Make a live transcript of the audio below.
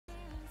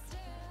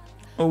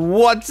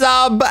What's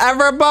up,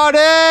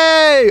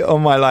 everybody? Oh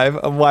my life,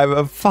 why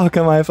the fuck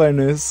am I playing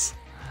this?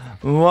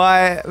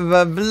 Why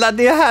the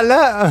bloody hell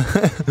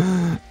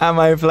am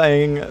I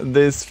playing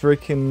this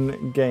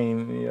freaking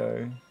game,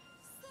 yo?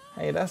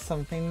 Hey, that's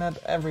something that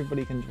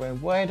everybody can do.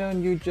 Why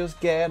don't you just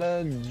get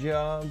a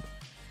job?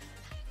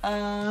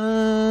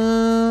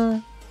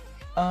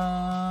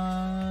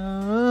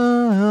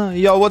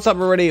 Yo, what's up,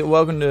 everybody?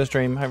 Welcome to the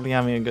stream. Hopefully you're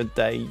having a good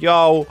day.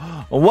 Yo,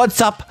 what's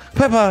up,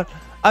 people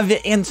of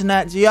the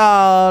internet,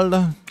 y'all?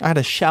 I had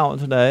a shout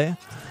today.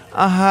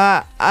 Eyes.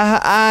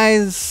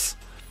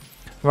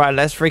 Right,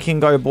 let's freaking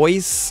go,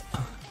 boys.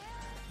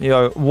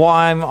 Yo,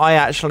 why am I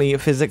actually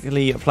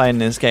physically playing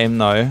this game,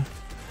 though?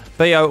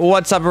 But yo,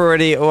 what's up,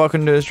 everybody?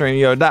 Welcome to the stream.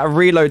 Yo, that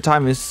reload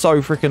time is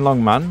so freaking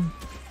long, man.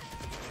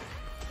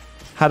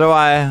 How do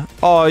I...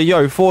 Oh,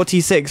 yo,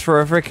 46 for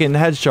a freaking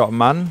headshot,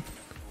 man.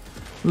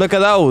 Look at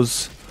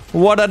those.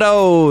 What are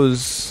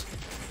those?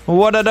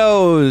 What are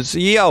those?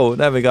 Yo,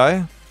 there we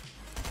go.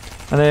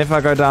 And then if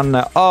I go down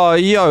there... Oh,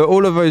 yo,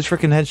 all of those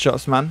freaking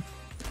headshots, man.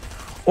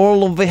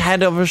 All of the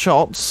head of the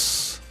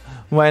shots.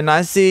 When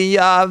I see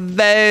your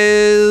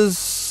face.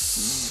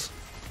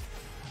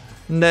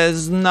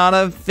 There's not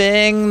a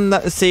thing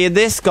that... See,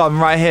 this gun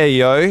right here,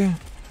 yo.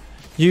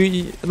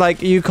 You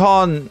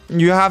can't...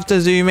 You have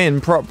to zoom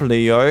in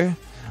properly, yo.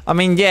 I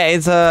mean, yeah,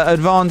 it's an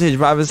advantage,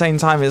 but at the same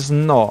time, it's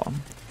not.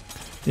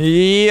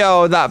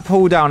 Yo, that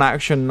pull down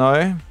action,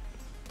 though.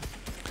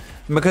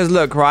 Because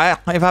look, right?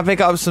 If I pick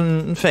up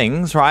some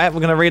things, right? We're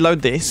going to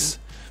reload this.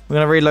 We're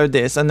going to reload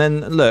this. And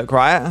then, look,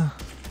 right?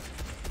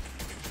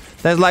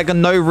 There's like a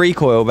no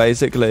recoil,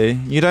 basically.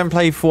 You don't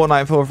play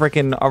Fortnite for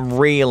freaking a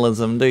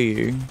realism, do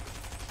you?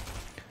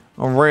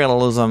 A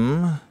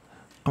realism.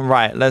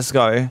 Right, let's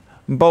go.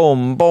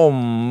 Boom,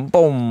 boom,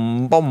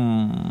 boom,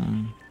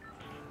 boom.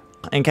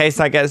 In case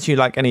that gets you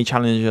like any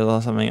challenges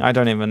or something. I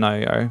don't even know,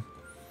 yo.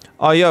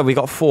 Oh, yo, we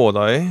got 4,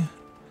 though.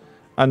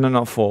 Oh, no,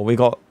 not 4. We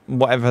got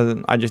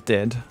whatever I just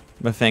did.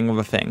 The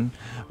thing.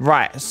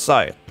 Right,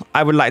 so.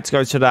 I would like to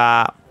go to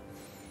that.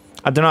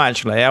 I don't know,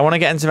 actually. I want to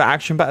get into the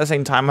action, but at the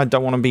same time, I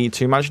don't want to be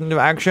too much into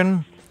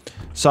action.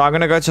 So I'm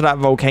going to go to that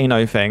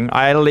volcano thing.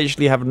 I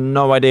literally have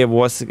no idea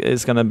what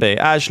it's going to be.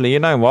 Actually, you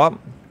know what?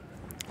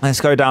 Let's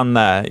go down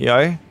there,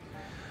 yo.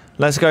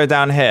 Let's go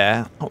down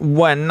here.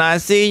 When I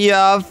see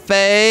your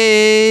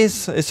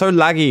face. It's so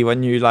laggy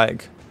when you,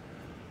 like...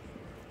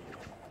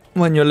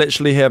 When you're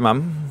literally here,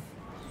 man.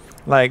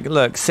 Like,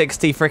 look,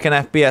 60 freaking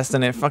FPS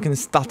and it fucking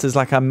stutters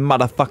like a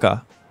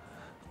motherfucker.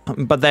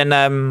 But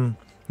then,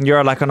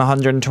 you're like on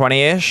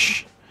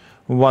 120-ish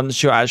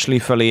once you're actually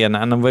fully in.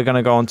 And we're going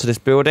to go onto this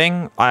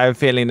building. I have a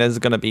feeling there's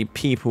going to be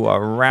people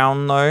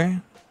around, though.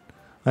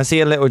 I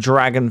see a little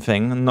dragon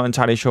thing. I'm not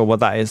entirely sure what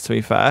that is, to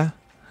be fair.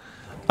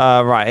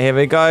 Right, here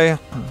we go.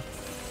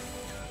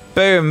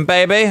 Boom,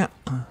 baby.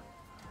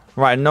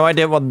 Right, no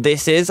idea what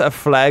this is. A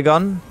flare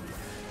gun.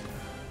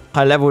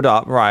 I leveled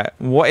up. Right,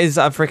 what is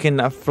a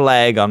freaking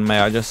flare gun, may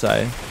I just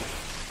say?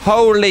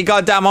 Holy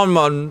goddamn,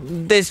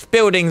 on. This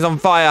building's on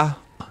fire.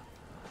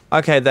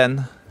 Okay,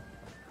 then.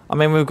 I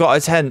mean, we've got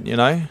a tent, you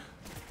know?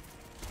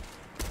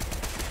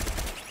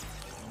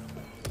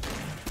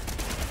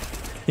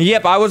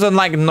 Yep, I was on,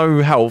 like,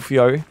 no health,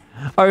 yo.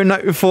 Oh, no,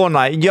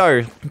 Fortnite.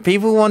 Yo,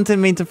 people wanted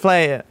me to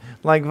play it,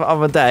 like, the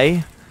other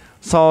day.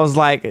 So I was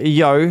like,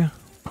 yo.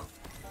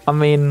 I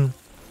mean,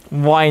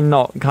 why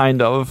not,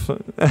 kind of?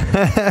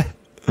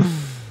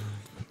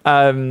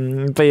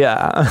 But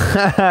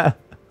yeah.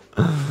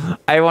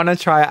 I want to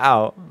try it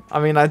out. I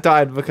mean, I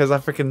died because I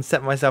freaking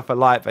set myself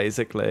alight,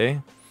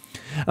 basically.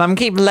 And I'm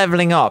keep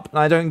leveling up, and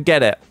I don't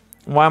get it.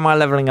 Why am I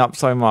leveling up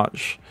so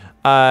much?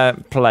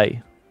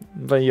 Play.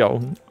 But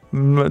yo,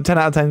 10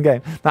 out of 10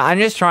 game. Now, I'm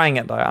just trying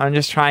it, though. I'm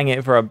just trying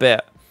it for a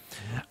bit.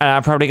 And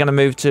I'm probably going to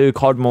move to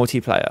COD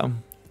multiplayer.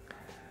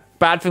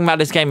 Bad thing about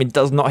this game, it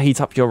does not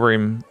heat up your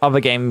room. Other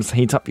games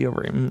heat up your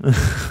room.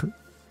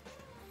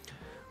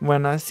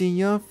 When I see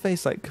your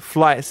face, like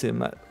flight sim,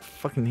 that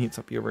fucking heats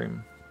up your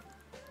room.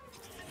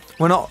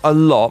 Well, not a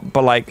lot,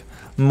 but like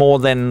more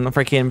than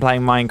freaking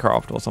playing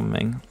Minecraft or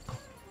something.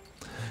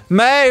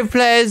 Move,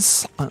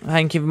 please.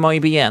 Thank you for my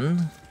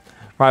BN.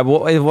 Right,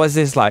 what was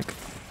this like?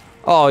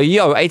 Oh,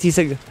 yo,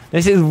 86.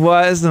 This is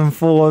worse than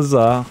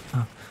Forza.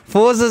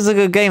 Forza's a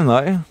good game,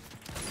 though.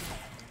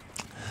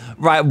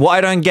 Right, what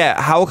I don't get,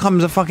 how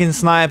comes a fucking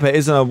sniper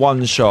isn't a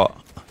one-shot?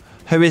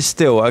 Who is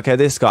still? Okay,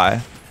 this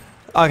guy.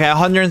 Okay,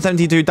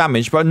 172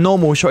 damage, but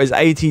normal shot is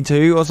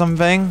 82 or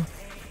something.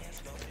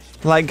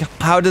 Like,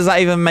 how does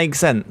that even make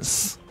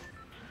sense?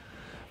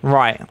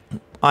 Right,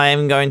 I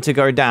am going to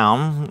go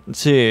down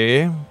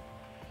to...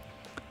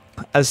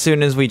 As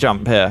soon as we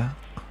jump here.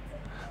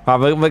 Right,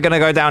 we're going to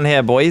go down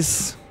here,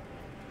 boys.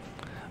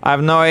 I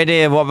have no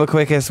idea what the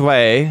quickest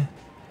way...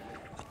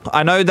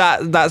 I know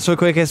that that's the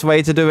quickest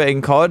way to do it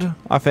in COD,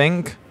 I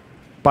think.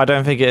 But I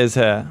don't think it is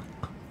here.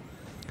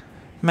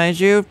 Made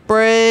you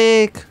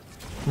break.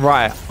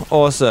 Right,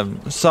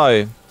 awesome.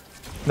 So,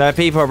 there are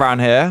people around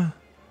here.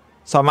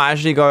 So I might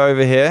actually go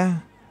over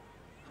here.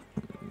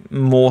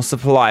 More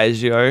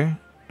supplies, yo.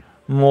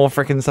 More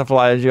freaking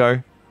supplies,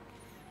 yo.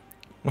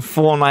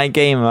 Fortnite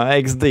Gamer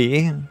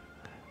XD.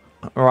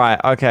 Right,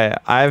 okay.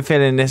 I have a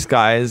feeling this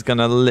guy is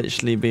gonna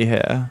literally be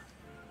here.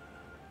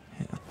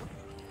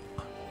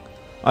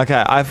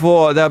 Okay, I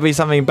thought there'll be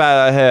something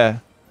better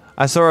here.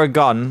 I saw a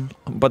gun,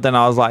 but then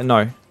I was like,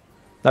 no.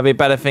 There'll be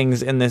better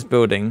things in this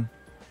building.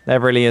 There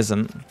really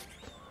isn't.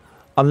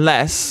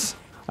 Unless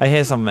I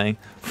hear something.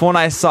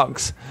 Fortnite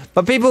sucks.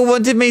 But people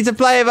wanted me to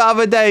play it the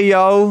other day,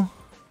 yo.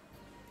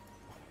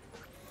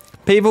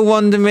 People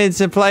wanted me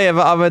to play it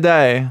the other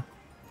day.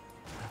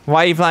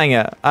 Why are you playing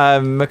it?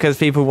 Because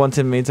people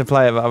wanted me to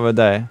play it the other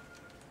day.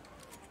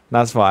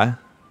 That's why.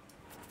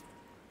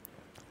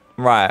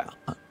 Right.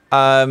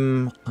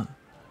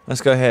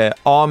 Let's go here.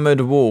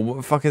 Armored wall. What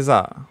the fuck is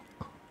that?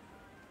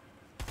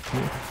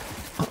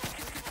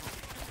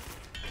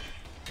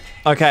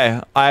 Okay,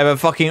 I have a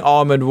fucking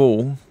armored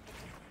wall.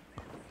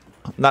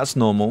 That's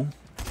normal.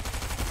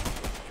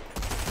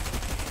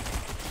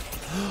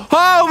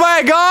 Oh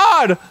my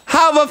god!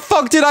 How the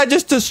fuck did I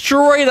just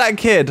destroy that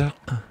kid?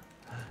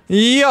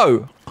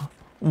 Yo!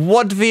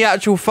 What the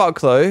actual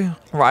fuck though?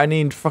 Right, I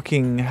need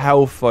fucking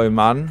health though,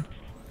 man.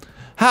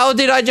 How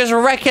did I just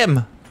wreck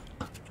him?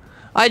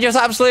 I just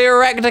absolutely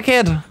wrecked a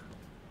kid.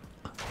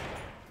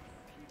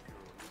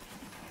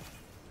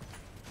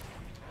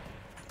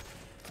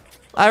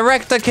 I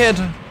wrecked a kid.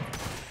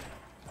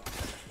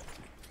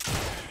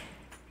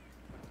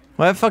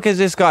 Where the fuck is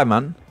this guy,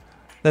 man?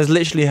 There's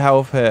literally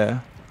health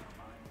here.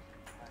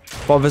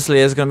 But obviously,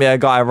 there's gonna be a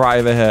guy right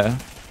over here.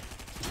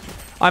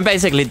 I'm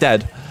basically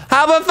dead.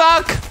 How the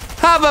fuck?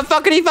 How the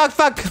fuckity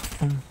fuck?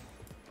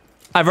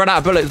 I've run out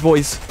of bullets,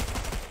 boys.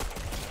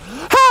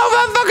 How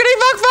the fuckity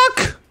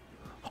fuck?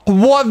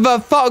 What the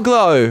fuck,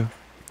 though?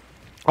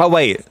 Oh,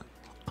 wait.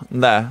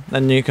 There.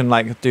 Then you can,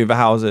 like, do the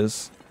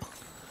houses.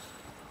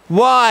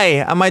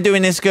 Why am I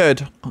doing this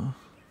good?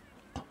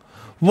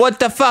 What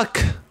the fuck?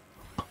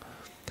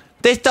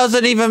 This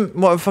doesn't even...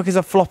 What the fuck is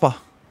a flopper?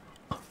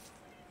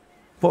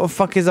 What the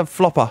fuck is a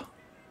flopper?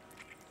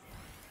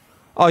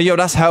 Oh, yo,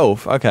 that's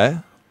health. Okay.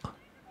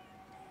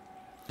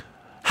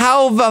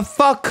 How the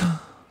fuck?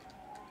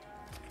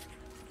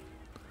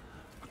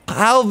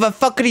 How the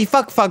fuckity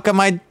fuck am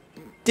I...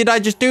 Did I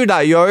just do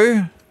that,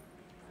 yo?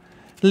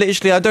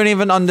 Literally, I don't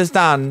even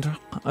understand.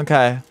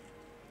 Okay.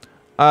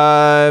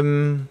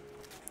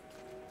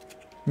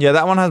 Yeah,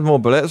 that one has more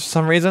bullets for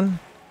some reason.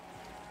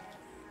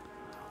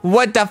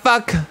 What the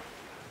fuck?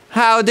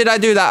 How did I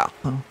do that?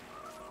 No,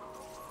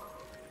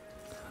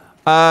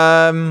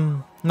 I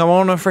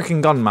want a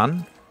freaking gun,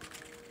 man.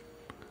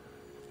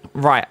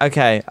 Right,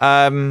 okay.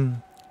 I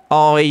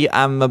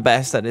am the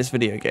best at this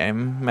video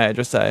game, may I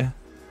just say.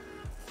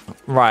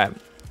 Right.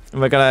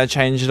 We're gonna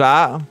change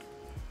that.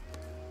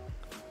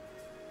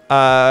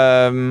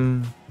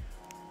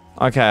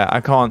 Okay,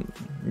 I can't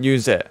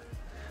use it.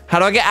 How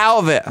do I get out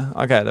of it?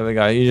 Okay, there we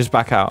go. You just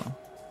back out.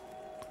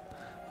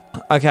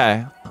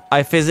 Okay.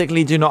 I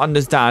physically do not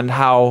understand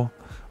how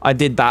I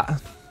did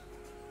that.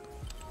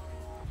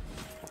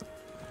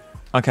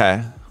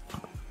 Okay.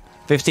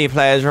 50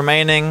 players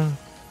remaining.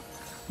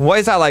 What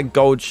is that, like,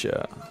 gold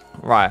shirt?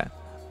 Right.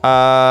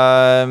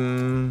 I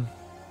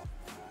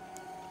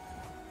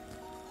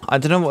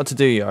don't know what to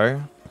do,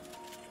 yo.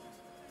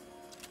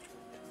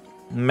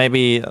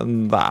 Maybe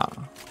that.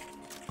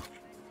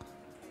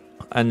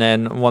 And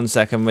then, 1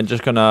 second, we're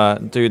just gonna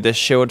do this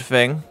shield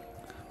thing.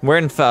 We're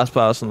in first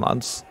person,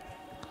 lads.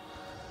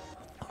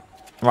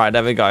 Right,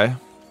 there we go.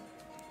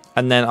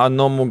 And then our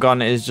normal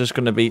gun is just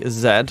gonna be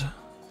Z.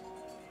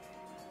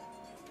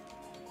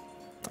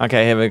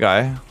 Okay, here we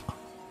go.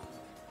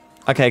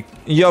 Okay,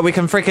 yo, we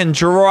can freaking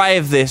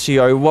drive this,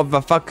 yo. What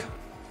the fuck?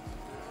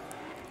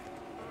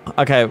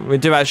 Okay, we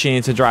do actually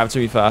need to drive, to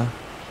be fair.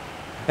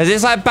 Is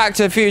this like Back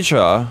to the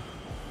Future?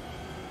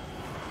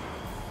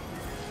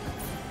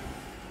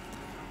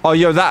 Oh,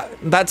 yo,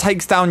 that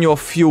takes down your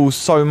fuel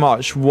so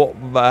much. What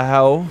the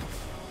hell?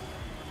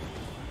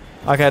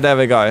 Okay, there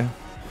we go.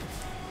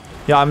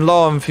 Yeah, I'm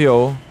low on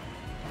fuel.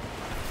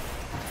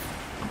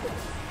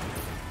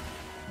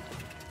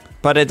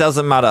 But it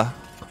doesn't matter.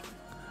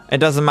 It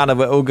doesn't matter.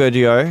 We're all good,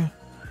 yo.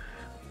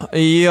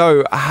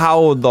 Yo,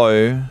 how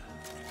though?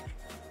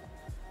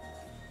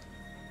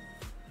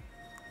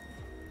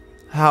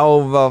 How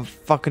the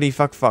fuckity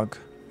fuck?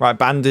 Right,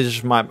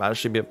 bandage might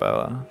actually be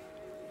better.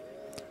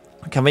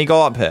 Can we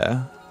go up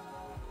here?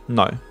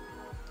 No.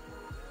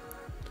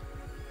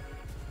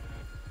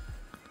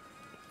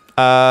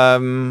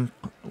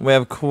 We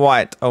have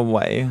quite a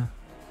way.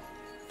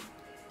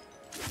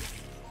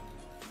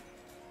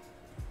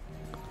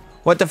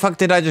 What the fuck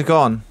did I just go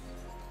on?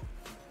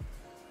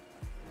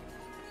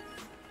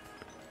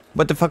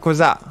 What the fuck was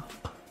that?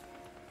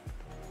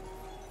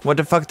 What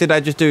the fuck did I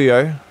just do,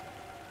 yo?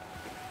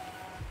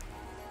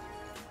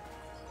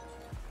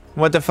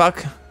 What the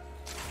fuck?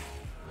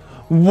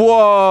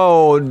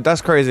 Whoa,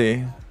 that's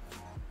crazy.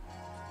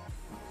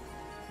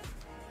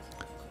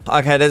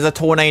 Okay, there's a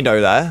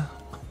tornado there.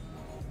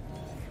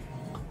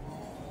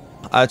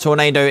 A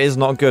tornado is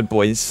not good,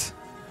 boys.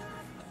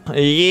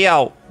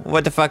 Yo,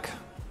 what the fuck?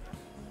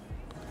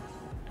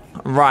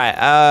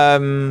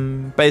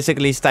 Right,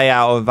 basically stay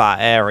out of that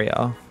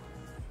area.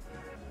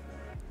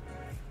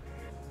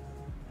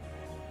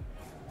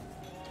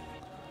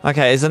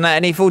 Okay, isn't there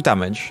any full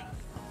damage?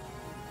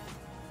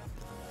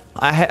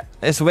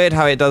 It's weird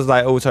how it does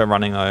like auto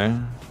running though.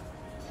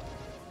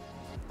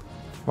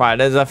 Right,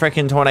 there's a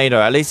freaking tornado.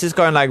 At least it's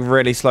going like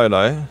really slow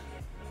though.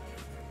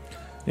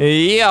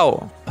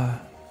 Yo!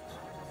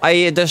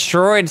 I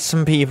destroyed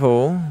some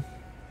people.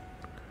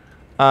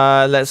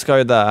 Let's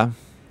go there.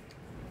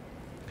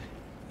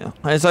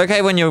 It's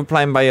okay when you're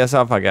playing by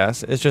yourself, I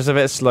guess. It's just a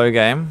bit slow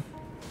game.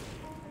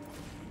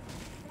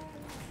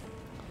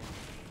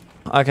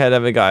 Okay, there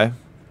we go.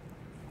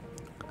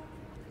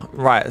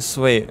 Right,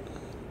 sweet.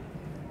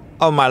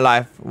 Oh my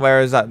life,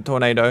 where is that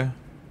tornado?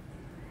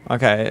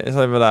 Okay, it's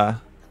over there.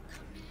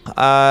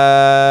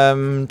 I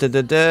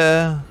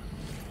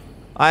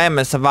am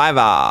a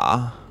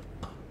survivor.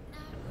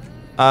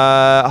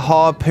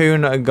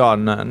 Harpoon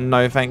gun,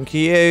 no thank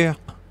you.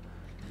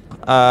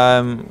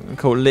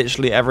 Cool,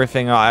 literally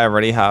everything I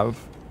already have.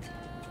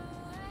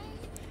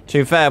 To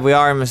be fair, we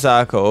are in the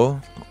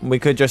circle. We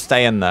could just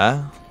stay in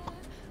there.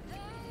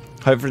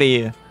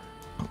 Hopefully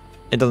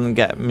it doesn't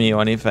get me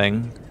or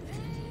anything.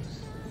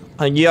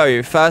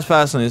 Yo, first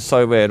person is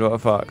so weird, what the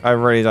fuck? I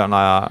really don't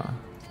like that.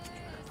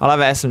 I love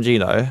an SMG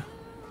though.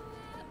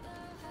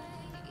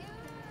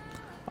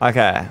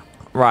 Okay,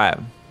 right.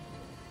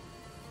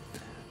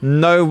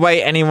 No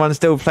way anyone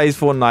still plays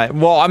Fortnite.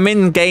 Well, I'm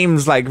in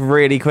games like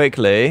really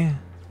quickly.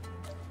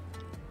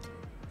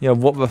 Yo,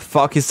 what the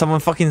fuck? Is someone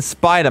fucking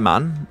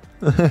Spider-Man?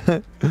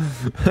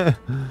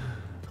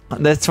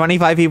 There's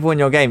 25 people in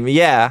your game.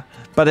 Yeah,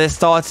 but it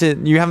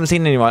started... You haven't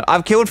seen anyone.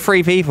 I've killed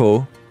 3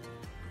 people.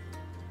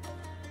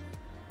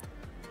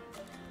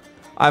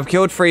 I've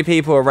killed 3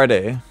 people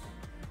already.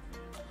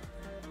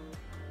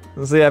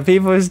 So yeah,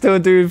 people still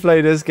do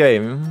play this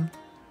game.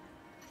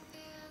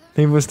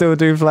 People still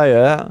do play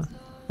it.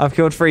 I've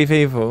killed 3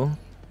 people.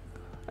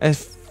 It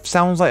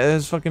sounds like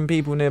there's fucking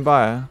people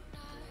nearby.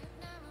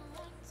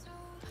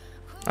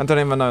 I don't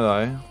even know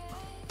though.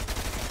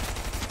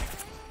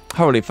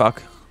 Holy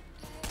fuck.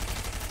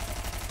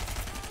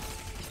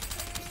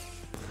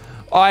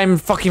 I'm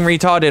fucking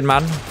retarded,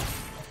 man.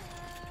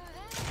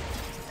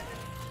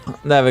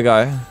 There we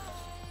go.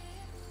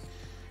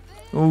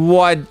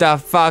 What the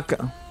fuck?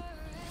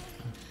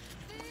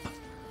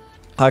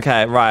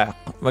 Okay, right.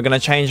 We're gonna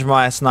change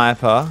my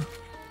sniper.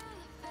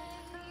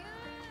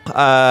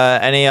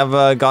 Any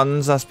other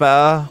guns that's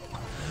better?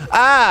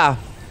 Ah!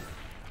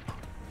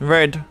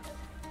 Red.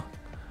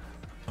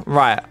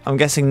 Right, I'm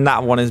guessing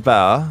that one is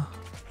better.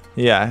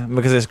 Yeah,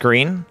 because it's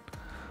green.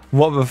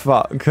 What the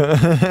fuck?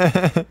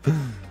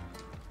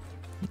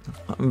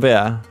 But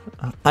yeah,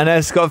 I know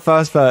it's got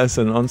first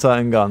person on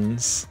certain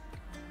guns.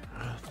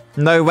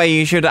 No way,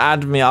 you should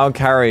add me, I'll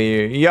carry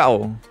you.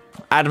 Yo,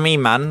 add me,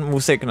 man. Wool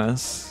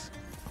Sickness.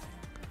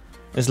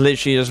 It's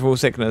literally just Wool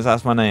Sickness,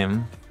 that's my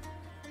name.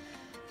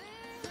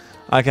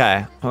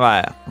 Okay,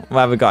 right,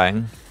 where are we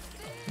going?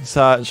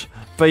 Search.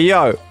 But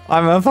yo,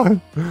 I'm a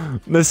fucking...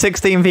 There's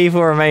 16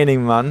 people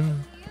remaining,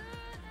 man.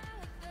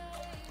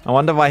 I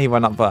wonder why he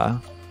went up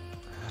there.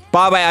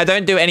 By the way, I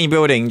don't do any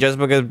building just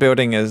because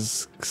building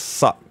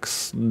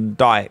sucks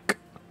dyke.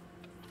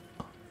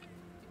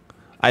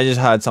 I just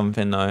heard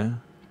something though.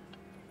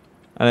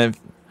 And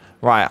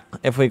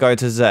if we go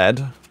to Z,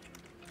 there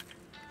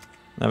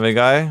we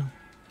go.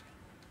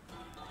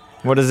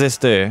 What does this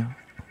do?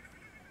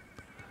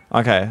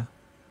 Okay.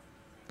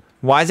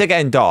 Why is it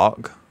getting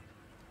dark?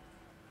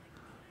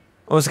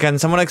 Also, can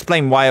someone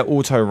explain why it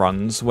auto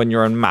runs when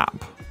you're on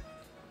map?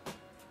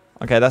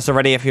 Okay, that's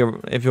already if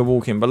you're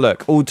walking, but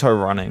look, auto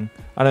running.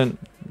 I don't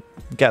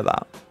get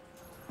that.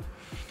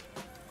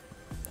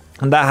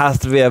 And that has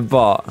to be a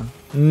bot.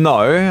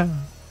 No.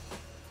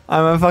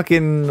 I'm a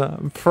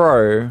fucking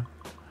pro.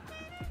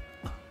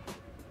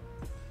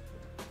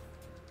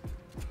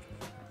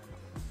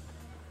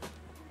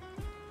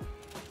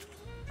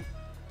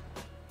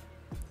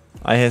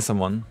 I hear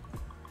someone.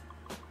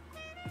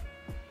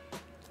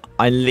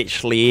 I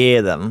literally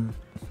hear them.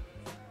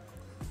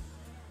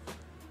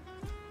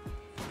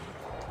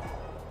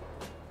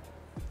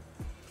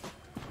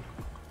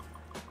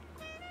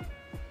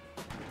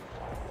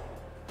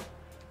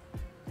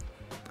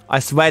 I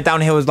swear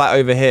downhill was like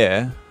over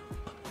here.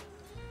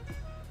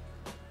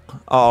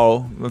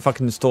 Oh, the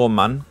fucking storm,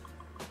 man.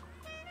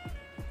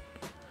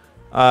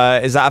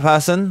 Is that a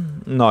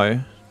person?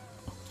 No.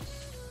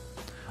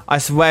 I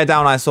swear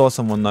down I saw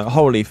someone though.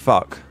 Holy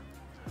fuck.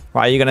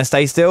 Right, are you gonna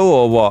stay still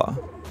or what?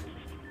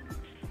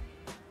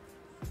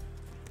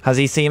 Has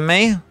he seen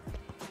me?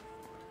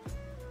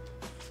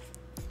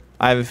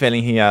 I have a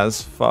feeling he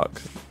has.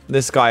 Fuck.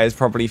 This guy is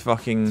probably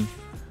fucking...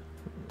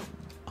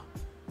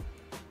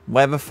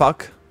 Where the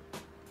fuck?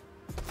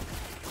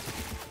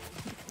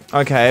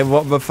 Okay,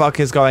 what the fuck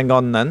is going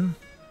on then?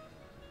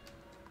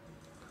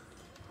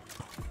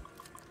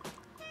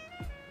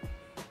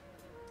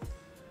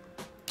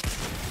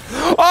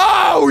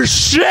 Oh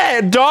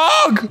shit,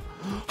 dog!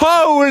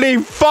 Holy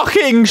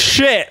fucking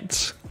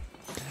shit!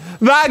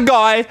 That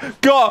guy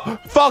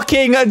got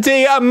fucking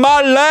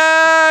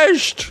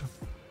demolished.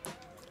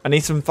 I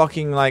need some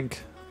fucking like...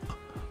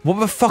 What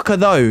the fuck are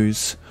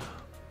those?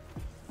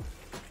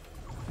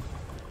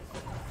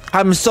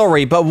 I'm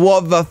sorry, but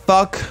what the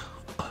fuck?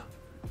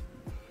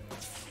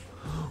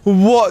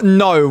 What?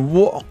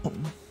 No.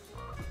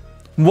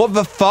 What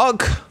the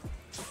fuck?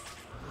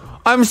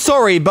 I'm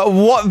sorry, but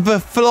what the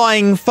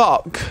flying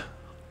fuck?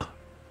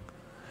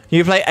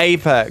 You play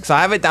Apex.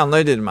 I have it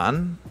downloaded,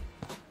 man.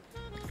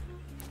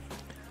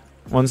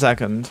 1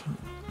 second.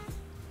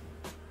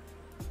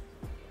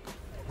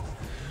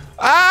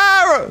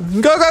 Ah!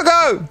 Go, go,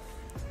 go!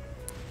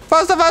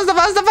 Faster, faster,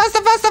 faster,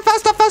 faster, faster,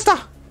 faster, faster!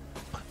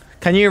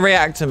 Can you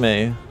react to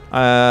me?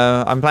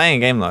 I'm playing a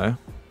game, though.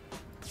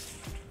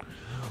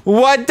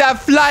 What the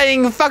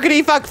flying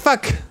fuckity fuck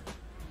fuck?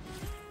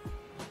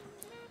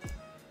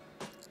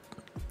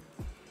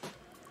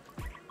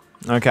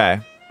 Okay.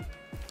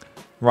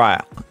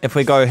 Right. If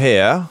we go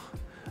here,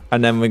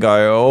 and then we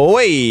go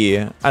wee,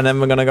 and then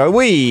we're gonna go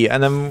wee,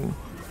 and then...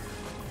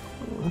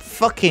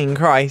 Fucking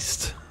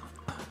Christ.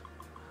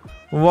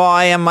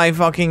 Why am I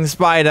fucking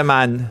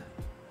Spider-Man?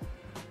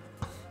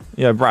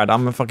 Yeah, Brad,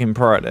 I'm a fucking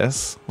pro at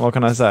this. What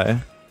can I say?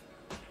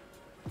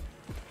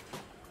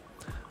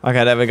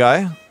 Okay, there we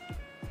go.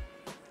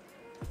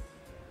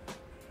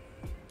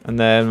 And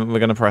then we're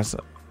gonna press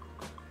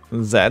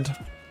Z.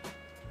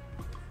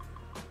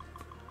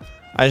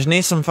 I just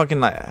need some fucking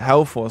like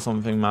health or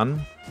something,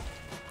 man.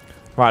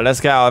 Right,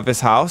 let's get out of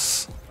this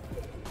house.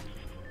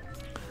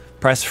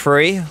 Press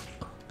 3.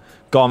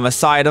 Go on the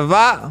side of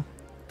that.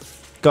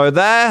 Go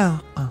there.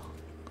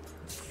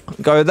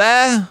 Go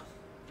there.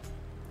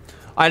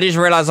 I just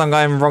realized I'm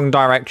going wrong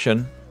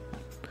direction.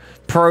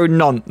 Pro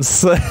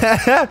nonce.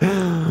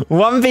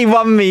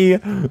 1v1 me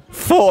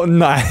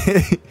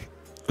Fortnite.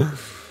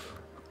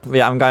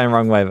 Yeah, I'm going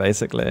wrong way,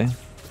 basically.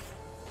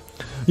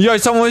 Yo,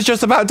 someone was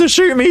just about to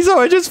shoot me, so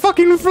I just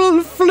fucking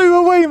flew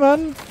away,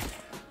 man.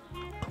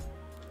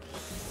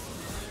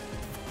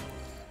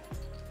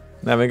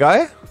 There we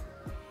go.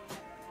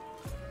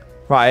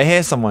 Right, I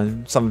hear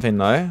something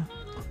though.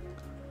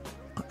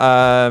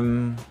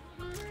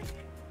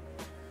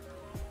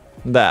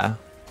 There.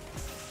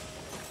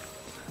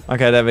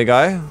 Okay, there we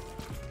go.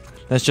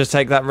 Let's just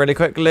take that really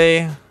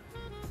quickly.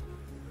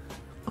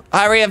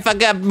 Hurry up,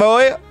 fuck up,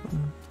 boy.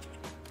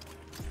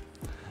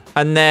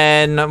 And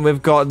then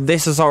we've got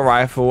this assault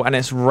rifle, and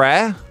it's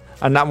rare,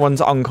 and that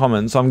one's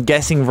uncommon. So I'm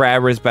guessing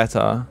rare is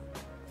better.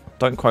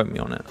 Don't quote me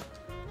on it.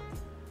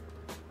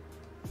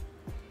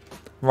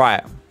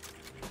 Right.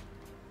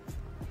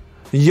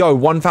 Yo,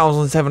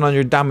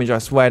 1,700 damage, I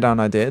swear down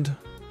I did.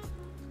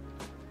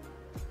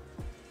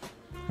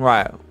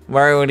 Right.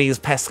 Where are all these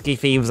pesky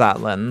thieves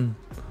at then?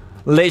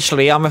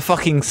 Literally, I'm a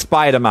fucking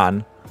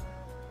Spider-Man.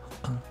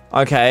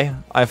 Okay,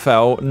 I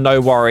fell.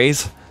 No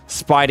worries.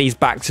 Spidey's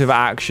back to the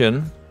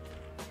action.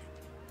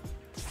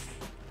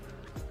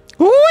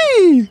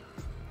 Whee!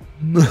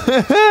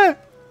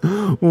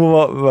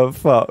 What the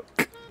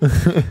fuck?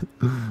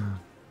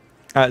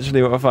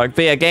 Actually, what the fuck?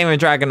 But yeah, Game of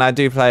Dragon, I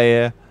do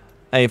play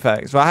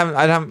Apex. But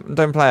I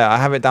don't play it. I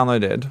have it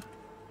downloaded.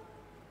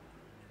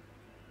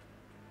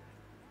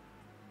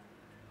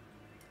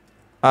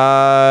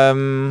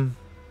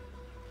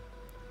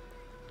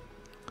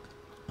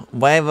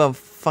 Where the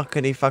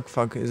fuckity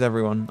fuck is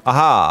everyone?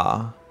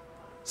 Aha!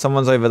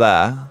 Someone's over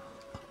there.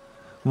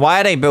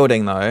 Why are they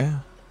building though?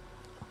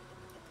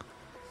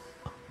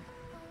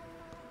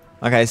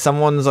 Okay,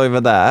 someone's over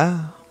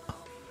there.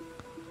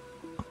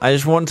 I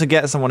just want to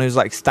get someone who's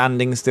like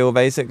standing still,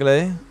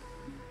 basically.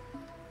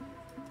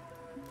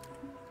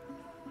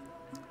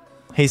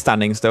 He's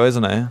standing still,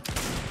 isn't he?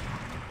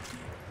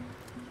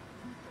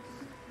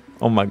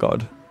 Oh my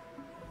god.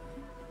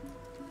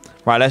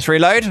 Right, let's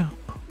reload.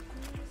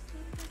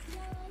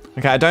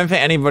 Okay, I don't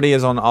think anybody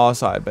is on our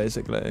side,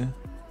 basically.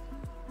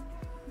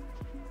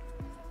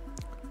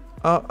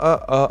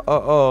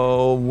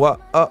 Oh.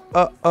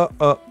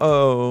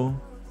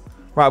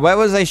 Right, where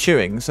was they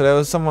shooting? So there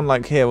was someone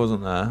like here,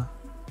 wasn't there?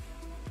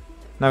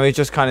 No, he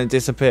just kind of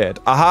disappeared.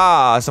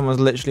 Aha! Someone's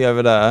literally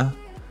over there.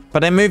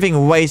 But they're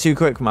moving way too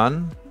quick,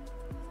 man.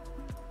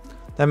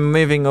 They're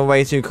moving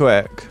way too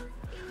quick.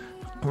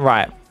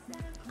 Right.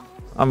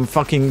 I'm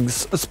fucking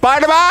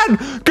Spider-Man!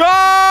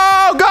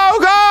 Go! Go,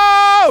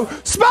 go!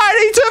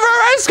 Spidey to the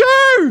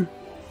rescue!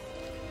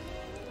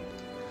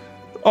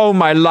 Oh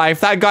my life,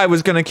 that guy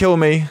was gonna kill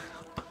me.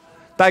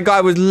 That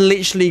guy was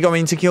literally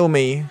going to kill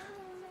me.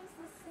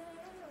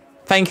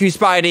 Thank you,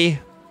 Spidey.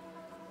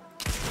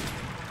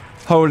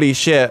 Holy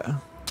shit.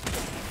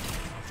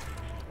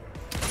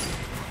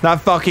 That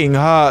fucking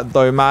hurt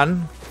though,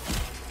 man.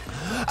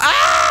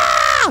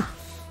 Ah!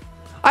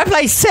 I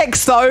play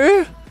 6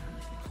 though.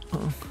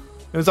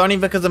 It was only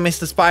because of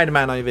Mr.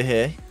 Spider-Man over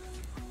here.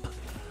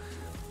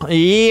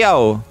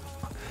 Yo.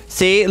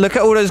 See, look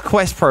at all those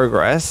quest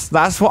progress.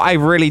 That's what I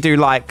really do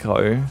like,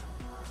 though.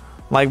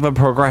 Like the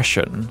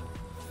progression.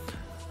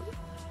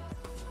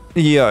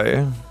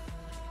 Yo.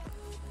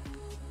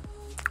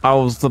 I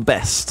was the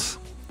best.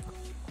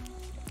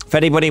 If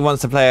anybody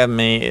wants to play with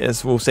me,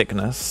 it's Wool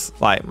Sickness,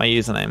 like my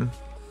username.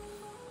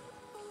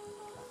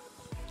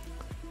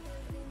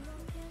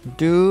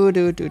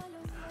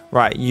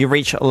 Right, you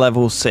reach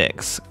level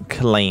 6.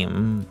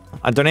 Claim.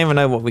 I don't even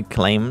know what we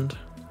claimed.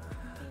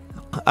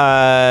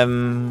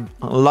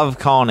 Love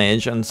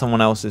Carnage and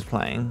someone else is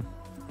playing.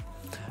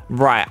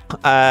 Right,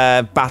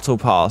 Battle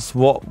Pass.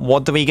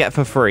 What do we get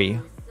for free?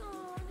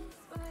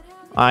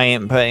 I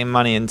ain't putting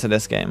money into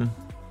this game.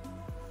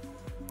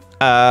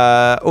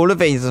 All of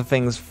these are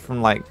things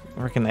from like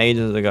freaking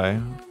ages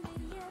ago.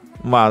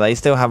 Wow, they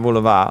still have all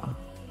of that.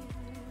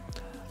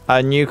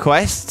 New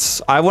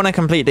quests. I want to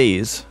complete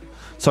these.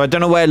 So I don't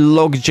know where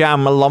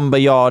Logjam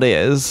Lumberyard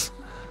is.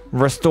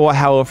 Restore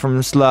health from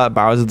slurp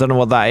barrels. I don't know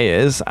what that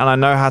is. And I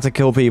know how to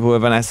kill people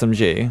with an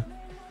SMG.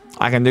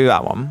 I can do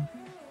that one.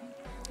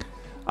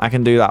 I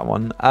can do that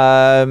one.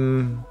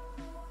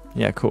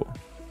 Yeah, cool.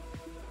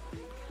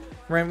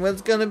 Rent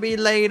was gonna be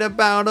late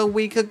about a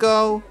week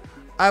ago.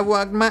 I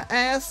worked my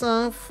ass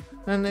off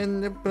and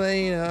then the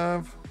play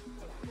off.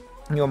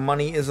 Your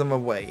money is on the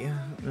way.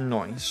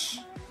 Nice.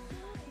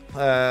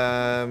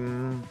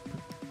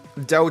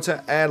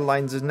 Delta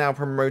Airlines is now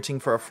promoting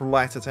for a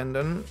flight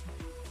attendant.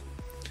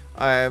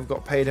 I've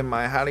got paid in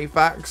my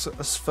Halifax.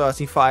 That's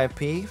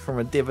 35p from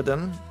a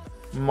dividend.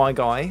 My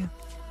guy.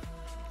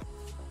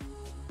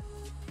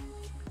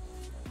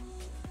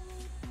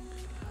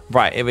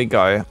 Right, here we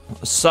go.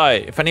 So,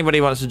 if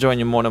anybody wants to join,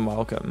 you're more than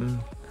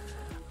welcome.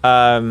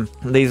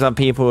 These are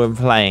people who are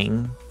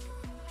playing.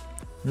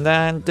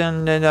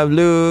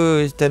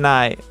 Lose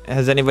tonight.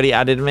 Has anybody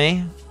added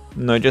me?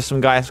 No, just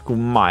some guy called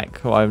Mike,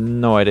 who I have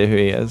no idea who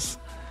he is.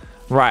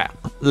 Right,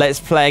 let's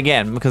play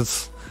again,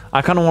 because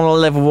I kind of want to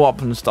level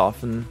up and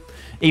stuff. And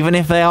even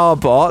if they are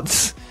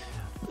bots,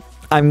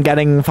 I'm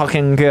getting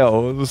fucking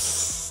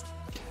kills.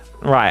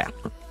 Right.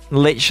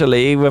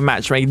 Literally, we're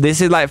matchmaking. This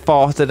is like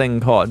faster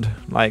than COD.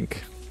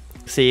 Like,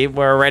 see,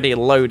 we're already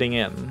loading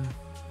in.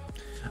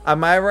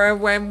 My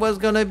rent was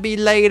gonna be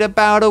late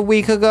about a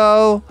week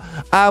ago.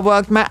 I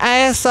worked my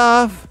ass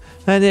off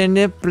and then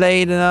it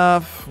played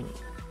enough.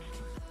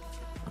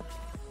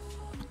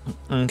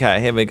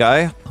 Okay, here we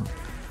go.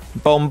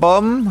 Boom,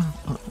 boom.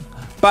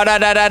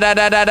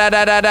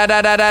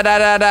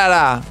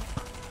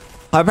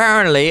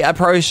 Apparently, a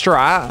pro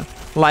strat,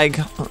 like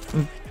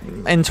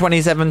in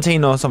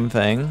 2017 or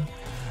something,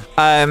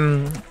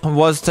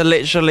 was to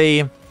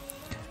literally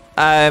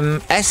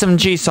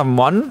SMG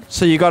someone.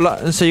 So you got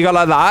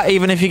like that.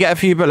 Even if you get a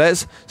few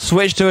bullets,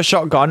 switch to a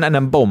shotgun and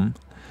then boom,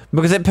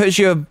 because it puts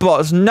you with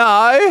bots.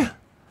 No,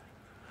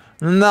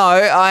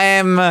 I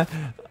am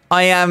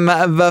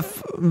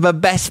the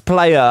best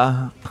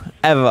player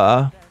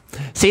ever.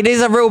 See,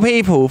 these are real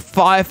people.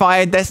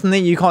 Fire Destiny,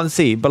 you can't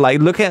see, but like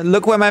look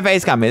where my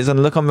face cam is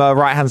and look on the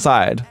right hand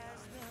side.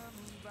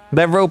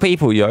 They're real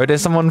people, yo.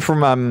 There's someone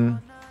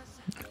from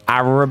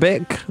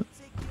Arabic.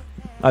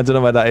 I don't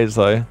know where that is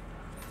though.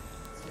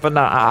 But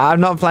no,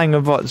 I'm not playing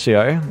with bots,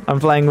 yo. I'm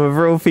playing with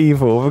real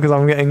people because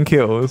I'm getting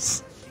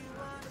kills.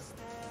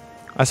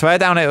 I swear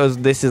down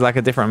this is like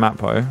a different map,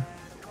 though.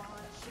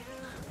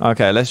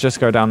 Okay, let's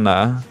just go down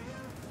there.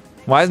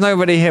 Why is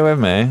nobody here with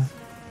me?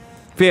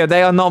 But yeah,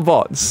 they are not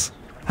bots.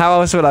 How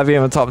else would I be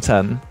in the top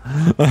 10?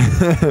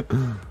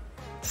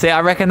 See, I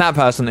reckon that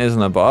person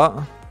isn't a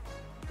bot.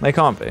 They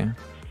can't be.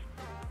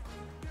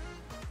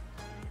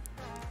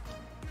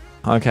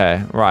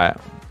 Okay, right.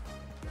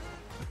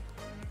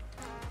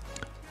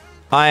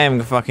 I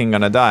am fucking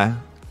gonna die.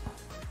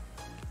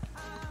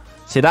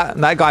 See,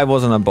 that guy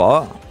wasn't a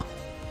bot.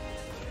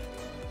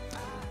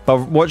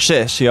 But watch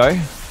this, yo.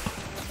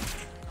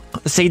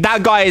 See,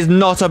 that guy is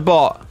not a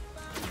bot.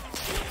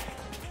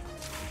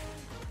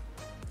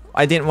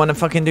 I didn't want to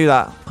fucking do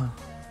that.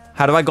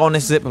 How do I go on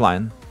this zip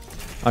line?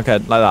 Okay,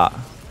 like that.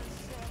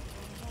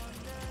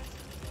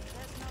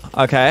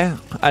 Okay,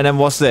 and then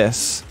what's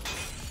this?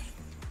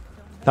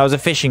 That was a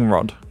fishing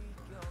rod.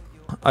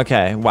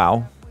 Okay,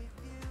 wow.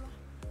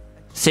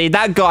 See,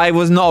 that guy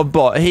was not a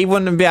bot. He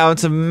wouldn't be able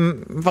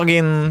to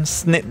fucking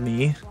snip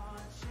me.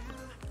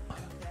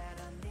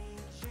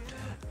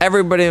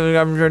 Everybody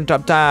in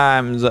top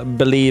times,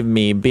 believe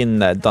me, been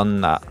there,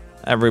 done that.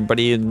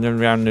 Everybody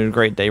around a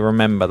great day,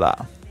 remember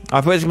that. I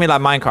thought it's gonna be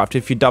like Minecraft.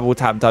 If you double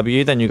tap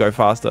W, then you go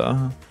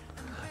faster.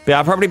 But yeah,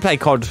 I'll probably play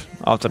COD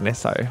after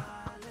this though.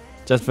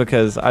 Just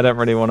because I don't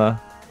really want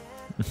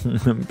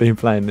to be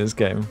playing this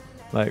game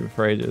like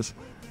for ages.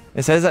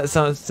 It says that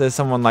there's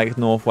someone like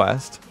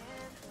Northwest.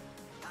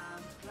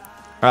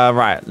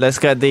 Right, let's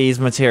get these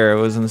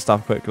materials and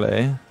stuff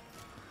quickly.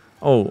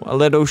 Oh, a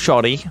little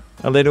shoddy.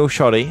 A little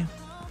shoddy.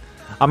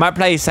 I might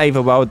play Save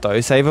a World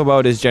though. Save a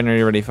World is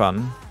generally really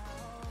fun.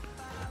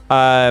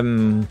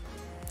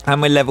 And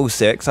we're level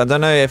 6. I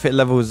don't know if it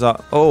levels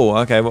up. Oh,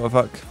 okay, what the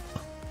fuck.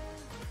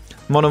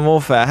 Modern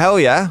Warfare. Hell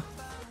yeah.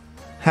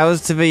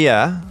 Hell's to be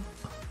yeah.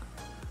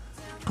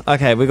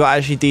 Okay, we got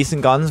actually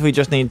decent guns. We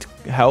just need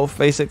health,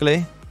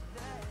 basically.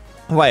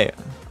 Wait,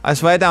 I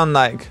swear down,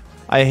 like,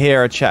 I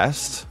hear a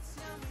chest.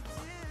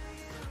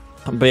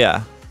 But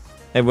yeah,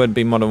 it would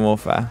be Modern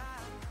Warfare.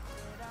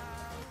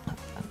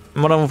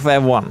 Modern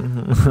Warfare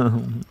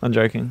 1. I'm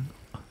joking.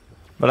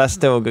 But that's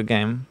still a good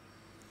game.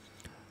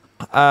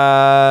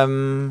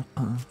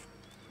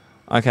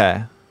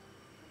 Okay.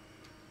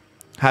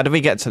 How do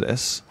we get to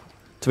this?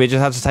 Do we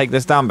just have to take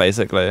this down,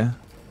 basically?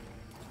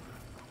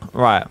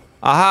 Right.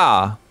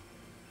 Aha!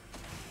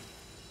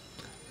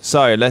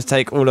 So, let's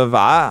take all of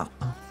that.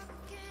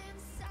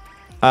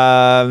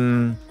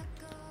 An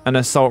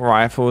assault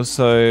rifle,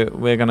 so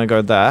we're gonna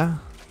go there.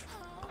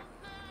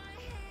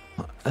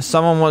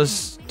 Someone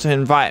wants to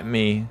invite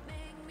me,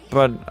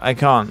 but I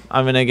can't.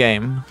 I'm in a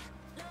game.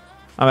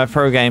 I'm a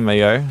pro gamer,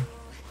 yo.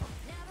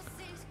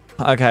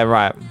 Okay,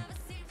 right.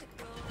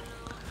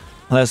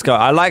 Let's go.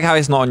 I like how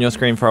it's not on your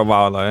screen for a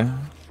while, though.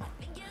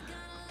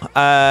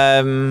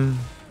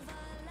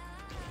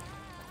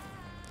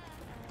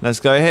 Let's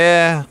go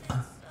here.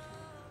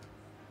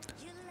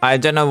 I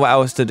don't know what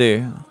else to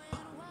do.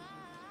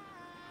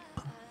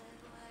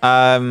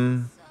 I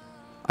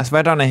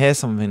swear down to hear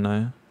something,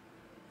 though.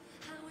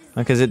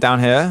 Like, is it down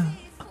here?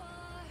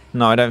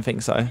 No, I don't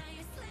think so.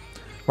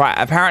 Right,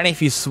 apparently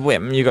if you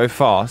swim, you go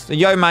fast.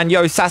 Yo, man,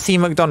 yo, Sassy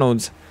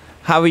McDonald's.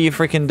 How are you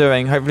freaking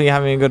doing? Hopefully you're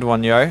having a good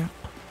one, yo.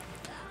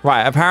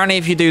 Right, apparently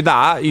if you do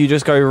that, you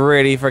just go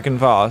really freaking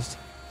fast.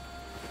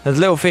 There's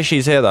little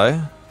fishies here,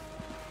 though.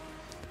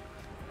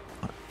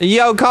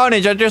 Yo,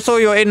 Carnage, I just saw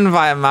your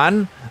invite,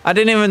 man. I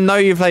didn't even know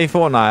you play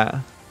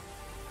Fortnite.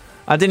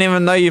 I didn't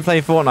even know you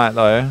play Fortnite,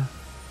 though.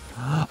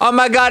 Oh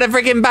my god, a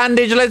freaking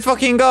bandage. Let's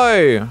fucking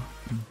go.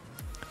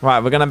 Right,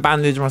 we're going to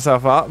bandage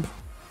myself up.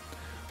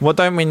 What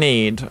don't we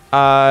need? We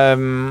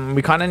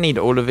kind of need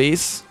all of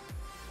these.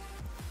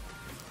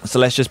 So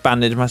let's just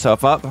bandage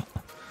myself up.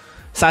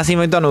 Sassy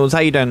McDonald's, how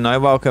you doing? No,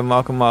 welcome,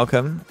 welcome,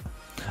 welcome.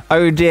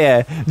 Oh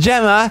dear.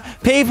 Gemma,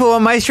 people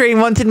on my stream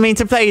wanted me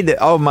to play this.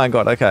 Oh my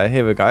god, okay,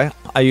 here we go.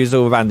 I used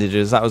all the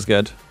bandages, that was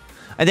good.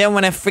 I didn't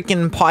want a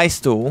freaking pie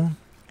stool.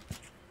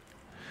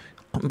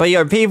 But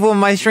yo, people on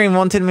my stream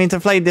wanted me to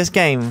play this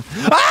game.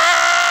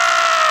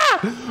 Ah!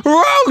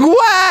 Wrong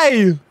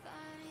way!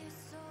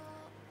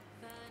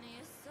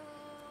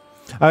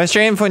 I was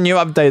streaming for a new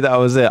update, that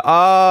was it.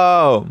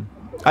 Oh!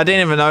 I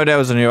didn't even know there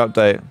was a new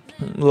update.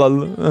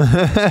 Lol.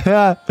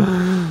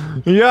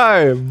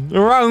 Yo!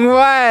 Wrong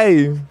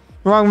way!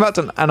 Wrong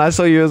button. And I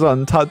saw you as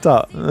on. Tut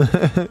tut.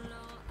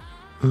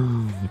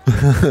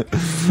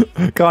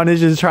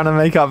 Carnage is trying to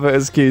make up an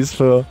excuse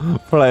for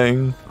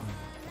playing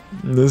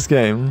this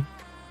game.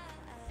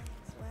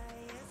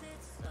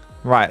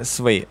 Right,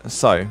 sweet.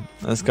 So,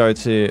 let's go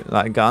to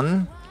that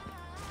gun.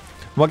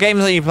 What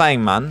games are you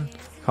playing, man?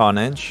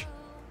 Carnage.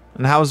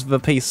 And how's the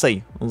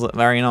PC? Was it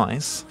very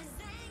nice?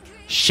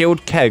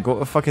 Shield keg, what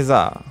the fuck is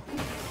that?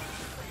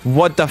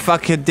 What the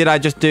fuck did I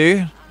just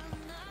do?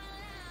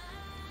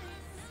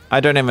 I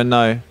don't even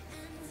know.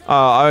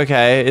 Oh,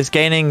 okay. It's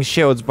gaining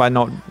shields by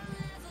not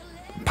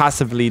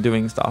passively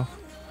doing stuff.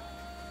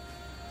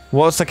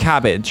 What's a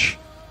cabbage?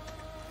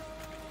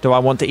 Do I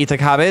want to eat a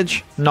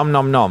cabbage? Nom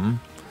nom nom.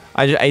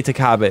 I just ate a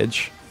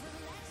cabbage.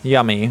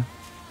 Yummy.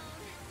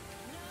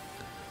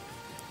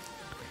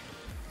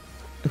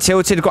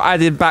 Tilted got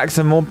added back,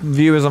 some more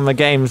viewers on the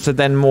game, so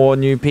then more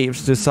new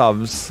peeps to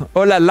subs.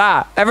 Oh la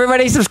la!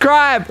 Everybody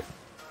subscribe!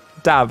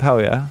 Dab, hell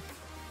yeah.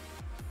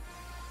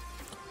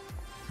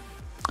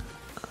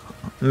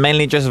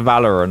 Mainly just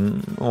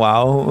Valorant.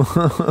 Wow.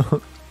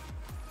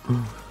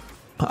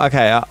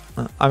 Okay,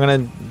 I'm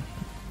gonna...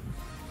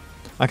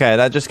 Okay,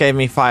 that just gave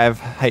me 5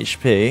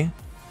 HP.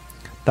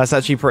 That's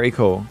actually pretty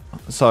cool.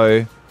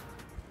 So,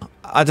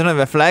 I don't know,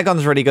 the flare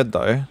gun's really good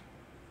though.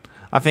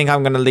 I think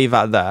I'm gonna leave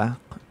that there.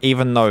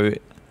 Even though...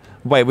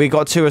 Wait, we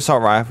got 2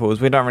 assault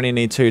rifles. We don't really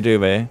need 2, do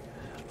we?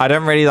 I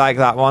don't really like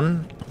that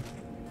one.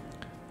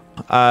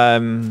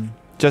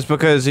 Just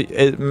because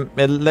it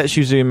lets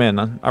you zoom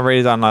in. I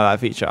really don't like that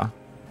feature.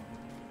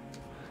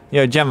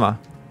 Yo, Gemma.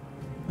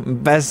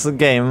 Best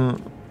game.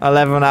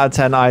 11 out of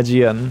 10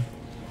 IGN.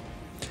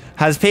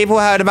 Has people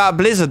heard about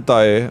Blizzard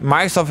though?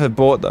 Microsoft had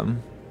bought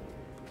them.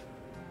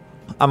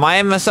 Am I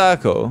in the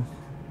circle?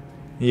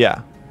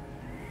 Yeah.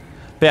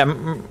 But yeah,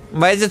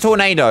 where's the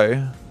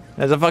tornado?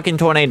 There's a fucking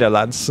tornado,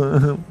 lads.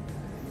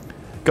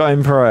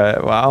 Going pro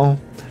it, wow.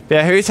 But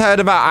yeah, who's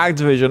heard about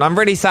Activision? I'm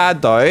really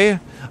sad though.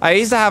 I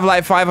used to have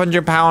like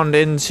 £500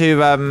 into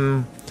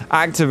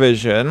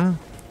Activision.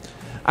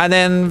 And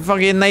then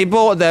fucking they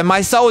bought them.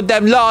 I sold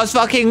them last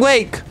fucking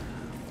week.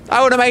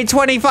 I would have made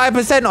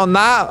 25% on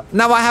that.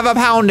 Now I have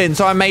 £1 in,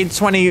 so I made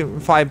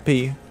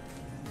 25p.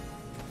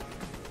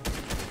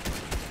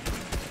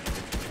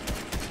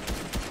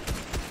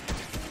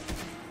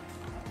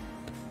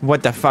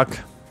 What the fuck?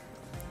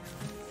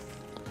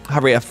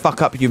 Hurry the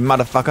fuck up, you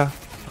motherfucker.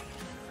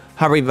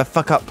 Hurry the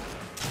fuck up.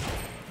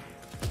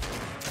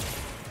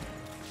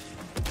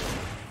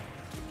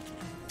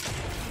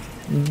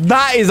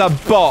 That is a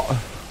bot.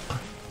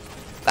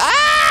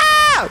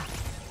 Ah!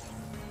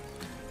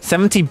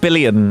 70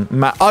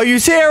 billion. Are you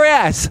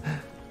serious?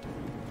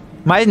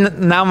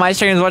 Now my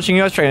stream is watching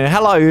your stream.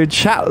 Hello,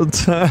 chat.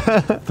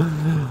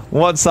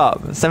 What's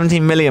up?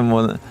 17 million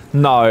one.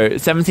 No,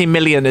 17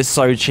 million is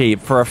so cheap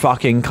for a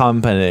fucking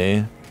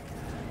company.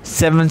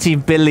 70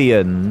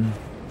 billion.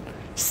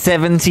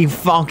 70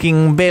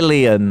 fucking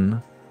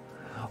billion.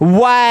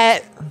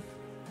 What?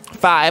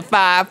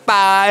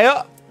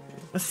 555.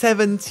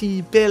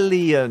 70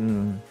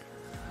 billion.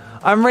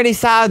 I'm really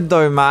sad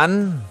though,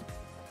 man.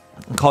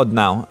 COD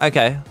now.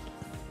 Okay.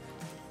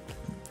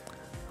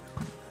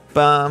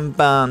 Burn.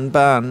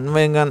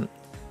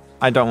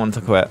 I don't want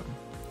to quit.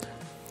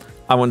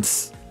 I want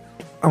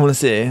to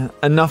see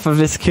enough of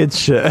this kid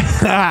shit.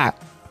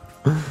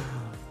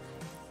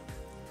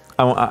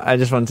 I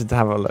just wanted to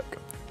have a look.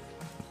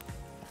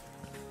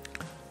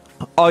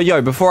 Oh,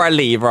 yo, before I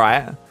leave,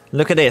 right?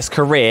 Look at this.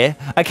 Career.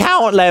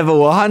 Account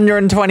level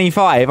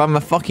 125. I'm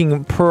a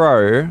fucking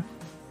pro.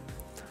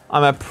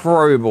 I'm a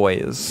pro,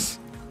 boys.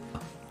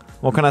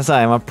 What can I say?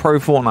 I'm a pro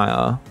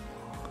Fortniter.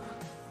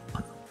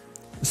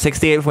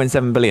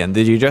 68.7 billion.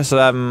 Did you just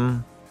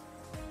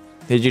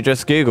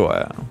Google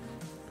it?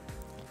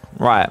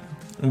 Right.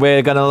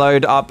 We're going to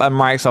load up a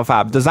Microsoft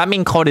app. Does that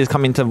mean COD is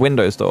coming to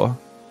Windows Store?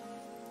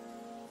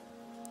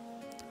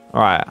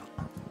 Alright.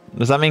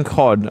 Does that mean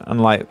COD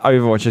and like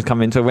Overwatch is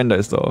coming to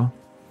Windows Store?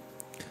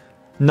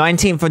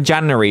 19th of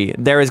January,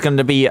 there is going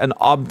to be an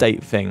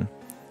update thing.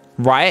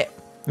 Right?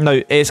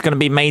 No, it's going to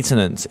be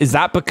maintenance. Is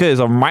that because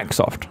of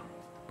Microsoft?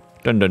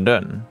 Dun dun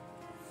dun.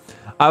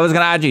 I was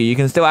going to add you. You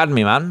can still add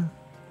me, man.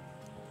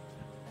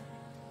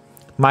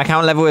 My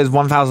account level is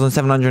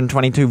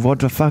 1,722. What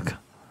the fuck?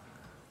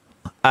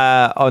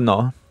 Oh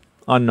no.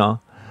 Oh no.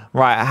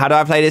 Right, how do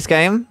I play this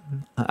game?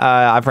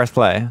 I press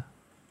play.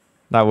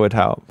 That would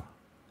help.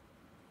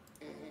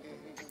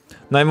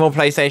 No more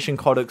PlayStation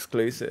COD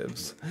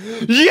exclusives.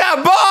 Yeah,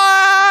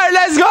 boy!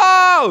 Let's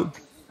go!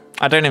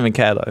 I don't even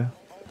care, though.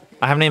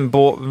 I haven't even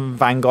bought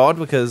Vanguard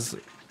because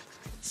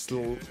it's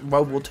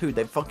World War II.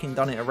 They've fucking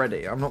done it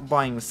already. I'm not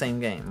buying the same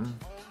game.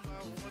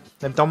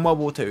 They've done World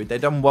War II.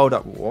 They've done World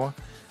at War.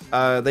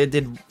 They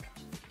did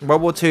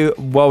World War II,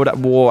 World at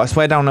War. I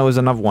swear down there was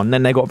another one.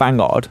 Then they got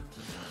Vanguard.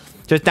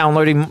 Just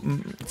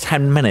downloading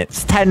 10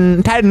 minutes.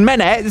 10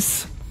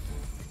 minutes?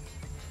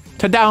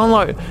 To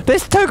download.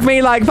 This took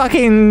me like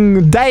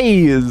fucking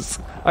days.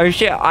 Oh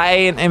shit, I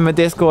ain't in my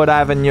Discord. I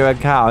have a new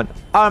account.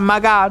 Oh my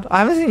god, I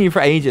haven't seen you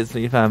for ages, to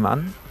be fair,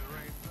 man.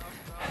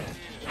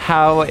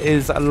 How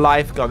is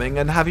life going?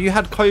 And have you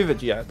had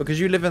COVID yet? Because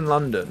you live in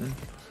London.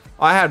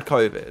 I had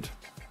COVID.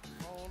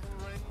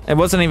 It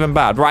wasn't even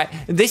bad, right?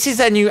 This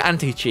is a new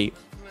anti-cheat.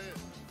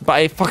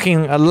 But it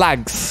fucking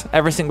lags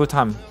every single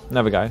time.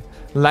 There we go.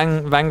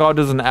 Vanguard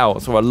is an L,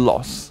 so a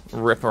loss.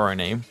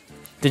 Ripperoni.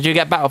 Did you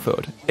get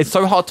Battlefield? It's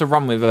so hard to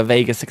run with a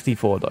Vega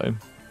 64 though.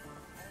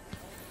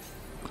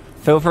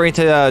 Feel free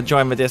to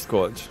join the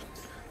Discord.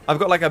 I've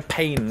got like a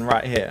pain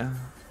right here.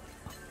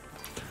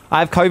 I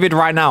have COVID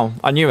right now.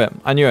 I knew it.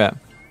 I knew it.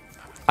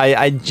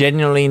 I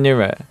genuinely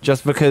knew it.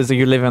 Just because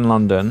you live in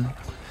London.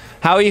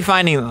 How are you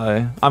finding it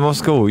though? I'm off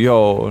school.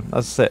 Yo,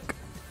 that's sick.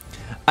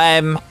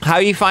 How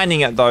are you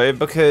finding it though?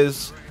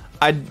 Because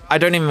I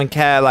don't even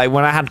care. Like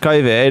when I had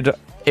COVID,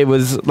 it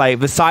was like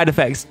the side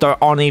effects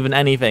aren't even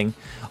anything.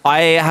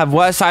 I have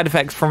worse side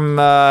effects from,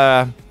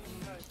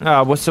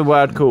 what's the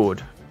word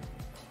called?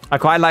 I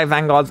quite like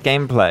Vanguard's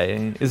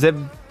gameplay. Is it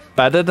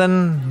better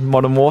than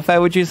Modern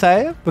Warfare, would you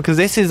say? Because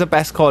this is the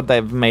best COD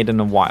they've made in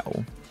a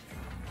while.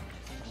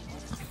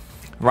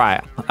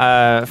 Right,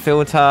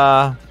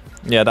 filter.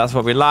 Yeah, that's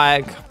what we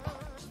like.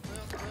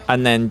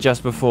 And then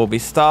just before we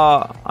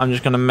start, I'm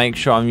just going to make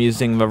sure I'm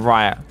using the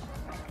right,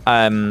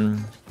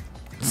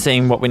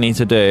 seeing what we need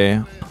to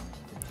do.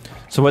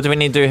 So what do we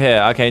need to do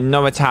here? Okay,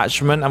 no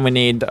attachment, and we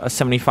need a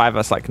 75.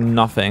 That's like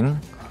nothing.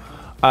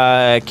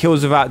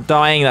 Kills without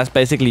dying. That's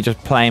basically just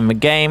playing the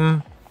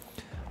game.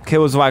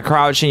 Kills while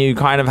crouching. You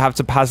kind of have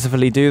to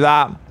passively do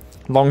that.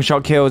 Long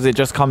shot kills. It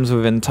just comes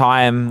within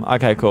time.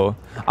 Okay, cool.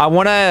 I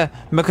want to,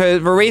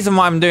 because the reason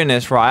why I'm doing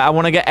this, right? I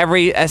want to get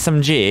every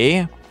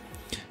SMG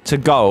to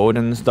gold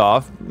and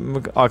stuff.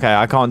 Okay,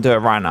 I can't do it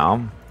right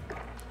now.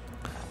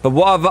 But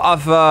what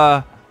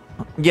other,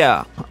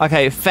 yeah.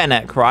 Okay,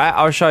 Fennec, right?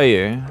 I'll show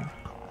you.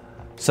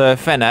 So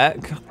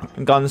Fennec,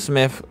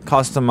 Gunsmith,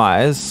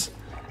 Customize,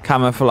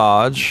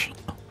 Camouflage.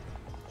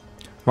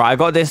 Right, I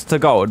got this to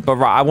gold, but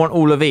right, I want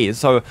all of these.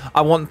 So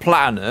I want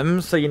Platinum,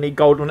 so you need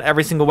gold on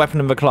every single weapon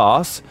in the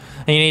class.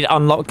 And you need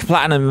unlocked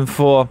Platinum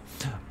for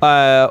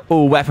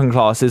all weapon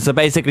classes. So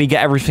basically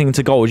get everything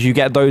to gold. You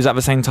get those at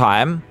the same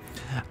time.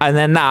 And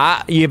then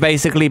that, you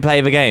basically play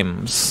the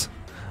games.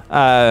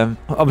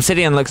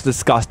 Obsidian looks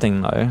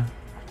disgusting though.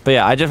 But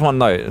yeah, I just want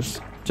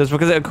those. Just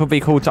because it could be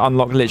cool to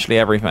unlock literally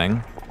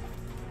everything.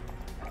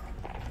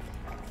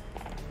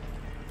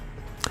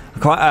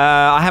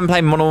 I haven't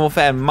played Modern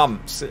Warfare in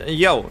months.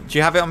 Yo, do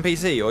you have it on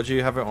PC or do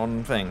you have it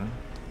on thing?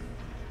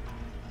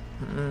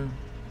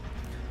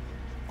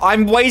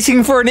 I'm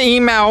waiting for an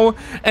email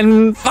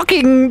and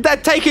fucking they're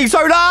taking so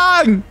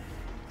long!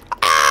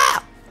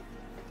 Ah!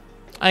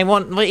 I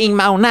want the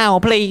email now,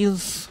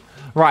 please.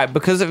 Right,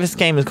 because this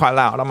game is quite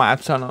loud, I might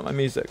have to turn up my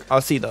music. I'll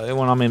see though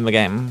when I'm in the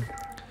game.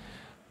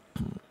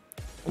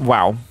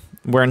 Wow.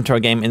 We're into a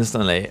game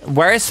instantly.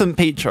 Where is St.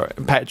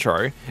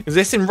 Petro? Is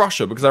this in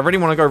Russia? Because I really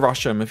want to go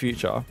Russia in the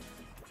future.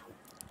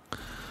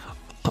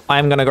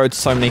 I'm gonna go to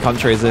so many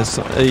countries this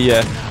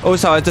year.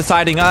 Also, I was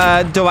deciding,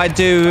 do I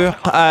do,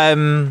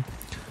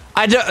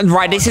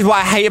 right, this is what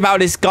I hate about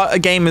this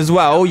game as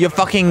well. Your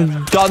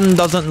fucking gun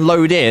doesn't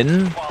load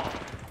in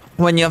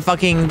when you're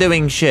fucking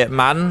doing shit,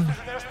 man.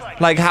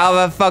 Like, how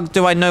the fuck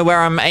do I know where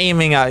I'm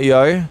aiming at,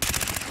 yo?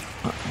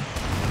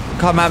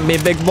 Come at me,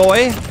 big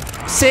boy.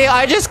 See,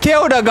 I just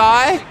killed a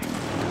guy.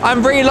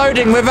 I'm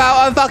reloading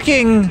without a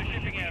fucking...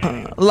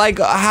 Like,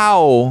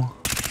 how?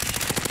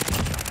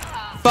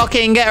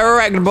 Fucking get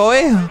wrecked,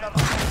 boy.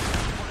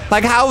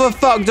 Like, how the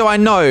fuck do I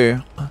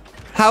know?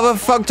 How the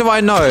fuck do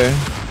I know?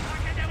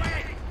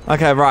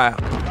 Okay, right.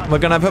 We're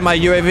gonna put my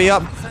UAV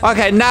up.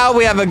 Okay, now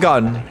we have a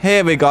gun.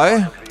 Here we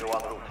go.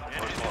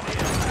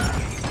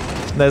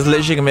 There's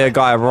literally gonna be a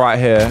guy right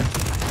here.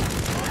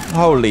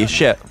 Holy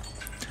shit.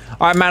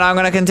 Alright, man, I'm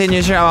gonna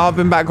continue streaming. I'm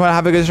hopping back when I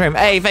have a good stream.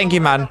 Hey, thank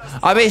you, man.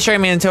 I'll be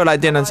streaming until, like,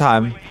 dinner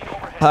time.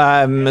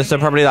 So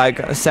probably,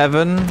 like,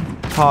 7,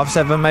 half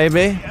 7,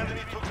 maybe.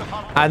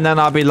 And then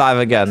I'll be live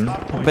again.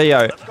 But,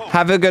 yo,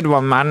 have a good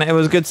one, man. It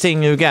was good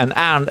seeing you again.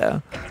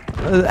 And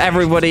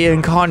everybody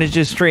in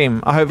Carnage's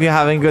stream, I hope you're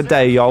having a good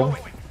day, yo.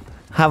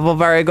 Have a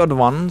very good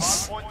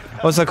ones.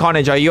 Also,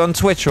 Carnage, are you on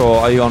Twitch or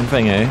are you on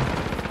Thingy?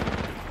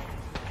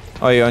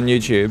 Or are you on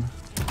YouTube?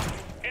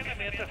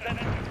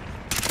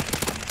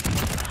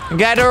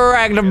 Get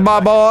wrecked, my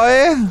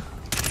boy.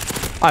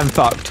 I'm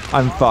fucked.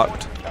 I'm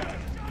fucked.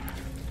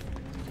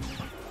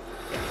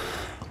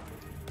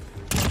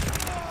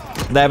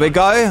 There we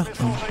go.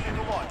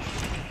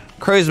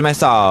 Cruise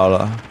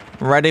missile.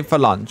 Ready for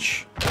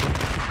lunch.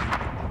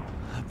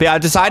 But yeah, I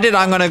decided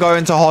I'm going to go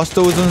into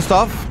hostels and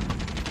stuff.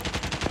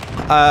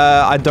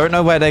 I don't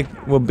know where they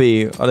will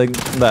be. Are they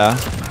there?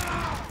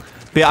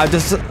 But yeah, I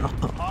just...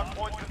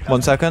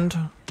 1 second.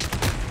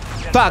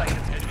 Fuck.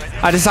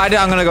 I decided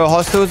I'm going to go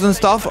hostels and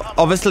stuff.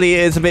 Obviously,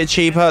 it's a bit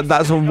cheaper.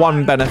 That's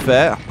one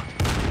benefit.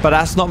 But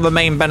that's not the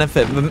main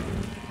benefit.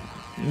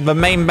 The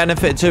main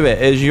benefit to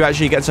it is you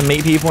actually get to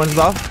meet people and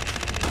stuff.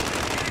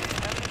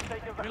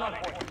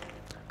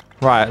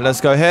 Right, let's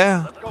go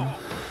here.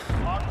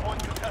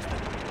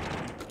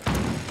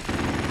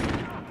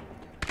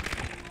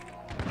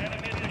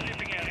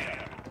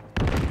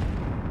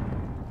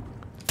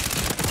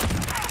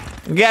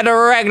 Get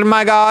wrecked,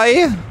 my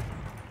guy.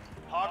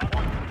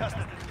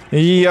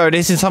 Yo,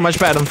 this is so much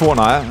better than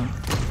Fortnite.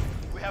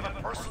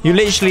 You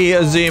literally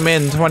zoom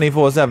in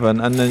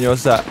 24/7 and then you're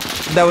set.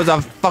 There was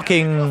a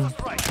fucking...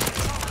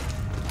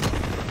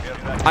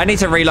 I need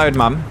to reload,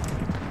 man.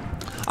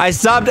 I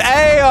subbed.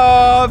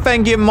 Ayo!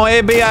 Thank you,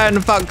 Moebi,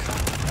 and fuck.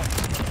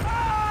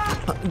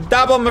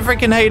 Dab on my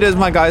freaking haters,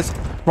 my guys.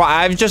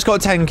 Right, I've just got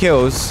 10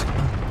 kills.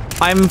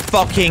 I'm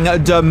fucking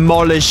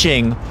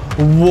demolishing.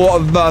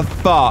 What the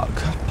fuck?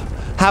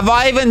 Have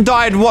I even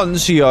died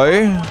once,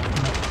 yo?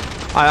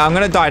 I'm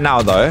gonna die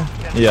now, though.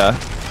 Yeah.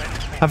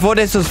 I thought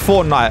this was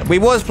Fortnite. We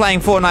was playing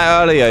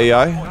Fortnite earlier,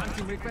 yo.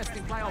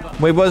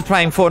 We was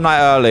playing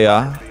Fortnite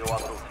earlier.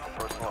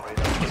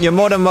 You're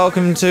more than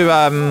welcome to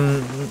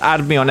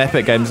add me on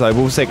Epic Games, though.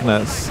 Wolf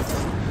Sickness.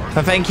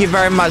 And thank you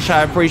very much.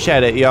 I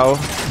appreciate it, yo.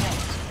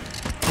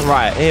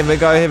 Right, here we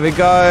go. Here we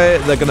go.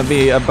 They're gonna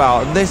be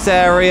about this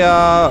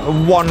area.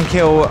 1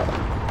 kill.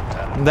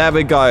 There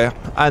we go.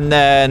 And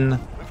then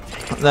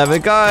there we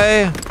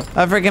go.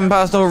 A freaking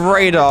personal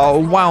radar.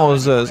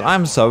 Wowzers.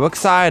 I'm so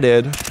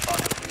excited.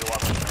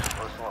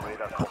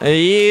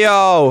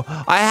 Yo,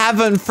 I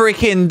haven't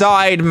freaking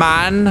died,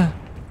 man.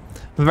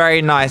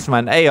 Very nice,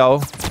 man.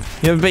 Ayo.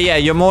 But yeah,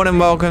 you're more than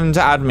welcome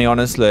to add me,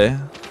 honestly.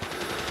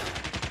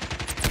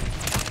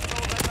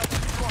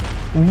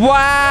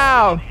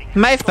 Wow!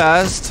 My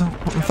first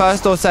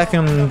or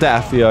second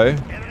death, yo.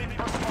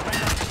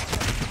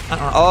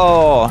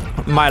 Oh,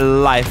 my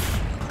life.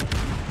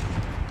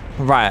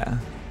 Right.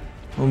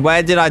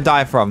 Where did I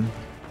die from?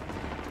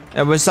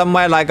 It was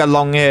somewhere like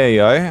along here,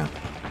 yo.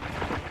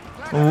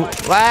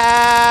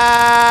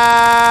 Wow!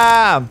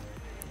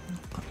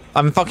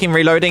 I'm fucking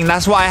reloading.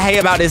 That's what I hate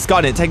about this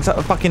gun. It takes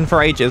fucking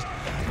for ages.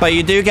 But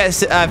you do get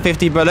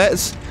 50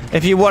 bullets.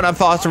 If you want a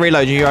faster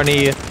reload, you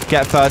only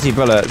get 30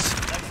 bullets.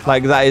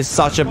 Like, that is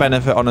such a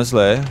benefit,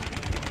 honestly.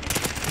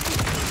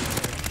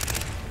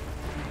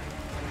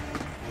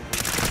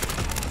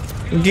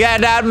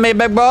 Get at me,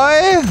 big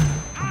boy!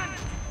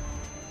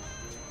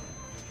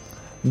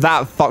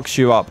 That fucks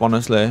you up,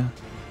 honestly.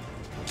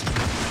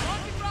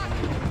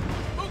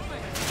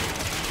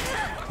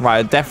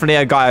 Right, definitely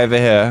a guy over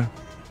here.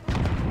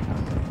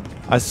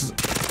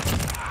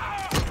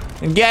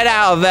 Get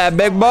out of there,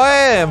 big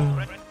boy!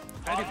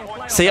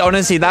 See,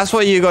 honestly, that's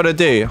what you gotta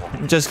do.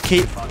 Just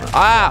keep...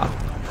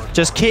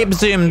 Just keep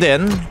zoomed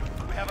in.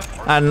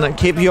 And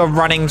keep your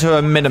running to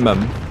a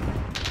minimum.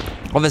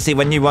 Obviously,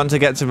 when you want to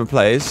get to the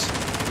place,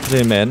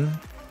 zoom in.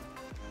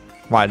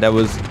 Right, there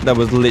was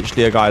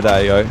literally a guy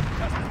there, yo.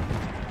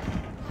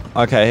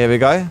 Okay, here we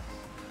go.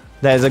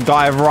 There's a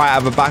guy right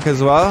at the back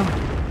as well.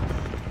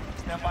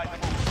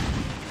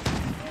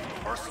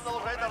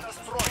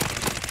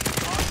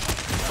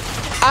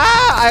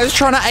 I was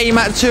trying to aim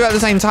at 2 at the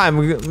same time,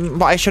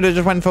 but I should have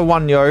just went for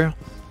 1, yo.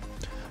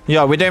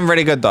 Yo, we're doing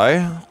really good,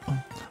 though.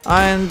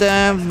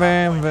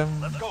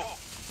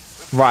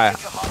 Right.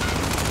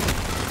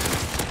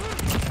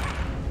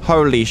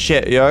 Holy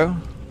shit, yo.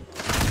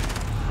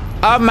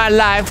 Oh, my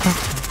life.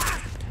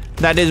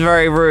 That is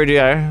very rude,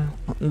 yo.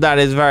 That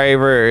is very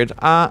rude.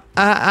 Oh,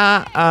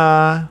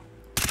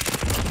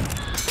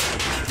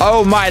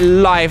 my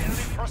life.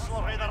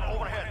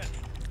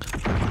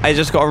 I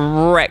just got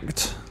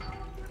wrecked.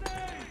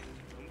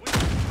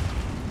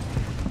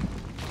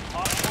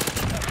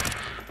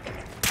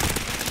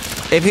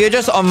 If you're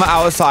just on the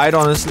outside,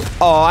 honestly.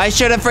 Oh, I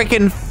should have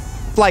freaking,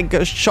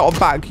 like, shot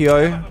back,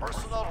 yo.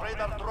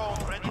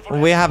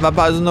 We have a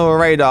personal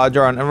radar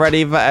drone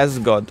ready for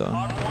escort.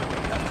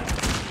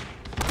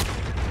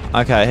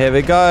 Okay, here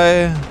we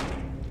go.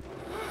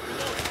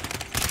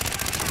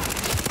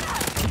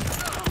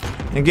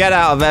 Get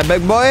out of there,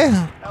 big boy.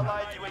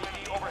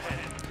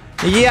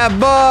 Yeah,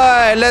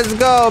 boy. Let's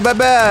go,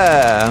 baby.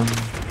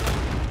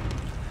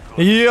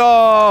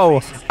 Yo,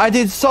 I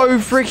did so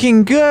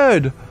freaking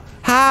good.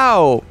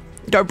 How?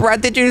 Yo,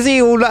 Brad, did you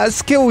see all that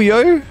skill,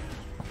 yo?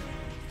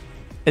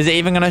 Is it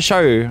even going to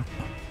show?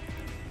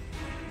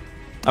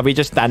 Are we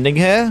just standing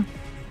here?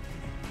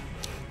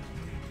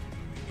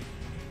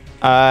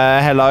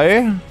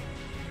 Hello?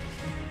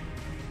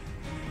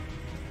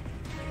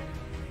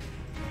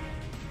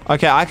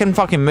 Okay, I can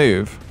fucking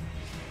move.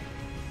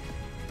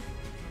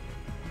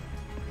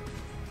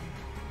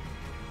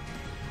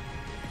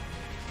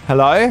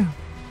 Hello?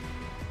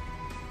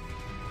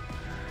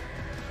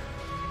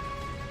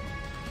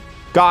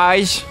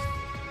 Guys?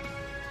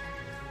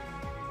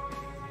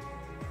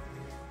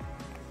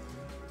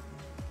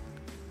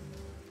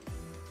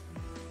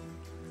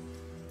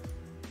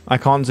 I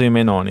can't zoom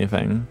in or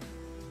anything.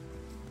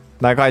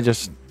 That guy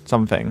just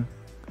something.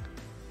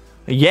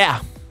 Yeah.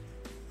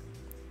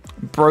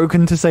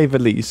 Broken to say the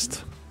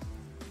least.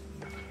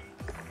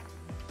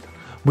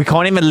 We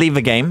can't even leave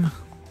the game.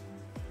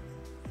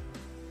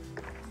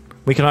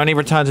 We can only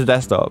return to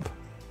desktop.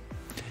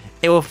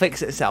 It will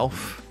fix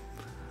itself.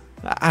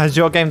 Has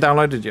your game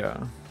downloaded yet?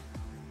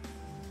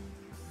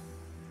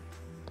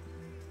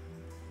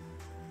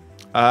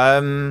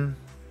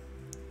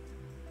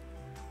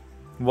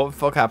 What the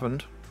fuck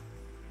happened?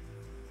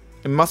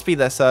 It must be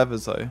their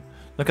servers though.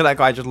 Look at that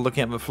guy just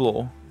looking at the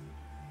floor.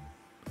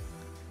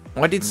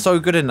 I did so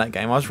good in that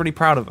game. I was really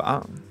proud of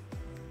that.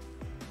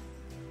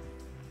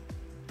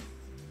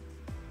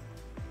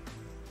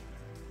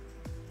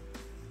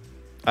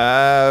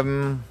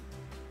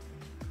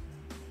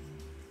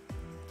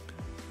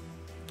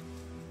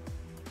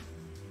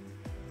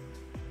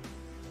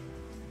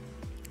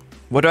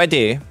 What do I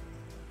do?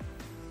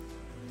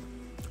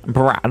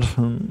 Brad,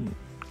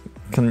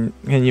 can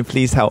you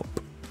please help?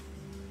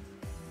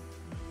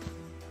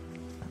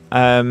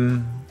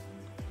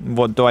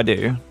 What do I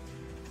do?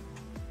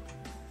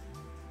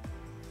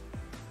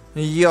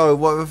 Yo,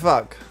 what the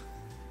fuck?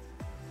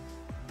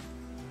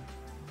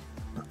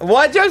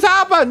 What just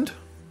happened?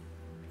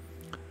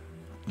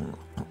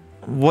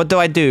 What do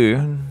I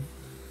do?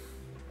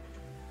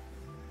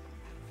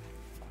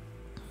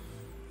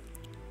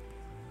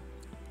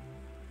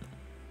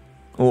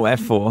 Oh,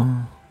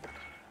 F4.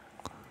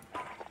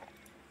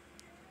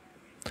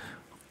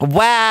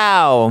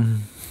 Wow!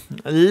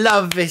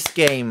 Love this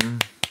game.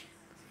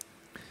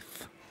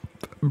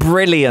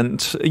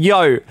 Brilliant.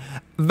 Yo,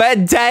 the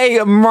day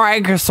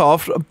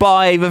Microsoft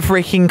buy the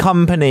freaking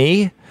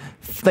company,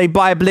 they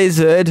buy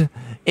Blizzard,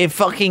 it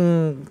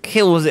fucking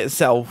kills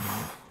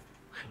itself.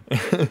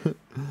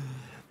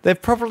 They're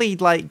probably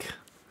like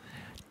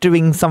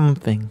doing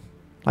something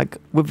like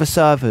with the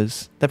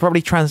servers. They're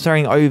probably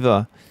transferring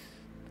over.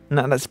 And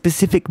at that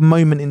specific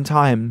moment in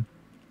time,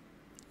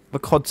 the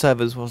COD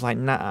servers was like,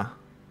 nah,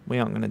 we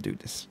aren't going to do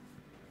this.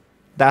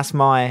 That's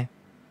my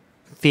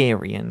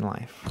theory in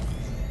life.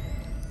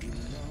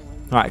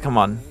 Alright, come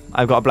on.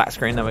 I've got a black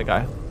screen. There we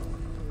go.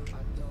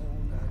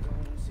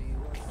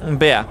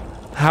 But yeah,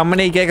 how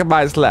many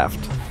gigabytes left?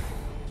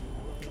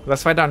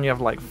 Let's find down you have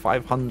like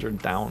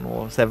 500 down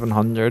or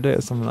 700 or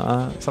something like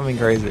that. Something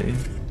crazy.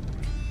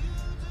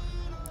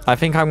 I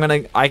think I'm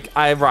going to...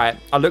 Right.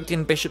 I looked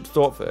in Bishop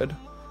Stortford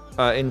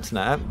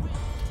internet.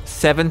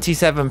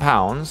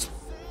 £77.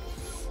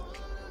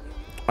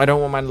 I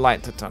don't want my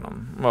light to turn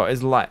on. Well,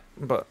 it's light,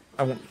 but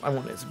I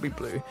want it to be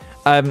blue.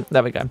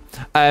 There we go.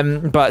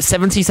 But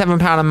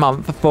 £77 a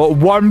month for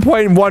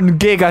 1.1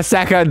 gig a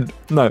second.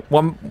 No,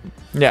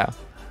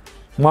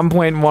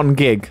 1.1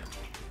 gig.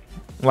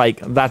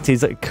 Like, that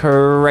is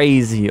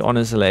crazy,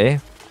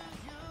 honestly.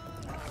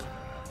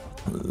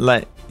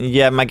 Like,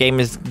 yeah, my game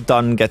is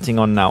done getting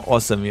on now.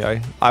 Awesome, yo.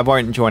 I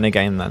won't join a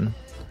game then.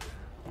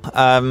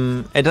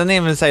 It doesn't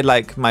even say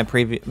like my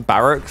previous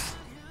barracks.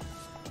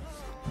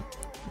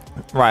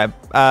 Right.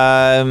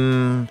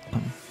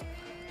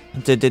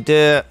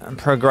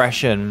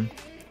 Progression.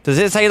 Does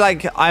it say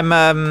like I'm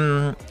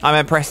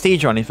a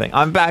prestige or anything?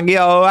 I'm back.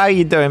 Yo, how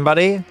you doing,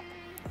 buddy?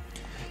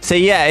 So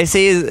yeah, it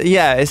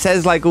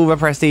says like all the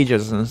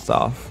prestiges and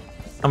stuff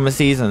on the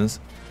seasons.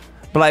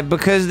 But like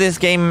because this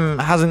game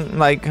hasn't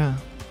like I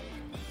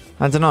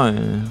don't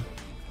know.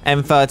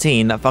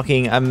 M13,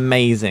 fucking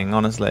amazing,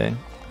 honestly.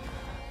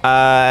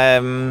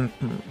 I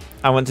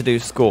want to do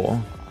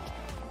score.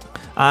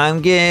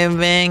 I'm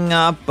giving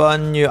up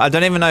on you. I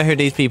don't even know who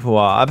these people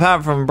are,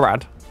 apart from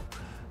Brad.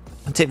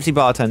 Tipsy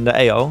bartender,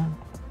 AO.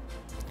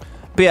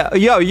 But yeah,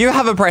 yo, you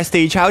have a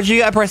prestige. How did you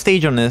get a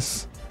prestige on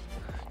this?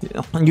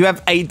 You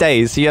have 8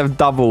 days, so you have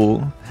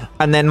double.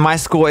 And then my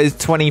score is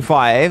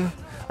 25.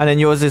 And then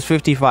yours is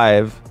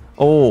 55.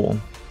 Oh.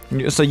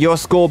 So your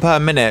score per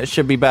minute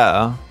should be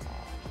better.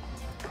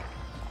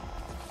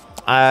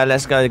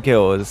 Let's go to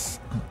kills.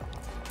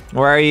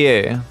 Where are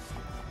you?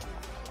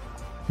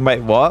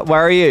 Wait, what?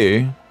 Where are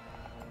you?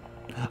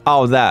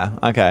 Oh, there.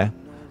 Okay.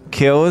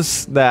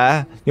 Kills,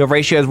 there. Your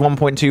ratio is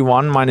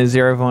 1.21. Mine is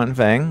 0 point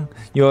thing.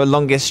 Your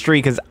longest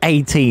streak is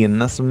 18.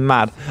 That's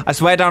mad. I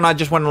swear down I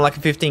just went on like a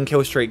 15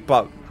 kill streak,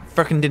 but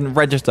freaking didn't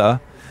register.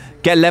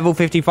 Get level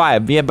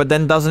 55. Yeah, but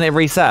then doesn't it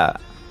reset?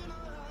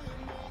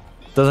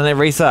 Doesn't it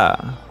reset?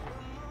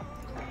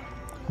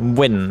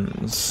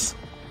 Wins.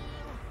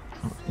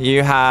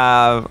 You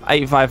have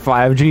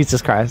 855.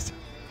 Jesus Christ.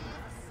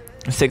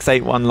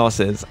 681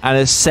 losses. And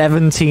a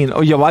 17.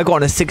 Oh, yo, I got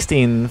on a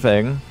 16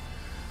 thing.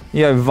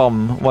 Yo,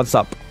 Vom, what's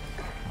up?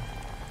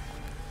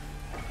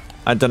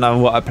 I don't know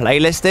what a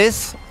playlist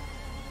is.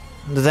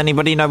 Does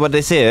anybody know what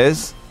this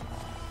is?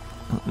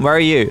 Where are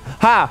you?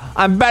 Ha!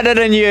 I'm better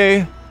than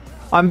you!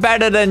 I'm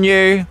better than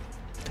you!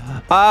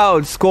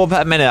 Oh, score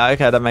per minute.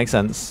 Okay, that makes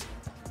sense.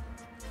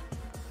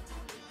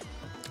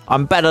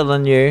 I'm better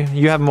than you.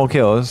 You have more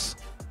kills.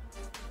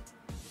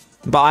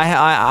 But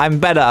I'm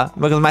better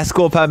because my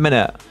score per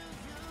minute.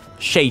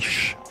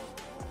 Sheesh.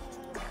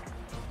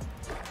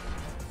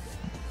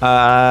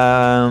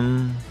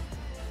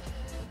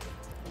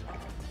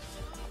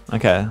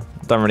 Okay,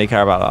 don't really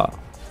care about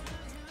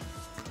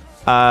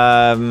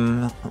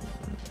that.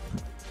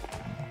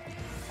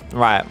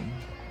 Right,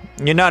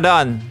 you're not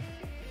done.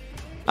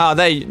 Oh,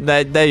 there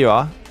you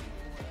are.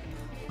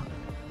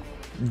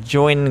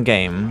 Join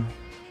game.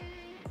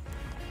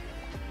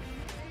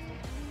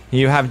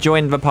 You have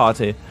joined the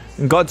party.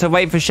 Got to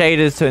wait for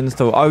shaders to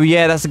install. Oh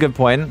yeah, that's a good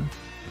point.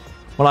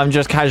 Well, I'm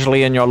just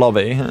casually in your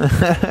lobby.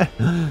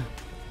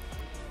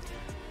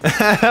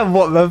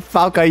 What the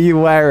fuck are you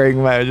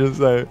wearing, mate? Just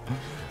so.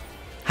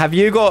 Have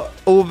you got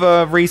all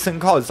the recent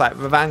CODs, like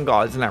the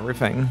Vanguards and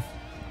everything?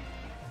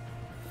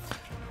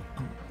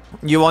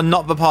 You are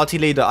not the party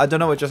leader. I don't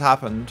know what just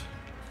happened.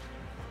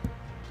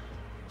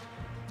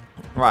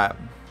 Right.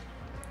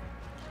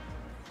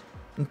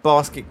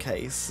 Basket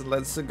case.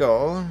 Let's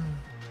go.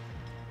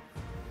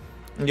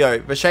 Yo,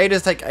 the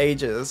shaders take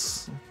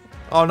ages.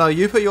 Oh no,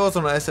 you put yours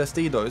on an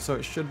SSD though, so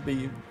it should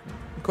be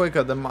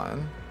quicker than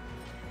mine.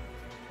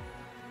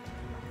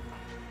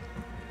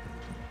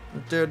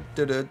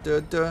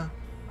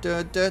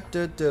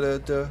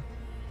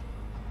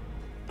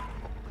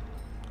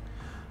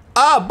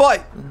 Ah,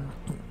 boy!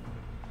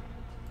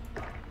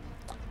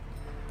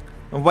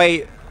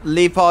 Wait,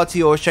 leave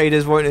party or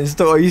shaders won't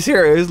install. Are you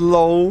serious?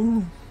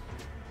 LOL.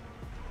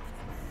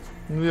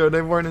 Yeah,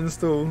 they won't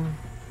install.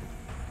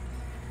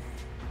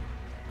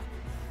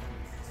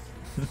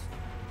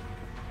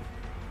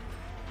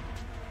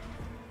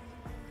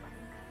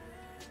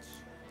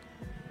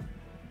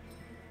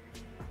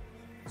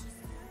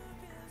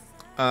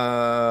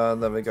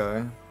 There we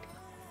go.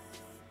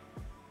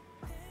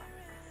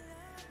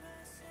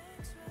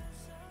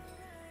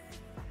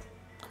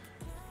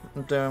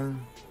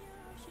 Damn.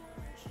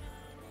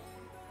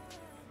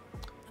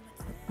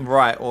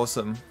 Right,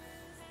 awesome.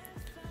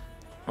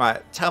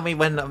 Right, tell me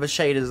when the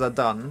shaders are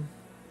done.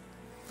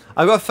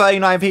 I've got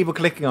 39 people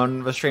clicking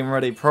on the stream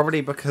already,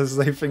 probably because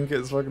they think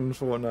it's fucking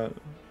Fortnite.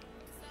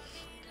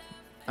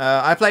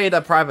 I played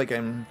a private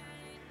game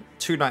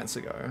 2 nights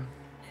ago.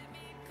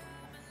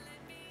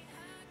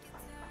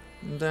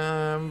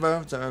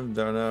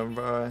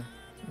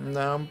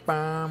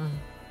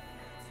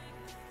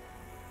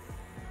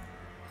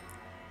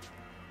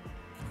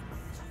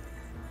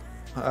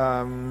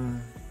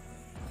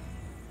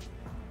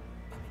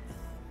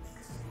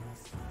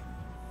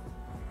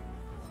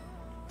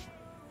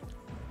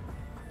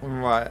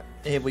 Right,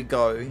 here we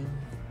go.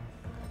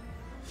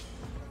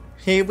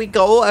 Here we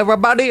go,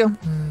 everybody.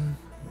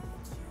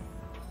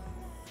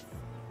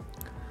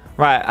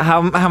 Right,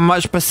 how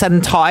much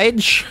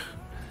percentage?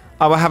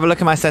 I will have a look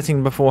at my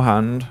setting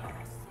beforehand.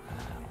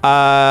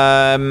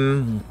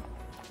 Graphics,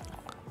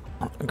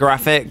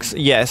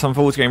 yes, on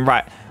full screen.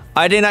 Right,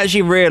 I didn't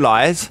actually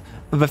realize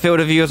the field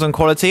of view was on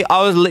quality.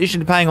 I was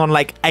literally playing on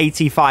like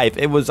 85.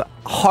 It was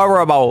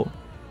horrible.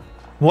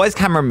 What is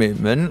camera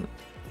movement?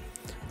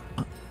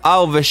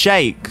 Oh, the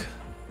shake.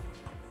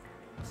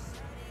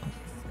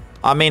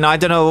 I mean, I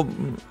don't know.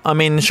 I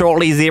mean,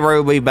 shortly 0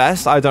 will be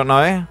best. I don't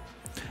know.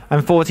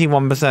 And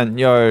 41%.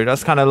 Yo,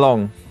 that's kind of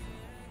long.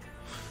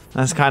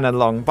 That's kind of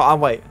long. But I'll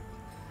wait.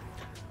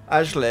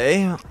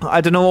 Actually,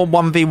 I don't know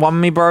what 1v1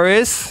 me bro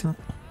is.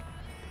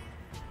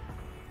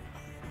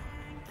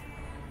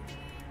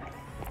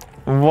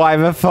 Why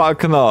the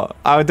fuck not?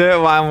 I'll do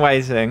it while I'm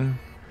waiting.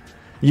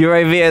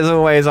 UAV is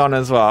always on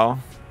as well.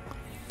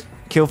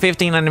 Kill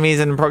 15 enemies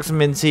in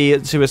proximity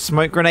to a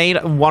smoke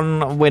grenade.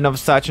 1 win of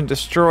search and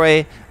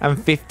destroy. And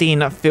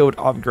 15 field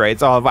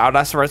upgrades. Oh, wow.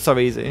 That's so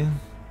easy.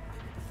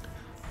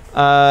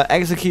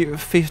 Execute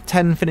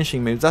 10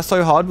 finishing moves. That's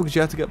so hard because you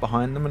have to get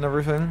behind them and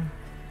everything.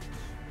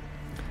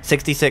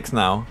 66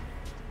 now.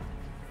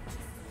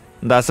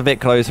 That's a bit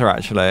closer,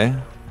 actually.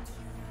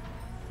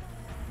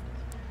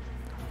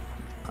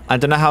 I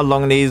don't know how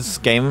long these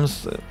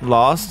games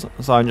last,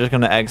 so I'm just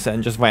going to exit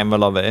and just wait in the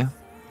lobby.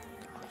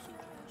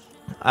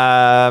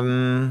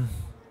 So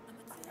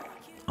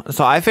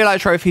I feel like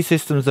trophy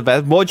system's the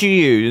best. What do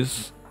you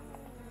use?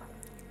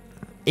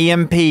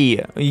 EMP.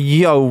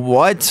 Yo,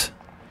 what?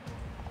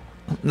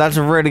 That's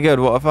really good.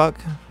 What the fuck?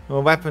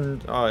 Well,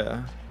 weapon. Oh,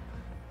 yeah.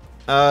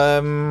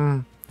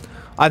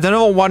 I don't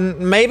know what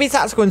one. Maybe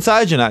tactical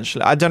insurgent,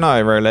 actually. I don't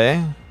know,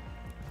 really.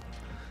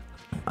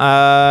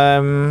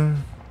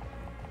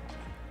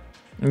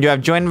 You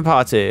have joined the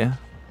party.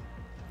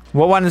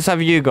 What ones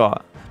have you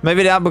got?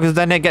 Maybe that, because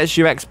then it gets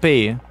you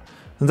XP.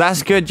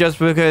 That's good just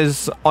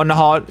because on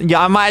hard...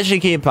 Yeah, I might actually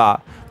keep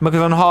that.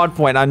 Because on hard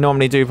point, I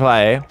normally do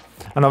play.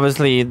 And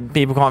obviously,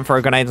 people can't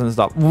throw grenades and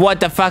stuff.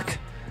 What the fuck?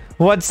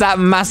 What's that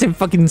massive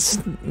fucking...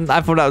 I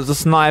thought that was a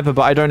sniper,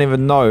 but I don't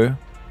even know.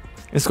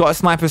 It's got a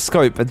sniper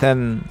scope, but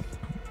then...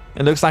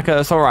 It looks like an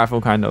assault rifle,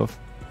 kind of.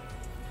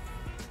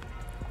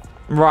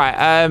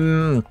 Right,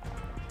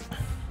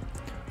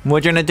 what are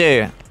you gonna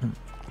do?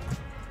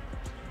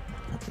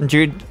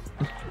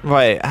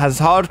 Wait, has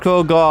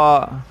hardcore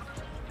got...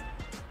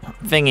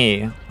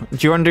 Thingy? Do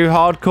you want to do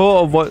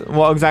hardcore, or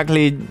what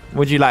exactly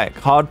would you like?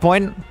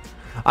 Hardpoint?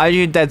 I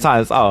do dead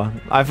silence. Oh,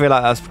 I feel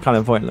like that's kind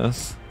of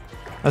pointless.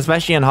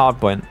 Especially in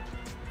hardpoint.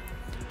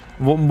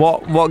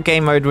 What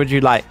game mode would you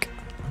like?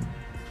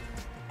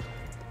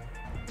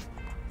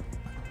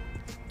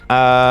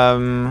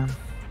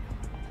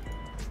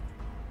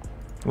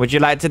 Would you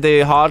like to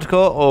do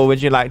hardcore, or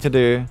would you like to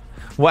do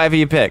whatever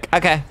you pick?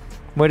 Okay,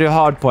 we'll do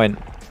hardpoint.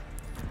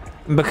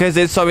 Because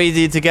it's so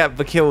easy to get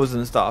the kills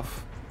and stuff.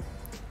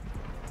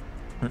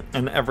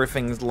 And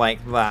everything's like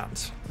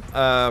that.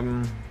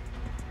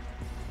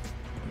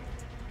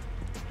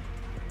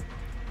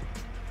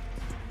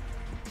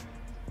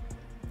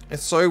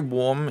 It's so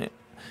warm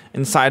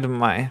inside of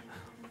my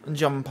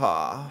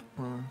jumper.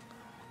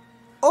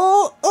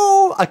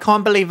 Oh, I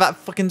can't believe that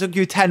fucking took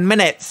you 10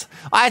 minutes.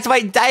 I had to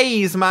wait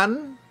days,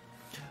 man.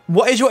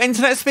 What is your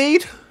internet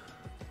speed?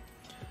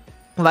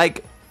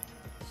 Like,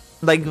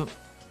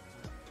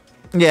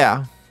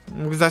 yeah.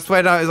 Because I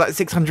swear that it was like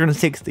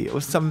 660 or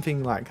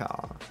something like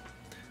that.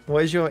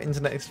 What is your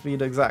internet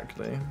speed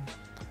exactly?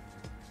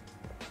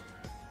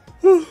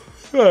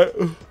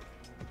 I'm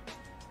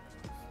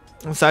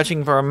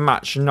searching for a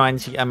match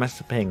 90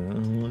 ms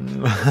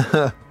ping.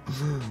 What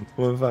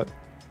the fuck?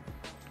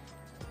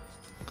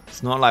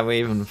 It's not like we're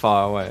even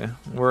far away.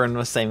 We're in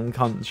the same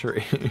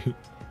country.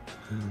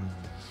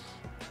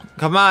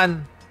 Come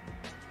on.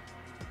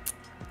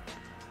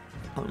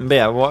 But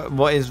yeah,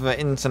 what is the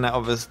internet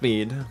of the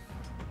speed?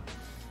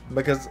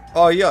 Because,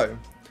 oh, yo,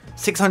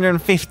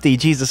 650,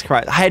 Jesus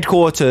Christ.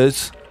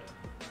 Headquarters.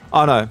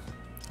 Oh, no.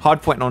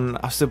 Hardpoint on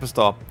a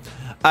superstar.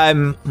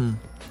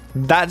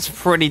 That's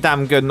pretty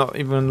damn good, not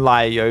even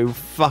lie, yo.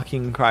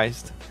 Fucking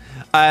Christ.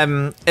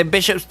 In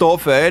Bishop's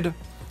Stortford,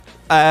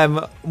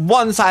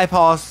 once I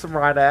pass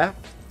right there,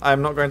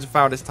 I'm not going to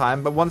fail this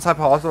time, but once I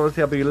pass,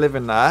 obviously I'll be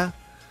living there.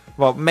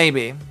 Well,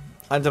 maybe.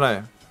 I don't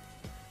know.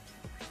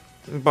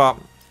 But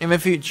in the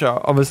future,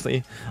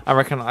 obviously, I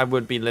reckon I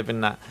would be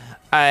living there.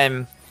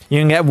 You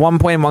can get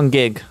 1.1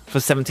 gig for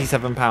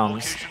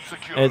 £77.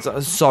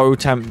 It's so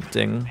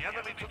tempting.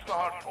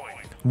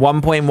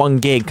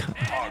 1.1 gig.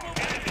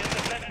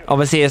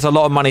 Obviously, it's a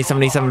lot of money,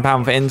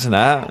 £77 for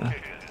internet.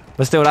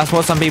 But still, that's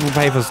what some people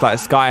pay for, like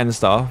Sky and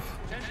stuff.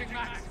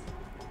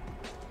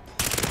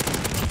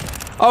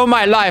 Oh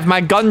my life, my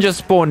gun just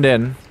spawned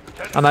in.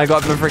 And I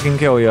got the freaking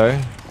kill,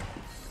 yo.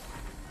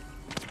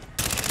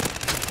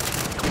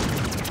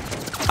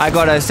 I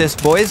got an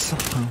assist, boys.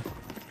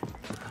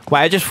 Wait,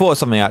 I just thought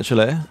something,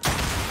 actually.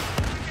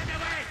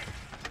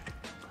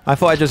 I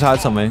thought I just heard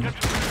something.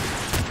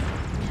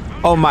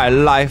 Oh my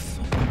life.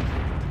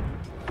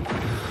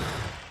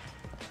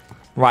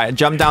 Right,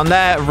 jump down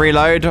there,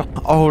 reload.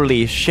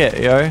 Holy shit,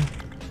 yo.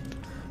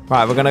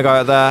 Right, we're gonna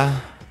go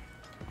there.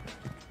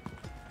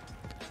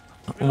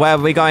 Where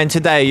are we going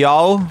today,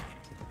 yo?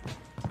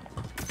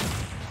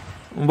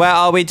 Where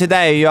are we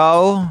today,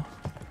 yo?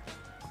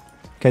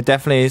 Okay,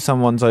 definitely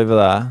someone's over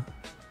there.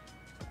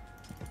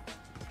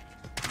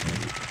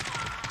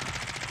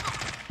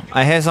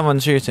 I hear someone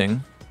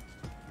shooting.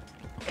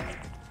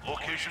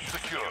 Location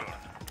secure.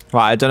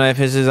 Right, I don't know if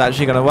this is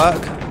actually gonna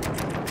work.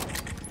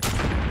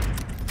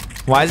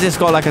 Why has this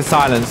got like a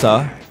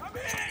silencer?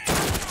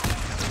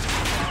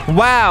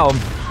 Wow!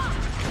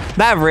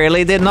 That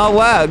really did not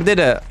work, did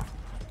it?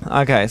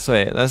 Okay,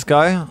 sweet. Let's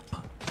go.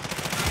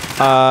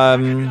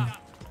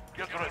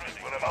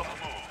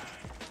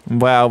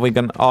 Well, we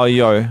can... Oh,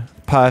 yo.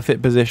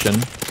 Perfect position.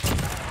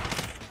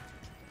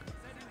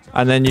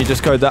 And then you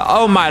just go there.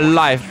 Oh, my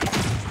life.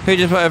 Who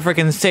just put a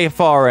freaking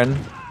C4 in?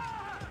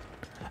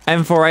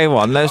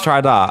 M4A1. Let's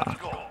try that.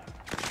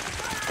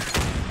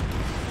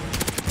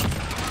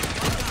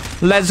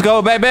 Let's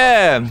go,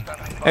 baby.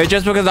 It was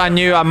just because I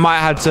knew I might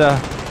have to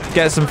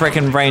get some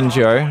freaking range,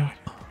 yo.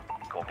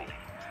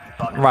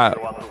 Right.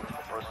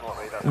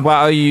 Where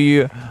are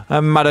you,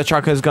 mother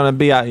truckers, gonna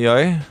be at,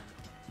 yo?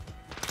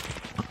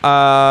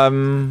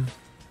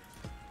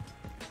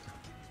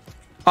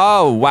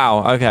 Oh,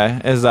 wow.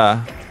 Okay. Is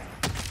there?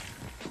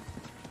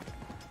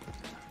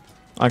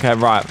 Okay,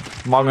 right.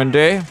 What I'm gonna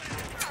do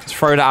is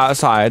throw that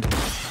outside.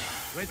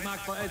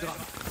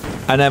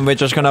 And then we're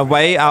just gonna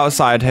wait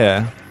outside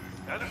here.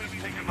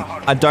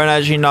 I don't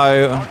actually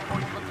know.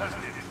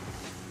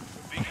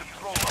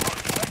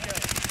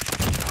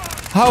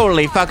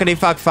 Holy fuckity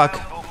fuck.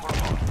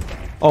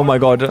 Oh my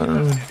god.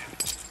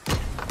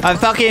 A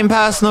fucking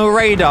personal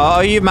radar.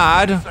 Are you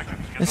mad?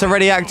 It's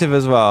already active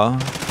as well.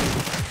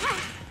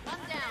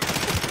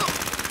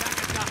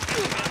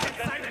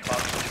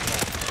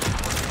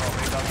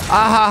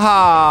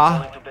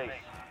 Ahaha.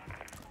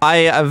 I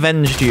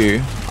avenged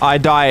you. I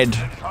died.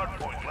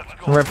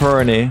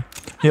 Ripperoni.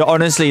 Yeah,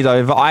 honestly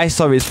though, the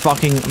ISO is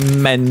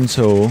fucking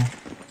mental.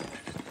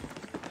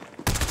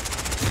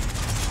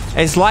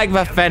 It's like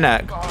the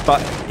Fennec,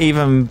 but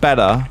even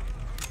better.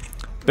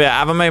 But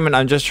yeah, at the moment,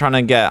 I'm just trying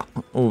to get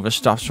all the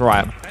stuffs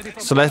right.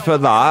 So let's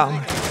put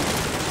that.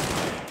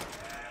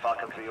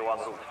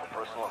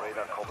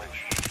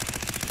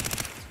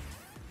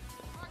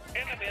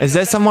 Is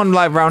there someone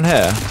like around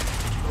here?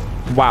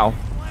 Wow.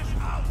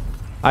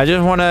 I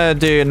just want to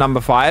do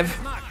number 5.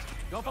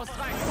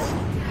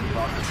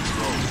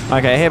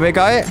 Okay, here we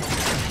go.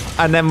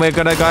 And then we're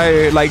gonna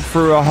go like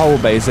through a hole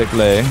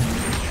basically.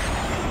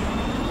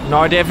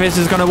 No idea if this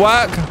is gonna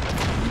work.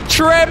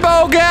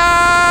 Triple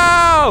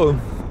go!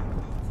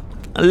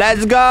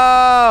 Let's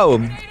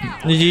go!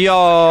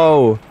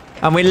 Yo!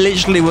 And we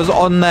literally was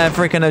on their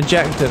freaking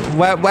objective.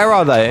 Where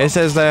are they? It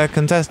says they're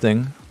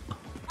contesting.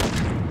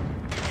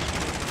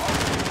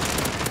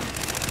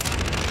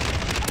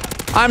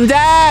 I'm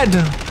dead!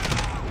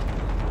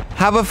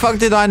 How the fuck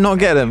did I not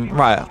get him?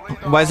 Right,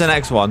 where's the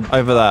next one?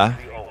 Over there.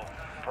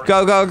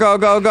 Go, go, go,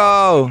 go,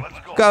 go!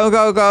 Go,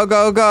 go, go,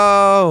 go,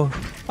 go!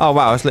 Oh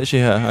wow, it's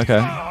literally here.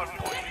 Okay.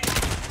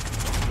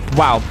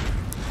 Wow.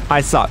 I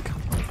suck.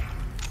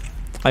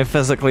 I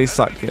physically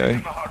suck,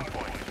 yo.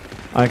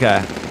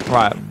 Okay,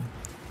 right.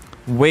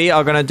 We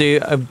are gonna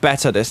do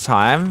better this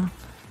time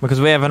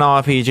because we have an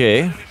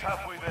RPG.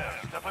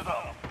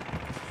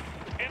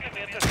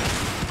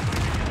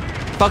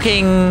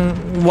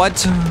 Fucking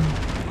what?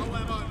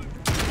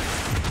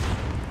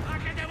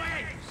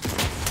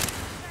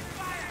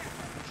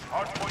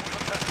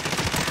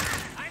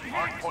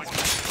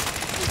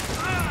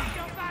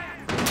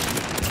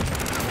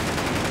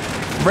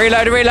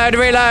 Reload, reload,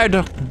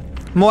 reload.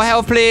 More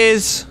health,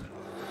 please.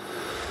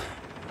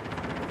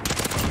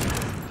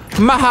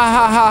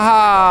 Mahahaha.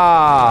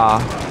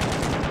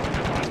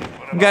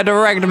 Get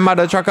wrecked,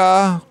 mother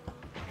trucker.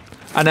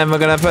 And then we're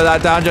gonna put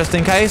that down just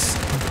in case.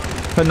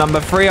 Put number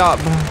 3 up.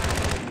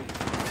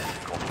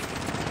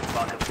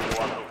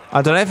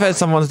 I don't know if there's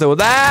someone still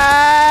there.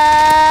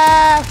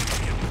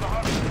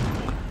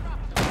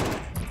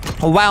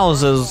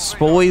 Wowzers,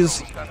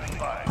 boys.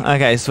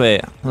 Okay,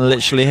 sweet.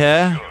 Literally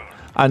here.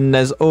 And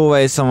there's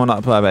always someone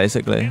up there,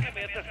 basically.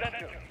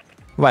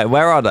 Wait,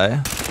 where are they?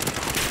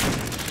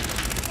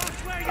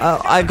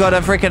 I got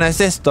a freaking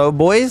assist, though,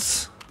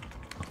 boys.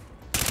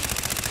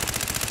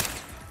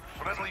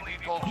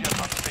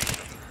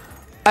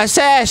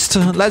 Assist!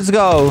 Let's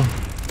go.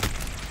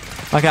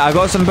 Okay, I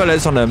got some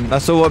bullets on him.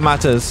 That's all what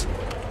matters.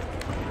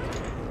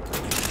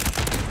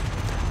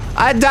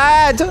 I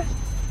died!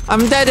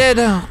 I'm deaded.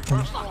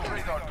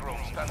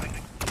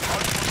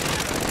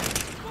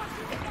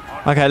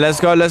 Okay, let's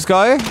go, let's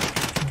go.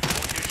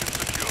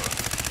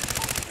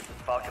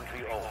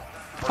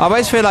 I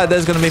always feel like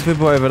there's gonna be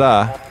people over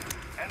there.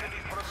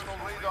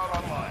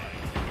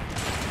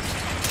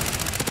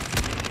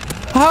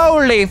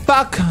 Holy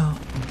fuck!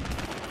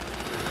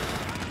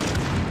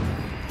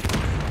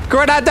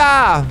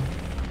 Grenada!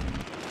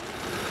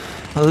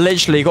 I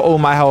literally got all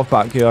my health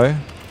back, yo.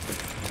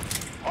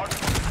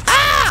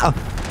 Ah!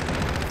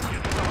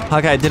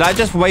 Okay, did I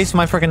just waste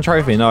my freaking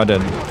trophy? No, I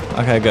didn't.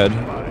 Okay, good.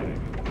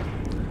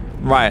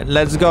 Right,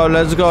 let's go,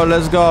 let's go,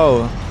 let's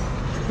go.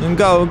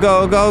 Go,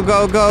 go, go,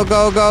 go, go,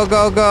 go, go,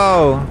 go,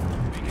 go.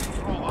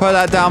 Put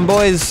that down,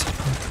 boys.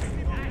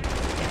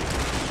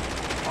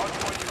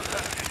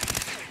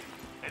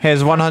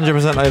 Here's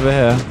 100% over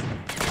here.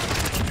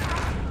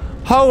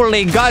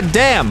 Holy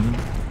goddamn.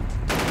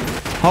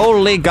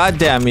 Holy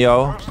goddamn,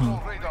 yo.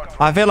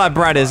 I feel like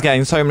Brad is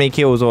getting so many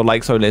kills or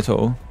like so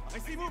little.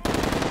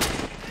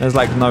 There's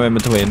like no in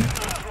between.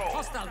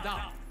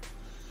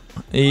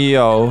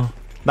 Yo.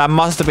 That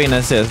must have been an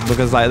assist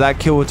because like that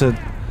kill to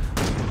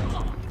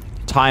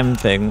time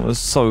thing was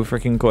so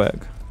freaking quick.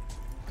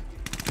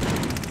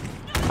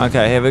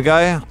 Okay, here we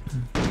go.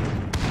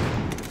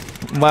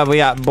 Where we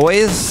at,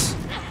 boys?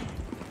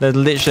 There's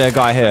literally a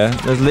guy here.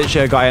 There's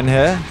literally a guy in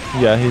here.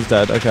 Yeah, he's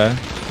dead. Okay.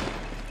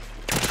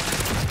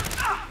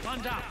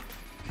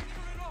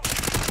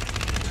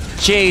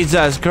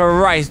 Jesus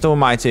Christ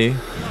almighty.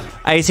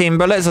 18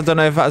 bullets. I don't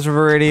know if that's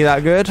really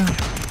that good.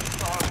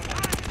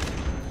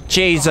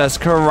 Jesus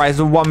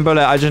Christ. 1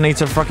 bullet. I just need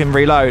to fucking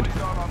reload.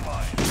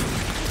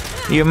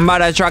 You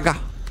mother trucker.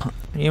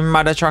 You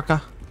mother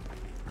trucker.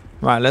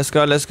 Right, let's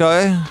go. Let's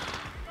go.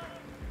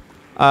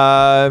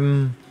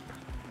 I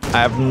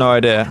have no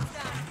idea.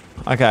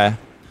 Okay.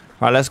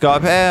 Right, let's go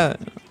up here.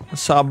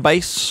 Sub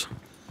base.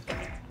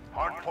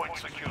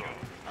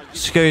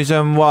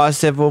 Excuse-moi,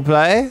 s'il vous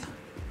plaît.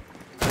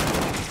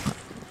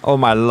 All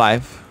my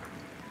life.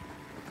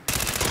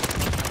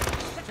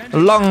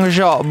 Long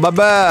shot,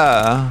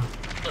 baby.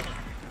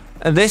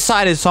 This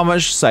side is so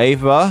much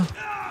safer.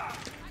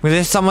 Because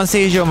if someone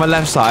sees you on the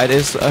left side,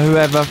 it's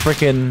whoever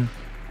freaking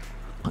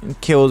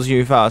kills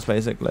you first,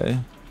 basically.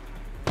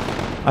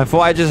 I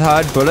thought I just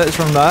heard bullets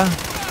from there.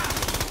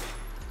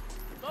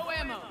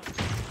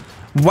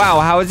 Wow,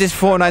 how is this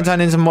Fortnite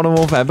turned into Modern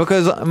Warfare?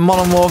 Because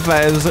Modern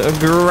Warfare is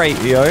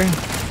great, yo.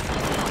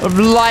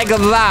 Like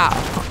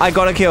that, I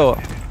got a kill.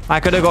 I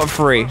could have got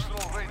 3.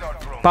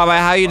 By the way,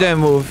 how you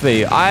doing,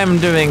 Wolfie? I am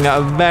doing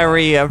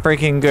very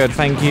freaking good.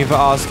 Thank you for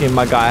asking,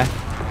 my guy.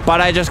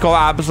 But I just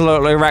got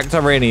absolutely wrecked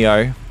already,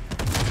 yo.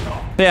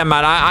 But yeah,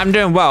 man, I'm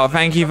doing well.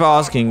 Thank you for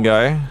asking,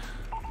 yo.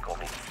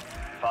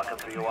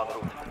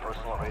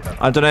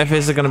 I don't know if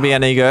this is going to be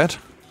any good.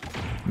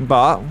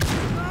 But...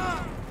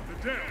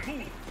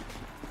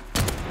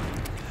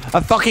 a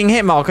fucking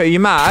hit marker, are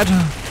you mad?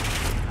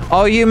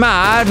 Are you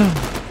mad?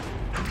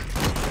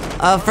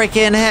 A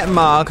freaking hit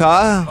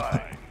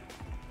marker?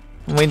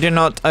 We do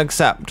not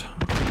accept.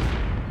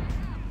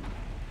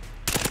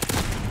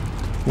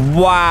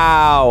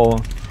 Wow.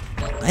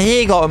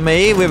 He got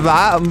me with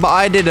that, but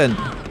I didn't.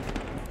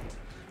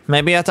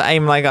 Maybe I have to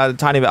aim like a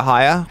tiny bit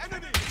higher.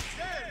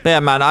 But yeah,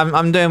 man,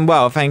 I'm doing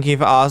well. Thank you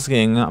for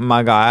asking,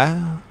 my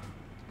guy.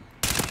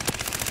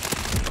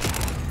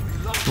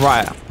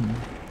 Right.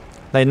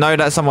 They know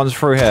that someone's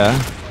through here.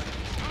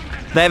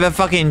 They have a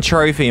fucking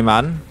trophy,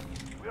 man.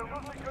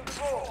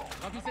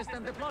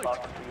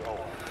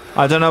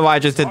 I don't know why I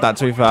just did that,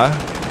 to be fair.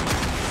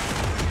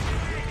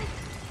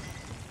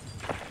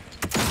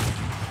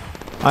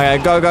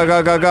 Okay, go, go,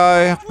 go, go,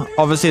 go.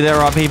 Obviously, there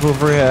are people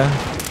through here.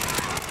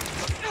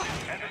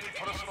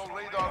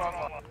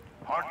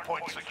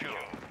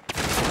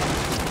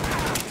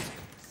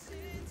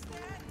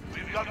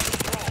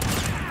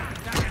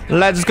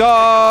 Let's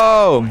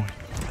go!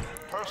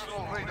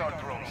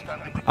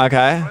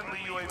 Okay.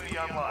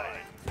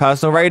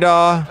 Personal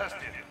radar.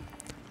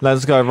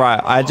 Let's go.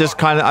 Right.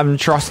 I'm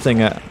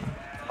trusting it.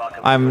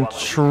 I'm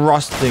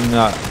trusting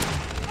it.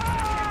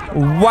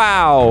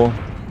 Wow.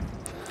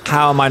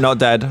 How am I not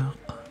dead?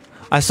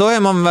 I saw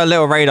him on the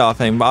little radar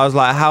thing, but I was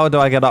like, how do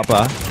I get up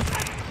there?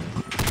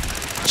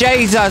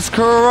 Jesus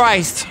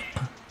Christ.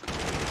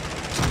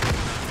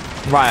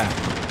 Right.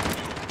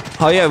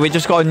 Oh yeah, we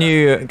just got a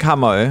new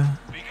camo.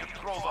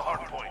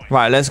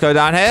 Right, let's go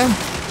down here.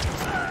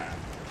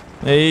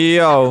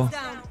 Yo.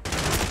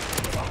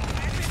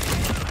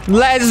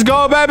 Let's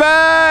go,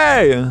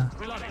 baby!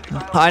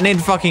 I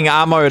need fucking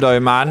ammo though,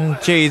 man.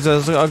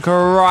 Jesus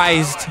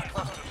Christ.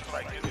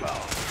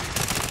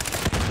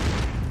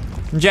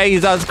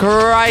 Jesus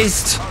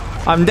Christ.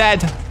 I'm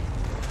dead.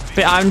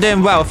 But I'm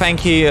doing well.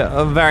 Thank you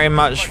very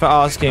much for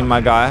asking,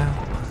 my guy.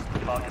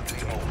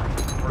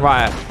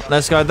 Right,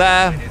 let's go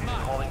there.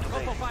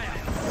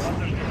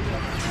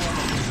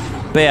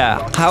 But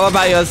yeah, how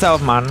about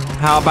yourself, man?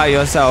 How about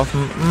yourself,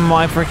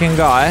 my freaking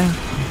guy?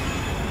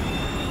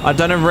 I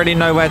don't really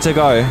know where to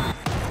go.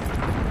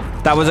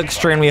 That was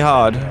extremely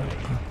hard.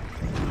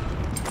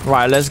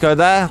 Right, let's go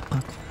there.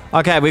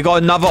 Okay, we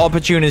got another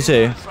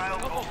opportunity.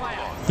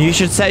 You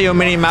should set your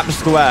mini-map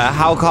square.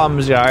 How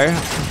comes, yo?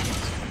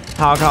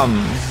 How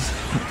comes?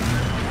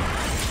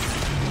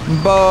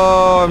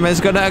 Boom! It's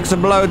gonna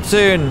explode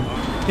soon.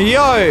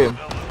 Yo!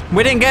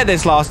 We didn't get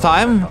this last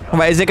time.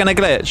 Wait, is it gonna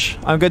glitch?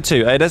 I'm good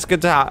too. Hey, that's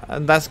good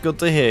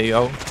to hear,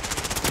 yo.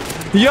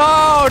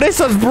 Yo, this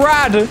was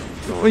Brad.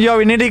 Yo,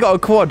 we nearly got a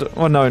quad.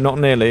 Oh no, not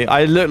nearly.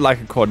 I look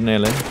like a quad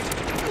nearly.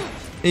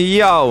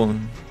 Yo,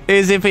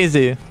 easy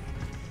peasy.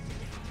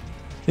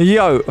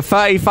 Yo,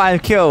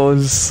 35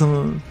 kills.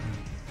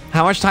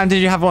 How much time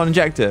did you have on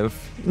objective?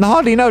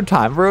 Hardly no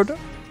time, rude.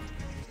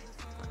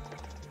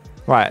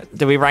 Right,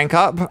 did we rank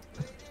up?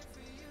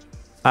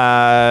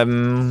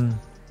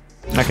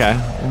 Okay,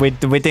 we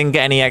didn't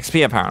get any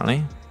XP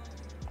apparently.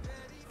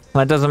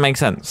 That doesn't make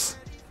sense.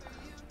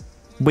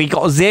 We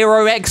got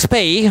 0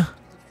 XP.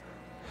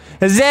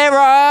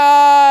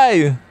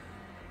 0!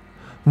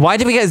 Why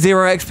did we get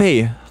 0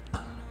 XP?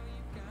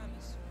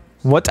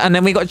 What? And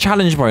then we got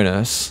challenge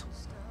bonus.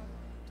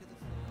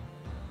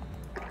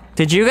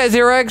 Did you get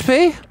 0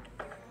 XP?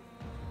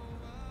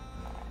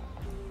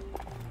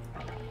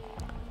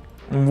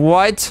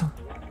 What?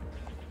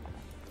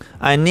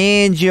 I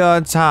need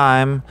your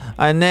time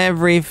and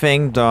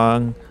everything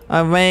done.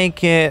 I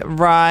make it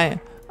right.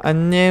 I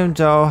need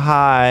to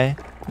high.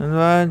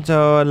 And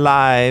to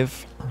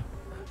alive.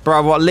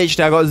 Bro, what?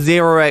 Literally, I got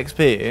 0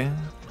 XP.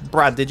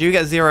 Brad, did you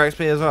get 0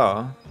 XP as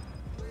well?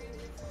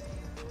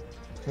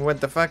 What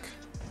the fuck?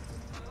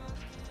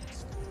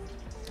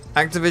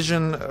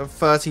 Activision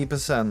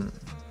 30%.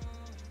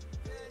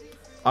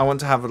 I want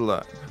to have a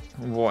look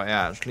what it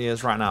actually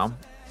is right now.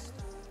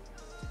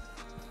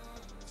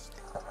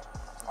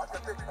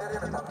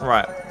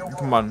 Right,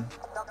 come on.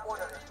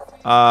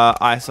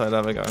 ISO,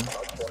 there we go.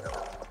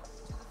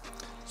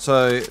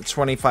 So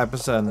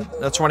 25%,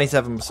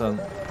 27%.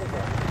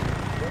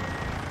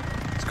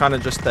 It's kind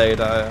of just stayed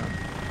out.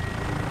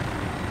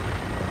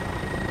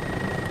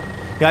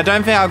 Yeah, I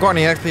don't think I got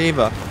any XP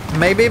either.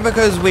 Maybe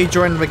because we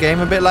joined the game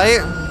a bit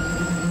late.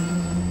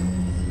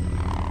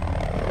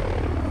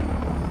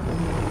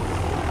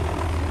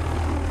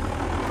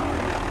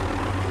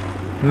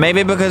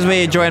 Maybe because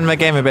we joined the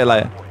game a bit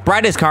late.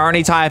 Brad is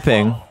currently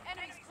typing.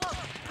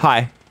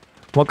 Hi.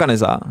 What gun is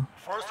that?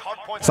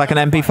 It's like an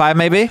MP5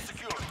 maybe?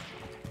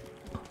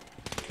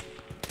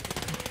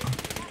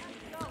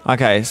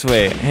 Okay,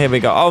 sweet. Here we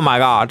go. Oh my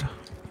god.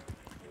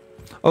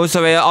 Oh,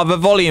 so are the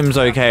volumes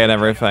okay and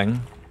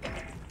everything?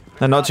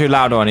 They're not too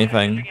loud or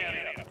anything.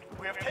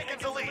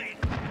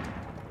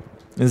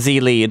 Z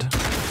lead.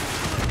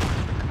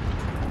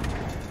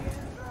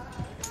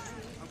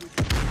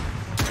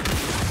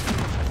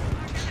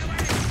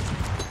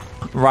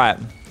 Right.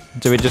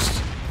 Do we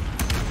just...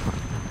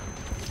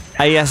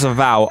 AS of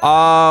Val.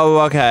 Oh,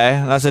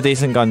 okay. That's a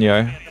decent gun,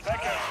 yo.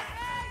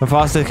 The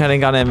fastest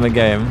killing gun in the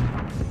game.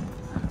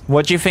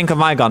 What do you think of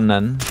my gun,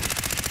 then?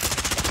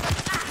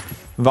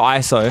 The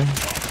ISO.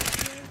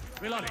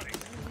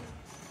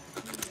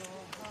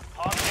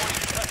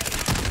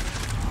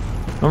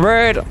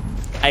 Rude.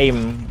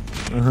 AIM.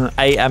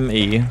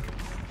 AME.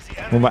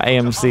 What about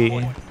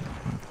AMC?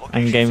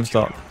 And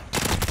GameStop.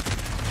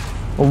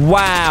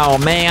 Wow,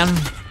 man.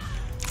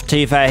 To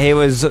be fair, he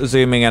was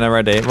zooming in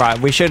already. Right,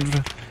 we should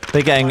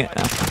be getting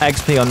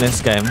XP on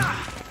this game.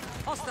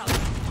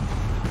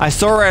 I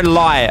saw a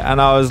light and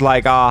I was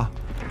like, ah,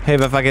 who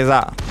the fuck is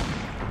that?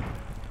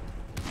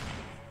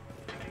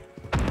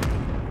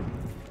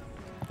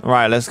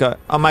 Right, let's go.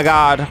 Oh my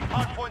god.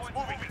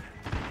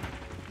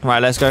 Right,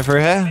 let's go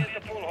through here.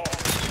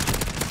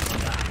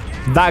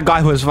 That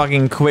guy was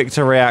fucking quick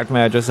to react,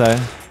 may I just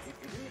say.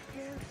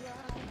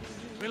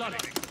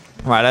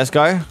 Right, let's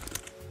go.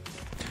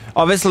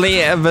 Obviously,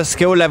 the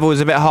skill level is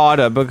a bit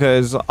harder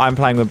because I'm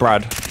playing with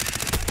Brad.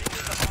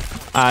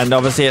 And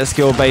obviously, it's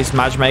skill-based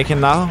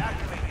matchmaking now.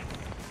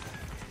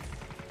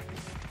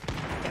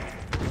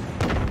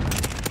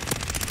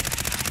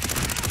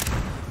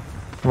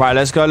 Right,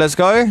 let's go, let's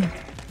go.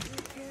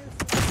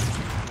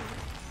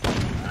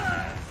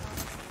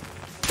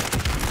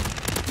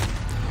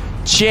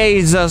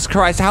 Jesus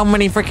Christ, how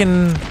many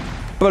freaking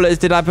bullets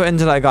did I put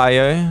into that guy,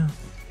 yo?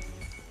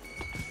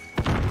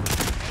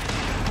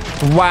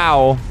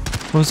 Wow.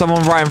 From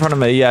someone right in front of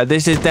me. Yeah,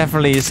 this is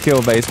definitely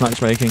skill-based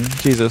matchmaking.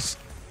 Jesus.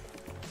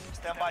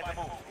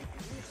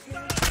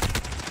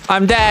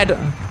 I'm dead.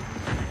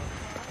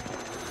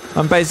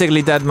 I'm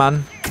basically dead,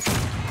 man.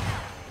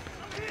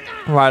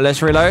 Right,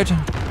 let's reload.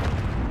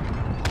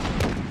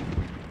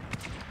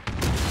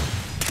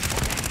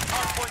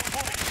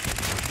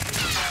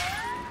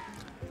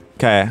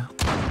 Okay.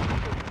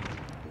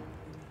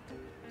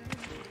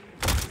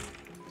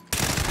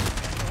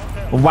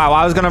 Wow,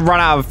 I was gonna run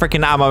out of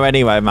freaking ammo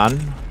anyway,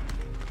 man.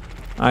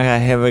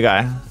 Okay, here we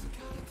go.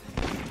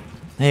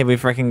 Here we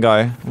freaking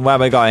go. Where are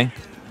we going?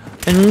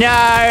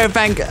 No,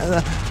 thank...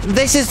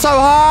 This is so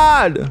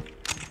hard!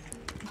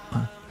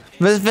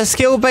 The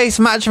skill-based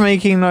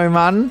matchmaking though,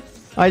 man.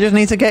 I just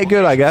need to get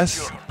good, I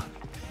guess.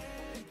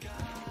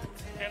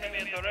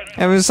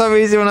 It was so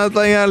easy when I was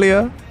playing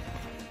earlier.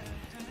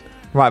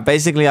 Right,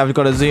 basically I've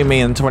got to zoom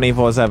in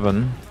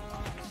 24/7.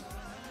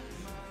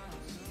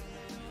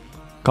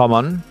 Come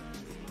on.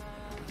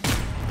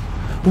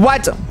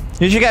 What?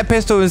 You should get a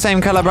pistol with the same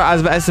caliber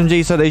as the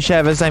SMG so they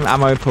share the same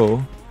ammo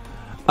pool.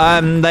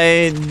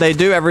 They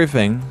do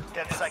everything.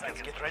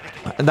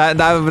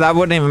 That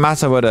wouldn't even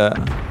matter, would it?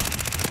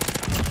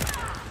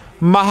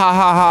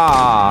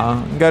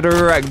 Mahahaha. Get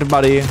wrecked,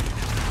 buddy.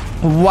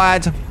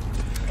 What?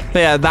 But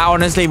yeah, that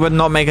honestly would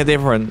not make a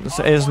difference.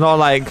 It's not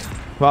like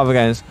what other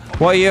games.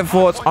 What are your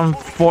thoughts on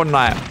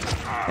Fortnite?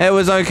 It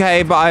was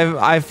okay, but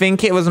I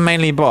think it was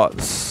mainly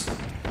bots.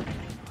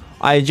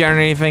 I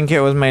generally think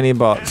it was mainly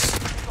bots.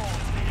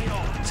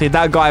 See,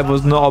 that guy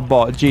was not a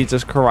bot.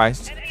 Jesus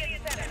Christ.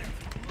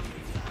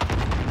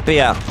 But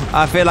yeah,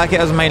 I feel like it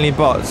was mainly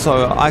bots,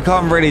 so I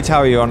can't really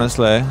tell you,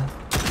 honestly.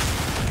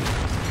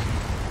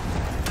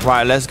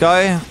 Right, let's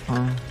go.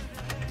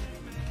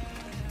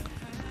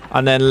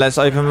 And then let's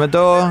open the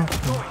door.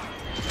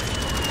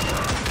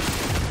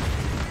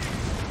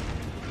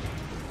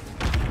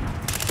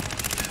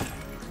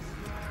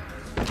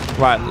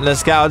 Right,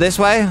 let's get out this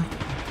way.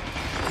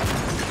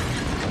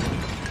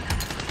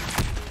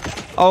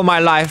 Oh my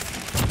life.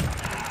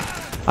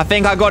 I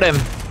think I got him.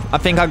 I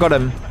think I got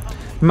him.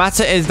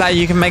 Matter is that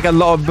you can make a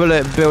lot of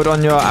bullet build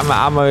on your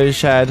ammo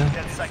shed.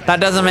 That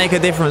doesn't make a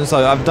difference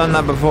though. I've done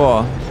that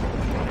before.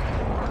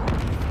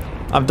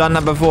 I've done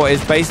that before.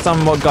 It's based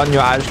on what gun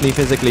you're actually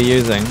physically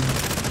using.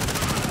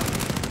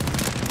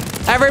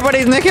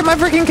 Everybody's nicking my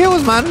freaking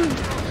kills, man.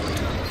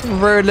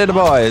 Rude little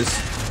boys.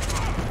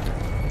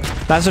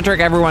 That's a trick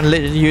everyone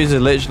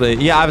uses, literally.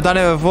 Yeah, I've done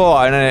it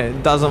before and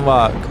it doesn't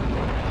work.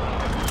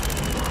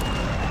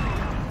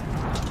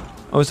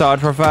 Also, I'd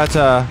prefer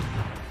to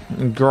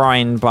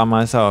grind by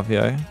myself,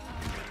 yo.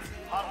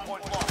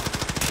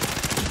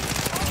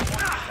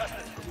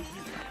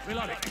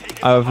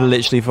 I've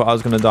literally thought I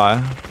was gonna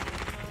die.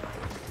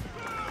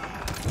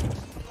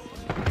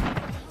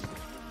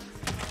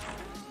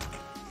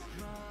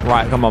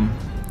 Right, come on.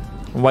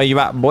 Where you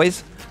at,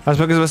 boys? That's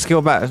because of a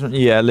skill back.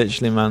 Yeah,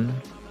 literally,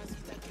 man.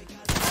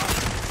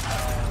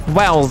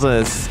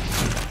 Wowzers.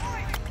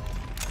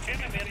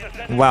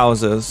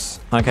 Wowzers.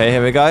 Okay,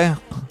 here we go.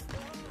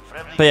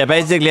 But yeah,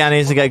 basically I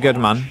need to get good,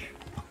 man.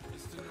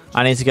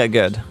 I need to get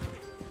good.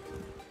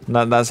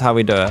 That's how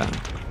we do it.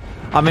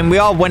 I mean, we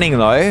are winning,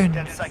 though.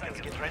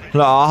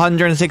 Look,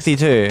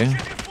 162.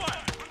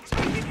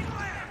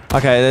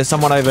 Okay, there's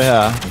someone over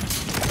here.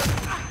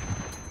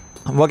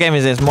 What game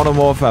is this? Modern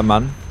Warfare,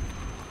 man.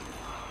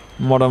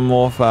 Modern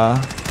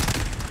Warfare.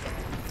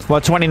 Well,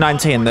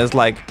 2019. There's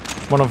like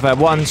Modern Warfare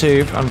 1,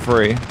 2, and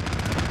 3.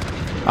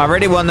 I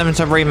really want them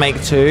to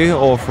remake 2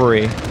 or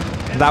 3.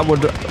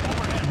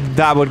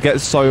 That would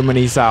get so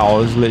many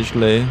sales,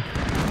 literally.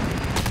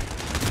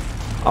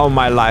 Oh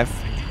my life.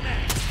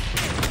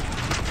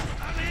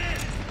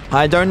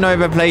 I don't know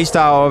the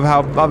playstyle of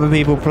how other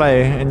people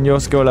play in your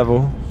skill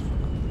level.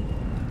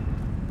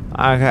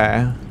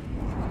 Okay.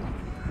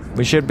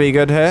 We should be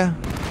good here.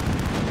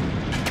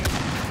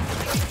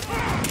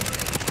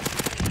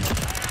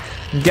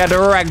 Get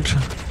wrecked.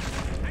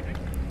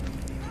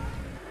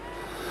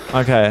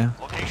 Okay.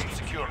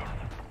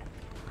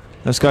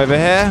 Let's go over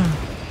here.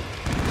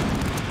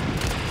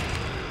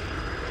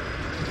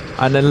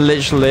 And then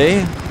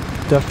literally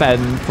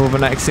defend for the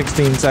next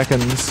 16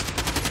 seconds.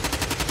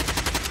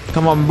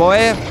 Come on,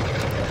 boy.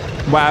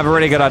 Well, I have a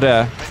really good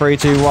idea. 3,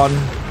 2, 1.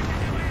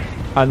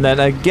 And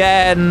then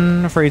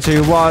again. 3,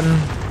 2,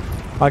 1.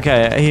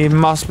 Okay, he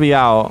must be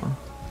out.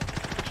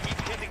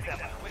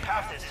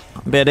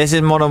 But yeah, this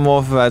is Modern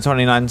Warfare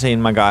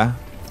 2019, my guy.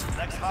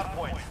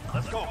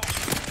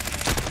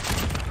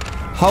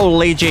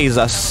 Holy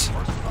Jesus.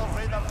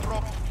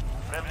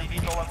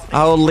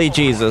 Holy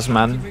Jesus,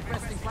 man.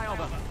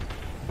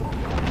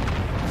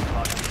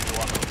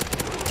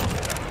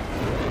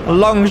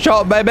 Long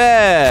shot, baby.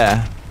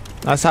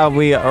 That's how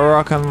we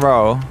rock and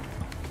roll.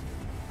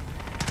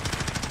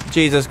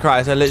 Jesus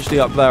Christ, they're literally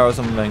up there or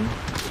something.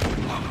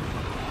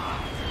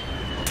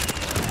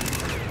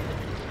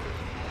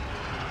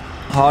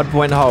 Hard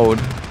point hold.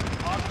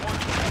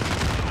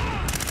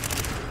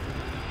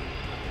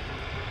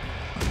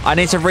 I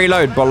need to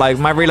reload, but like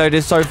my reload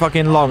is so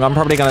fucking long, I'm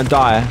probably gonna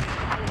die.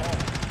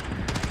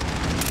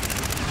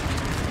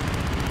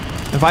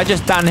 If I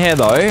just stand here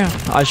though,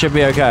 I should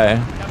be okay.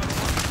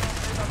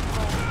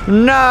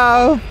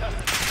 No!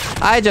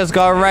 I just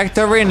got wrecked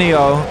to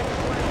Renio.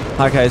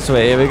 Okay,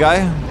 sweet, here we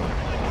go.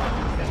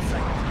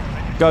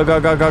 Go, go,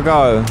 go, go,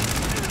 go.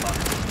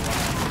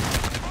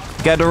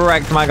 Get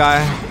wrecked, my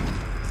guy.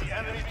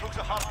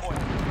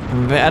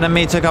 The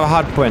enemy took a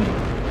hard point.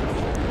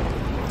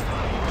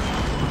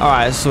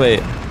 Alright,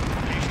 sweet.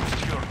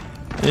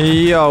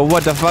 Yo,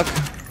 what the fuck?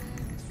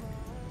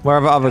 Where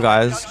are the other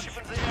guys?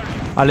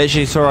 I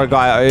literally saw a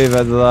guy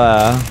over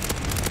there.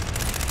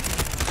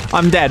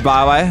 I'm dead,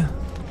 by the way.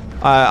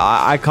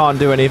 I can't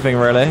do anything,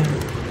 really.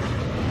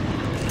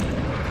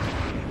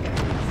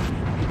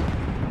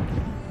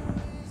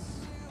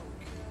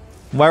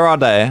 Where are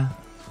they?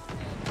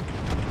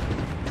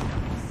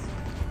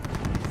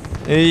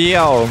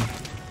 Yo.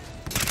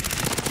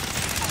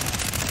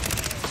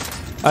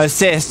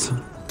 Assist.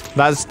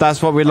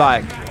 That's what we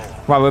like.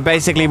 Right, we're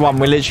basically won.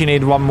 We literally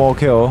need one more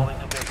kill.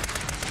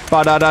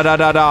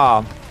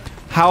 Ba-da-da-da-da-da.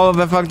 How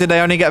the fuck did they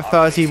only get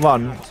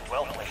 31?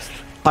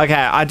 Okay,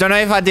 I don't know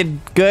if I did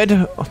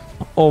good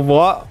or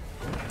what.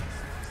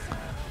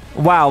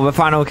 Wow, the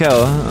final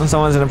kill.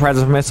 Someone's in a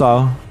predator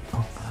missile.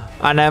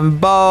 And then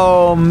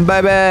boom,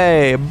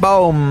 baby.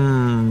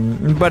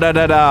 Boom.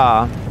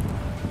 Ba-da-da-da.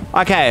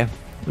 Okay,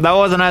 that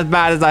wasn't as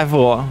bad as I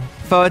thought.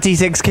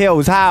 36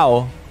 kills.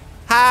 How?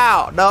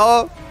 How?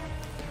 No.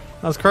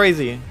 That's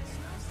crazy.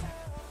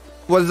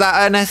 Was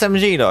that an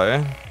SMG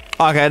though?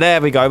 Okay,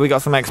 there we go. We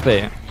got some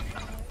XP.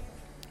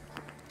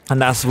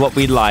 And that's what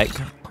we like.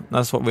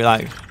 That's what we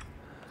like.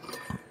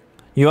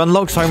 You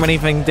unlock so many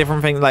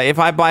different things. Like if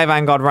I buy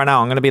Vanguard right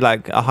now, I'm gonna be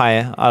like a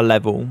higher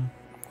level.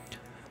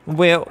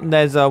 Well,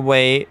 there's a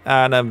way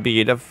and a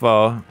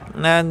beautiful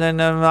and then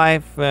a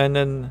life and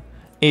an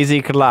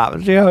easy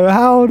collapse. Yo,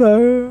 how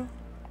though?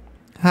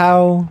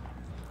 How?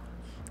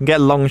 Get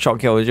long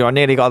shot kills. Yo, I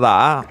nearly got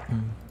that.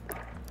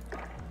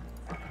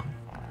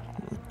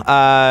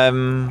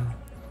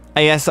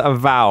 AS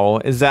Avow.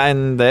 Is that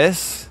in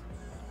this?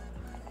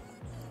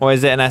 Or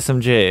is it an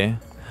SMG?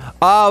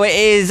 Oh, it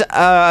is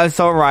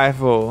assault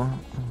rifle.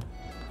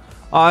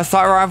 Oh,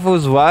 assault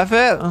rifle's worth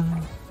it?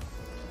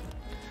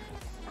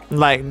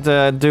 Like,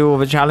 to do all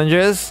the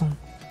challenges?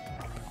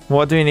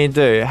 What do we need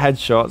to do?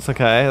 Headshots,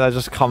 okay. That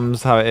just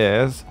comes how it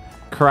is.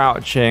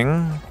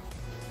 crouching,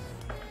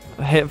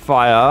 hip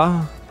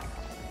fire,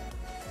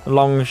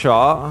 long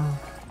shot,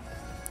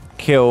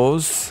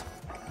 kills,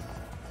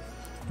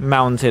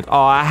 mounted. Oh,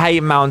 I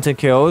hate mounted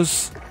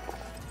kills.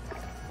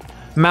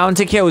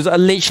 Mounted kills are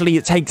literally,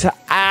 it takes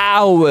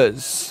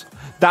hours.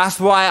 That's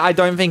why I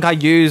don't think I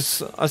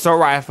use assault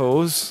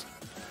rifles.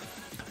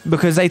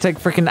 Because they take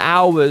freaking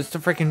hours to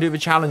freaking do the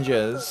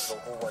challenges.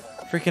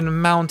 Freaking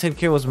mounted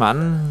kills,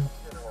 man.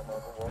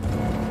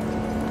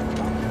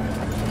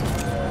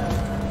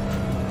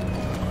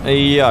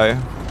 Yo. I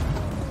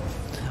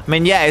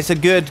mean, yeah, it's a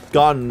good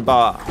gun,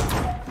 but...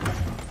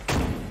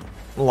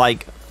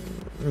 like,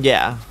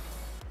 yeah.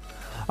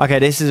 Okay,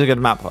 this is a good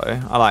map, though.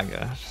 I like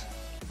it.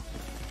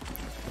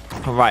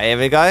 Right, here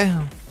we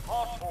go.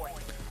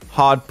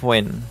 Hard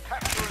point.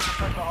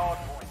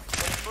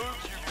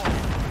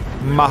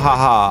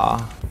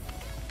 Mahaha.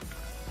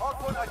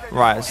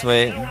 Right,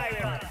 sweet.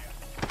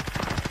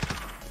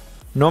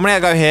 Normally I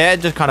go here,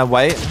 just kind of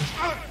wait.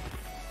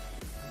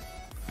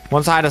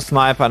 Once I had a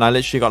sniper and I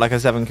literally got like a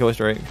 7 kill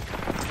streak.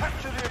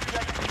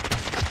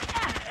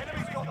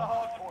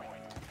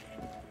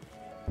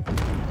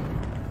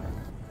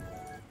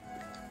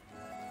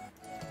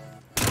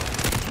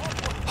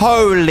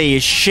 Holy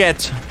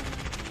shit.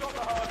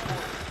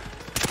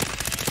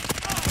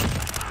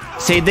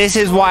 See, this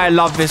is why I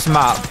love this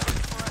map.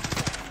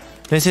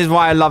 This is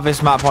why I love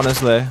this map,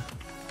 honestly.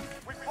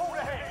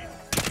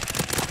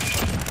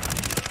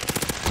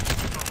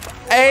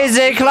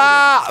 Easy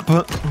clap!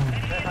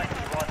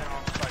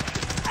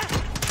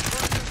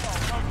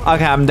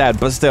 Okay, I'm dead,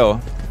 but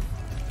still.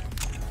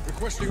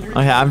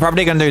 Okay, I'm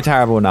probably gonna do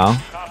terrible now.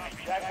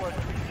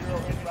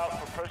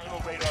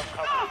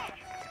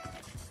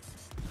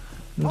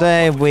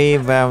 They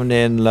weave round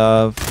in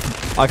love.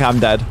 Okay,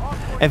 I'm dead.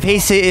 If he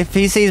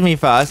sees me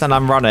first and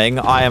I'm running,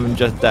 I am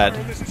just dead.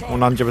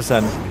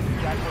 100%.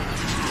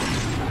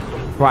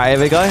 Right, here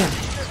we go.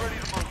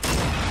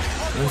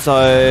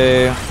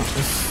 So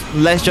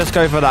let's just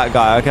go for that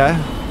guy, okay?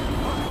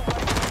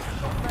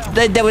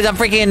 There was a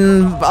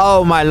freaking,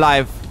 oh my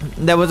life.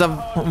 There was a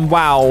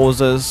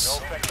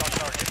wowzers.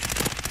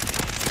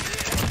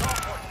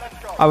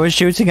 I was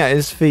shooting at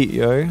his feet,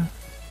 yo.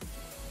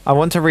 I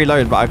want to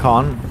reload, but I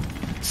can't.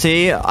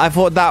 See, I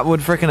thought that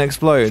would freaking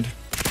explode.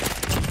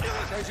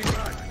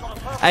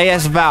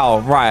 AS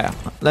Val, right.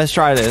 Let's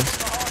try this.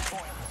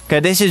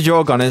 Okay, this is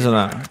your gun, isn't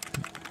it?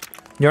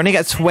 You only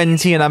get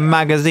 20 in a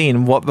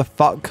magazine. What the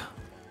fuck?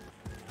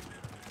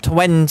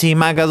 20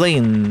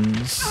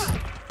 magazines.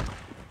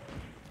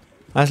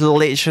 That's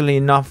literally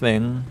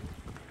nothing.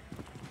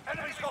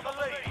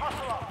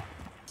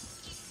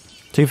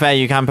 To be fair,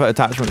 you can put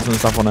attachments and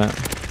stuff on it.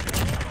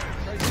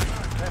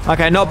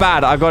 Okay, not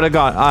bad. I got a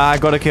gun. I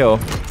got a kill.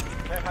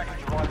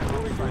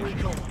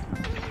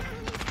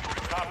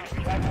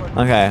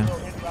 Okay.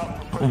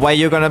 Where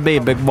you gonna be,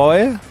 big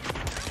boy?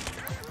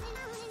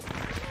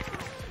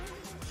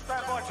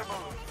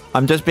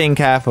 I'm just being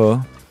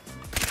careful.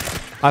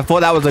 I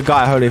thought that was a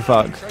guy. Holy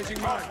fuck.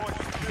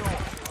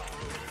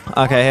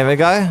 Okay, here we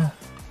go.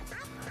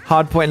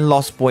 Hard point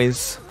lost,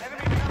 boys.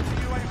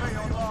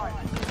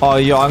 Oh,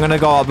 yo, I'm gonna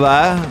go up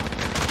there.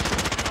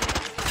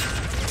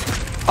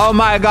 Oh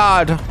my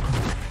god.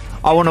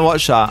 I wanna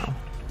watch that.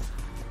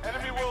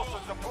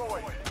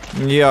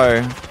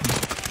 Yo.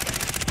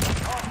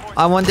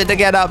 I wanted to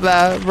get up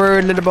there.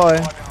 Rude little boy.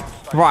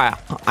 Right.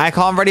 I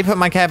can't really put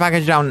my care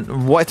package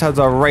down. What has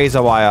a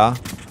razor wire?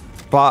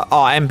 But,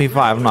 oh,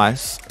 MP5.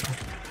 Nice.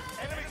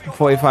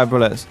 45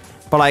 bullets.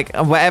 But, like,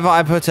 wherever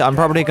I put it, I'm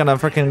probably gonna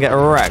freaking get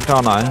wrecked,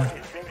 aren't I?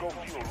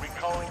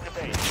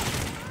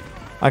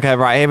 Okay,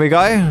 right. Here we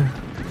go.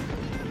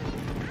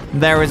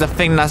 There is a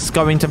thing that's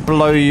going to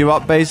blow you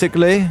up,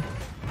 basically.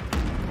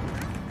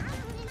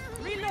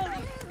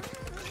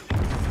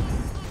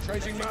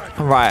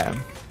 Right.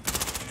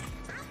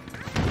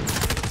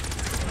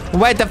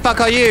 Where the fuck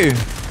are you?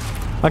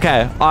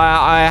 Okay,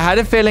 I had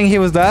a feeling he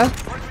was there,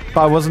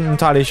 but I wasn't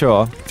entirely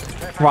sure.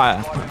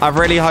 Right, I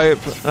really hope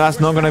that's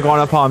not going to go on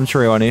a palm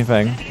tree or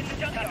anything.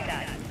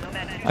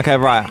 Okay,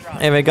 right,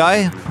 here we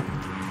go.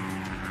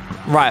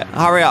 Right,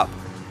 hurry up.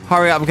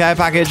 Hurry up, care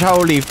package.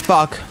 Holy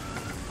fuck.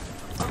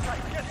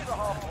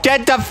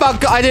 Get the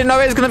fuck. I didn't know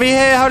it was going to be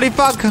here. Holy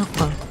fuck.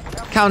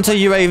 Counter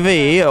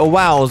UAV.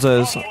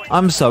 Wowzers.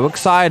 I'm so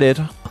excited.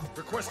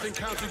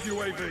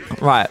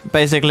 Right,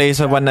 basically,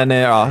 so when they're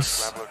near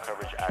us.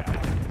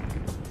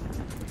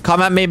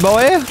 Come at me,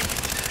 boy.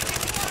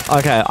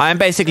 Okay, I am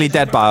basically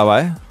dead, by the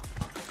way.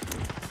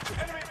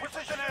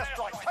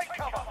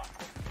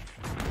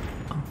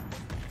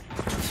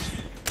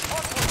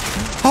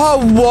 Oh,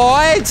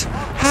 what?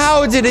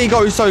 How did he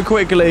go so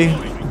quickly?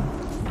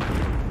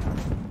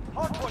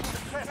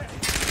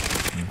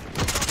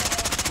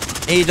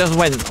 He just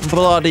went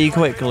bloody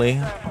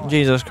quickly.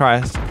 Jesus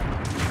Christ.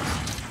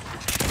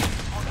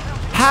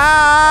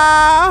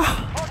 Ha!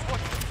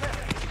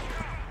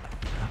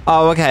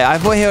 Oh, okay. I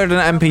thought he had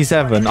an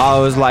MP7. I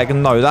was like,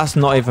 no, that's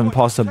not even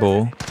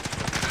possible.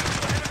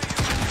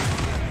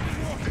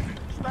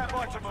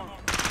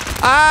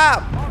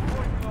 Ah!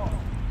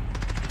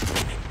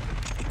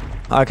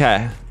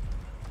 Okay.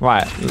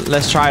 Right,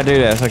 let's try to do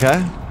this,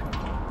 okay?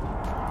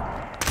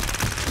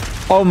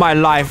 Oh my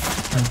life.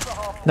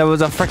 There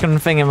was a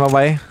freaking thing in my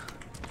way.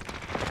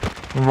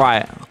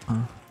 Right.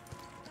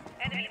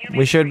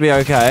 We should be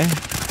okay.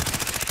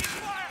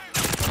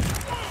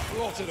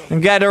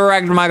 Get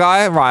wrecked, my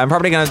guy. Right, I'm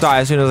probably gonna die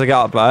as soon as I get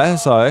up there,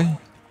 so.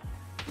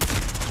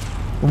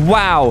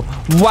 Wow.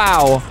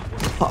 Wow.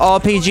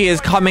 RPG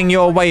is coming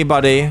your way,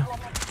 buddy.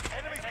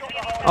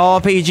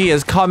 RPG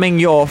is coming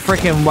your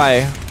freaking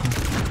way.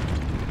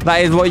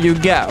 That is what you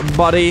get,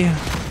 buddy.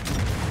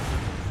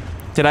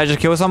 Did I just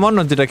kill someone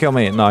or did I kill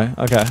me? No.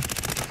 Okay.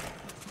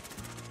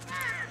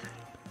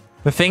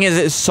 The thing is,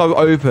 it's so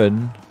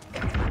open.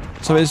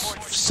 So it's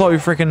so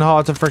freaking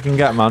hard to freaking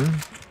get, man.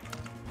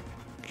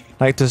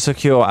 Like to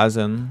secure, as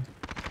in.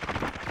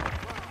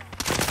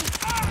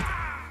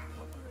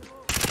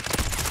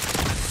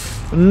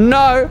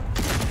 No!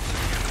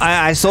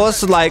 I saw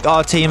like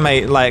our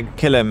teammate like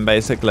kill him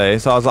basically.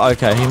 So I was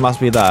like, okay, he must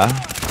be there.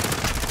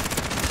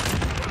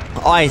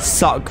 I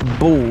suck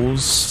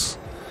balls.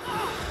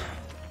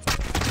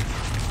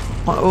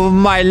 Oh,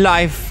 my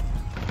life.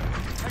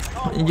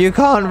 You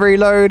can't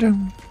reload.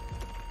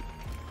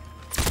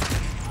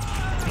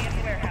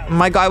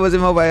 My guy was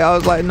in my way. I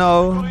was like,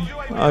 no.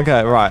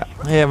 Okay, right.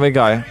 Here we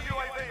go.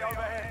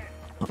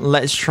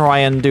 Let's try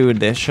and do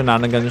this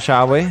shenanigans,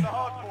 shall we?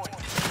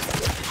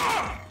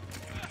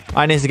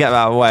 I need to get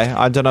that away.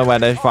 I don't know where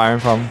they're firing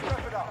from.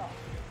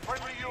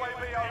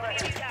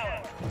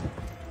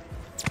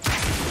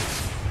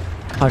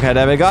 Okay,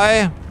 there we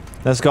go.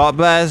 Let's go up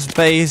there.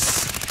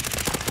 Base.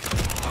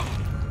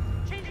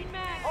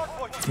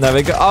 There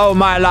we go. Oh,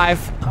 my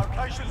life.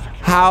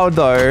 How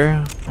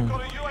though?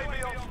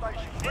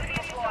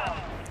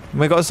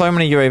 We got so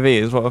many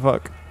UAVs. What the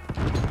fuck?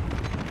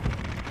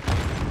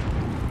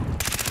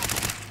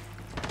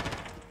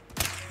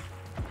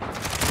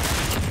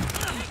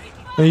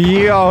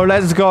 Yo,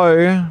 let's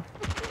go.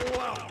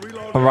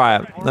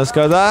 Alright, let's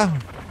go there.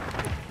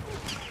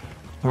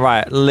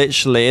 Right,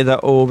 literally, they're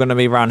all gonna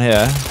be around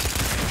here.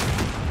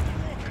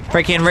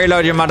 Freaking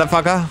reload, you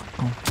motherfucker.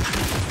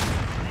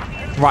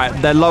 Right,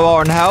 they're lower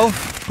on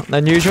health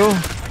than usual.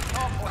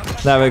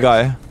 There we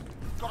go.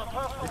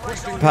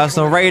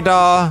 Personal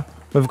radar.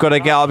 We've got to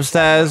get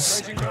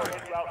upstairs.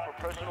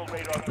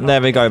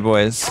 There we go,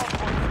 boys.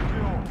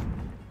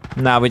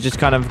 Now we just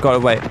kind of got to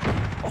wait.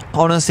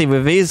 Honestly,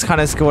 with these kind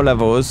of skill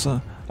levels,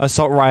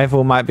 assault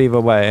rifle might be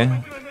the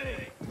way.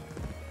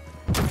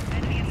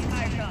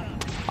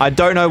 I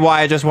don't know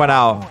why I just went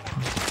out.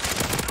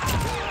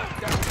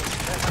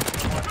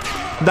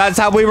 That's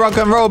how we rock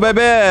and roll,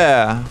 baby.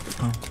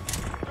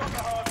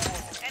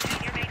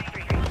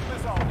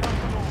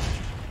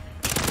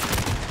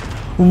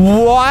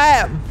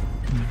 What?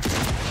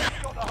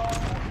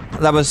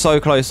 That was so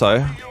close,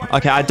 though.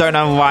 Okay, I don't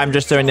know why I'm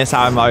just doing this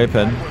out in the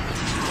open.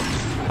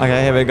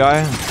 Okay, here we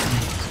go.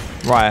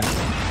 Right.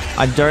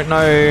 I don't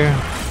know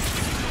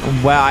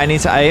where I need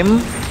to aim,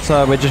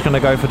 so we're just going to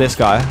go for this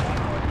guy.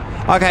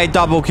 Okay,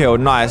 double kill.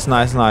 Nice,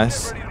 nice,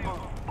 nice.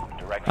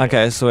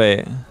 Okay,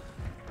 sweet.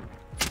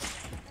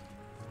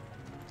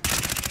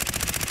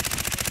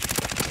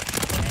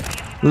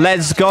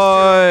 Let's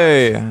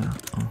go.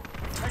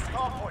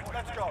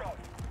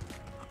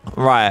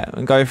 Right,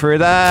 go through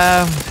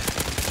there.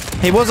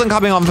 He wasn't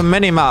coming on for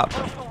minimap.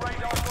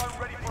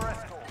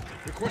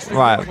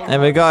 Right, here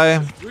we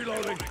go.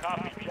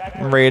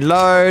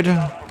 Reload.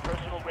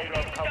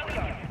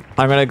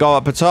 I'm gonna go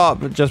up the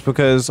top just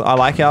because I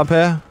like it up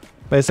here,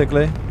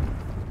 basically.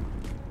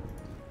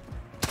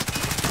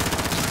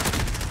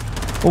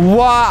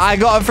 What? I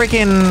got a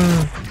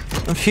freaking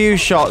few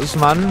shots,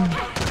 man.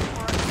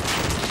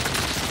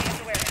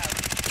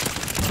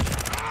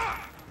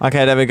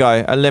 Okay, there we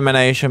go.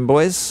 Elimination,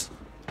 boys.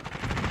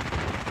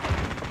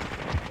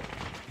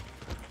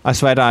 I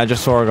swear down, I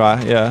just saw a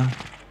guy. Yeah.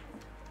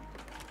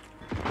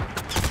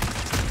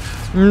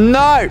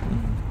 No!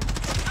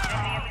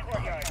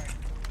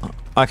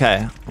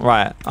 Okay,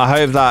 right. I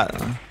hope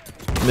that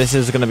this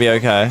is going to be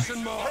okay.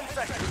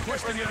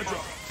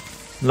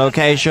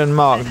 Location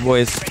marked,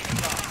 boys.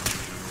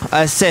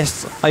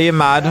 Assist. Are you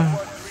mad?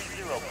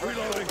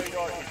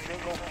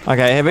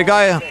 Okay, here we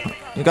go.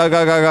 Go,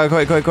 go, go, go.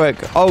 Quick, quick,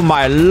 quick. Oh,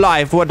 my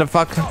life. What the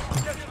fuck?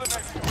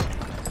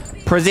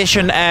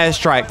 Precision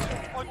airstrike.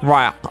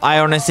 Right. I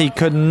honestly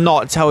could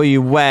not tell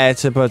you where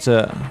to put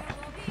it.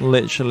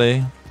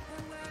 Literally.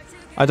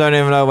 I don't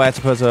even know where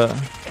to put it.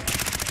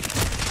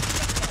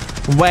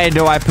 Where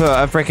do I put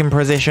a freaking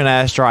precision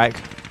airstrike?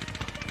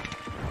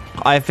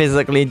 I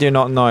physically do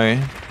not know.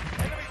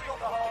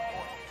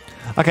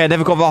 Okay,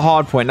 they've got the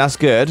hard point. That's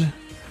good.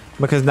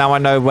 Because now I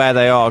know where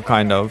they are,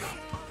 kind of.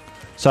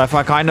 So if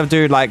I kind of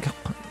do, like,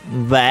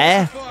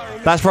 there,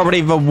 that's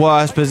probably the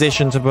worst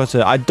position to put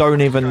it. I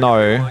don't even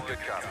know.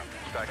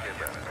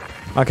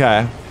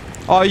 Okay.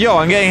 Oh, yo,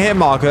 I'm getting hit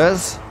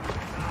markers.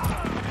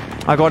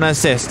 I got an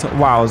assist.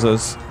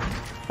 Wowzers.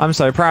 I'm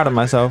so proud of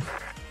myself.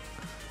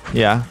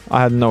 Yeah,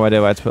 I had no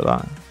idea where to put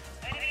that.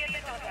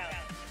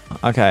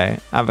 Okay,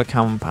 have a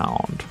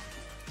compound.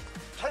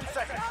 10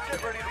 seconds.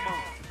 Get ready to move.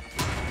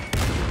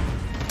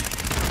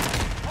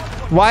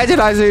 Why did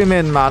I zoom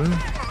in, man?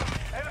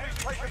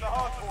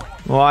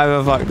 Why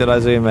the fuck did I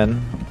zoom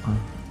in?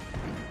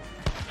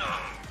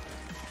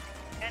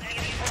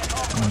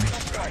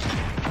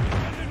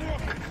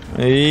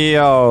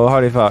 Yo,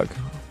 holy fuck.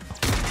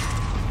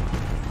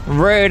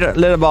 Rude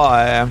little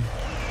boy.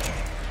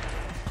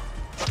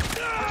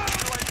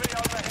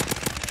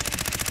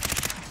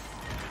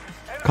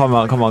 Come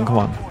on, come on, come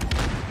on.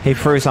 He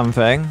threw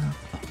something.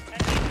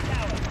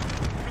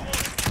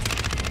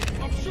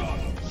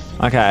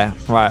 Okay,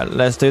 right,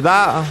 let's do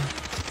that.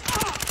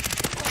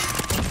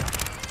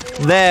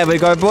 There we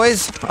go,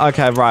 boys.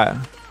 Okay, right.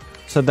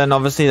 So then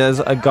obviously there's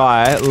a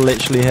guy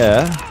literally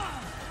here.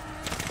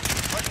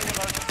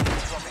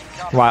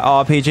 Right,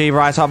 RPG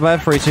right up there.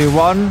 3, 2,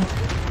 1.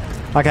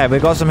 Okay,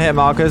 we've got some hit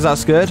markers.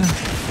 That's good.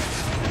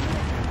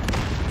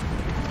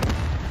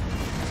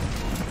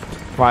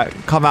 Right,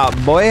 come out,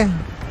 boy.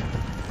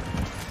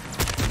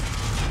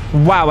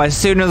 Wow, as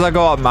soon as I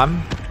go up,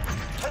 man.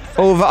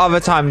 All the other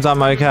times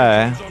I'm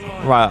okay.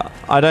 Right,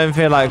 I don't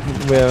feel like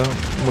we're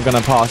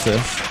gonna pass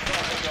this.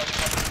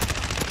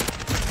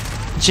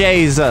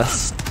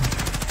 Jesus.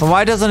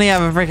 Why doesn't he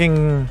have a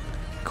freaking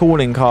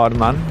calling card,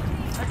 man?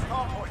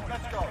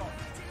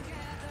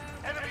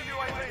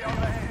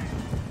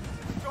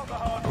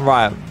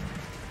 Right.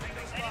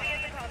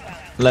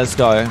 Let's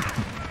go.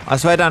 I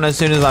swear down, as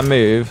soon as I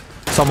move,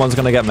 someone's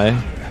gonna get me.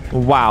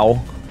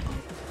 Wow.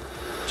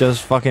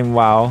 Just fucking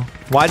wow.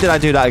 Why did I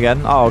do that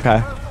again? Oh,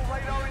 okay.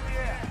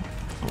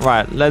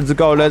 Right, let's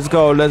go, let's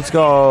go, let's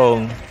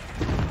go.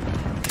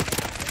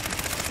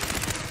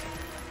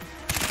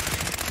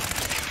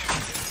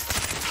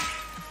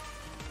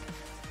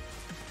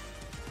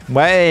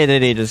 Where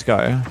did he just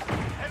go?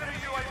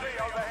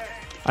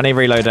 I need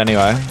reload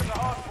anyway.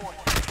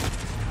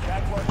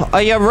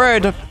 Are you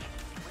rude?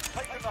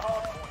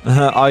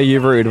 Are you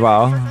rude?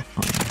 Wow.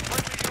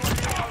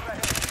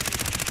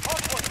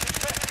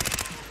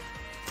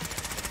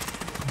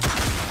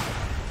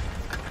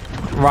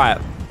 Right.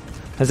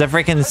 There's a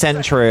freaking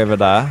sentry over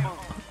there.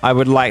 I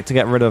would like to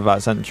get rid of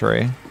that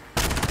sentry.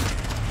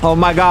 Oh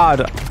my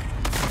god.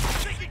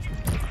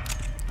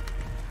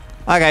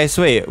 Okay,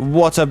 sweet.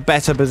 What a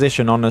better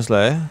position,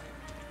 honestly.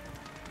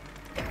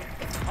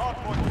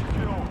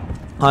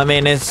 I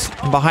mean, it's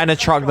behind a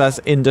truck that's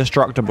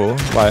indestructible.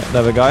 Right,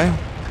 there we go.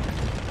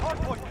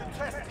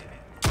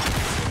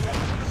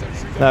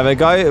 There we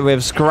go.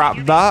 We've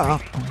scrapped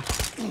that.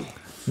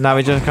 Now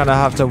we just kind of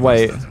have to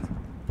wait.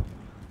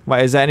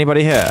 Wait, is there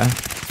anybody here?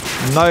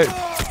 Nope.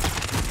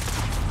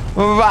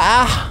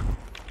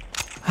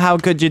 How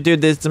could you do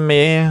this to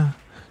me?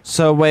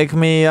 So wake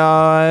me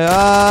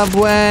up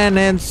when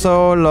it's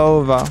all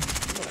over.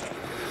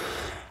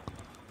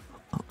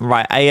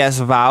 Right, AS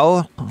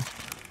Val.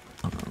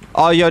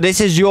 Oh, yo,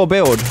 this is your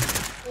build.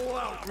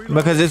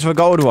 Because it's the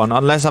gold one.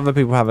 Unless other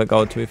people have it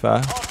gold, to be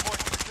fair.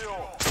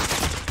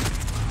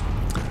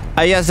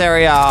 AS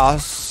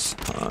Arias.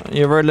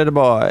 You're a little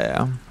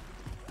boy.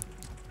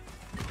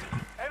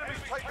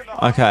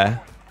 Okay.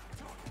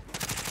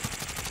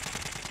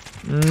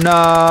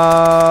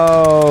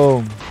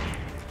 No.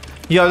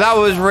 Yo, that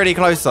was really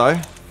close though.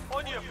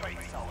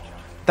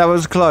 That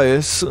was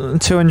close.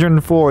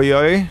 204,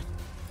 yo.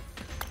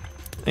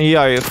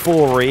 Yo,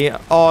 40.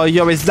 Oh,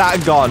 yo, is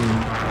that gun?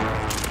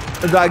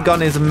 That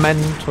gun is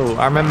mental.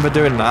 I remember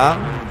doing that.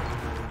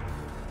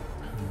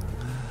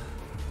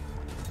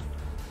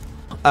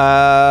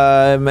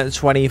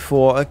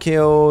 24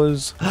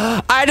 kills.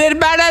 I did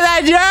better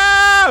than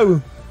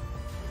you!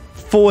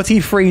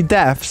 43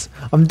 deaths.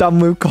 I'm done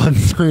with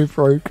console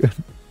broken.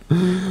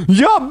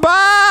 You're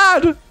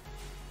bad!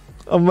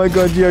 Oh my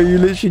god, yo, you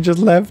literally just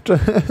left.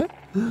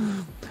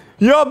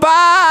 You're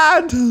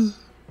bad!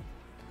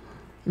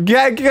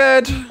 Get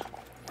good!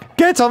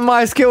 Get on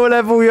my skill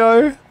level,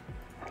 yo!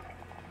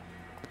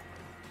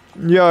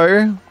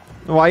 Yo,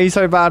 why are you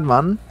so bad,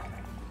 man?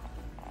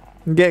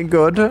 Get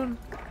good.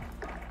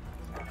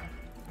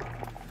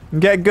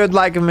 Get good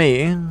like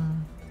me.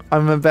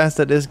 I'm the best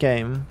at this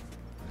game.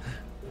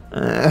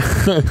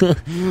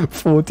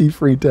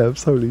 43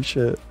 deaths, holy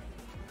shit.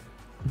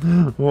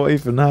 What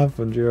even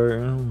happened,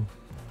 yo?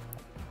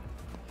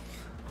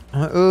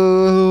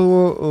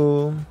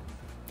 Ooh.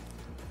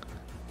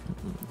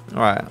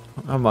 Alright,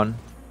 come on.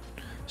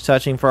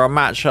 Searching for a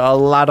match at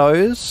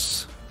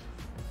Lados.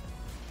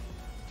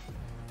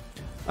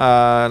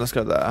 Let's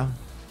go there.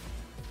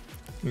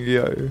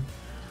 Yo.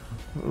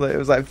 It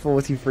was like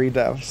 43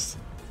 deaths.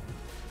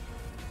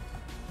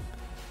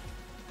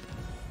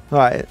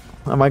 Right.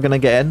 Am I going to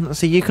get in?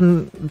 See, you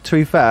can, to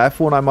be fair,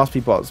 Fortnite must be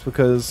bots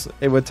because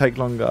it would take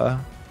longer.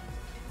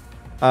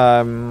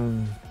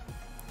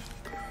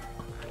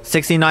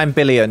 69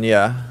 billion,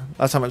 yeah.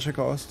 That's how much it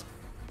cost.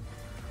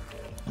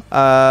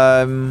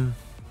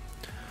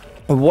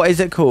 What is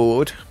it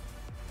called?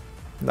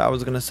 That I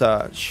was going to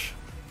search.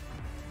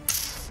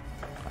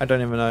 I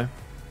don't even know.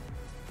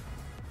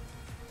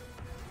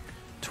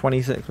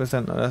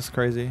 26%, no, that's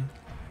crazy.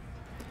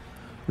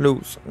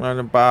 Loose on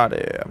the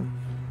body.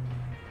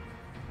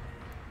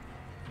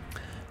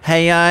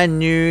 Hey, I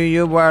knew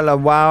you were a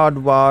wild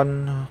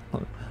one.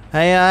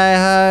 Hey, I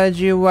heard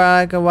you were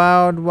like a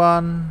wild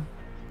one.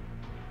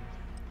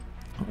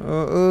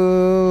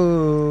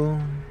 Ooh.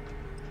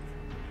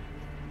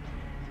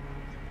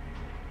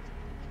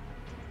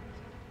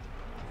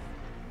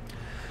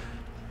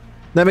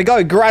 There we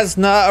go,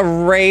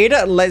 Grasna raid.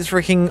 Let's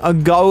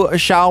freaking go,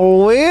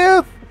 shall we?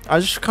 I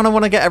just kind of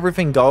want to get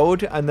everything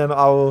gold, and then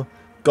I'll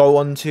go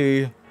on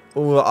to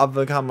all the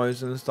other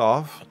camos and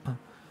stuff.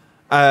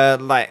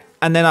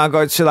 And then I'll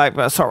go to like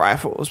the assault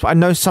rifles. But I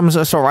know some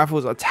assault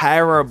rifles are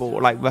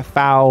terrible, like the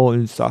foul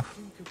and stuff.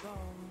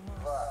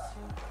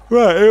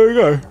 Right, here we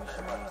go.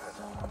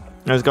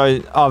 Let's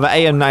go. Oh, the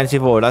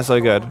AM94, that's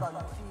so good.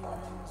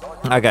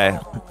 Okay,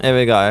 here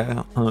we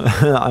go.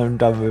 I'm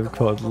done with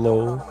COD,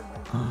 lol.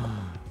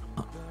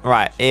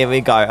 Right, here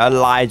we go.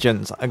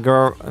 Allegiance.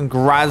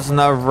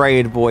 Grasna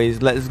raid,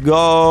 boys. Let's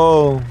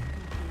go.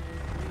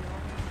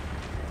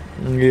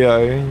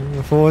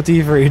 Yo,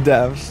 43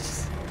 deaths.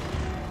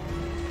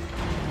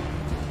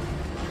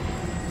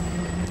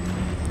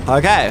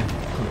 Okay,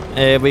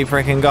 here we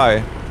freaking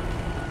go.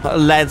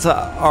 Let's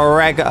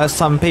wreck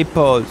some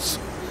peoples.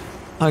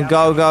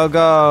 Go, go,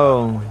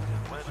 go.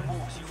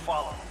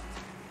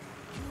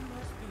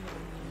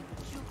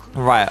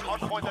 Right,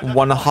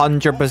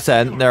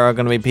 100% there are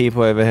going to be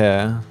people over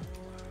here.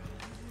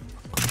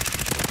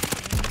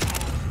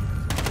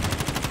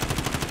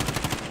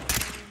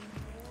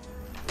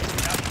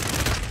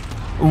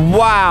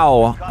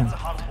 Wow.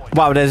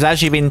 Wow, there's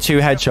actually been 2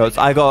 headshots.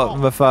 I got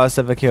the first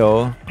ever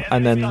kill,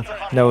 and then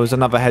there was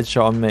another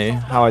headshot on me.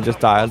 How I just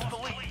died.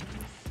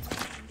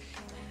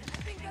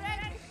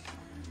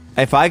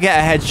 If I get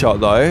a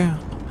headshot though...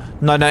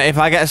 No, if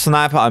I get a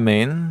sniper, I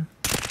mean...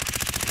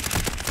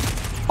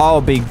 I'll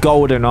be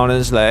golden,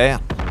 honestly.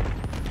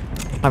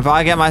 If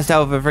I get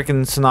myself a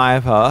freaking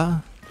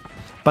sniper...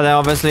 But then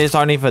obviously it's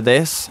only for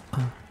this.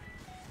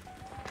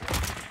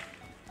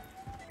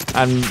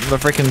 And the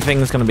freaking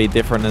thing's gonna be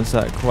different in a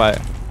sec. Wait.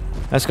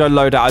 Let's go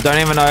load out. I don't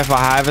even know if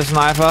I have a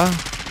sniper.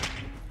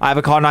 I have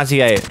a Car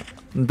 98.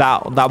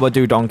 That would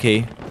do,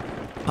 donkey.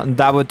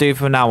 That would do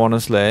for now,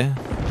 honestly.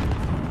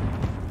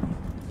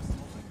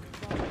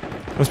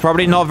 It's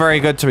probably not very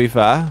good, to be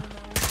fair.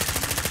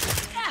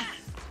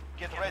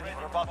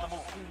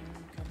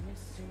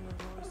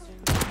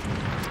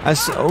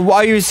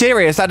 Are you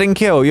serious? I didn't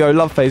kill. Yo,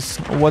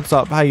 Loveface. What's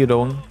up? How you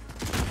doing?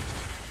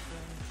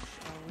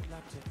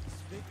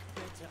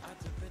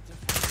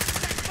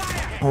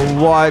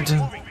 What?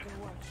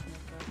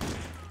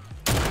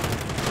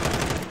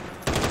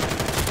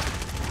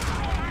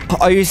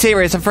 Are you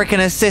serious? A freaking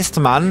assist,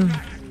 man.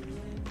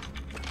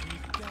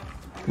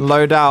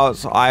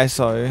 Loadouts,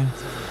 ISO.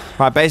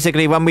 Right,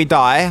 basically, when we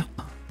die,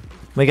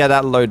 we get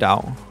that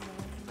loadout.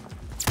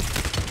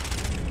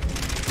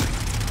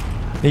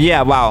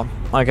 Yeah, wow.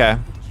 Okay.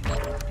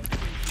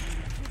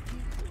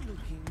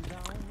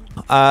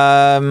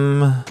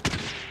 Where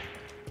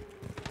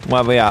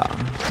are we at?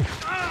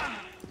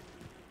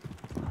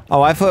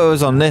 Oh, I thought it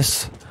was on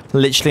this.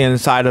 Literally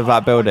inside of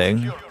that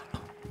building.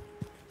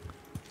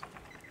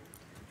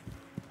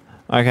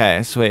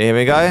 Okay, sweet. Here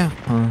we go.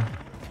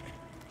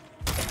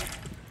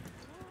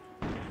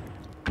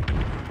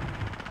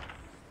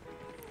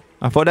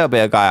 I thought there'd be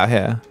a guy out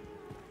here.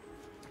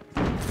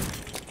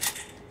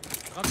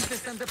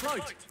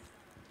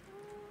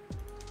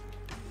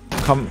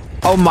 Come.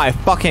 Oh my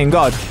fucking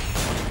god.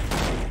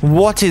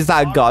 What is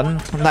that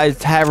gun? That is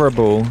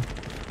terrible.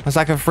 That's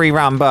like a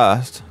 3-round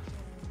burst.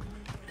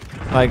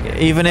 Like,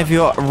 even if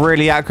you're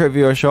really accurate with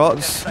your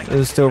shots,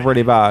 it's still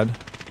really bad.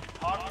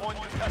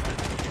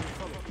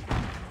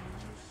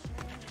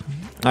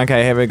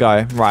 Okay, here we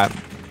go. Right.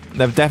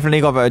 They've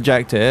definitely got the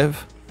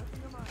objective.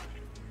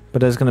 But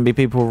there's going to be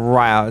people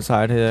right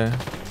outside here.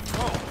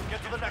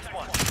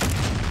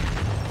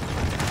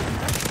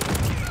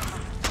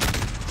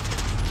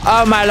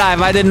 Oh my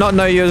life, I did not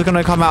know you was going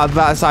to come out of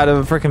that side of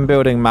a freaking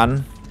building,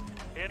 man.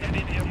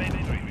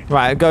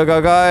 Right, go,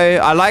 go, go.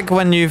 I like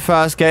when you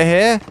first get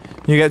here,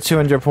 you get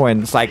 200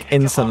 points, like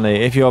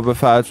instantly, if you're the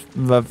first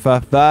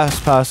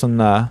person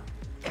there.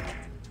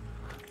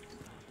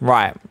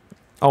 Right.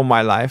 Oh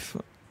my life.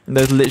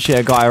 There's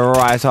literally a guy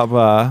right up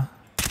there.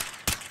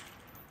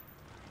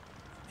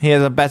 He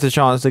has a better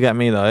chance to get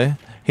me though.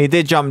 He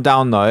did jump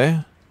down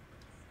though.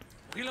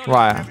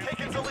 Right.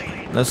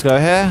 Let's go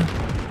here.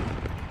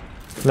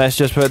 Let's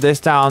just put this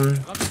down.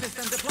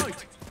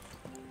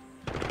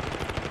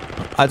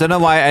 I don't know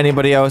why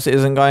anybody else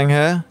isn't going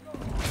here.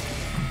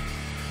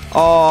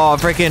 Oh,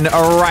 freaking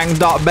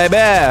ranked up, baby.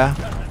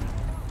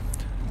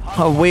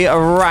 We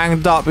are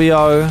ranked up,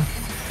 yo.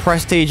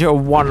 Prestige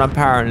 1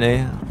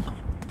 apparently.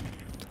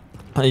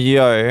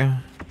 Yo.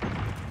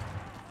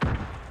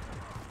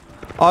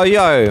 Oh,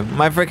 yo,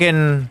 my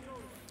freaking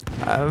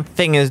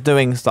thing is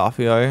doing stuff,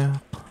 yo.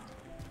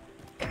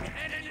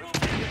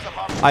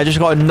 I just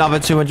got another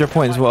 200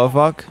 points, what the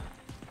fuck?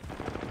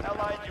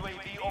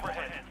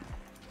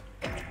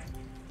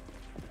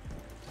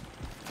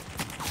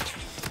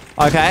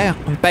 Okay,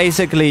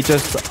 basically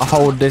just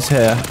hold this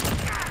here.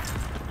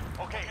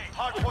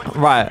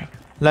 Right,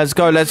 let's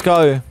go, let's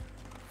go.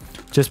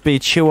 Just be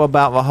chill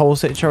about the whole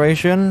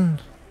situation.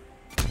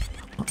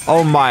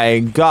 Oh my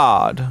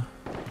god.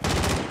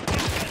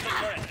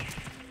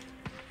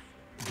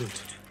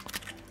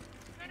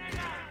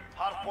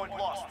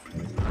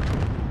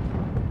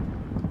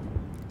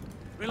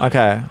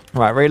 Okay,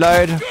 right,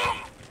 reload.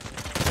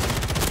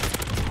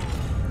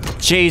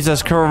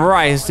 Jesus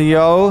Christ,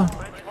 yo.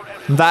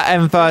 That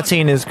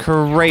M13 is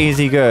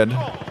crazy good.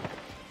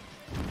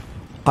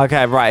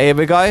 Okay, right, here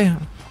we go.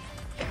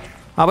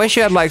 I wish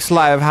you had like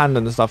sleight of hand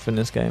and stuff in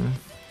this game.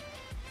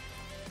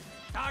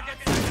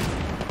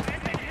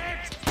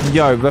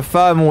 Yo, the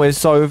thermal is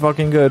so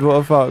fucking good. What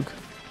the fuck?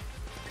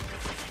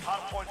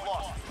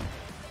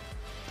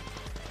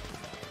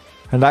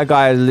 And that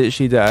guy is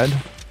literally dead.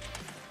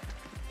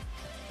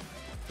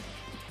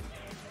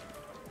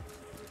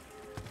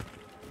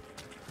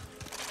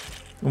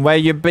 Where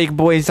your big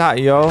boys at,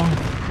 yo?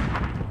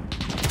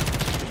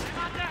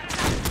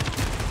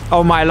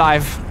 Oh my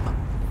life.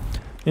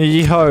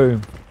 Yo.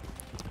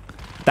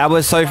 That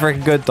was so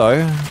freaking good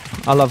though.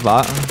 I love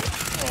that.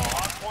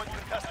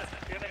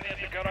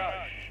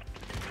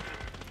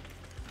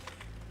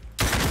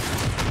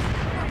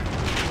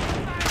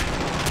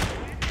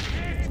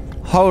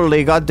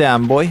 Holy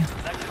goddamn, boy.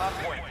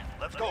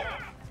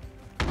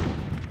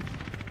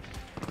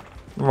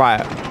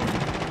 Right.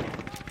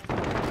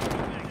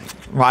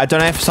 Right, I don't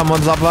know if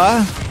someone's up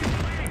there.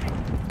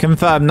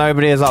 Confirm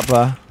nobody is up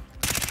there.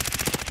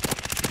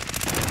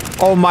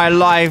 Oh my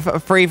life,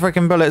 3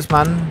 freaking bullets,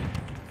 man.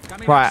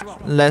 Right,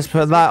 let's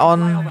put that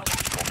on.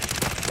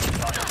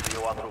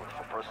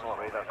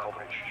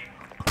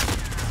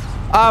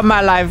 Oh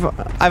my life,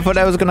 I thought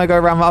I was gonna go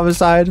around the other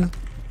side.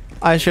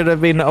 I should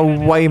have been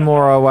way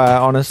more aware,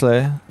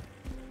 honestly.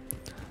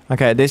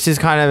 Okay, this is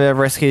kind of a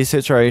risky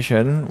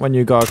situation when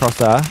you go across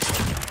there.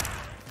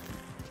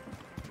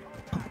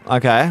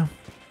 Okay.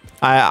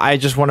 I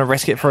just want to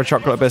risk it for a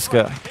chocolate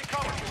biscuit.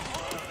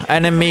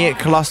 Enemy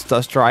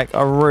cluster strike.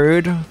 A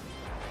rude.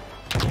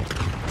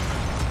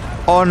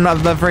 On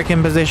the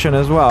freaking position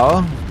as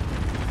well.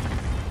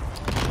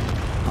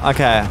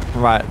 Okay,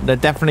 right. They're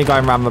definitely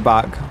going around the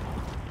back.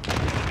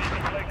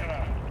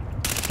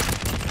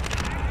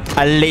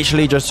 I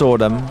literally just saw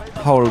them.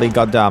 Holy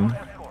goddamn.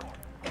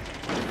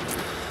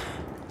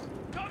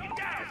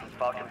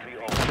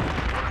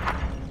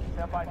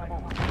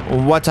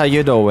 What are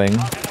you doing?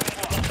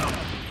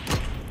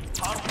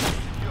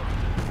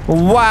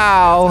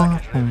 Wow.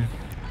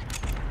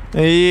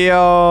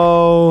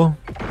 Yo.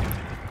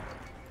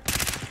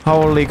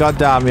 Holy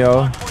goddamn,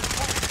 yo.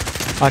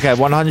 Okay,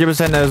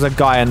 100% there's a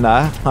guy in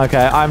there.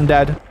 Okay, I'm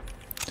dead.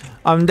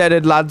 I'm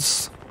deaded,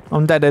 lads.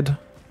 I'm deaded.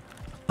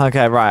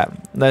 Okay, right.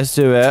 Let's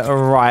do it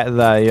right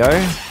there, yo.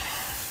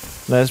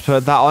 Let's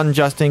put that on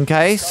just in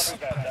case.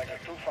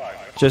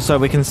 Just so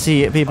we can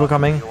see people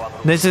coming.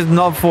 This is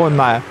not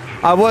Fortnite.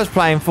 I was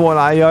playing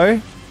Fortnite, yo.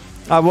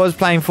 I was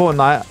playing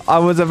Fortnite. I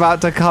was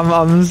about to come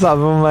on sub.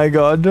 Oh my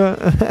god. Do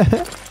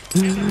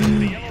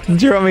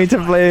you want me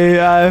to play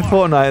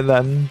Fortnite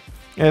then?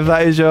 If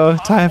that is your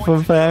type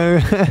of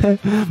thing.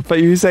 But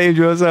you saved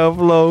yourself,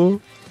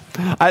 lol.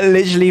 I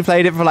literally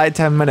played it for like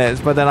 10 minutes,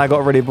 but then I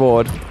got really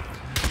bored.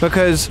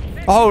 Because,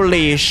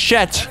 holy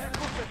shit.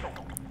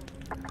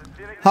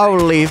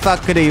 Holy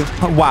fuckity.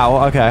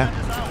 Wow, okay.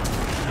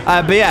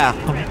 But yeah.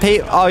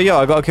 Oh, yo,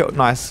 I got killed.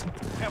 Nice.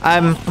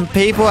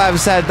 People have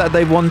said that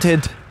they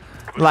wanted,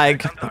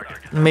 like,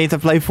 me to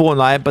play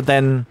Fortnite, but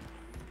then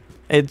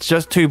it's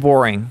just too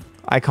boring.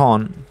 I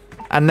can't.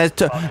 And there's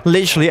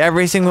literally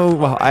every single...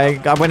 Well, I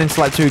went into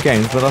like 2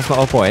 games, but that's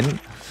not the point.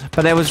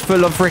 But it was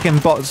full of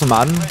freaking bots,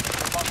 man.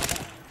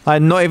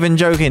 I'm not even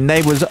joking.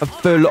 They was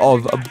full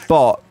of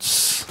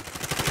bots.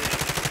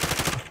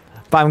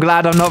 But I'm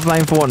glad I'm not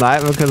playing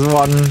Fortnite because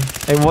 1,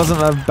 it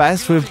wasn't the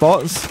best with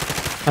bots.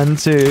 And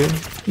 2,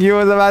 you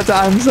was about to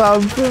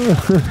unsub.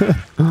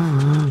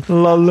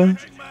 Lol.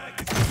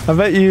 I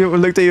bet you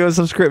looked at your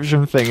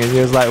subscription thing and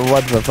you was like,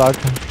 what the fuck?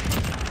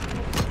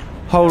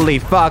 Holy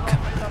fuck.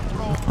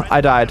 I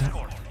died.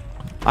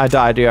 I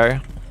died, yo.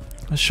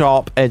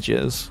 Sharp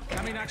edges.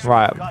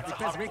 Right.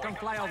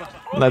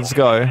 Let's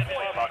go.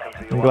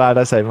 I'm glad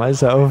I saved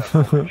myself.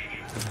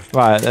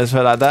 Right, let's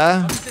put that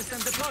there.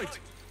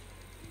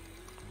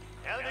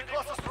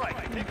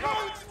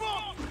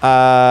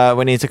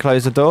 We need to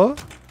close the door.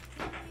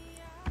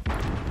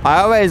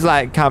 I always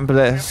like camp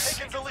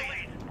this.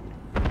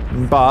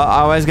 But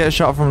I always get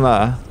shot from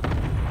there.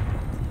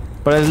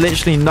 But there's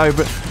literally no...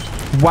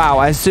 Wow,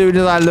 as soon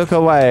as I look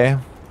away...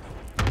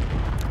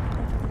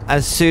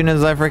 As soon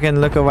as I freaking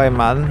look away,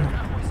 man.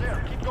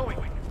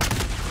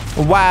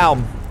 Wow.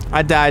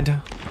 I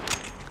died.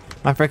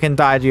 I freaking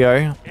died,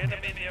 yo.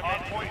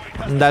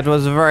 That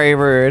was very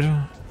rude.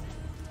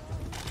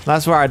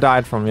 That's where I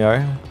died from,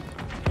 yo.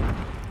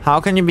 How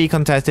can you be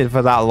contested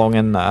for that long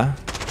in there?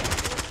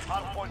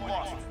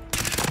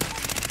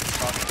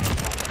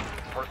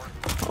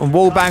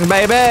 Wall bang,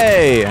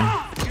 baby!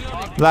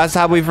 That's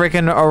how we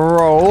freaking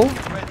roll.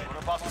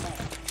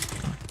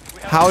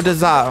 How does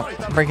that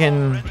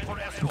freaking...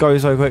 go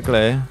so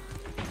quickly?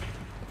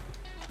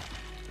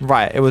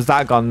 Right, it was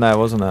that gun there,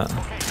 wasn't it?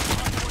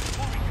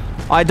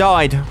 I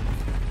died.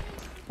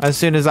 As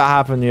soon as that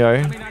happened,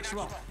 yo.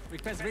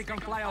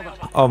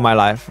 Oh, my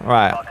life.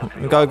 Right.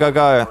 Go, go,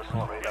 go.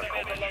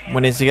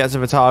 We need to get to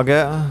the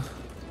target.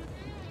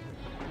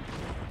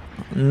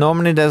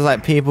 Normally there's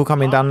like people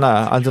coming down there.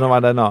 I don't know why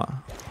they're not.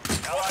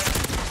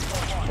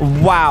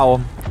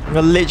 Wow.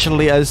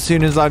 Literally as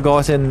soon as I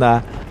got in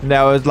there,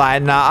 there was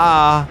like,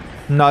 nah,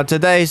 not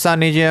today,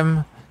 Sonny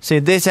Jim. See,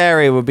 this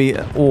area would be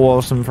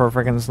awesome for a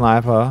freaking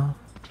sniper.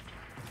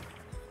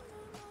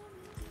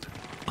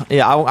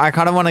 Yeah, I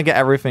kind of want to get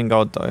everything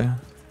gold though.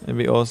 It'd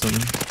be awesome.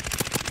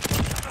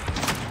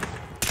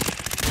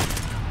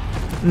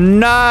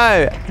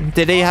 No!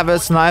 Did he have a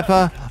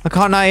sniper? I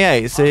can't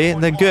 98, see?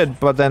 They're good,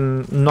 but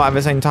then not at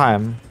the same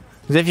time.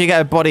 Because if you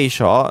get a body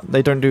shot,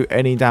 they don't do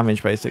any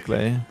damage,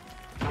 basically.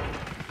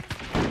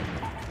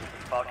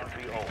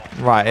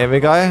 Right, here we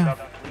go.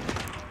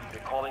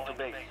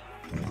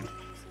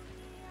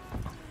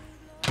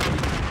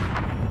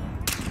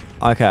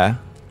 Okay.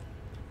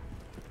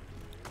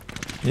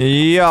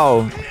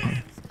 Yo!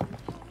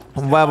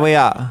 Where we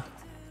at?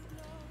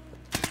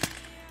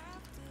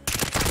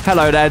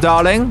 Hello there,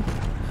 darling.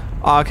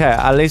 Okay,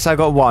 at least I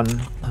got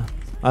one.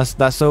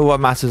 That's all what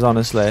matters,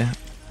 honestly.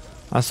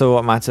 That's all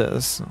what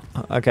matters.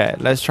 Okay,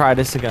 let's try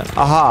this again.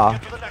 Aha!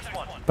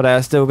 But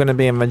they're still going to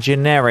be in the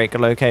generic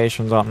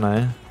locations, aren't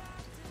they?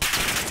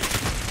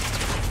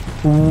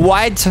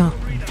 What?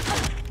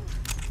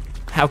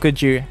 How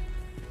could you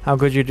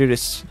do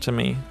this to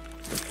me?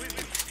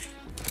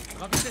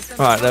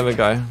 Alright, there we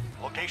go.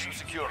 Location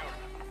secured.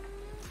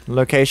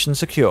 Location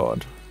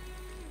secured.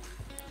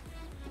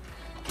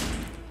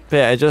 But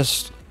yeah, it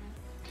just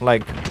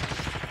like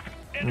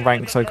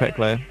ranks so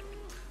quickly.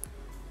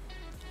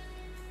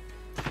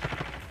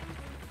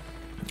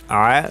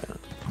 Alright.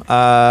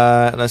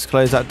 Let's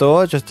close that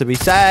door just to be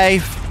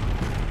safe.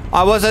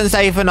 I wasn't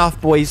safe enough,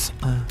 boys.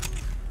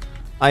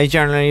 I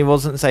generally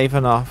wasn't safe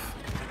enough.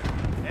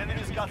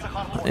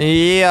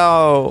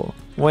 Yo,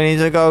 we need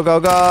to go, go,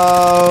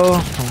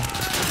 go.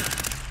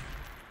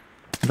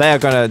 They are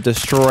gonna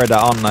destroy that,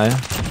 aren't they?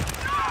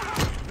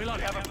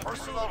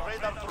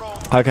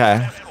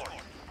 Okay.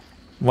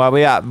 Where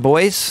we at,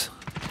 boys?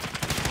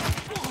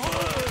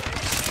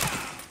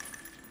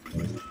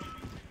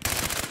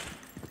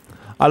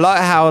 I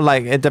like how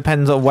like it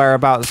depends on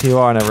whereabouts you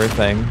are and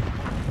everything.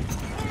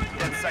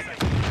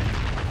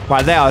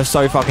 Right, they are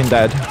so fucking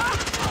dead.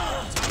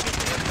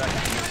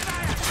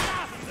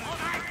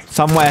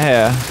 Somewhere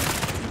here.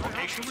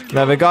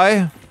 There we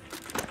go.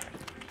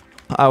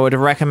 I would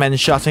recommend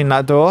shutting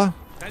that door.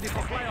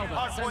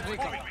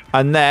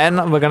 And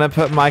then we're going to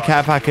put my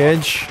care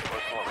package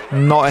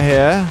not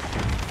here.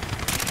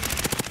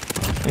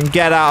 And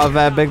get out of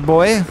there, big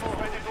boy.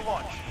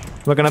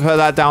 We're going to put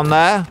that down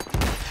there.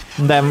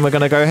 And then we're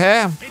going to go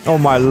here. Oh,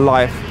 my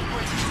life.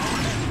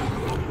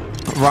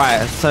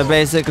 Right, so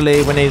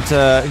basically we need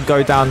to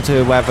go down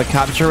to where the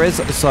capture is.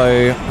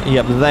 So,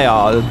 yep, they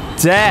are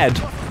dead.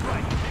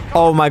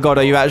 Oh my god,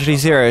 are you actually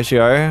serious,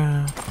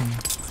 yo?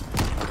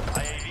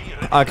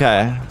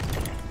 Okay.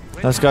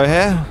 Let's go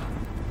here.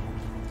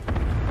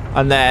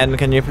 And then,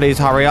 can you please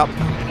hurry up?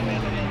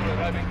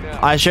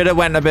 I should have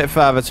went a bit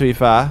further, to be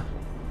fair.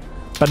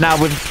 But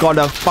now we've got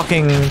a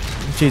fucking...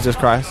 Jesus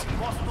Christ.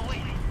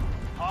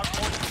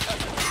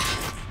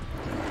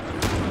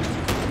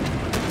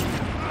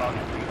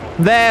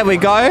 There we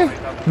go.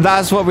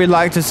 That's what we'd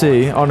like to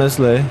see,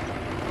 honestly.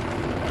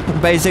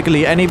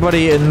 Basically,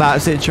 anybody in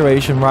that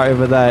situation right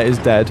over there is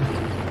dead.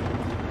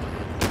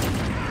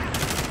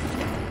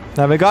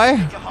 There we go.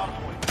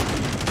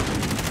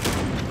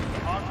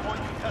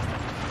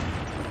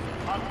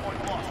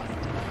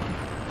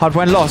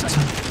 Hardpoint lost.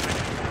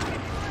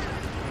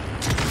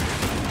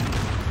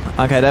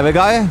 Okay, there we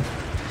go.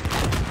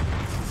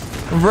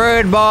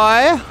 Rude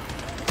boy.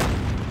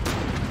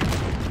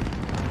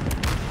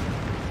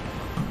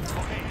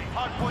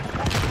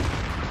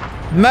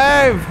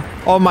 Move!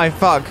 Oh my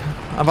fuck.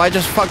 Have I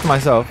just fucked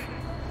myself?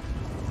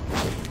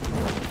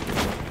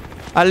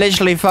 I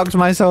literally fucked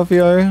myself,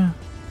 yo.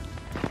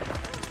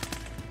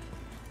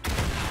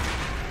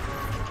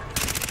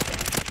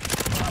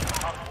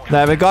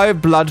 There we go.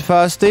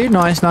 Bloodthirsty.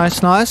 Nice,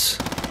 nice, nice.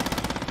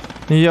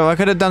 Yo, I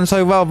could have done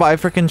so well, but I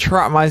freaking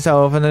trapped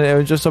myself and then it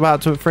was just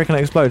about to freaking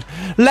explode.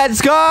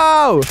 Let's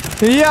go!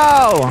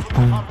 Yo!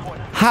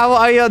 How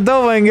are you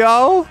doing,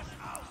 yo?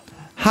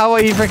 How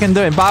are you freaking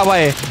doing? By the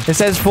way, it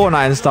says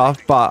Fortnite and stuff,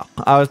 but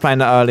I was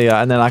playing it earlier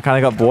and then I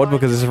kind of got bored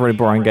because it's a really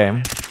boring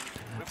game.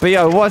 But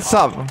yo, what's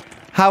up?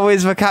 How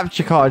is the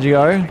capture card,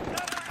 yo?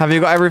 Have you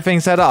got everything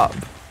set up?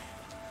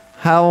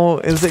 How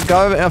is it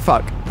going? Oh,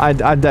 fuck. I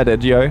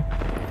deaded, yo.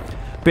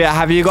 But yeah,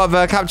 have you got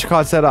the capture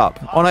card set up?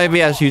 On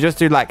OBS, you just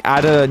do like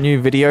add a new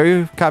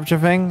video capture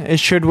thing. It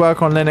should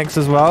work on Linux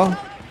as well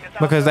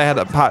because they had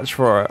a patch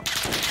for it.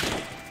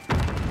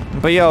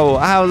 But yo,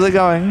 how's it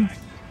going?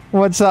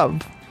 What's up?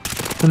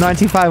 The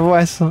 95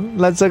 West.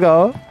 Let's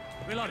go.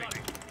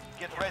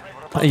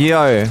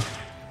 Yo.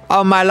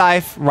 Oh, my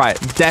life. Right.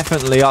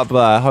 Definitely up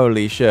there.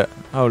 Holy shit.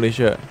 Holy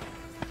shit.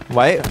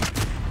 Wait.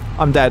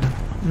 I'm dead.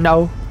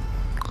 No.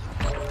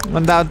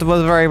 And that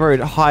was very rude.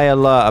 High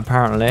alert,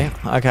 apparently.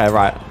 Okay,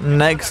 right.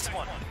 Next.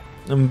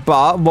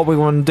 But what we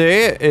want to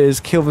do is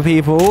kill the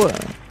people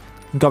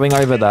going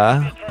over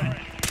there.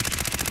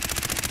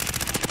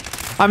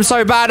 I'm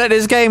so bad at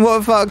this game. What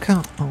the fuck?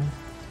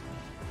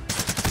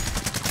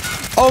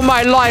 Oh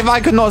my life. I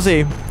could not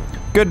see.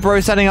 Good, bro.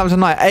 Setting up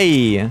tonight.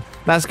 Hey.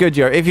 That's good,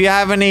 yo. If you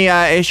have any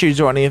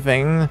issues or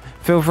anything,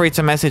 feel free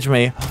to message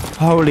me.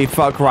 Holy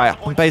fuck, right.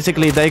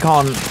 Basically, they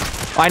can't...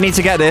 I need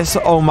to get this.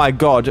 Oh my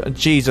god.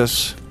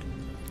 Jesus.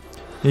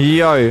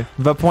 Yo.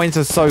 The points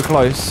are so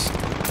close.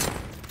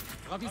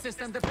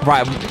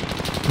 Right.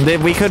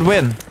 We could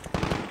win.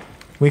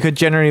 We could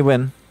generally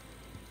win.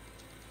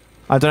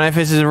 I don't know if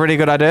this is a really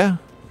good idea.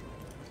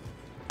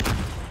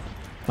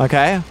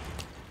 Okay.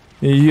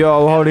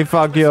 Yo, holy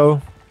fuck,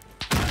 yo.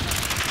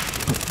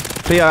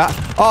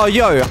 Oh,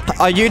 yo,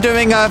 are you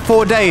doing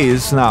 4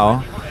 days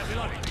now?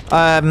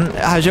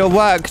 Has your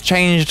work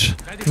changed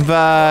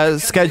the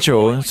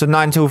schedule? So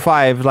 9 till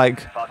 5,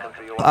 like,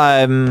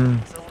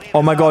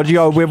 oh my god,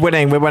 yo, we're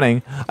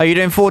winning. Are you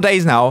doing 4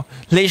 days now?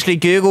 Literally,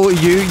 Google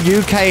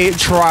UK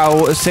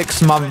trial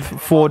 6-month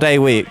 4-day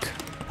week.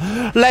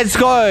 Let's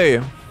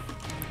go!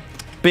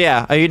 But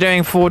yeah, are you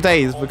doing 4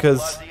 days?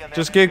 Because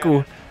just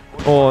Google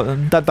or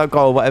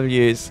DuckDuckGo, whatever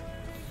you use.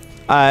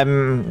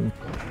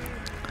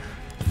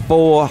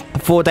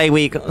 4-day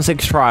week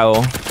 6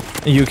 trial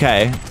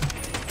UK.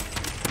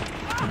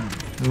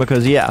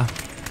 Because yeah,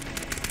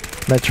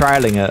 they're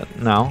trialing it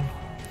now.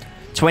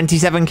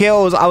 27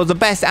 kills. I was the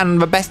best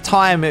and the best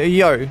time.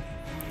 Yo,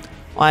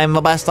 I am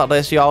the best at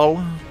this,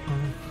 y'all.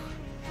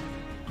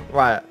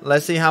 Right,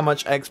 let's see how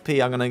much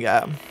XP I'm gonna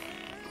get.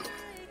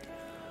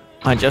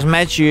 I just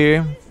met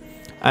you,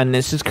 and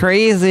this is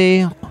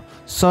crazy.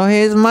 So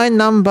here's my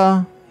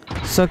number.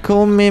 So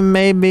call me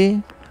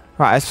maybe.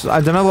 Right, I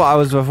don't know what I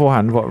was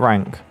beforehand. What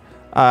rank?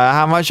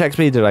 How much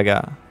XP did I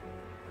get?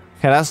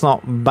 Okay, that's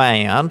not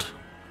bad.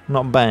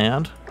 Not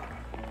bad.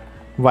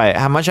 Wait,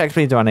 how much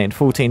XP do I need?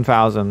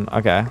 14,000.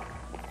 Okay.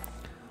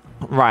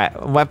 Right,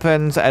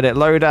 weapons, edit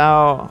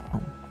loadout,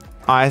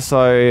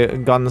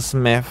 ISO,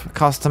 gunsmith,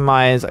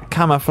 customize,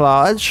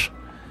 camouflage.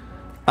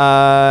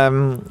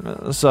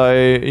 So,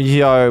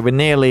 yo, we're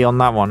nearly on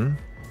that one.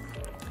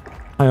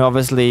 And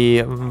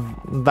obviously,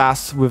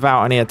 that's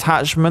without any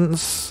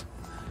attachments.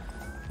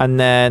 And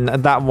then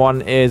that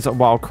one is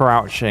while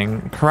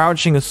crouching.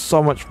 Crouching is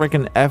so much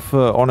freaking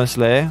effort,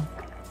 honestly.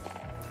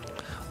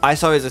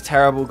 ISO is a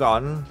terrible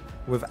gun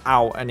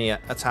without any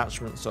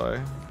attachments,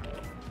 though.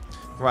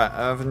 Right,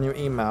 I have a new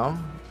email.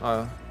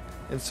 Oh,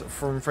 it's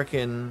from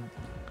freaking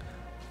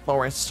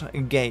Forest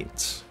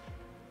Gate.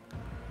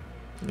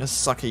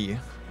 Sucky.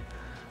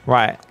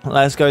 Right,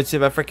 let's go to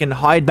the freaking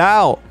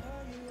hideout.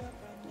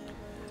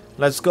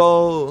 Let's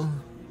go.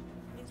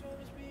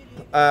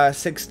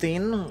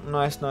 16.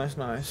 Nice.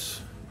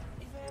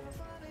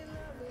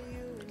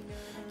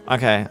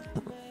 Okay.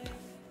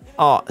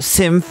 Oh,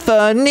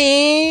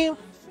 symphony.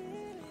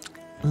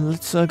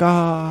 Let's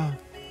go.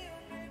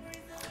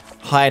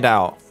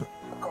 Hideout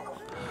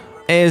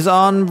is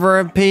on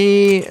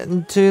repeat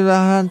to the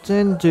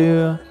hunting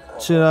to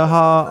the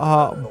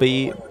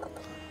heartbeat.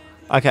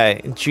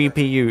 Okay,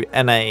 GPU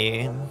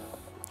NA.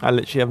 I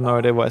literally have no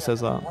idea what it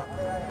says that.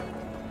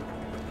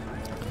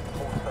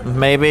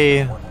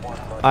 Maybe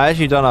I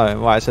actually don't know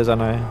why it says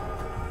NA.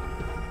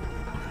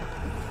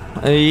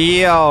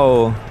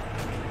 Yo,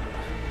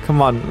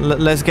 come on,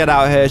 let's get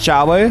out here,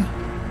 shall we?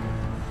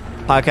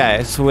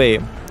 Okay,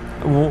 sweet.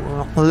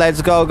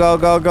 Let's go.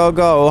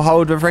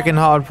 Hold the freaking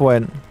hard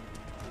point.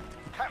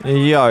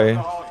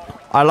 Yo,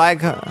 I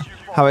like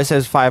how it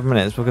says 5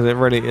 minutes because it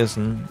really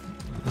isn't.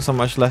 So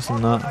much less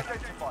than that.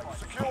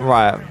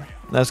 Right,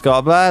 let's go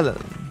up there.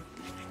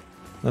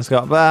 Let's go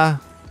up there.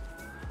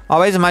 I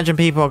always imagine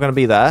people are going to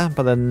be there,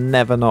 but they're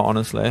never not,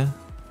 honestly.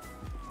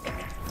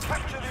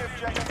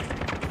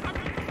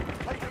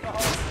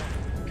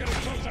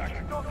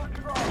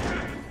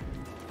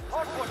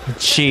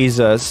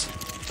 Jesus.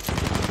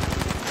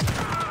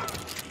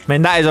 I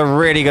mean, that is a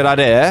really good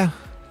idea.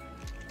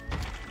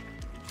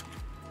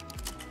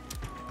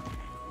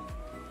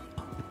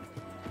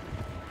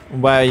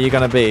 Where are you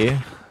going to be?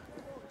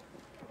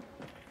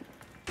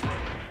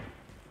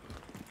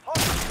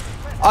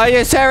 Are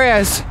you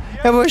serious?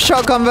 It was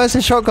shotgun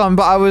versus shotgun,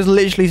 but I was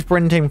literally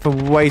sprinting for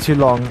way too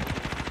long.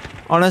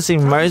 Honestly,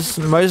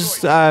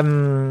 most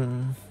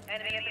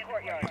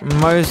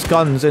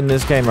guns in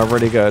this game are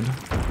really good.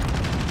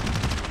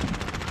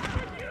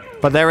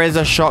 But there is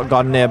a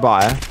shotgun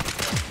nearby.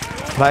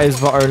 That is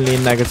the only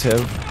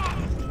negative.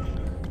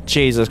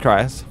 Jesus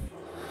Christ.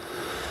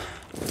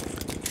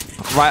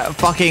 Right,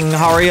 fucking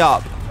hurry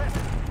up.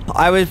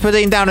 I was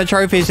putting down a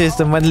trophy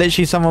system when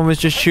literally someone was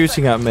just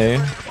shooting at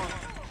me.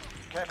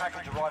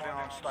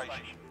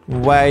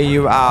 Where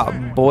you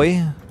at,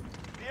 boy?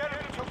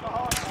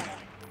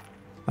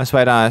 I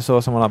swear down, I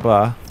saw someone up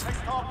there.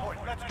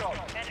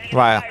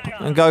 Right,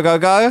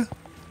 go.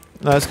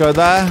 Let's go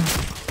there.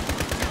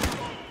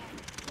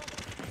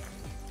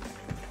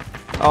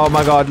 Oh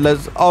my god,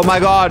 oh my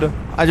god!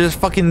 I just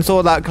fucking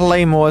saw that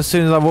claymore as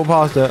soon as I walked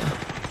past it.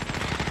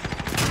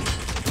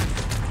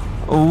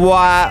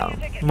 What?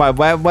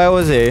 Wait, where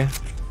was he?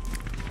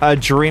 A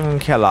dream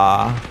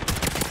killer.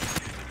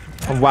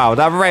 Wow,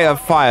 that rate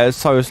of fire is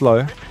so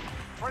slow.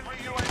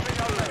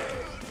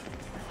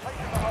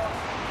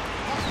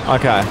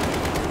 Okay.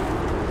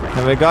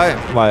 Here we go.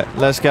 Right,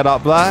 let's get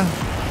up there.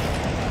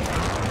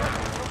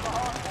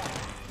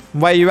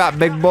 Where you at,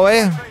 big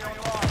boy?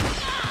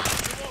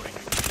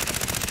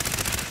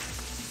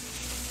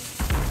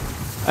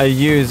 A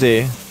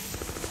Uzi.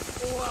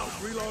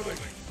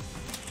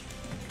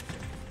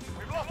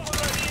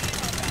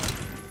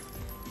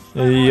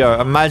 Yo,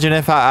 imagine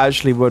if that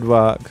actually would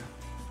work.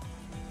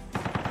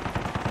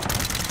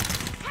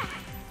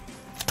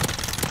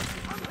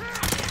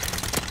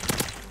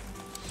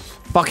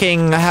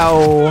 Fucking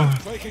hell.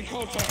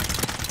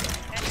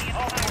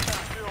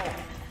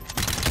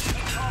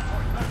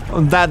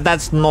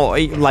 That's not,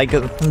 like,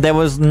 there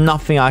was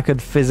nothing I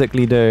could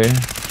physically do.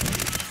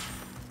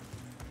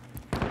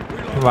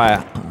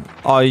 Right.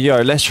 Oh,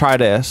 yo, let's try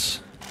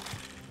this.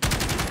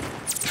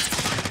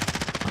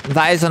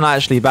 That isn't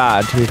actually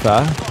bad, to be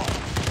fair.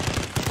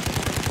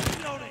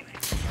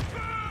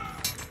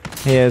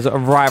 He is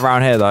right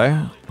around here,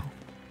 though.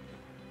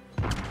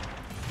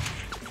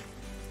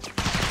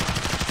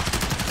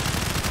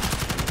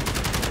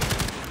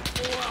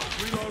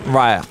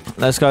 Right,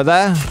 let's go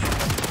there.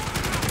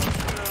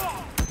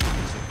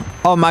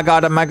 Oh my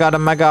god, oh my god, oh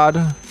my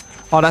god.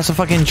 Oh, that's a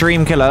fucking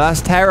dream killer.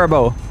 That's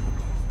terrible.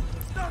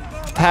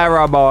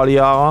 Terrible,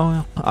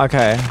 y'all.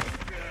 Okay.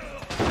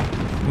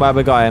 Where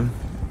we going?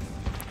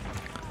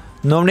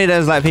 Normally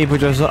there's like people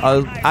just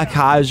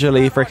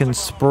casually freaking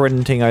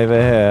sprinting over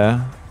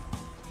here.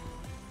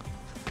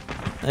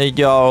 Hey,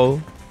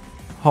 yo.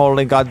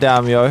 Holy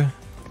goddamn, yo.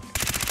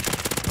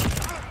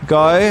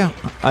 Go.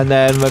 And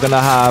then we're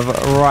gonna have...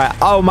 Right.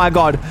 Oh my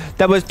god.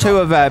 There was two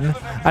of them.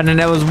 And then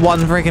there was one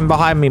freaking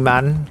behind me,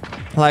 man.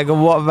 Like,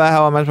 what the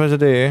hell am I supposed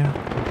to do?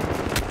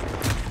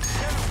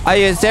 Are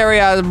you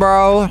serious,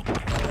 bro?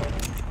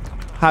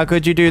 How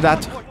could you do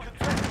that?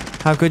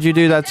 How could you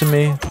do that to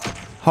me?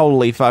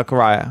 Holy fuck,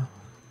 right.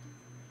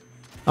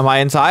 Am I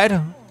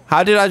inside?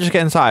 How did I just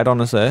get inside,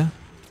 honestly?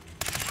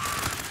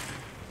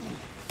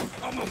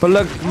 But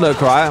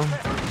look, right.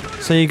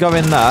 So you go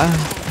in there.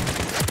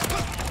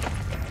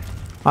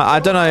 I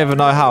don't even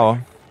know how.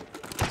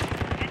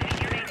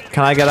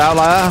 Can I get out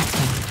like that?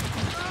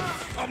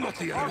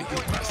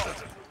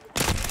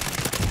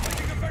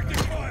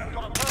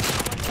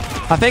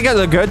 I think it's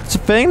a good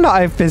thing that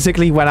I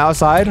physically went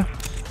outside.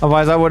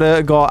 Otherwise, I would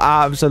have got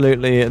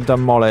absolutely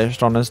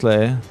demolished,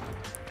 honestly.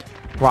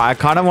 Right, I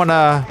kind of want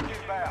to...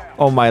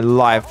 Oh, my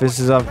life. This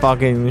is a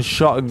fucking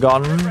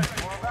shotgun.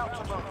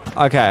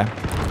 Okay.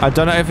 I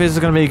don't know if this is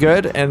going to be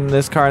good in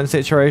this current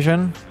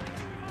situation.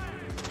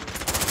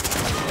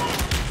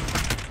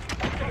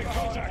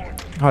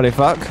 Holy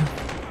fuck.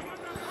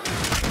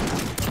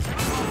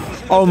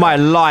 Oh, my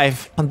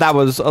life. That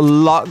was a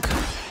luck.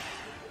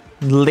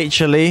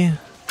 Literally.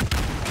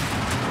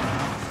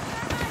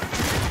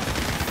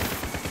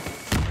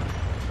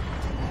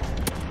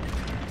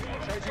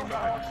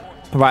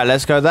 Right,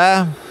 let's go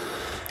there.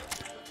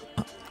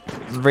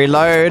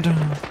 Reload.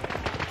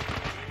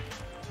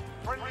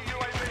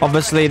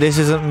 Obviously, this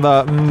isn't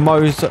the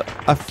most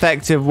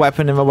effective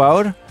weapon in the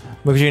world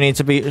because you need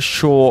to be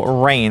short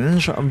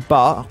range,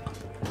 but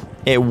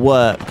it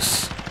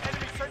works.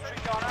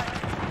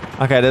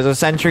 Okay, there's a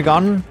sentry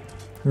gun.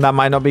 That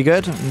might not be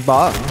good,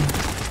 but...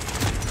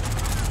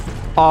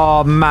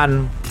 Oh,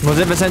 man. Was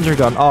it the sentry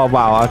gun? Oh,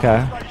 wow,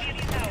 okay.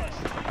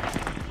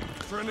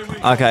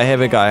 Okay, here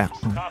we go.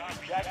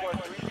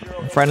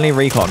 Friendly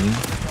recon.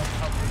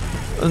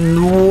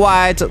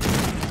 What?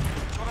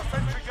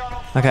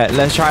 Okay,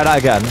 let's try that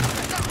again.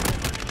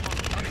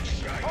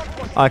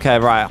 Okay,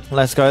 right.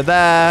 Let's go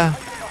there.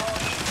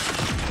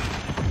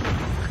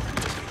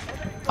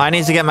 I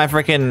need to get my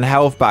freaking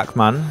health back,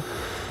 man.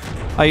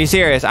 Are you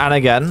serious? And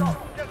again.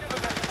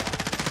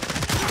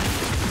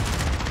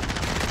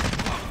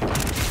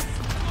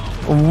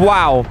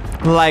 Wow.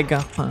 Like,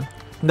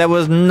 there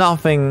was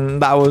nothing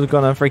that was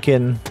gonna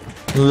freaking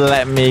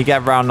let me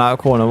get around that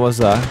corner, was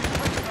there?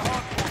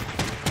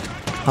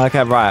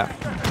 Okay, right.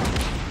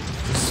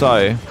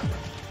 So,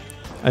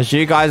 as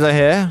you guys are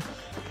here.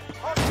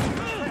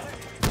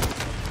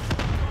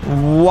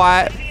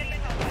 What?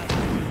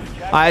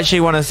 I actually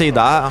want to see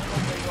that.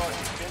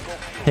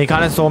 He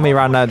kind of saw me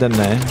around there, didn't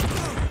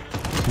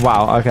he?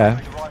 Wow, okay.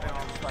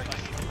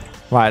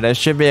 Right, there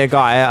should be a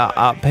guy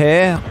up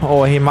here.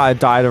 Or he might have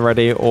died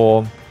already.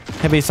 Or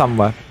he'll be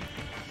somewhere.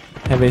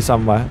 He'll be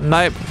somewhere.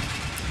 Nope.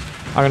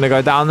 I'm going to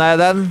go down there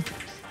then.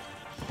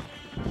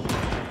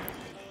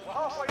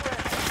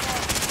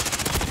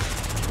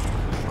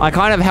 I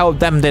kind of helped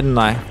them, didn't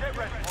I?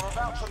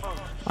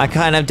 I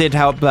kind of did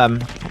help them.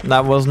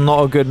 That was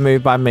not a good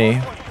move by me.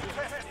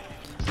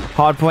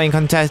 Hardpoint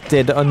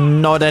contested.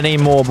 Not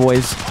anymore,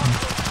 boys.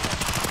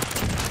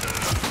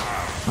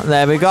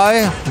 There we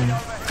go.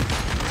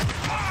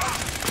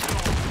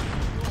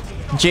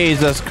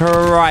 Jesus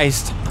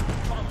Christ.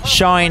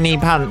 Shiny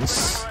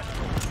Pants.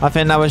 I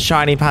think that was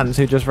Shiny Pants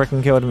who just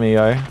freaking killed me,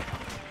 yo.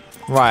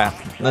 Right,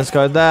 let's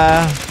go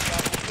there.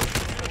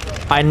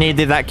 I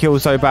needed that kill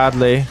so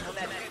badly.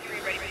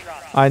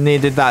 I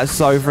needed that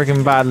so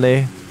freaking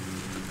badly.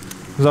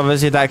 Because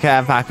obviously that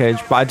care package,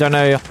 but I don't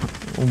know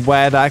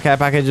where that care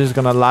package is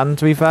going to land,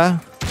 to be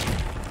fair.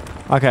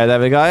 Okay, there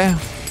we go.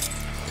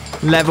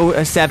 Level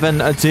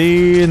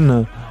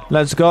 17.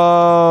 Let's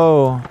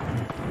go.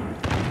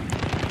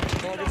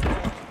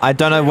 I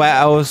don't know where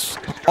else.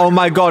 Oh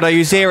my god, are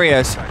you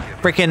serious?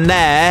 Freaking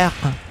there.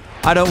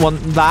 I don't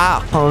want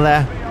that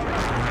there.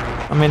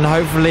 I mean,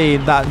 hopefully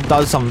that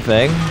does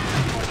something.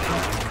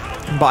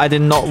 But I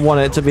did not want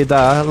it to be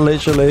there,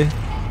 literally.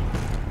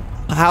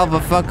 How the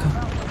fuck?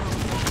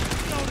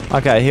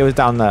 Okay, he was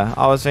down there.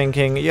 I was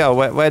thinking, yo,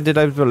 where did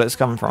those bullets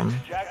come from?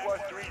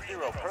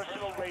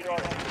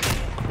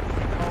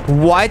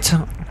 What?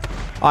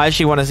 I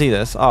actually want to see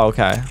this. Oh,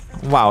 okay.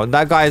 Wow,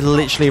 that guy is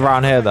literally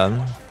around here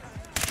then.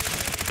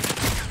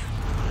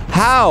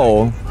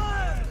 How?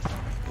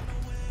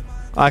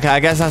 Okay, I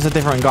guess that's a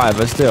different guy,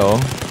 but still.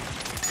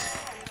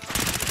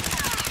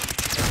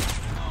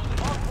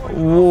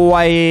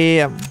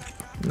 Why?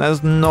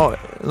 That's not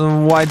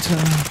what.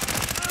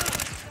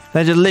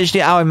 They're just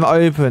literally out in the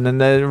open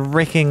and they're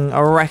wrecking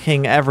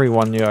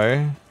everyone,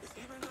 yo.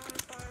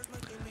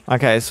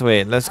 Okay,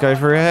 sweet. Let's go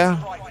through here.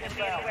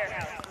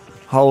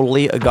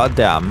 Holy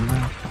goddamn.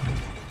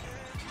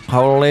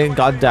 Holy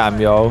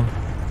goddamn, yo.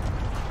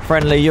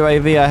 Friendly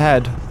UAV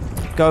ahead.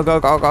 Go, go,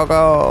 go, go,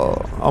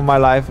 go. Oh my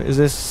life. Is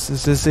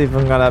this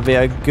even gonna be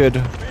a good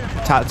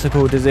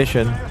tactical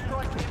decision?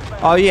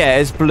 Oh yeah,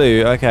 it's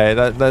blue. Okay,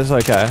 that's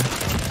okay.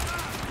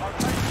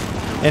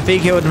 If he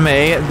killed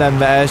me, then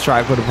the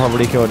airstrike would have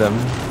probably killed him.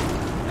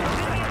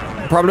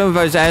 Problem with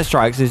those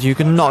airstrikes is you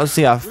cannot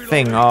see a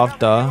thing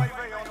after.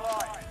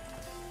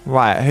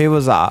 Right, who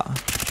was that?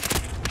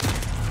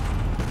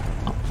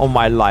 Oh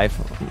my life.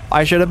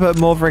 I should have put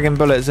more friggin'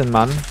 bullets in,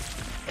 man.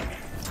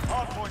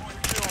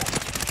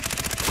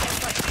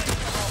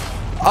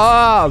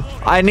 Oh,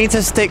 I need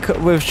to stick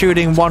with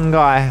shooting one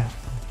guy.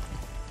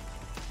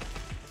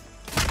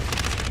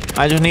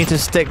 I just need to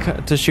stick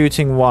to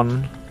shooting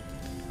one.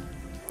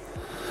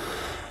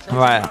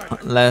 Right,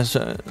 let's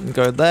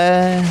go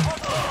there.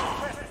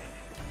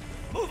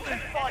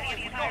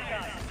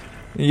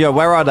 Yo,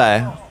 where are they?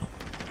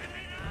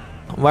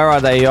 Where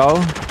are they,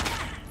 yo?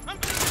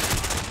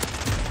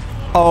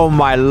 Oh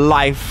my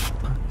life.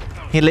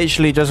 He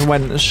literally just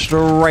went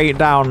straight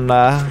down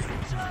there.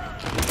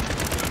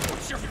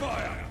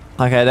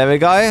 Okay, there we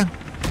go.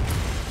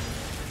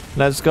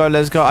 Let's go,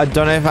 let's go. I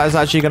don't know if that's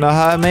actually going to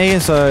hurt me,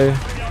 so...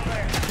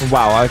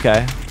 Wow,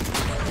 okay.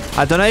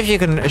 I don't know if you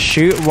can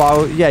shoot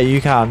while... Yeah,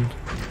 you can.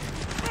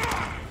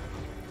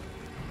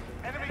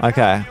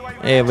 Okay,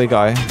 here we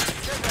go.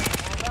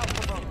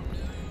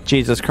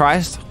 Jesus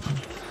Christ.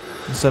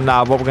 So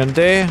now what we're going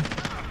to do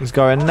is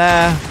go in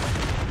there.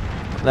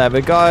 There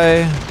we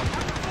go.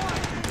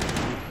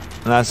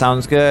 That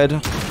sounds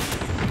good.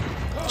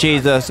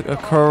 Jesus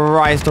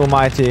Christ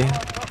almighty.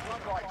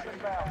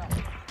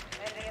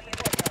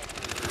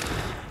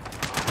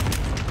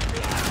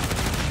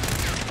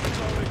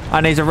 I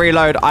need to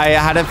reload. I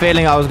had a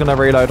feeling I was going to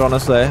reload,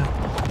 honestly.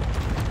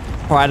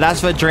 Right,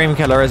 that's the dream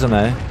killer, isn't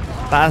it?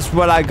 That's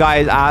what that guy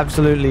is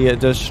absolutely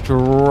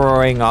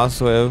destroying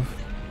us with.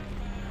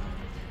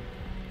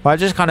 But I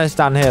just kind of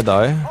stand here,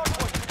 though.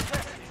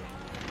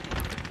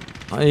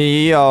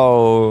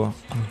 Yo.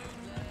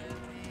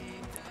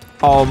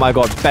 Oh my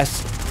god,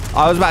 best.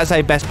 I was about to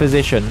say best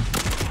position.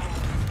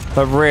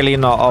 But really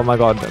not. Oh my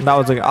god. That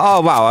was a...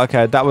 Oh wow,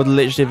 okay. That was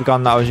literally the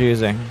gun that I was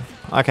using.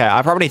 Okay,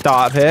 I probably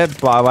died up here,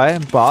 by the way,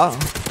 but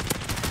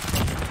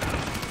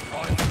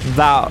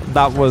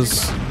that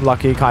was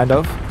lucky, kind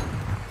of.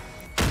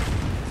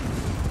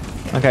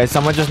 Okay,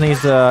 someone just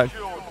needs to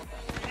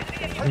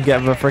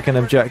get the freaking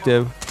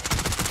objective.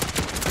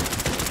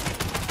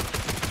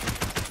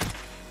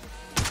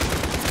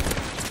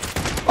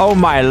 Oh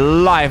my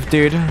life,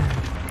 dude.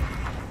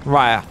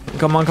 Right,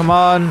 come on, come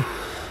on.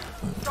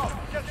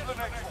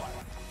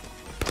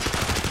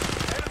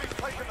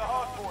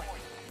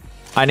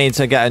 I need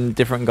to get a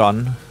different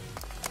gun.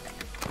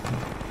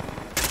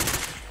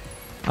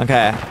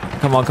 Okay.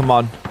 Come on, come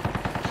on.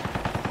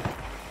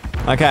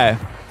 Okay.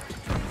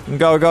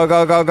 Go, go,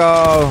 go, go,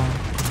 go.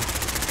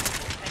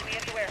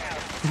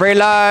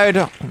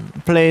 Reload.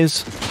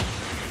 Please.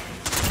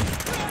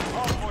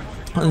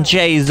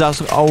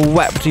 Jesus. Oh,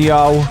 wept,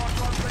 yo.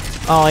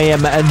 I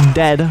am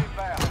dead.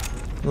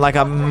 Like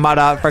a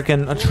mother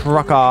freaking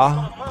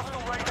trucker.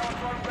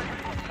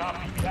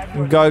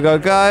 Go, go,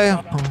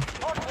 go.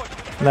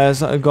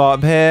 Let's go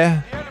up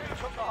here.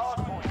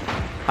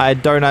 I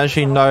don't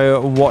actually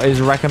know what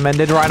is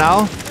recommended right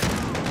now.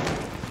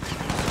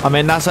 I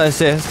mean, that's an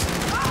assist.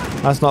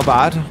 That's not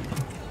bad.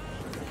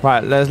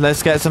 Right,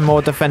 let's get some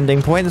more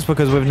defending points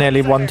because we've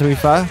nearly won, to be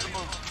fair.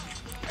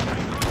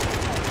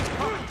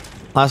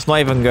 That's not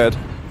even good.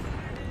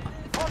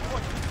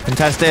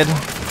 Contested.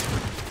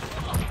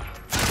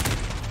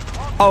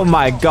 Oh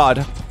my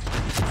god.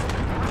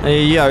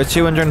 Yo,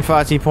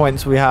 230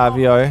 points we have,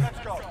 yo.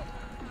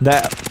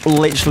 They're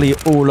literally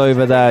all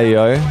over there,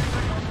 yo.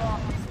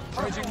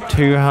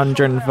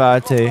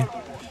 230.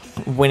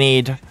 We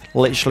need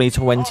literally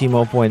 20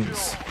 more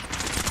points.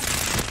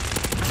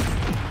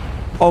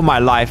 Oh my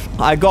life.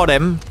 I got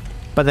him,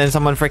 but then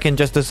someone freaking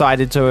just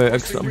decided to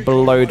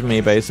explode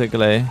me,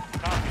 basically.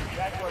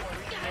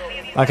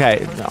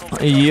 Okay.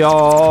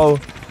 Yo.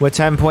 We're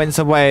 10 points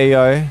away,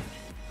 yo.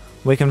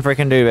 We can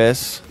freaking do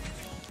this.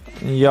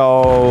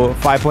 Yo.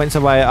 5 points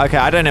away. Okay,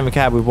 I don't even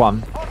care. We've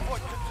won.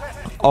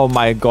 Oh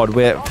my god.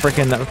 We're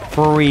freaking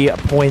 3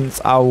 points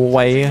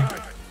away.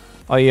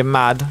 Are you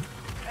mad?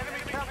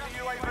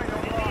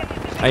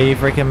 Are you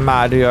freaking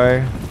mad,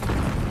 yo?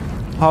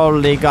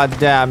 Holy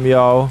goddamn,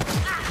 yo.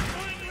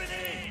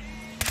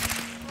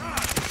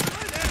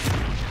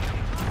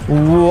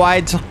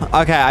 What?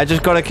 Okay, I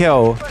just got a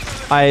kill.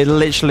 I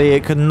literally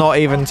could not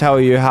even tell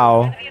you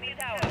how.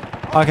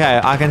 Okay,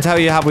 I can tell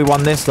you how we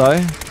won this, though.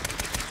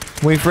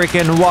 We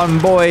freaking won,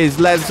 boys.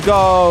 Let's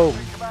go.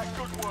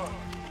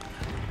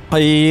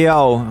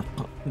 Yo.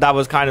 That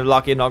was kind of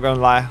lucky, not gonna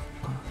lie.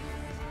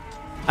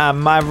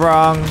 Am I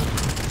wrong?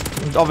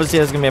 Obviously,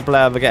 there's gonna be a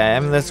player of the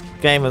game. This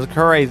game is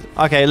crazy.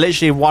 Okay,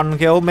 literally 1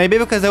 kill. Maybe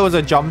because there was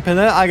a jump in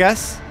it, I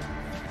guess.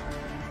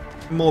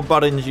 More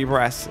buttons you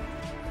press.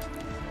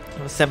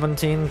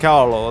 17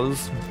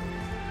 colors.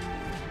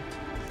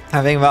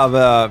 I think that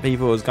other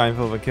people was going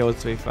for the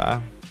kills, to be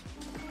fair.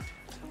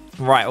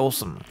 Right,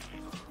 awesome.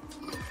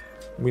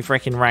 We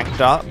freaking ranked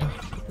up.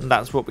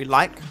 That's what we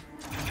like.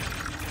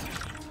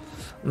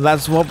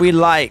 That's what we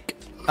like.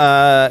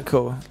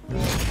 Cool.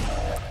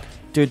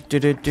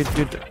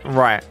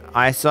 Right,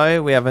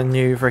 ISO. We have a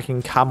new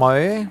freaking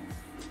camo.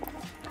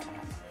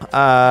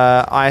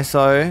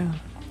 ISO.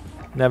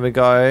 There we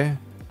go.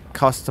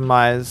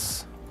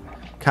 Customize.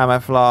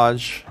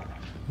 Camouflage.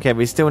 Okay,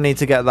 we still need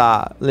to get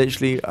that.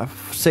 Literally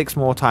 6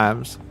 more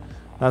times.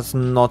 That's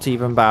not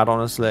even bad,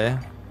 honestly.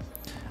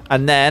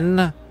 And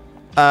then,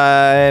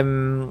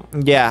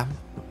 yeah,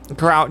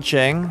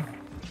 crouching.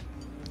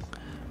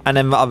 And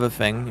then the other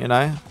thing, you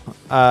know.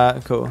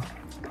 Cool.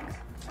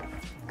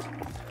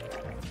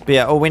 But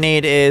yeah, all we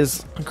need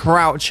is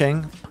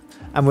crouching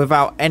and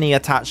without any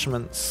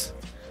attachments.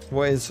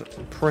 What is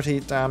pretty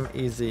damn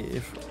easy,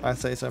 if I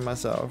say so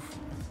myself.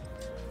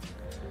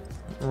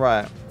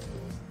 Right.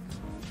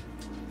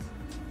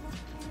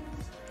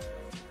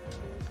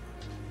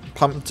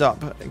 Pumped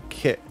up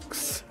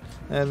kicks.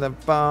 And the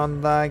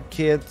barn like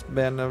kids.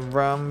 Better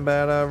run,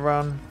 better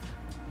run.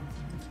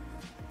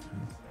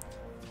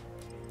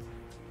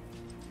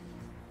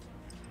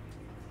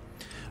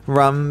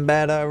 Run,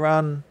 better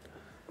run.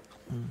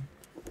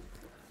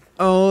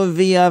 All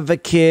the other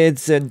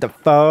kids in the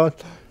farm.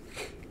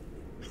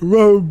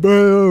 Run,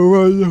 better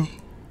run.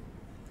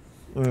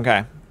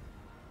 Okay.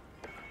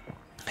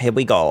 Here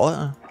we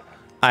go.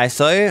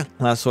 ISO.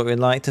 That's what we'd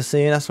like to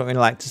see. That's what we'd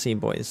like to see,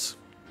 boys.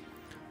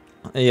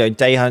 Yo,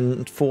 day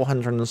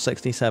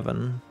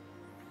 467.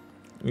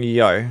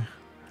 Yo.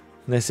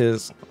 This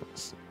is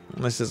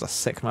a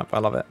sick map. I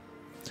love it.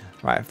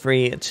 Right,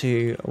 3,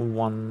 2,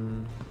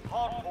 1.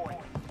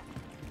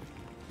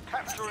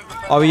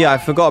 Oh yeah, I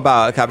forgot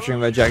about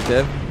capturing the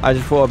objective. I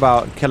just thought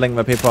about killing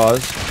the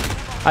peepers.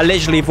 I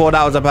literally thought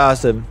that was a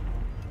person.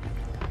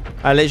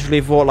 I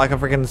literally thought like a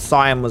freaking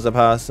sign was a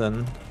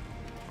person.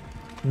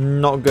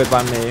 Not good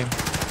by me.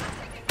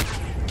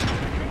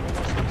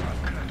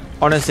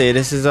 Honestly,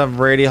 this is a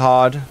really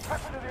hard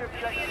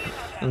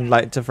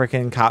like to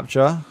freaking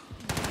capture.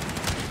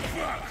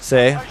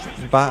 See?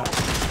 But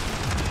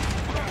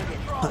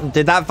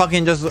did that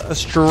fucking just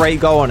straight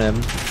go on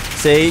him?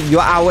 See?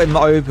 You're out in the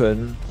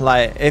open.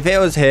 Like, if it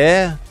was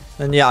here,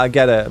 then yeah, I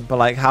get it. But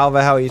like, how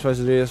the hell are you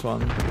supposed to do this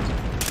one?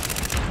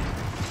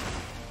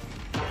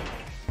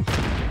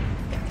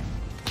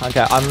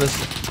 Okay, I'm just...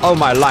 Oh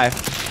my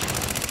life.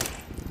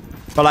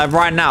 But like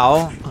right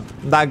now,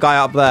 that guy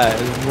up there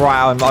is right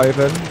out in the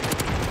open.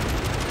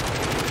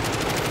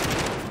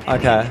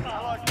 Okay.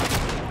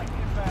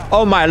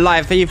 Oh my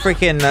life, he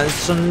freaking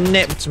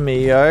snipped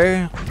me,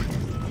 yo.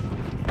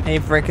 He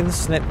freaking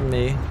snipped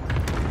me.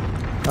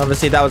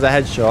 Obviously that was a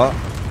headshot.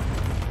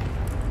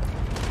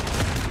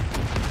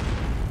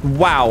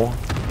 Wow.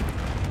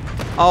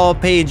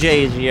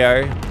 RPGs,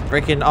 yo.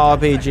 Freaking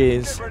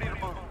RPGs.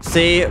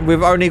 See,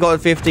 we've only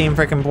got 15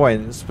 freaking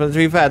points. But to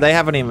be fair, they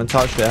haven't even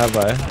touched it, have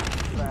they?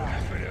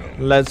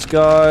 Let's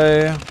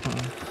go.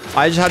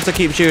 I just had to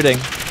keep shooting.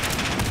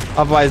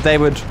 Otherwise, they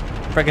would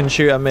freaking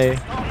shoot at me.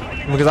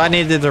 Because I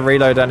needed to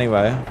reload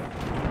anyway.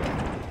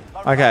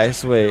 Okay,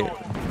 sweet.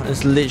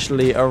 It's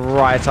literally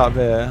right up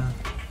here.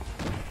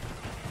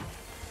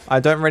 I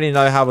don't really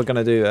know how we're going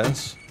to do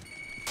this.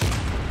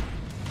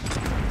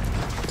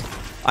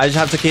 I just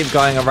have to keep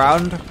going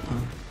around.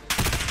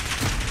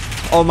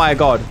 Oh my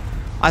god.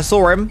 I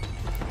saw him.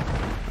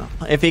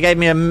 If he gave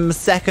me a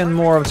second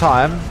more of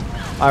time,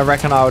 I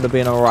reckon I would have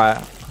been alright.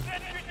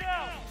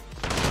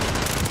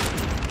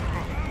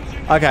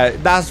 Okay,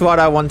 that's what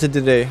I wanted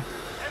to do.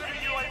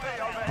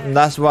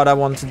 That's what I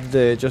wanted to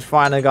do. Just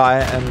find a guy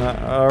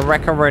and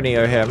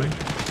wreck-a-radio him.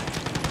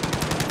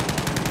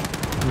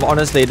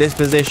 Honestly, this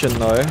position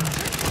though.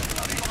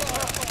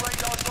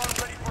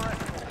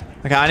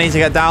 Okay, I need to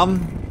get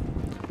down.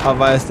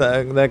 Otherwise,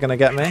 they're gonna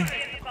get me.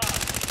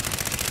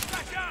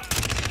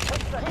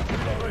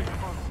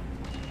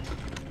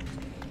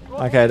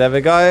 Okay, there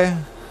we go.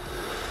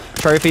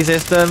 Trophy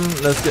system.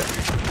 Let's get.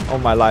 Oh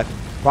my life.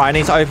 Right, I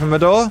need to open the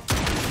door.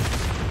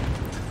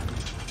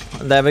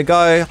 There we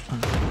go.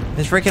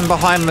 It's freaking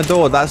behind the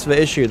door. That's the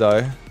issue,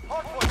 though.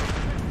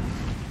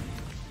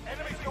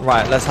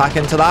 Right, let's hack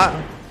into that.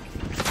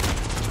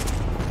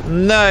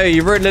 No,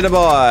 you rude little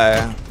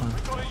boy.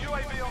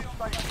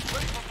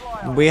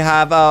 We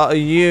have our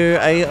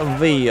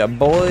UAV,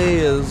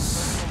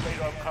 boys.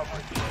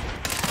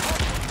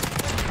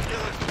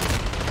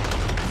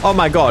 Oh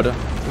my god.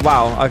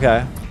 Wow,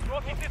 okay.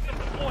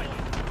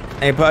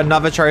 Hey, put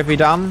another trophy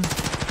down.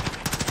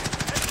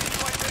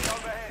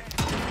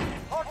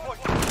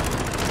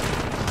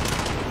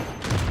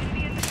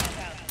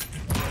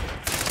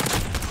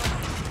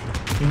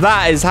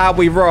 That is how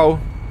we roll.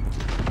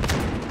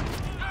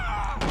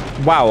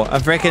 Wow, a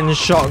freaking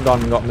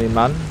shotgun got me,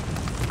 man.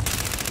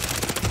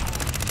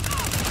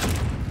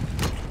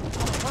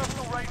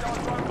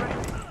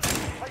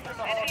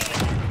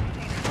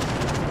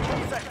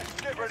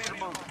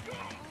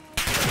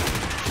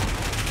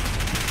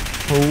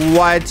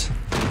 What?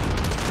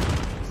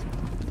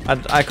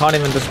 I can't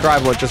even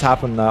describe what just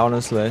happened there,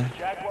 honestly.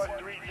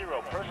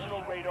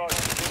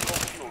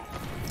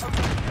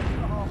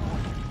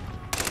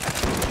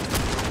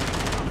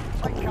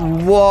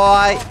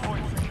 What?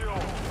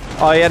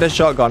 Oh, he had a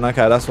shotgun.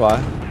 Okay, that's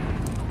why.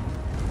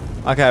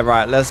 Okay,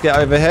 right. Let's get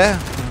over here.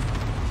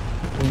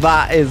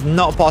 That is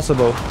not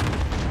possible.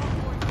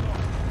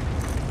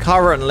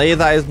 Currently,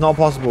 that is not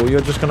possible.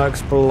 You're just going to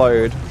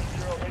explode.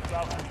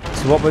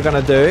 So what we're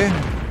going to do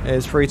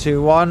is 3,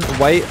 2, 1.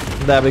 Wait.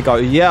 There we go.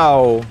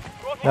 Yo.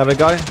 There we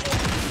go.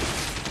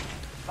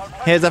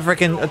 Here's a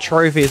freaking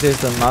trophy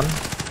system, man.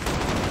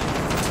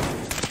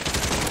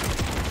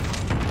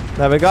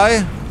 There we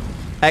go.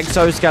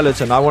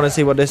 Exoskeleton. I want to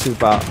see what this is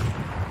about.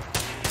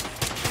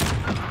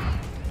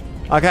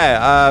 Okay,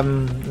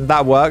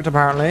 that worked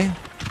apparently.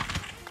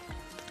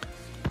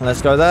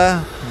 Let's go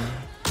there.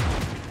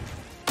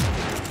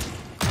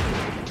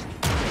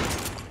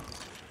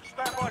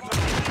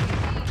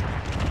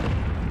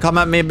 Come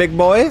at me, big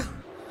boy.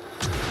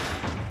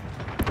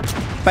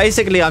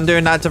 Basically, I'm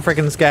doing that to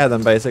freaking scare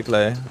them,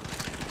 basically.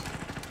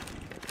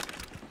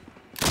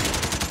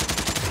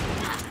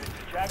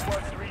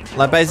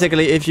 Like,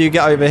 basically, if you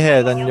get over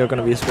here, then you're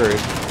gonna be screwed.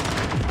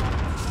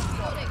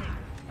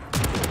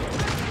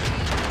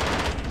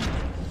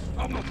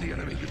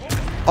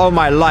 Oh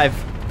my life.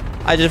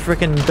 I just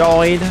freaking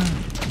died.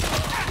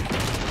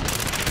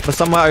 But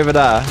somewhere over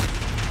there.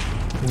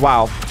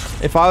 Wow.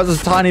 If I was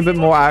a tiny bit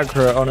more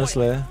accurate,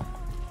 honestly.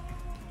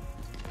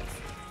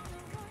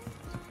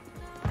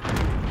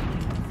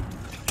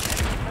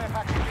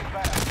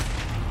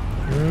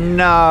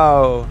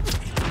 No.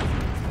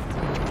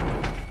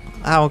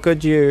 How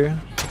could you?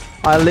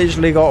 I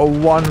literally got a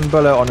 1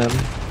 bullet on him.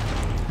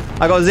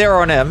 I got 0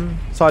 on him,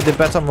 so I did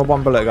better on the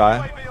 1 bullet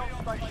guy.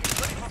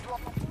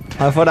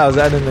 I thought that was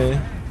the enemy.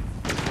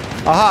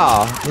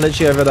 Aha!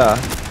 Literally over there.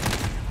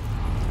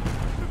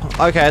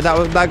 Okay,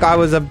 that guy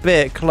was a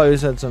bit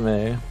closer to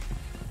me.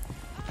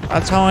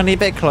 A tiny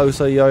bit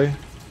closer, yo.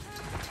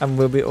 And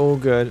we'll be all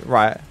good.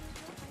 Right.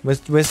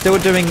 We're still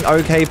doing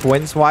okay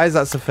points-wise,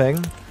 that's the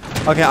thing.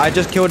 Okay, I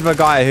just killed the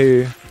guy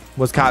who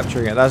was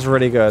capturing it. That's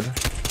really good.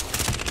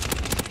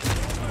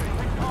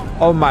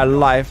 Oh my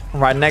life.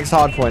 Right, next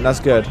hard point. That's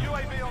good.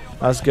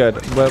 That's good.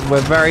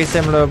 We're very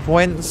similar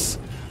points,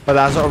 but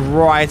that's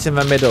right in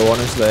the middle,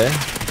 honestly.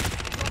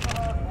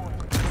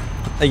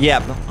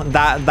 Yep,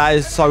 that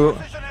is so...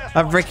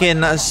 A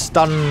freaking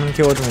stun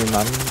killed me,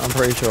 man. I'm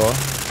pretty sure.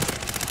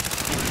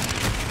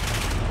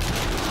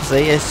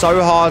 See, it's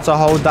so hard to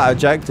hold that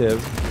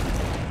objective.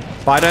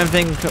 But I don't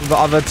think the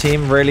other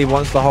team really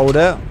wants to hold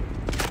it.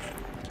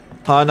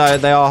 Oh no,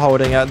 they are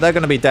holding it. They're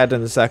going to be dead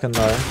in a second,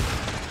 though.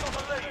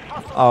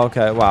 Oh,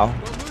 okay, wow.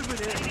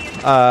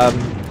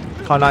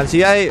 Car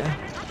 98.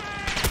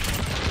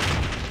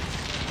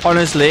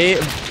 Honestly,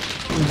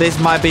 this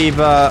might be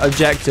the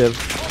objective.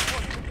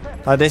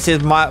 This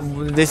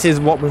is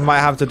what we might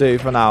have to do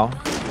for now.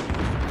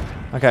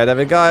 Okay, there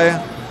we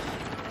go.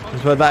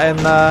 Let's put that in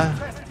there.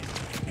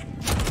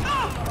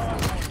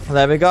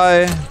 There we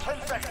go.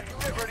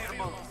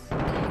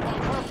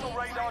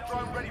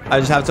 I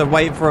just have to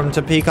wait for him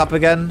to peek up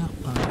again.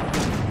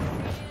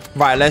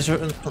 Right, let's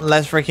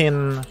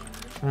freaking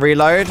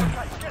reload.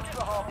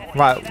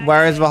 Right,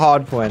 where is the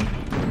hard point?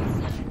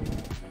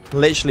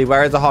 Literally,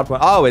 where is the hard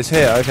point? Oh, it's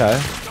here. Okay.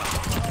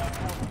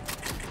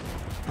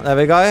 There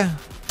we go.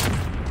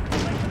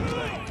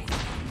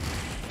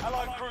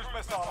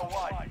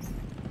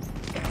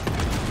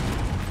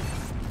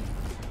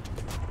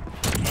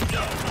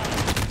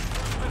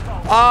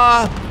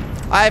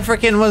 I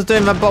freaking was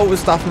doing the bolt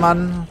stuff,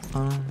 man.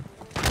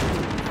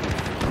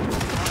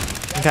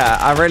 Okay,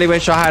 I really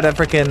wish I had a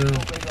freaking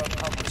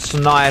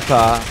sniper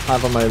at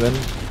the moment.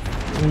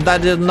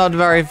 That is not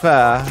very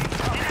fair.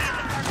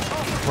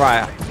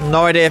 Right.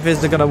 No idea if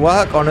this is gonna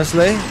work,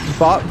 honestly.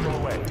 But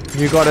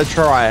you gotta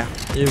try.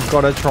 You've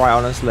gotta try,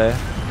 honestly.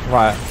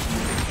 Right.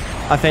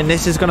 I think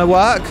this is gonna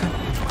work.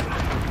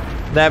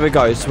 There we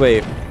go.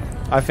 Sweet.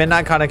 I think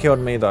that kind of killed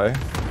me, though.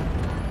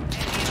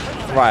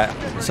 Right.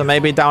 So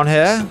maybe down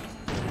here.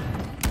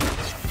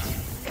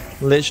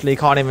 Literally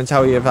can't even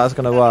tell you if that's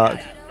gonna work.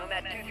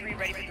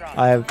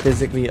 I have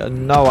physically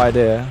no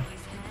idea.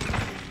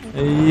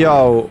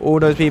 Yo, all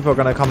those people are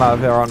gonna come out of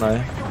here, aren't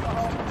they?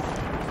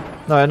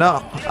 No,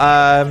 not.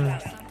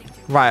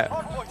 Right.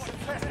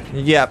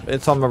 Yep,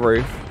 it's on the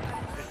roof.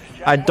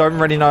 I don't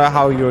really know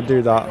how you would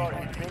do that.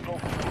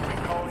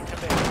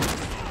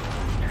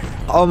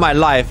 Oh my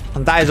life.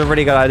 That is a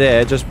really good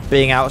idea, just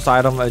being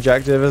outside on the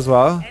objective as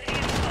well.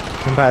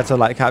 Compared to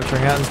like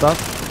capturing it and stuff.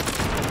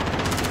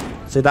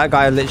 See that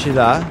guy literally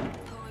there.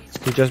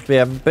 Could just be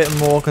a bit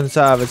more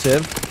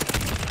conservative.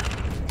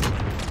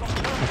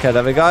 Okay,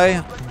 there we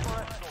go.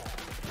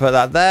 Put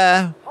that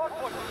there.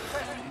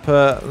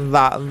 Put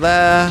that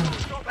there.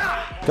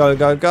 Go,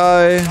 go,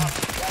 go.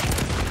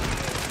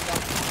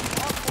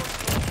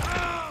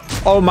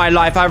 Oh my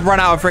life, I've run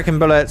out of freaking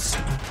bullets.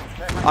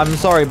 I'm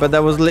sorry, but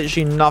there was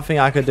literally nothing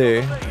I could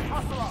do.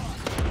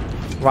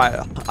 Right,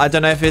 I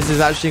don't know if this is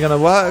actually going to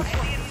work.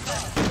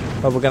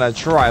 But we're going to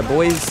try,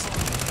 boys.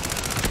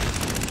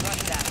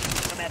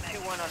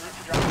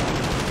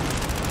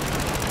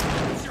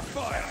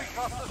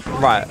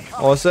 Right,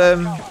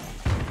 awesome.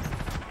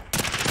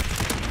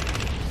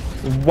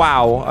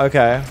 Wow,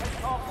 okay.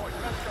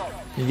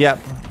 Yep,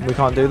 we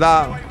can't do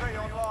that.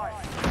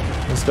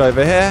 Let's go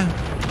over here.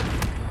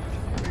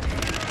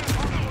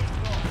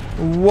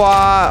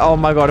 What? Oh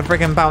my god, a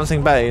freaking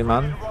bouncing Betty,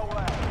 man.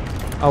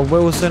 Oh,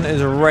 Wilson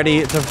is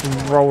ready to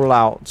roll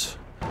out.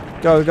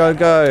 Go, go,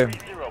 go.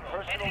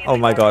 Oh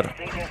my god.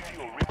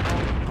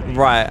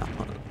 Right.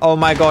 Oh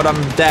my god,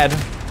 I'm dead.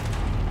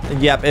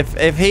 Yep,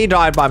 if he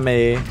died by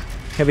me,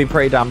 he'll be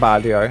pretty damn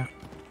bad, yo.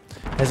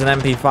 There's an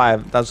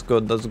MP5. That's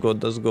good, that's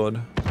good, that's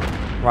good.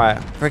 Right.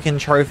 Freaking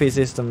trophy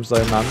systems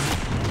though, man.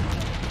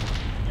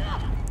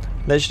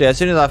 Literally, as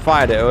soon as I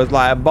fired it, it was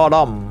like,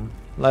 bottom.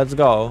 Let's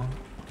go.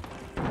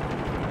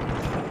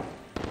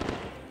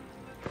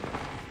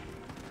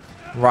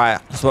 Right,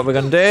 so what we're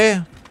gonna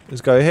do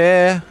is go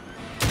here.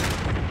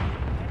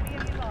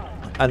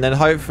 And then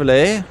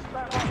hopefully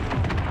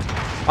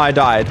I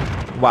died.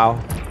 Wow.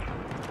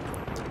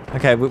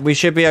 Okay, we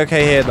should be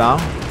okay here now.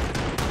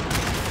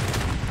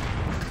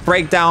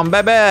 Breakdown,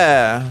 baby.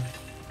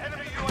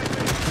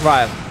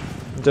 Right.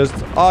 Just,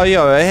 oh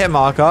yo, a hit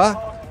marker.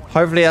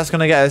 Hopefully that's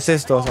gonna get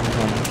assist or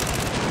something.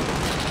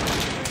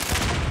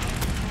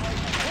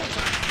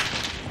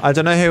 I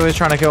don't know who was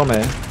trying to kill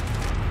me.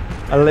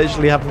 I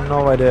literally have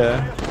no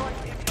idea.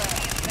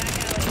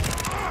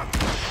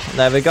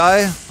 There we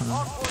go.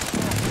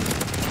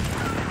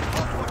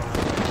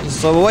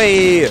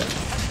 Sweet.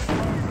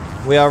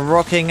 We are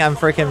rocking and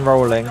freaking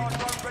rolling.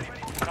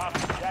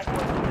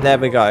 There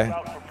we go.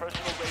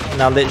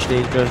 Now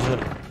literally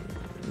just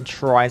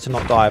try to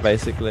not die,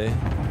 basically.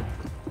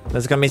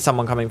 There's gonna be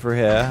someone coming through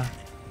here.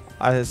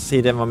 I see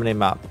them on the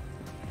map.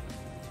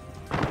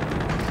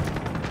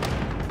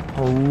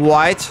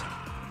 What?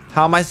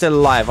 How am I still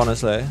alive,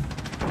 honestly?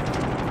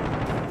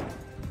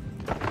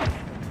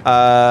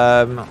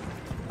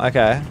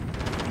 Okay.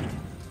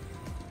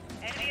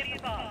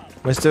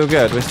 We're still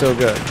good, we're still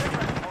good.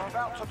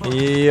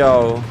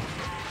 Yo.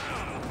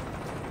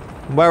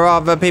 Where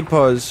are the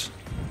peoples?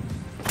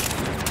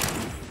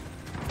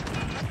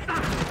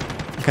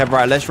 Okay,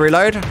 right, let's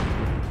reload.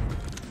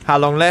 How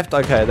long left?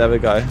 Okay, there we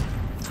go.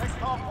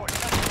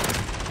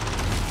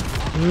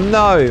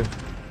 No!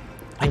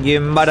 You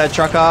mother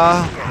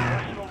trucker.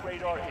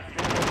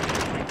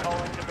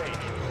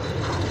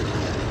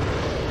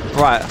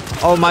 Right.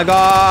 Oh my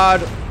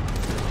god.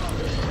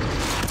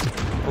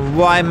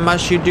 Why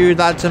must you do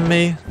that to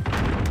me?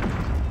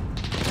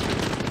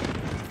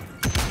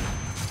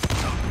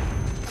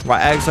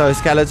 Right,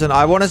 exoskeleton.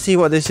 I want to see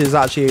what this is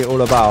actually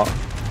all about.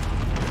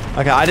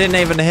 Okay, I didn't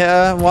even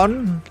hit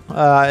one.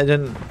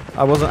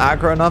 I wasn't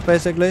accurate enough,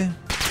 basically.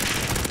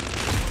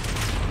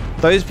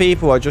 Those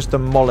people are just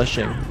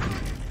demolishing.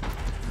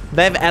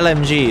 They have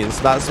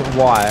LMGs, that's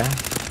why.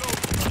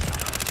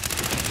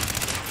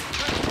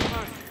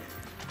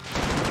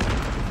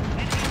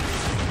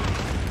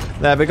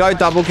 There we go,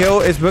 double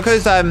kill. It's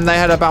because they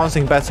had a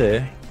bouncing Betty.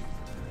 And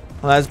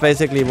that's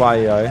basically why,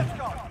 yo.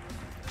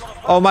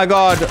 Oh my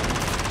god.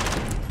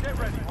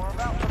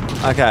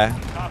 Okay.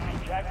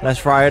 Let's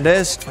try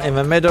this in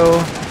the middle.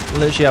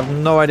 Literally have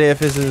no idea if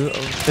this is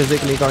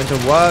physically going to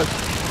work.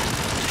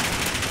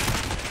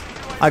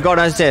 I got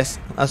an assist.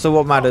 That's all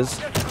what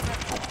matters.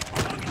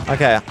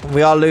 Okay,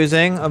 we are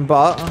losing,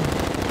 but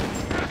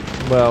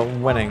we're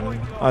winning.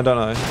 I don't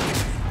know.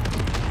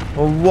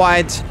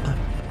 What?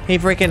 He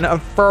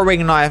freaking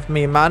throwing knife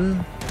me,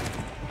 man.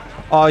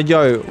 Oh,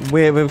 yo,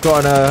 we've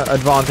got an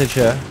advantage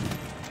here.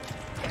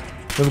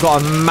 We've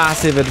got a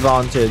massive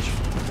advantage.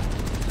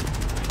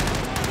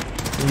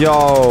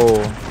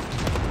 Yo.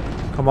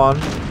 Come on.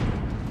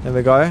 There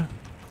we go.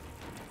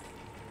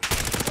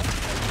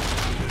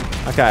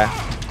 Okay.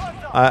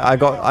 I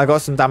got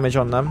some damage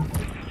on them.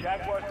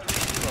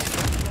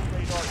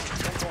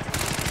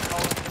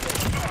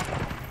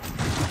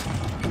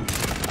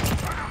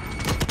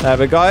 There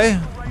we go.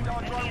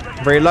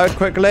 Reload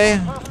quickly.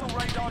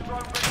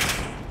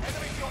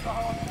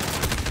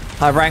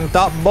 I ranked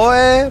up,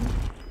 boy.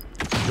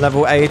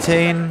 Level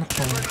 18.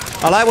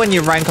 I like when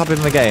you rank up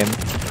in the game.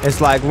 It's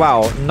like,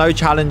 wow, no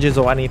challenges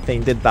or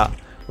anything did that.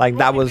 Like,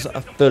 that was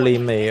fully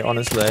me,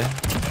 honestly.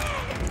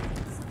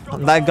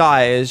 That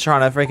guy is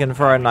trying to freaking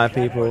throw knife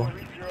people.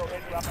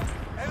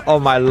 Oh,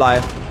 my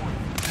life.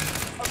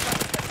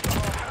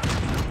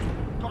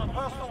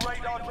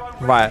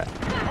 Right.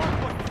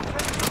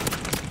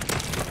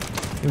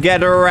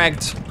 Get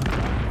wrecked.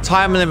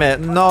 Time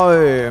limit.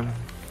 No.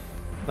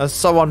 That's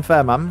so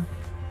unfair, man.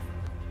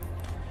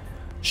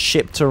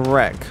 Ship to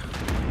wreck.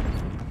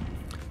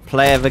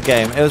 Play of the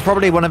game. It was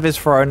probably one of his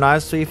throw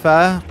knives, to be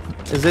fair.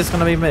 Is this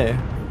gonna be me?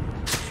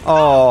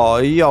 Oh,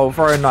 yo,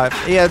 throw knife.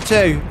 He had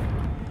two.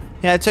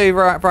 He had two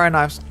throw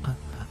knives.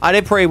 I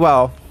did pretty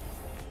well,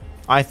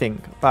 I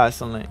think,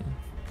 personally.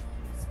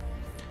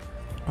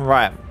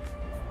 Right.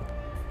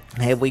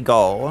 Here we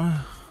go.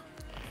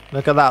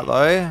 Look at that,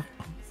 though.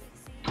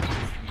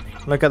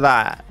 Look at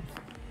that.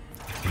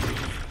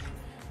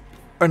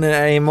 And then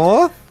any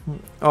more?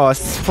 Oh,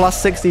 it's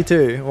plus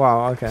 62.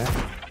 Wow, okay.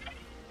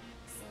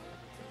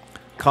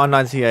 Car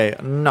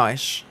 98.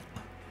 Nice.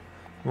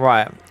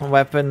 Right.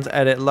 Weapons,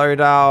 edit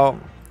loadout,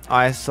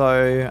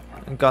 ISO,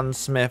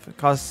 gunsmith,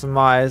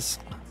 customize.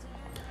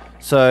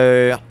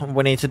 So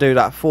we need to do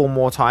that 4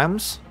 more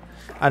times.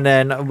 And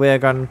then we're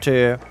going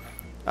to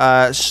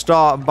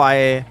start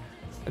by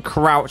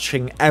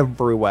crouching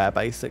everywhere,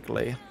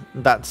 basically.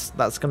 That's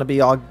going to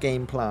be our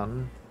game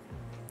plan.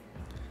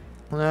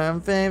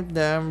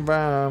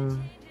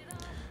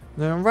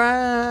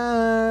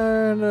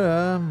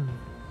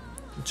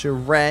 To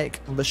wreck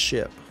the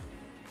ship.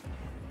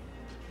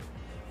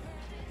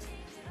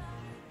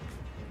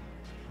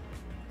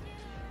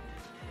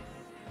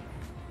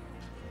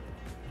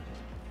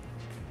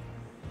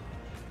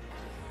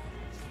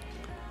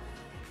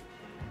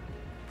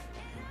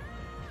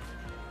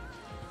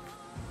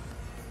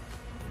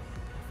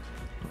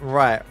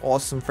 Right,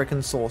 awesome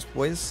freaking sauce,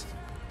 boys.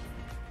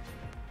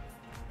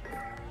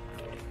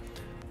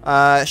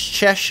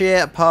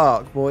 Cheshire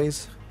Park,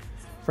 boys.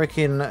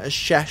 Freaking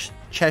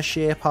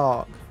Cheshire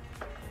Park.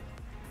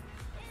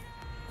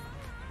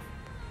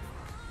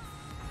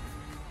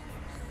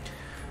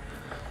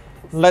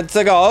 Let's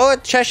go,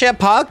 Cheshire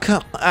Park.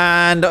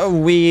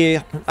 And we...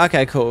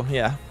 Okay, cool,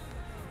 yeah.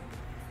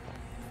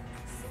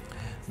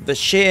 The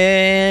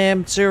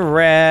ship to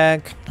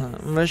wreck.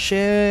 The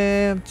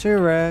ship to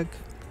wreck.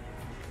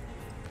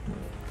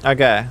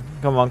 Okay,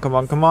 come on, come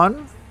on, come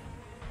on.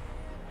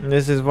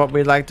 This is what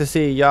we'd like to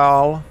see,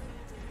 y'all.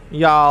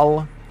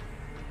 Y'all.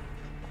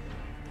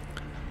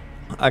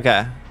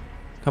 Okay.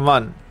 Come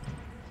on.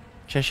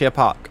 Cheshire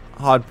Park.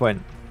 Hard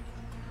point.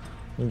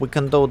 We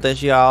can do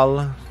this,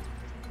 y'all.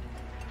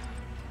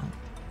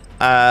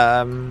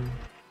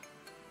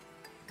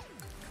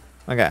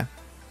 Okay.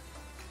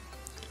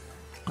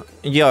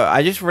 Yo,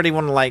 I just really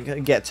want to,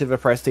 like, get to the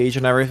prestige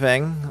and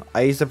everything.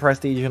 I use the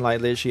prestige in,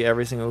 like, literally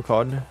every single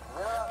COD.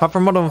 Apart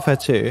from Modern Warfare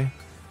 2.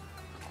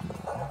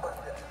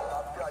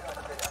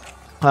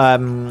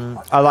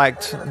 I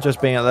liked just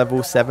being at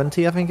level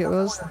 70, I think it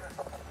was.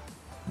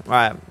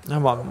 Right,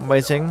 come on,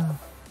 waiting.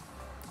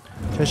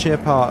 Cheshire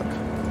Park.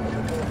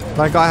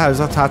 That guy has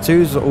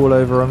tattoos all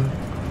over him.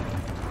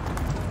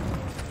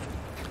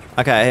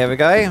 Okay, here we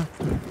go.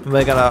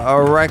 We're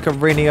gonna wreck a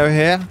Renio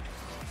here.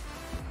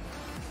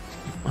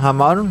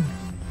 Come on.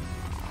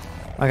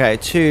 Okay,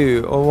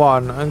 2,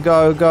 1, and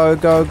go, go,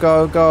 go,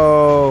 go,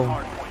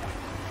 go.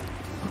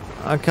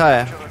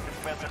 Okay.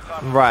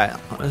 Right,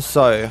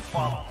 so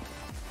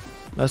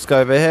let's go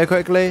over here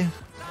quickly.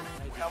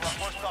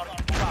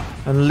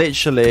 And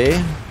literally...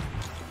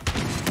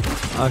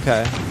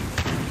 Okay.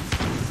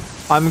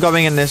 I'm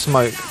going in this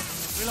smoke.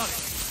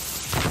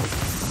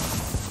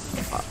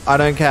 I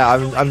don't care.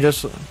 I'm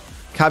just...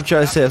 Capture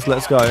assist,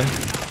 let's go.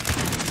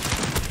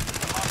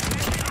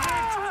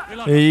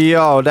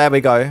 Yo, there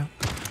we go.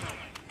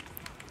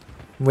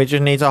 We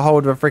just need to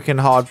hold the freaking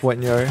hard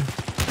point, yo.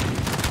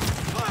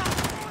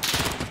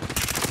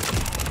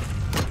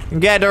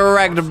 Get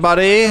wrecked,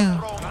 buddy.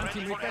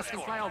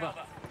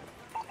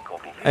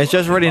 It's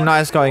just really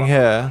nice going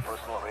here.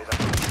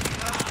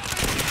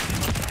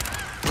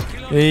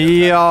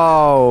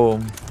 Yo.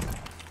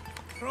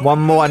 One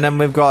more and then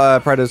we've got a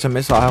Predator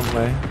missile, haven't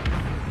we?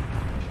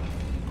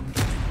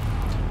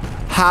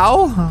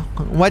 How?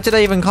 Where did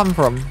they even come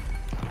from?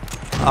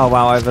 Oh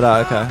wow, over there,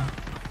 okay.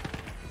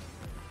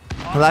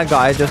 Well, that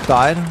guy just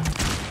died.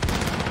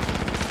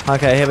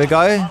 Okay, here we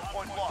go.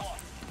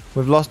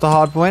 We've lost the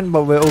hard point,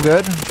 but we're all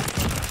good.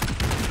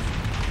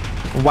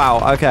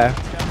 Wow, okay.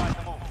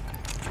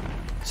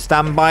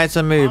 Stand by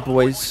to move,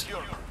 boys.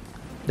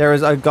 There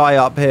is a guy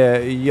up here,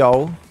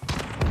 yo.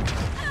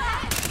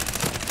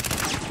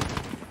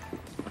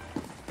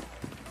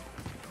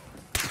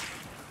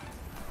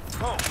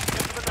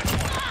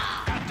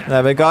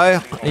 There we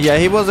go. Yeah,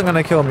 he wasn't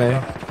gonna kill me.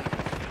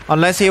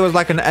 Unless he was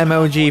like an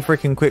MLG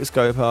freaking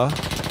quickscoper.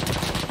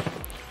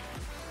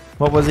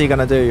 What was he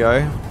gonna do,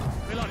 yo?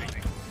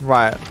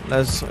 Right,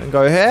 let's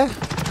go here.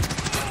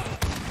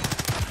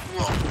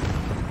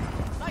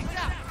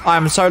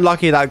 I'm so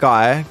lucky that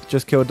guy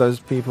just killed those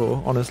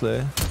people,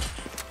 honestly.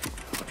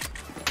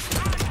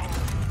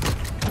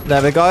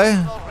 There we go.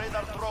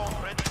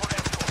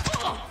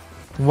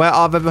 Where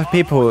are the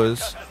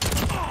peoples?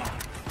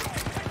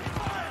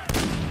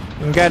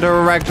 Get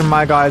wrecked,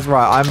 my guys.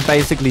 Right, I'm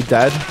basically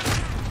dead.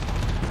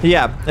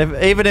 Yeah,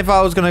 even if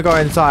I was gonna go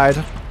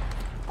inside,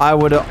 I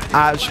would have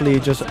actually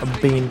just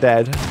been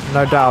dead.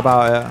 No doubt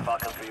about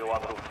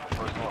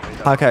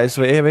it. Okay,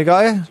 sweet. Here we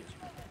go.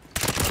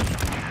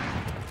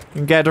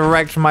 Get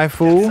wrecked, my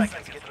fool.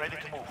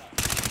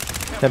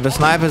 Yeah, the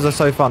snipers are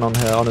so fun on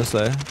here,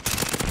 honestly.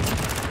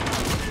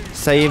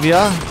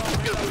 Savior.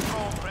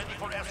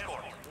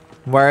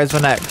 Where is the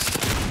next?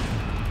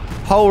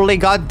 Holy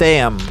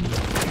goddamn.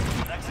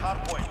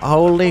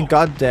 Holy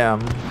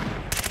goddamn.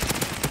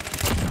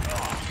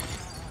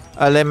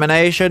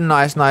 Elimination.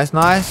 Nice, nice,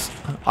 nice.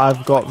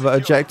 I've got the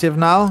objective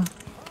now.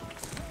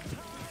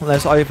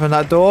 Let's open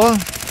that door.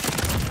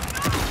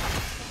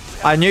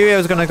 I knew he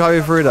was going to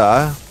go through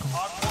there.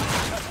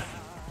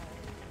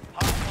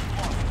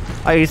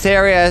 Are you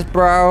serious,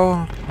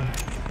 bro?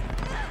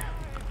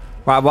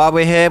 Right, while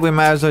we're here, we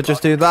may as well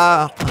just do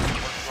that.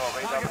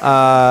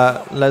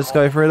 Let's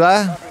go through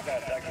there.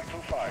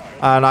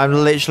 And I'm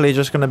literally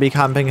just going to be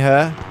camping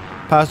here.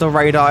 Personal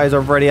radar is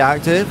already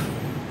active.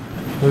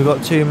 We've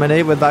got 2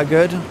 minutes with that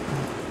good.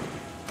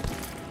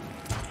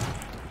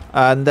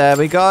 And there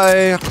we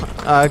go.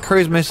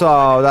 Cruise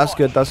missile. That's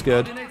good, that's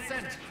good.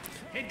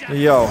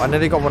 Yo, I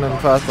nearly got one in the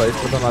first place,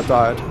 but then I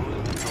died.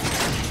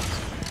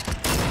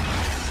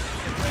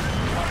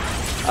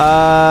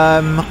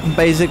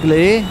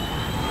 Basically,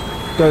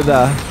 go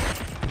there.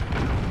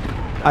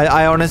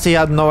 I honestly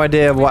had no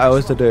idea what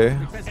else to do.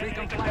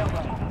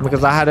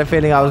 Because I had a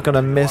feeling I was going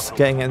to miss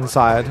getting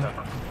inside.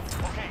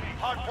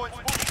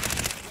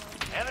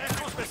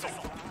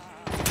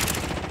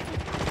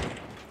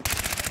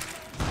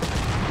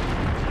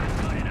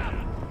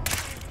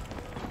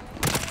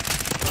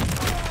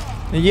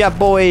 Yeah,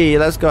 boy,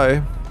 let's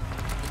go.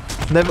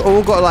 They've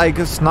all got like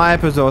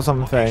snipers or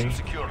something.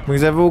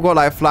 Because they've all got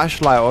like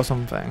flashlight or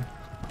something.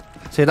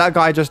 See, that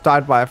guy just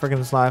died by a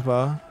freaking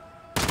sniper.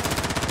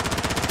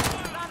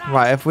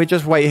 Right, if we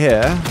just wait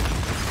here.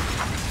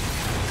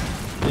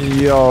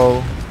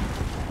 Yo.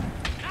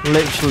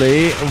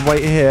 Literally,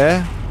 wait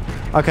here.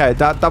 Okay,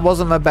 that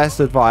wasn't the best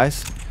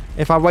advice.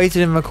 If I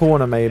waited in the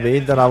corner maybe,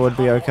 then I would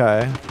be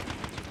okay.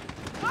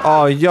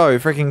 Oh, yo,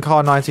 freaking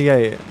car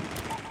 98.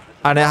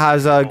 And it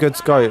has a good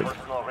scope.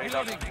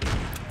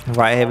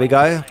 Right, here we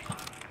go.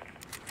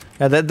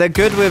 Yeah, they're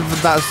good with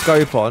that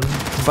scope on,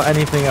 but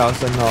anything else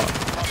they're not.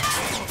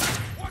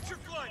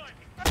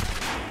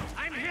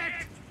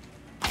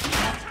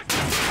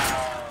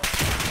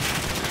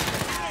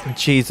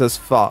 Jesus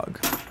fuck.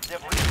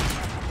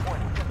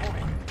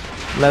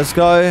 Let's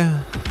go.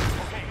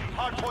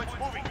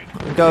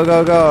 Go,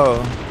 go,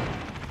 go.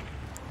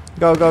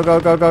 Go, go, go,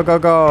 go, go, go,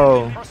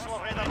 go.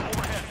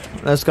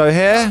 Let's go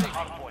here.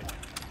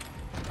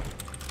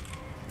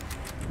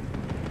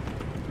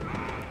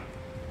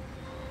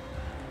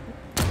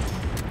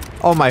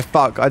 Oh my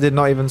fuck, I did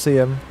not even see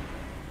him.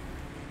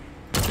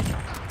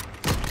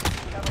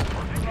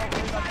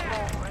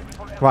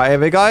 Right, here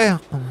we go.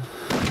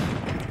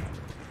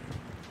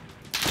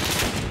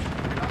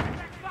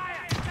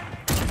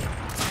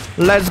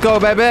 Let's go,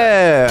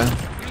 baby.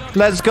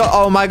 Let's go.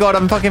 Oh my god,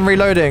 I'm fucking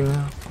reloading.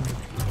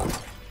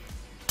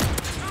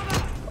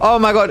 Oh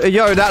my god,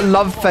 yo, that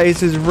love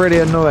face is really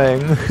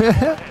annoying.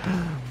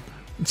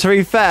 To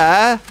be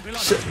fair,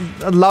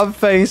 love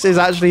face is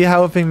actually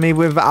helping me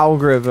with the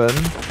algorithm.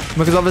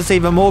 Because obviously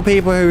the more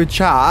people who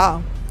chat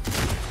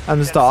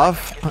and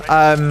stuff,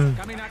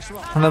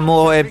 the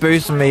more it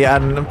boosts me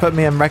and put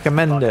me in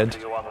recommended.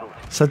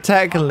 So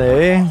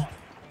technically,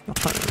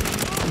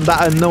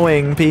 that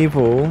annoying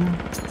people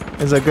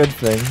is a good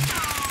thing.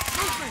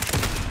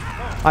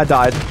 I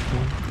died.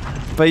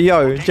 But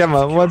yo,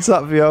 Gemma, what's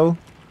up, yo?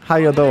 How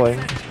you doing?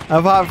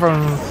 Apart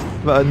from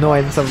the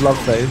annoyance of love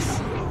face.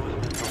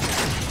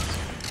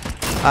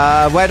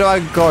 Where do I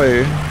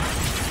go?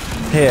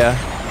 Here.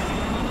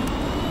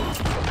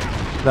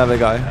 There we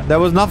go. There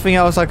was nothing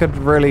else I could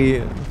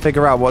really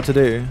figure out what to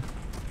do.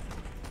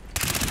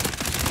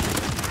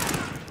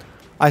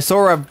 I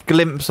saw a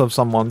glimpse of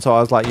someone, so I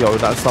was like, yo,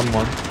 that's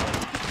someone.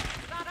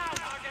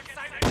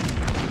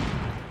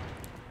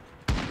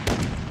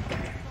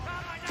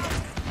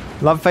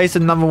 Love face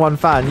and #1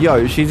 fan.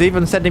 Yo, she's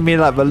even sending me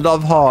like the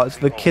love hearts,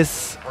 the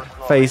kiss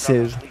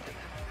faces.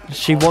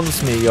 She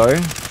wants me, yo.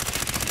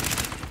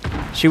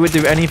 She would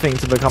do anything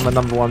to become a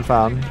 #1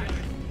 fan.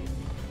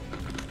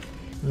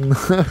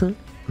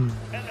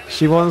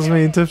 She wants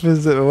me to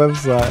visit the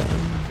website.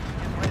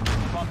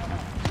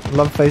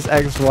 Loveface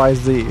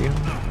XYZ.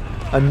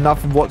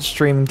 Enough watch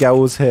stream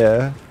girls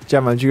here.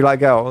 Gemma, do you like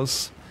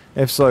girls?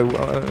 If so,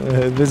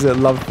 visit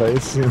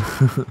Loveface.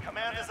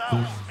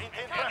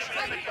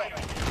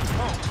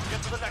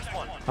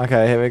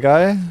 Okay, here we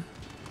go.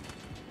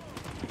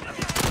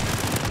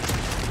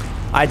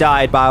 I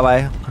died, by the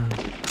way.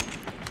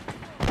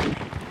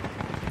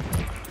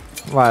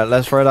 Right,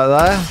 let's throw that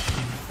there.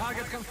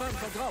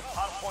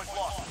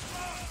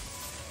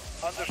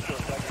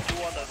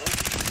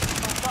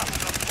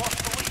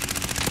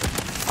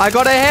 I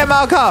got a hit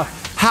marker!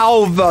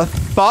 How the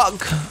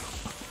fuck?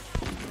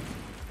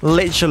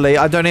 Literally,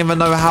 I don't even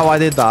know how I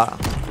did that.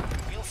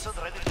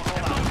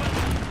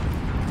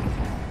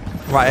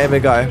 Right, here we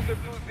go.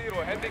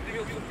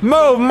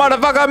 Move,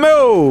 motherfucker,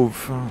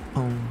 move!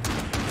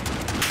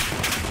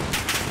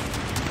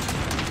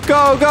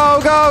 Go,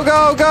 go, go,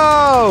 go,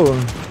 go!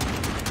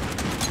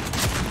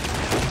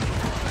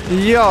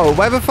 Yo,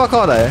 where the fuck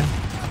are they?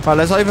 Right,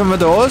 let's open the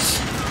doors.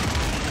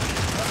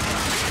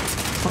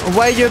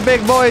 Where you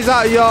big boys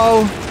at,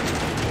 yo?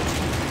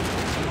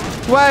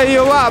 Where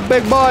you at,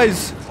 big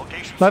boys?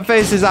 My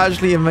face is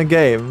actually in the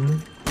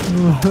game.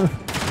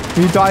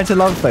 You died to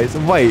Loveface.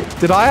 Wait,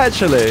 did I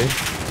actually?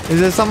 Is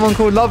there someone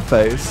called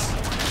Loveface?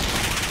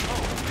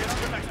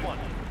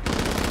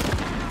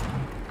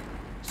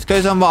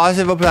 Excuse me, what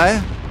s'il vous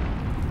plaît?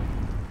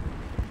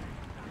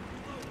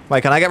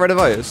 Wait, can I get rid of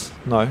those?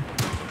 No.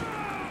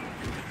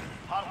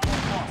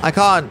 I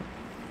can't.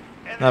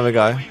 There we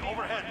go.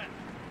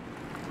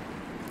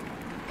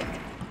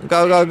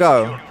 Go, go,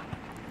 go.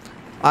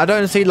 I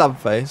don't see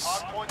Loveface.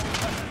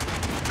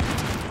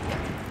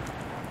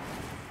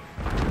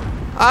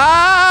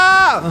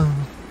 Ah!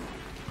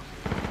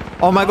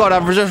 Oh my god,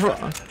 I've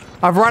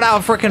run out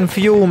of freaking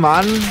fuel,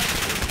 man.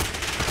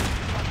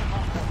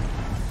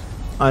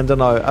 I don't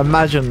know.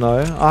 Imagine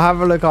though. I'll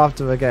have a look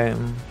after the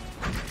game.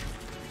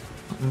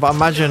 But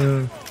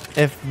imagine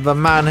if the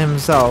man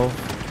himself,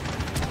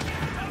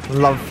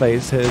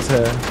 Loveface, is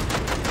here.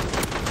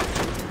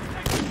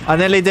 I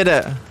nearly did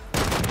it.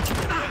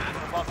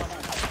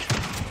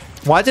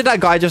 Why did that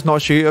guy just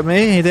not shoot at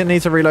me? He didn't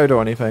need to reload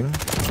or anything.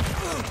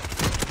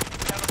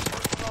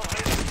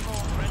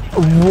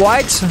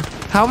 What?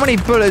 How many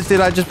bullets did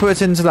I just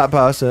put into that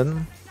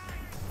person?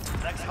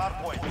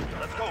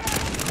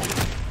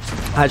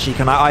 Actually,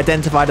 can I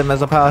identify them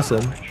as a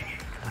person?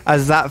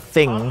 As that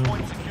thing?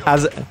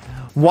 As...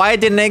 Why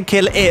didn't it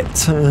kill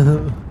it?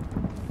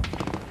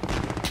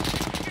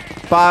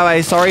 By the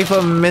way, sorry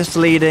for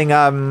misleading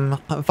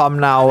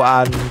thumbnail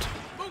and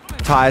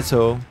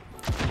title.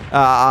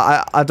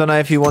 I don't know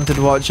if you wanted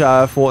to watch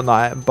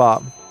Fortnite,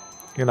 but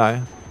you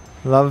know,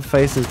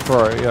 Loveface is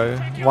pro, yo.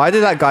 Why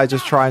did that guy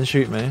just try and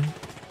shoot me?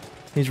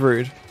 He's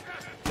rude.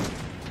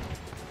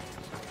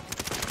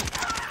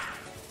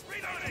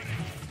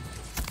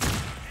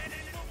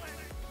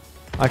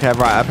 Okay,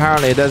 right.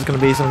 Apparently, there's gonna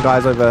be some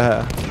guys over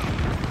here.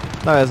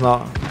 No, there's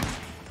not.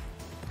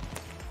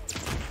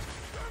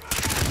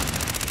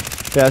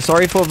 Yeah,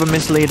 sorry for the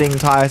misleading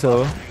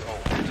title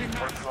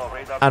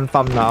and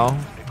thumbnail.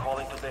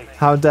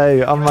 How dare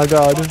you? Oh my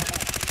god.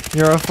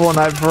 You're a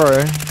Fortnite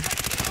pro.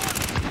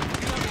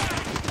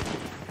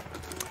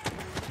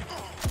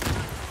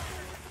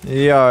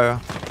 Yo.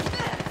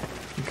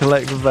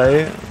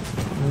 Clickbait.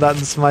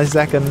 That's my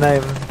second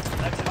name.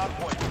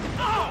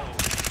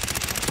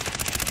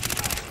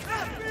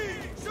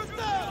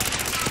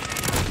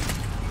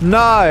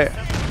 No!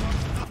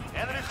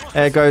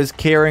 There goes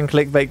Kieran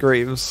Clickbait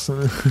Greaves.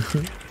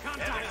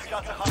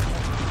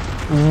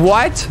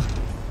 What?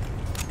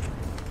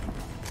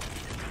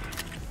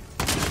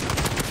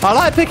 I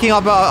like picking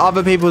up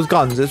other people's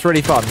guns. It's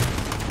really fun.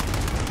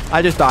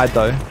 I just died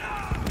though.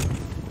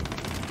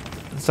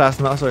 So that's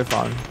not so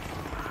fun.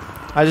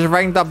 I just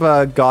ranked up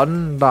a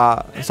gun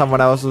that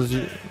someone else's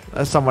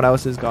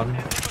gun.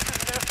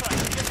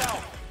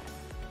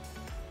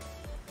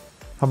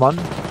 Come on.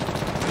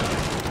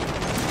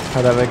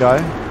 Oh, there we go.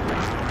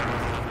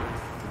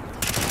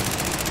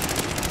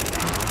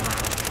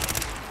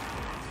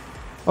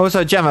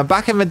 Also, Gemma,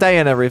 back in the day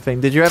and everything,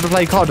 did you ever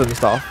play COD and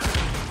stuff?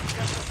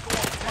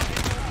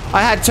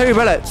 I had 2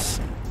 bullets.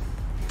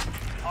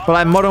 But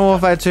like Modern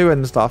Warfare 2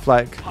 and stuff,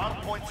 like...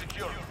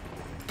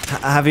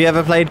 Have you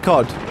ever played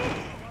COD?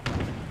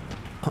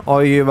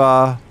 Or you,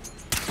 I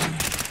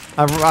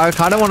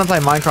kind of want to play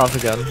Minecraft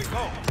again.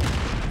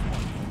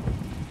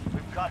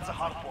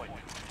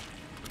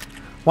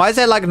 Why is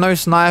there like no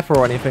sniper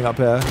or anything up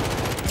here?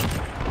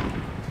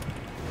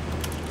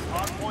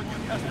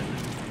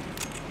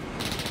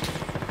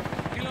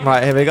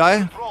 Right, here we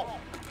go.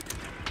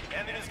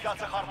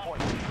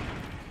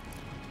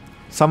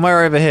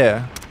 Somewhere over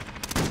here.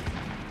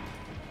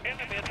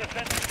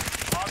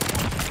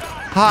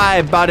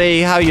 Hi,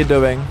 buddy. How you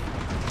doing?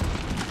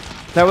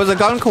 There was a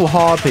gun called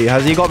Harpy.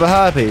 Has he got the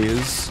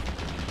herpes?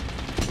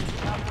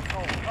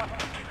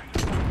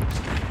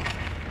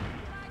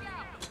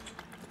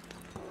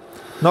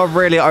 Not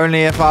really,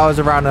 only if I was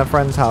around a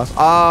friend's house.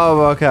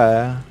 Oh,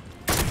 okay.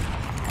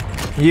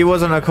 You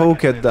wasn't a cool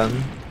kid then.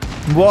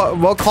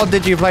 What COD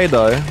did you play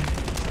though?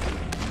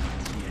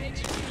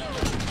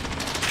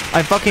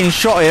 I fucking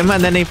shot him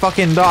and then he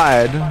fucking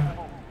died.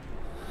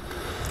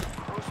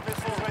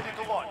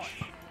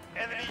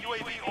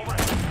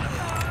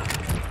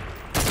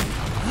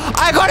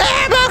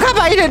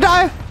 shit,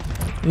 no!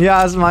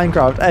 Yeah, it's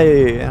Minecraft.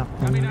 Hey,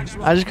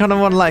 I just kind of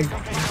want like,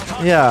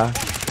 yeah.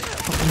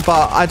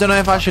 But I don't know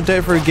if I should do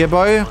it through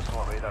Gibbo.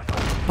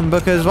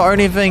 Because the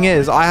only thing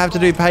is, I have to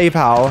do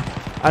PayPal.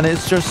 And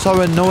it's just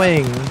so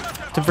annoying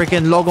to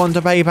freaking log on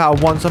to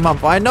PayPal once a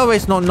month. I know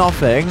it's not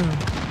nothing.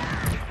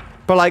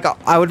 But like,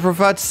 I would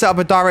prefer to set up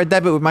a direct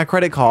debit with my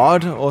credit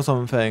card or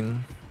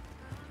something.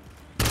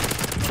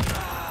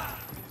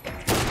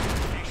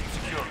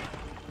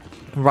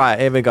 Right,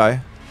 here we go.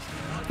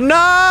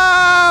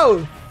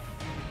 No!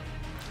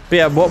 But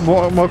yeah,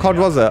 what COD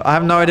was it? I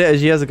have no idea. It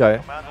was years ago.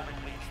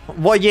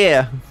 What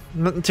year?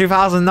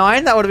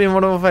 2009? That would have been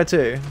Modern Warfare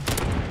 2.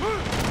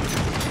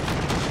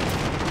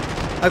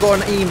 I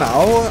got an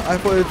email. I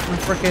thought it was from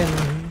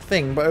freaking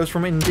thing, but it was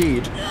from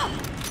Indeed.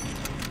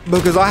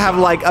 Because I have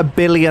like a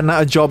billion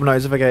job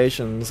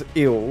notifications.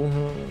 Ew.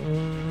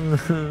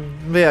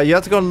 But yeah, you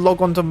have to go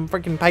log on to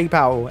freaking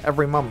PayPal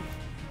every month.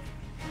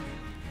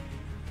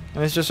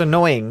 And it's just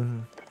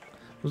annoying.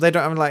 They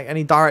don't have like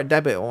any direct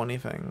debit or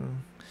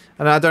anything.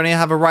 And I don't even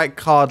have a right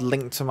card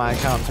linked to my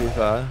account, to be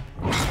fair.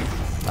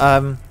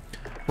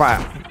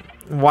 Right.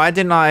 Why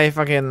didn't I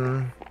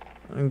fucking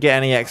get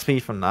any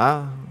XP from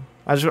that?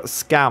 I just got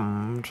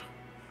scammed.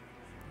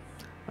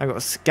 I got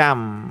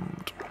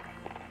scammed.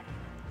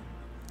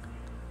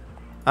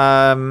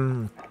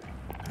 I'm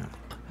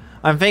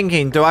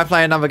thinking, do I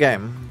play another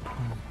game?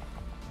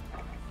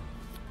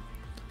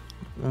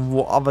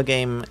 What other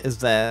game is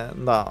there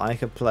that I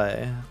could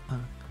play?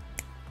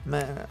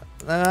 I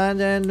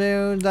can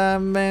do that,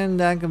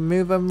 man. I can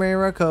move a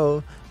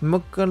miracle,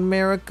 make a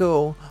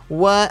miracle.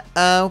 What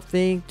I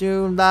think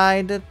to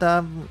light it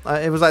up.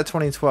 It was like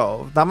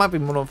 2012. That might be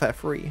Modern Warfare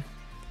 3.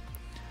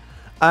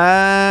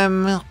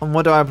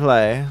 What do I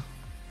play?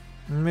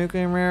 Make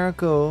a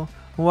miracle,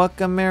 walk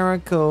a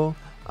miracle.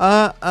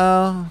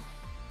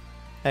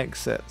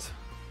 Exit.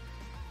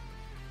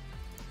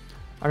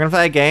 I'm gonna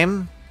play a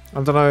game.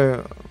 I don't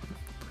know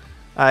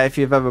if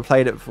you've ever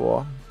played it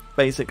before.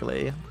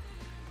 Basically,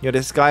 you're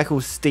this guy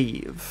called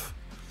Steve,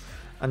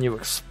 and you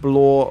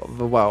explore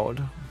the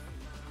world,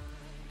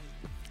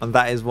 and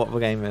that is what the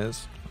game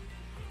is.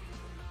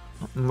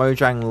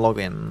 Mojang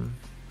login.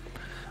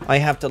 I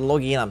have to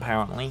log in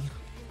apparently.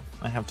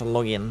 I have to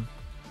log in,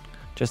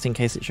 just in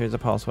case it shows a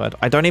password.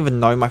 I don't even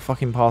know my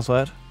fucking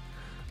password,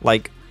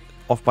 like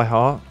off by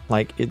heart.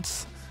 Like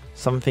it's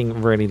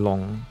something really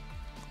long.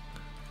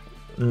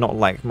 Not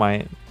like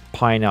my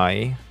Pine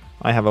Eye.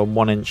 I have a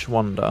 1-inch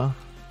wonder.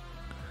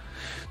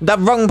 The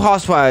wrong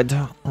password.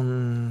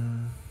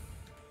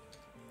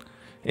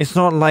 It's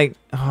not like,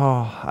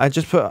 oh, I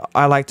just put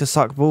I like to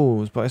suck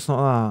balls, but it's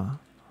not that.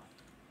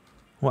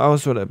 What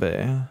else would it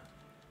be?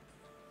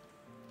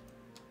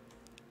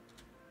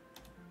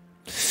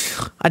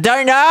 I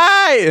don't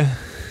know.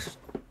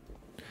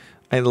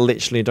 I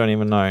literally don't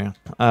even know.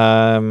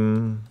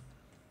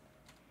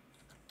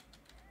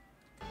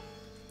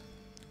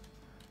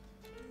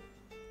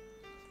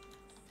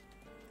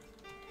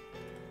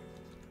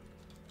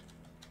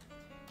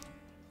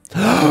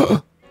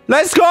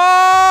 Let's go!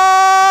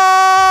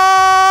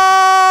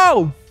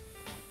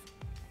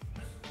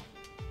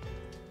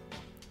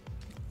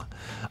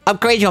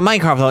 Upgrade your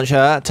Minecraft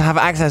launcher to have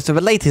access to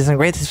the latest and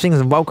greatest things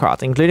in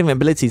Worldcraft, including the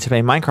ability to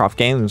play Minecraft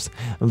games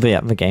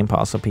via the Game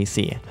Pass or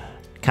PC.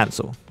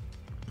 Cancel.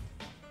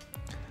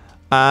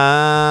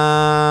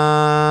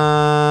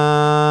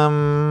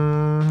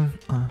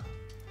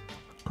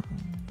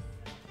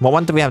 What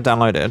one do we have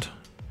downloaded?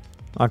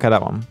 Okay,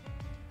 that one.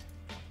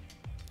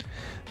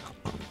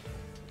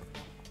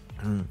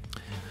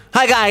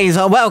 Hi guys,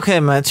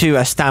 welcome to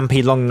a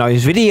Stampy Long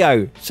Nose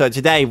video. So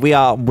today we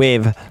are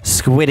with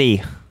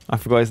Squiddy. I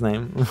forgot his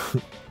name.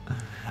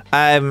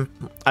 I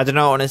don't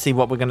know honestly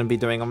what we're going to be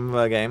doing on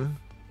the game.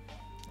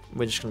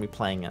 We're just going to be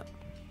playing it.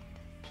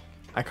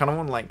 I kind of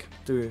want to like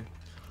do...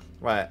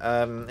 Right,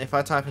 if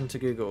I type into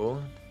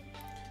Google,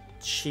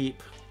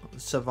 cheap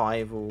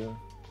survival...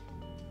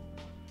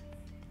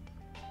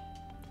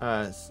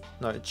 no,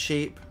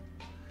 cheap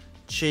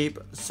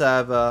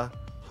server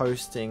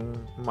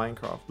hosting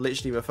Minecraft.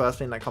 Literally the first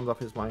thing that comes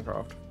up is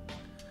Minecraft.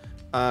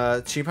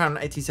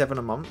 £2.87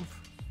 a month.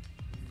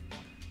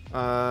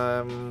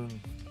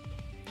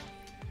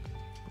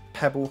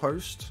 Pebble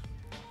host.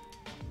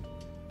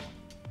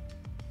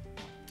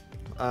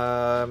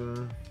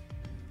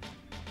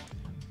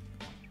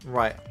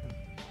 Right.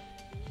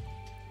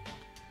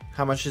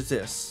 How much is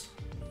this?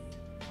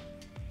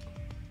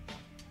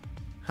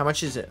 How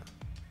much is it?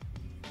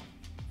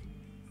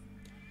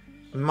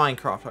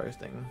 Minecraft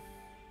hosting.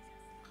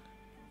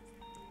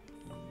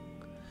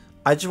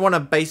 I just want a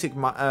basic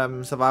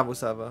survival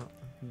server.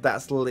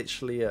 That's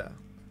literally it.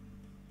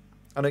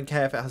 I don't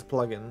care if it has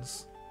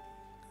plugins.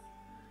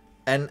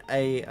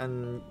 NA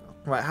and...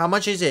 Right, how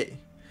much is it?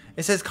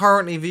 It says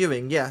currently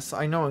viewing. Yes,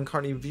 I know I'm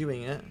currently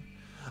viewing it.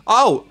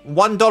 Oh!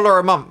 $1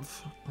 a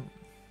month.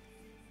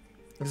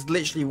 It's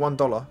literally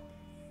 $1.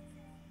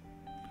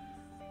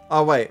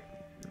 Oh, wait.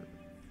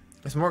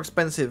 It's more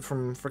expensive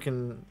from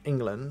freaking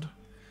England.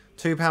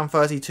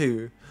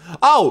 £2.32.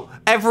 Oh!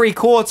 Every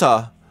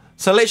quarter.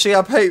 So literally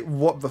I pay,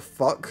 what the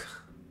fuck?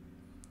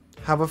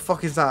 How the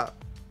fuck is that?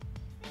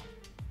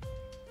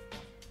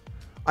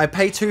 I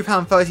pay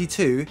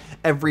 £2.32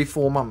 every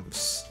 4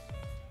 months.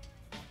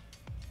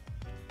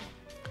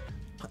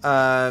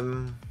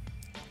 That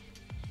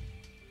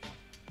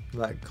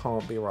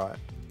can't be right.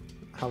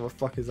 How the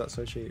fuck is that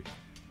so cheap?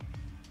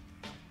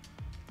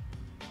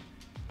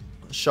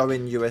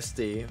 Showing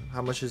USD.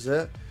 How much is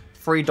it?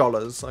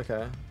 $3.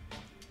 Okay.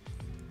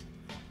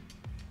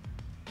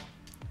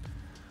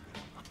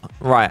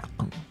 Right.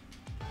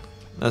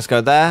 Let's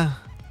go there.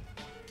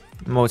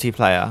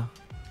 Multiplayer.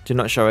 Do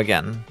not show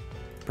again.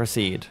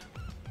 Proceed.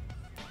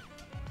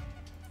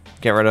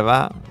 Get rid of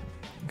that.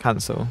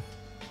 Cancel.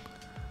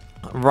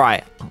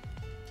 Right.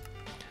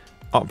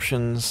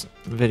 Options.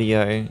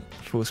 Video.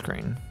 Full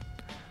screen.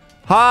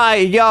 Hi,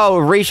 yo,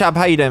 Reshab,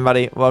 how you doing,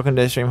 buddy? Welcome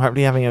to the stream.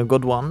 Hopefully you're having a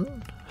good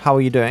one. How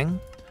are you doing?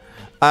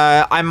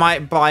 I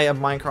might buy a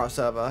Minecraft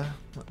server.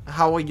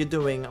 How are you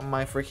doing,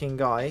 my freaking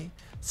guy?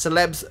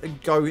 Celebs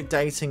Go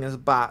Dating is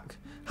back.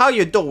 How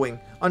you doing?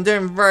 I'm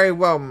doing very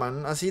well,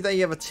 man. I see that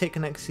you have a tick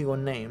next to your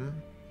name.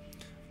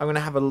 I'm gonna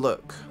have a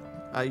look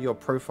at your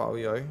profile,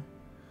 yo.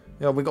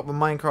 Yo, we got the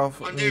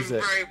Minecraft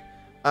music.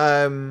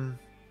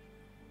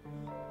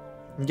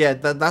 Yeah,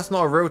 that's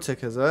not a real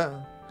tick, is it?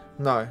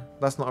 No,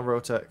 that's not a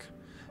real tick.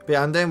 But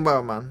yeah, I'm doing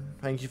well, man.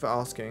 Thank you for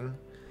asking.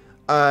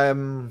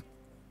 And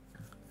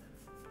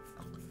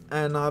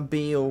I'll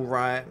be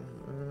alright.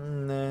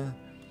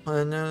 I'm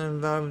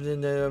involved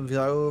in the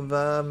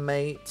over,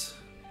 mate.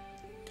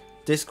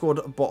 Discord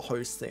bot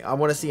hosting. I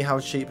want to see how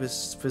cheap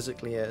this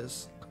physically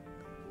is.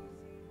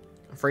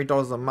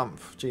 $3 a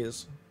month.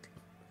 Jeez.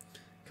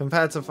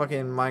 Compared to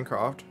fucking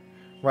Minecraft.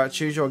 Right,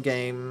 choose your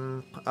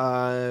game.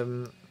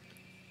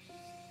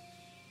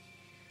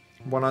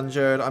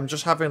 100. I'm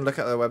just having a look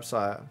at their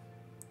website.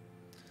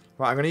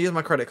 Right, I'm going to use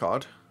my credit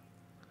card.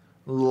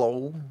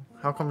 Lol.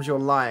 How comes you're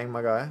lying,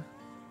 my guy?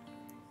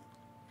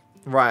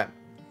 Right.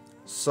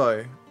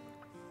 So.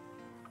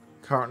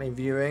 Currently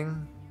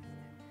viewing.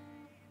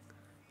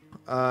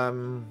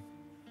 There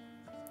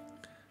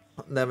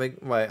we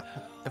wait.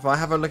 If I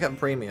have a look at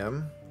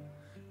premium,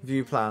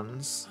 view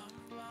plans.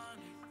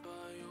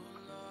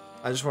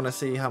 I just want to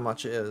see how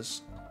much it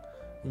is.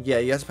 Yeah,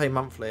 you have to pay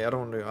monthly. I don't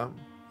want to do that.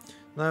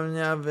 I'm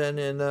having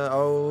in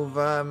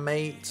over,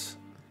 mate.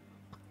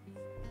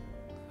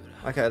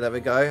 Okay, there we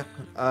go.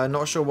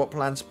 Not sure what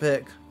plan to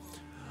pick.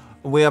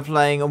 We are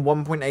playing a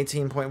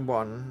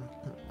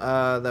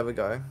 1.18.1. There we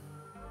go.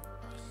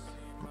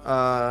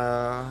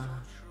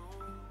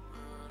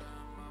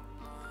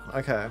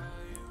 Okay.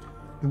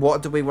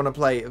 What do we want to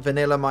play?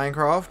 Vanilla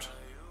Minecraft?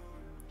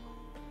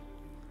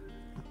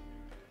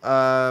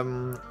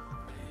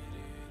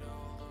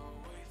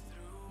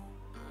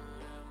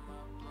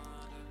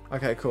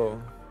 Okay, cool.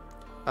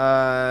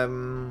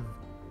 And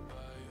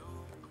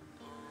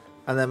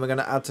then we're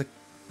gonna add to.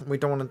 We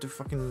don't want to do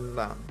fucking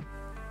that.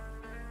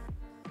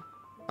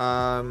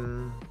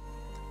 1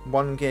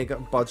 gig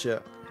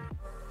budget.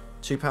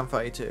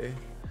 £2.32.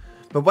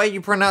 The way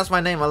you pronounce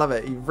my name, I love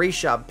it.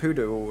 Reshab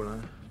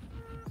Poodoo.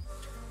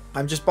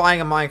 I'm just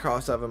buying a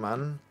Minecraft server,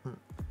 man.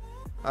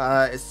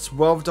 It's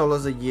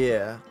 $12 a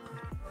year.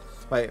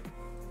 Wait.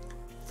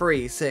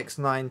 3, 6,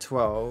 9,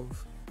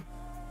 12.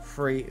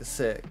 3,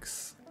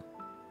 6.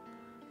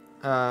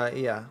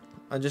 Yeah.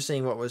 I'm just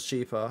seeing what was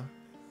cheaper.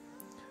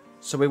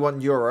 So we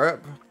want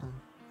Europe.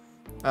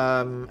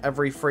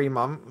 Every 3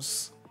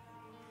 months.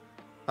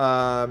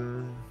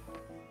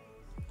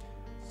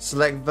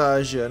 Select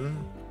version.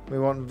 We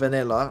want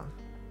vanilla.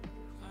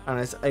 And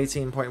it's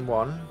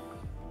 18.1.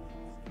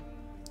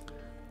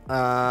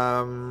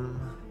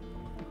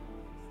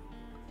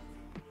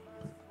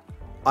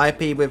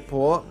 IP with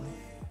port.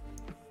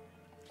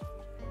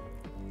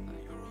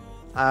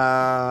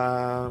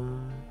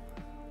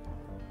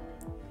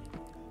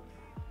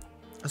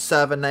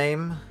 Server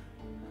name.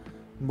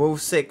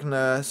 Wolf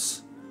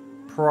sickness.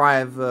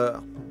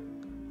 Private.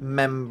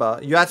 Member.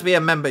 You have to be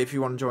a member if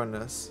you want to join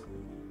this.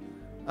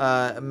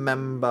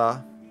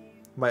 Member.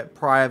 Wait,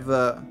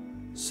 private.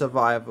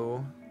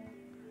 Survival.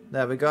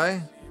 There we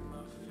go.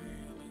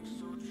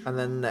 And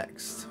then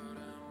next.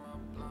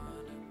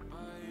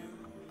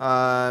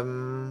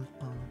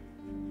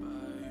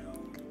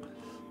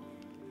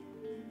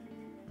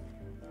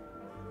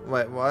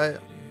 Wait,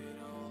 what?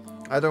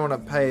 I don't want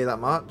to pay that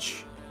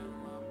much.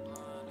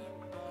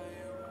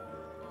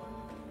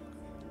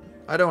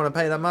 I don't want to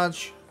pay that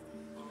much.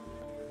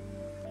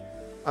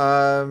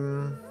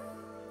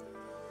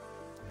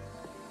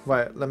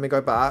 Wait, let me go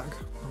back.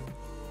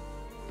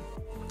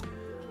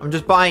 I'm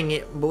just buying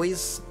it,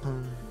 boys.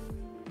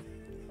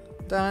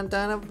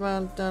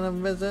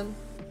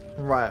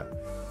 Right.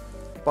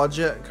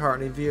 Budget,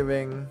 currently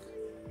viewing.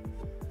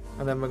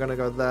 And then we're going to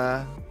go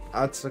there.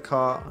 Add to the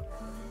cart.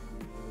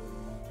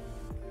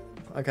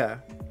 Okay.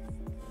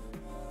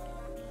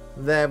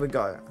 There we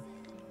go.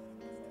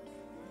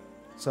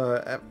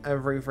 So,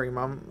 every 3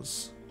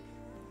 months.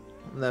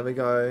 There we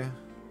go.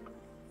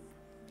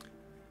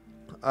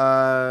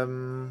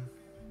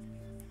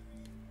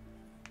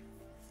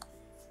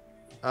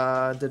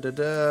 We're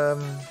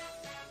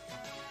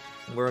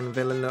in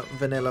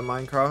vanilla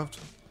Minecraft.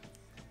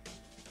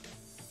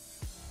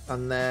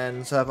 And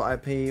then server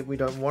IP, we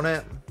don't want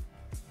it.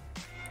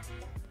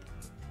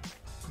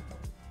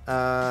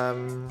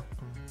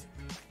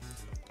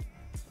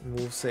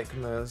 Wolf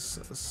sickness,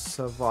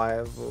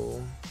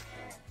 survival.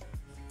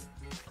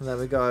 There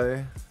we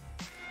go.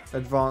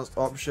 Advanced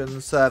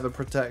options, server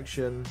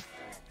protection,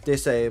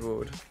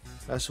 disabled.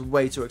 That's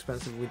way too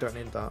expensive. We don't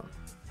need that.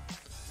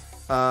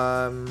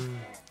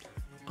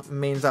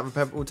 Means that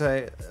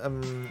the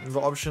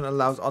option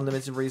allows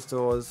unlimited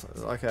restores.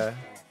 Okay.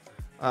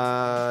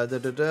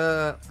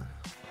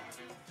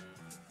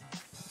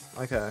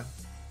 Okay.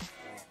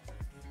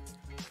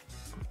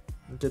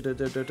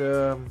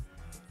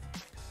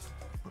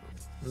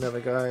 There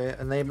we go.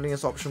 Enabling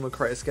this option will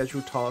create a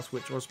scheduled task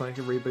which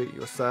automatically reboot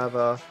your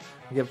server.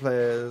 Give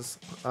players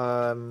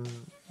no.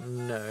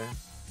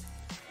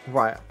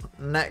 Right,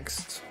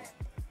 next.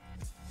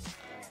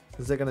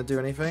 Is it gonna do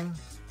anything?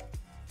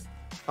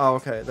 Oh,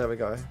 okay, there we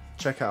go.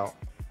 Check out.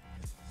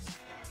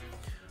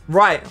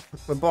 Right,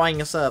 we're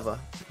buying a server.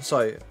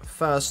 So,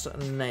 first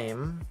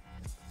name,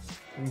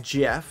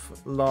 Jeff.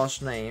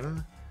 Last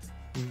name,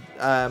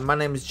 my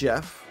name is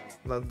Jeff.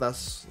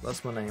 That's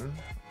my name.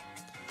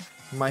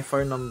 My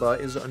phone number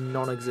is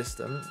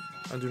non-existent.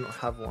 I do not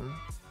have one.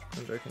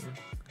 I'm joking.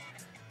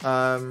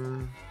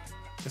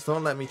 It's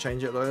not letting me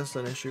change it though. That's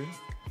an issue.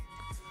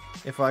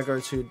 If I go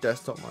to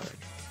desktop mode,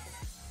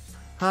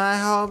 high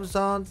hopes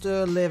on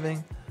the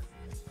living.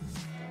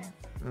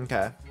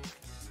 Okay.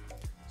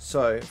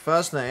 So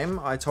first name,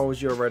 I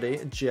told you already,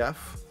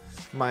 Jeff.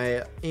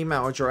 My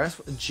email address,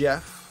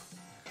 Jeff.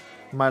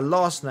 My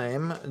last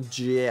name,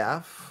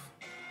 Jeff.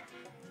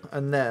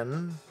 And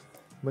then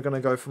we're gonna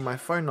go for my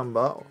phone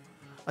number.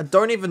 I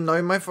don't even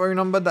know my phone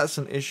number. That's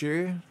an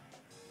issue.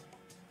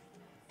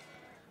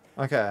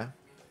 Okay.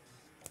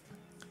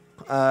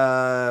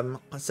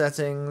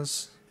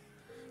 Settings.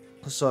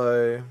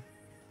 So.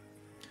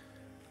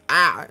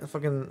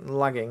 Fucking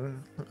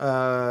lagging.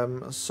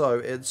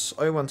 So it's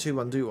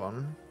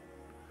 012121.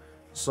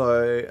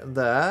 So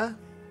there.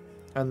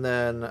 And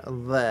then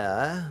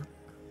there.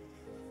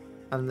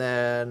 And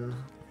then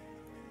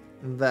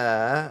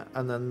there.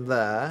 And then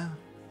there.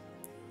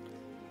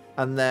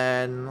 And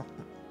then.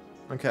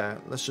 Okay,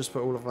 let's just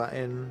put all of that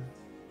in.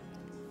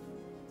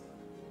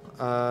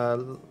 I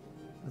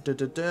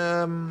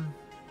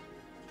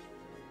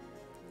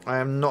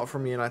am not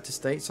from the United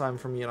States. I am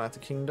from the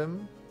United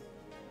Kingdom.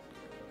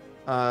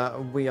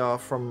 We are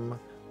from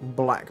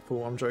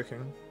Blackpool. I'm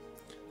joking.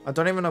 I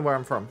don't even know where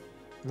I'm from.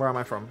 Where am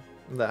I from?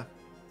 There.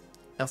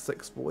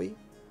 Essex boy.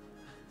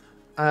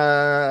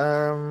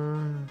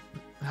 How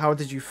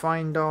did you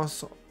find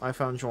us? I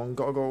found you on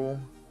Goggle.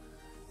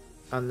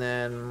 And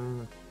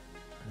then...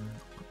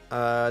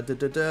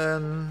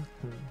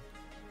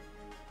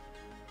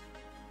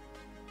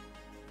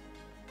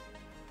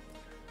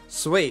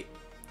 Sweet.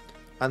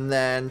 And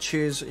then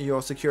choose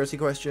your security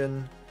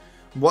question.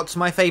 What's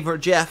my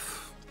favorite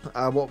Jeff?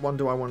 What one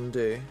do I want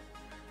to do?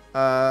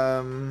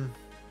 I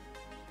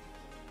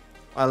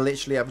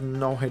literally have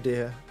no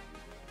idea.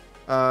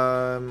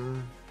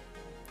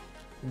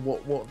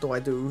 What do I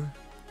do?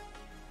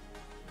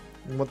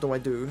 What do I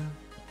do?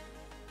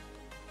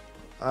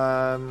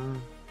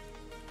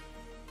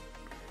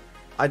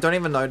 I don't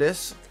even know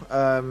this.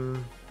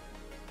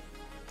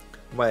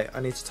 Wait,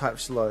 I need to type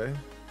slow.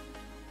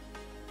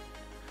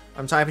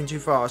 I'm typing too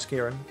fast,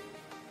 Kieran.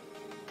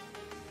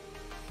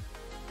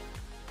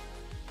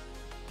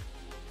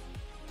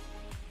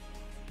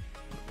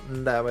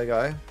 There we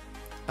go.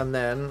 And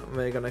then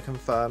we're going to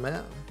confirm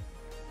it.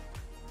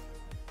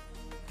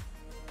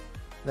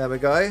 There we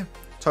go.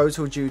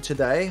 Total due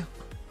today.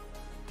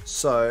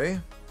 So,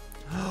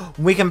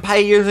 we can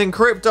pay using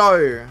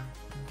crypto.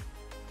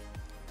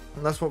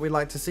 And that's what we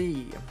like to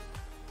see.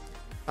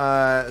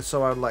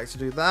 So I would like to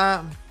do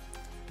that.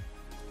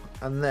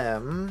 And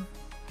then...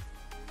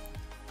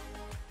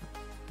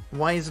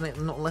 Why isn't it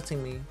not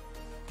letting me?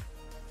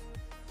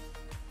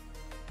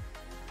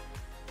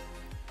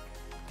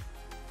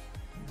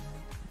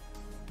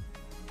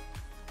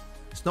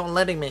 It's not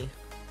letting me.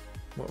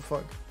 What the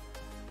fuck?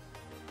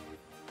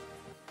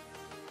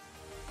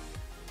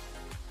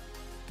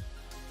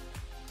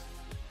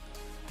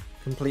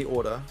 Complete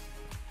order.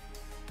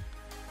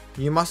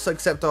 You must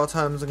accept our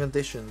terms and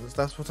conditions.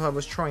 That's what I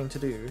was trying to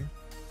do.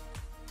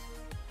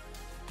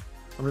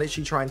 I'm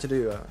literally trying to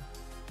do that.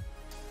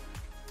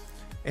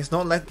 It's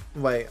not let...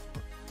 Wait.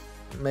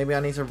 Maybe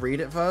I need to read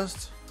it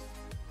first?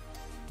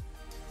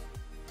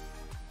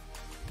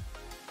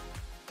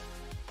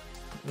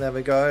 There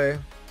we go.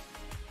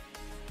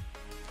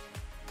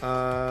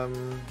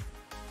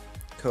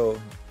 Cool.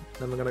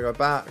 Then we're gonna go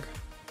back.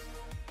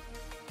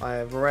 I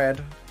have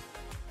read.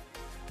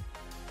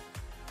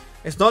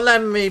 It's not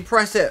letting me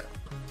press it.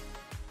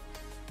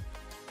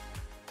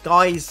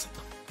 Guys.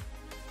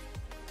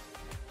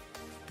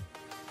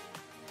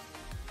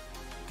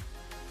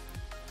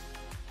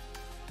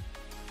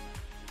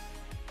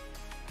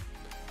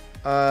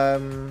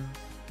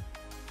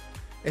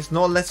 It's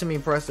not letting me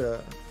press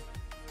it.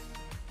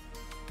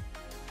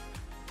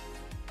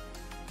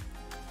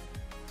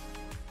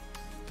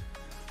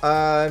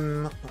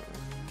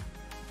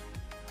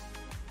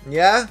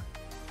 Yeah?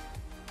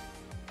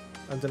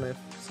 I don't know if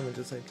someone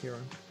just said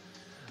Kieran.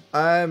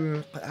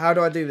 How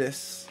do I do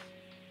this?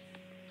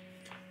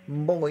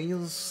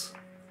 Boys.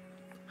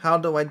 How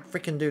do I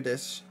freaking do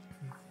this?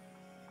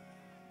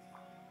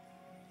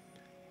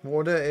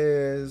 Order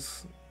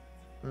is...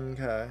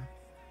 Okay.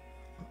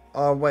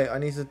 Oh wait, I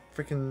need to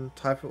freaking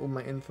type all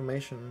my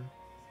information.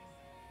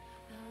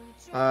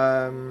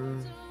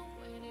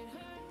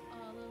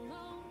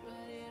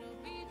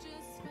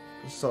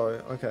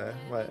 So, okay,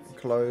 wait,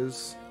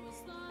 close.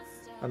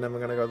 And then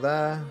we're gonna go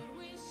there.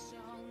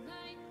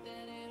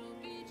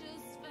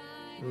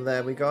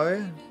 There we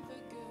go.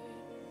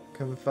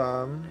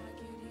 Confirm.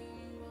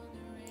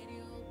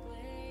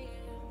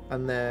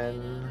 And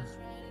then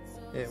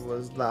it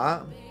was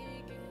that.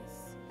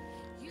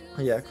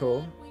 Yeah,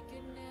 cool.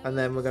 And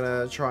then we're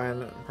gonna try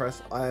and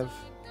press.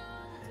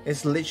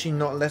 It's literally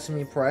not letting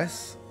me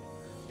press.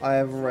 I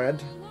have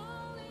read.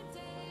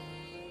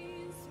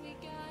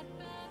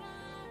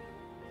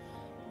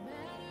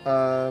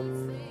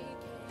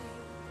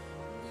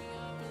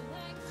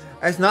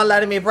 It's not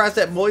letting me press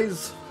it,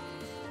 boys.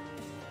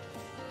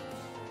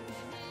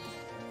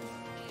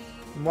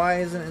 Why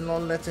isn't it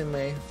not letting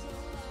me?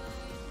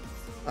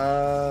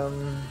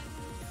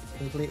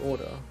 Complete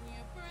order.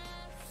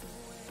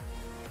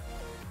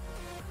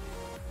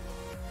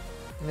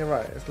 You're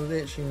right, it's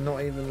literally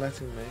not even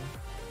letting me.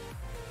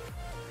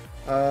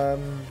 How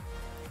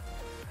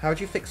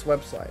do you fix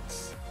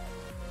websites?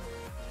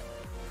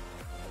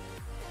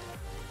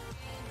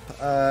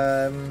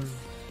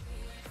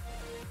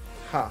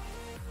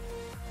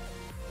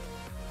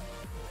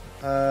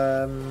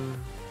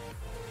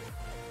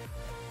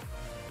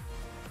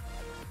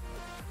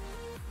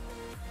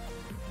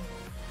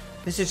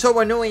 This is so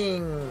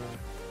annoying.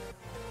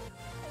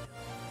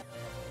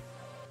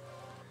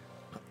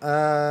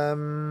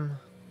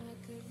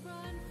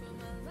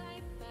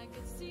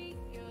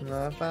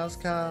 No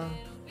fast car.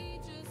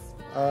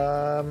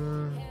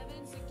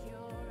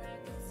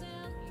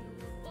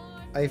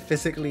 I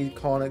physically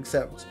can't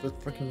accept the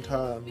freaking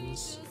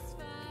terms.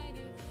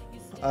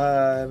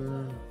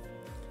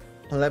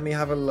 Let me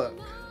have a look.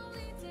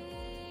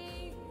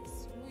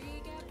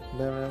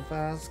 No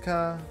fast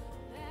car.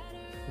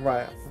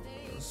 Right.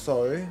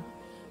 So,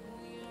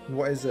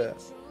 what is it?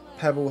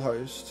 Pebble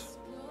host.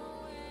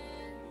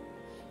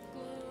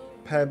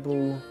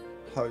 Pebble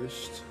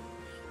host.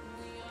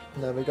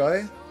 There we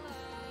go.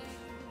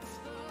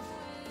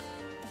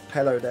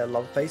 Hello there,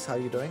 love face. How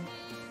you doing?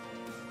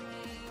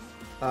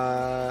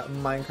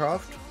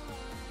 Minecraft.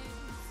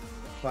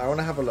 Right, I want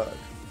to have a look.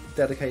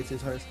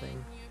 Dedicated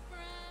hosting.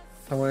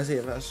 I want to see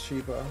if that's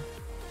cheaper.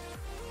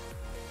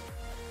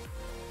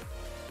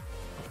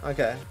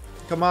 Okay,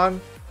 come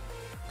on.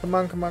 Come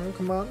on, come on,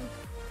 come on.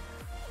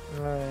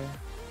 Right.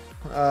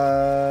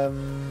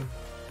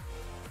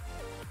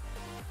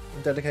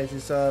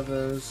 Dedicated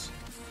servers.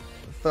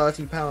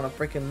 £30 a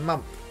freaking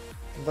month.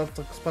 That's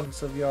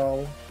expensive,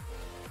 y'all.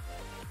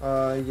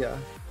 Yeah.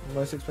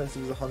 Most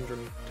expensive is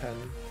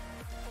 110.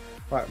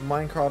 Right,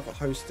 Minecraft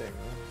hosting.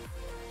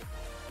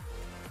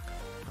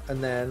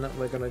 And then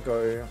we're gonna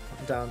go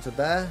down to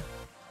there.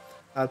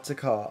 Add to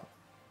cart.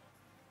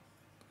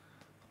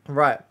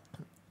 Right.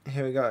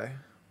 Here we go.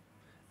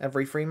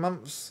 Every 3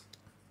 months.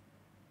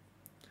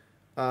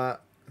 Cool.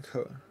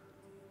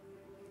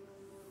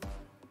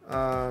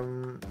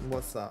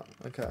 What's that?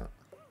 Okay.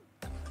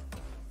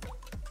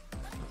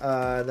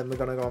 Then we're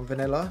gonna go on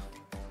vanilla.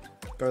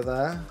 Go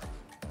there.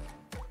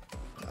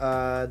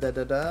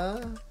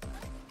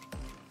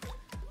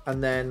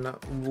 And then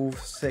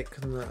wolf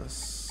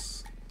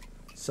sickness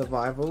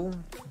survival.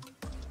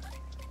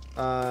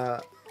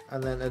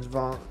 And then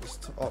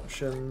advanced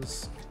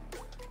options.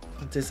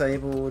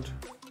 Disabled.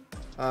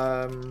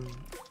 I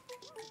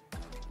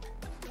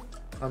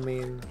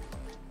mean,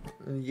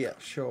 yeah,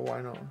 sure,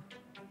 why not?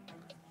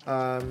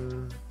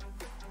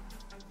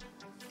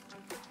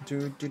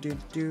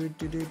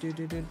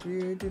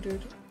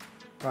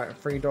 Right,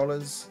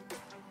 $3.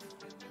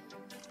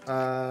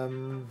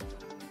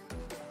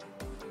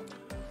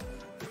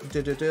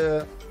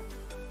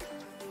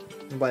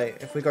 Wait,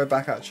 if we go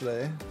back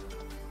actually.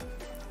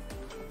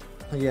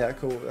 Yeah,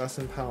 cool, that's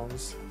in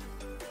pounds.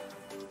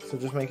 So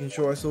just making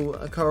sure it's all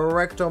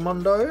correct,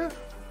 Armando.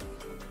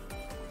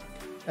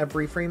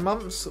 Every 3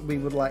 months, we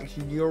would like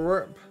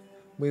Europe.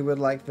 We would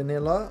like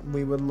vanilla.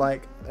 We would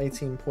like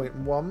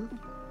 18.1.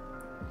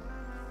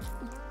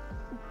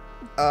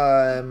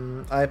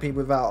 IP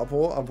without a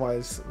port,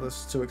 otherwise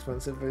that's too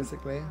expensive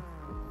basically.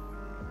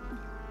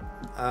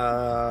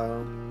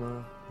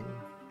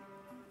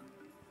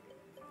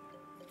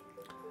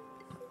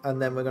 And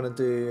then we're gonna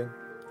do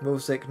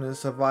wolf sickness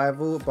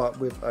survival, but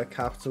with a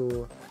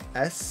capital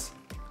S.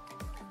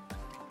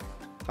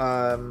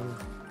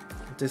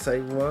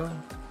 Disable.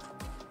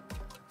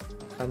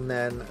 And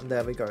then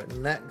there we go,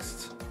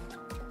 next.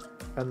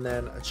 And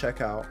then a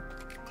checkout.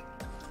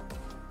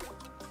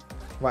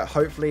 Right,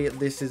 hopefully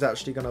this is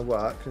actually going to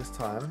work this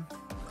time.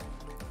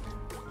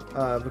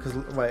 Because,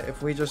 wait,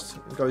 if we just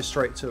go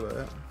straight to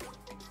it.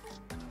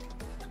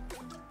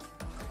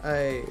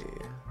 Hey.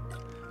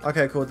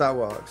 Okay, cool, that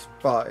works.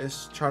 But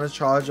it's trying to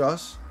charge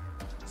us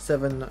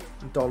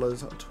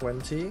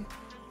 $7.20.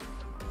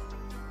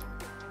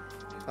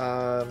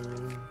 I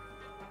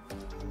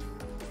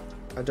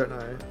don't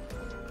know.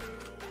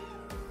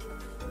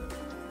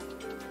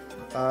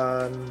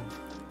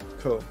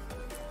 Cool.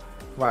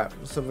 Right,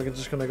 so we're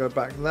just gonna go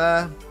back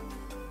there.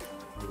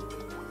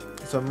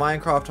 So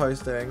Minecraft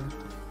hosting,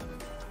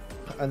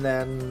 and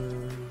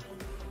then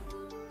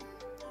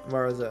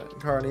where is it?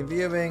 Currently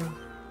viewing,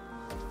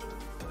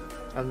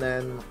 and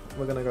then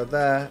we're gonna go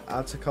there.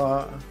 Add to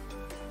cart.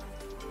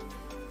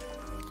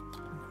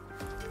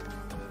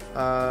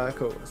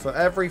 Cool. So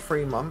every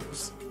 3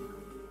 months,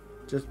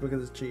 just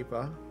because it's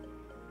cheaper.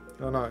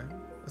 Oh no,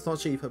 it's not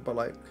cheaper, but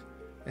like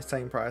it's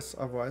same price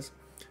otherwise.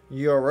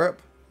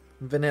 Europe,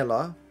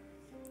 vanilla.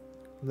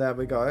 There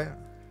we go.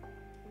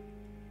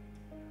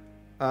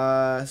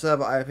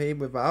 Server IP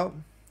without.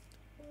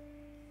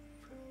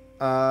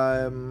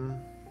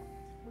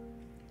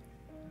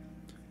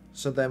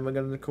 So then we're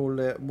going to call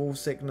it Wolf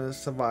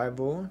Sickness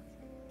Survival.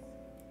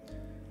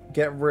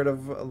 Get rid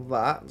of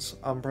that,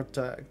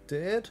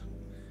 unprotected.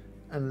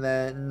 And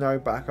then no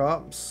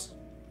backups.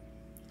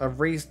 A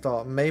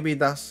restart. Maybe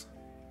that's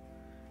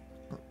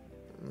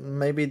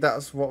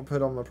what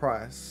put on the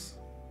price.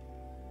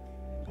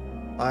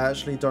 I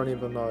actually don't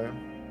even know.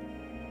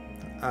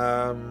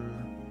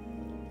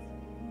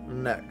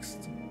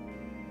 Next.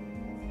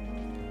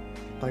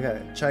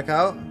 Okay, check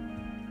out.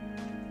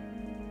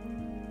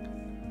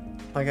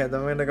 Okay,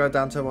 then we're gonna go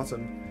down to the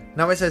bottom.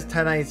 Now it says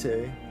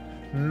 1080.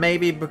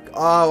 Maybe,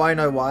 oh, I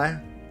know why.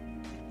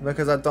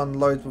 Because I've done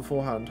loads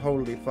beforehand.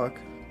 Holy fuck.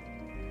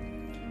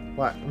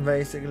 Right,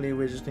 basically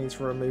we just need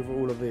to remove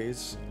all of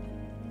these.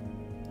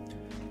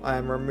 I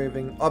am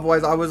removing,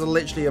 otherwise I was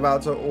literally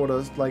about to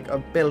order like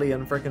 1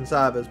 billion freaking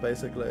servers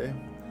basically.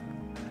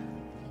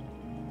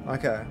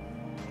 Okay.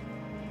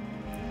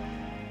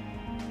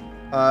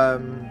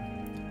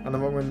 And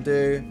then what we're going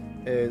to do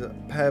is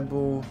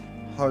Pebble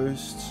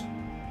host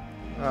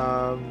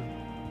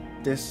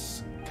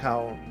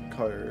discount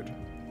code.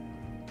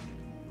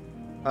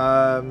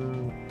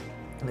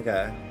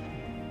 Okay.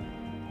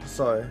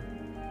 So,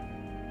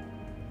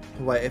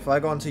 wait, if I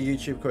go onto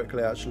YouTube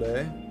quickly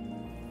actually,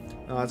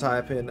 and I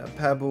type in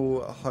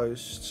Pebble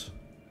host,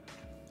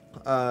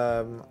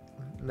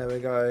 there we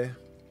go.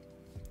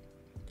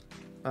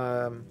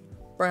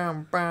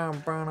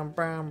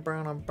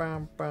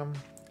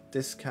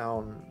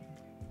 Discount.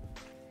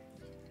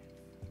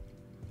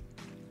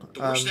 The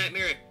worst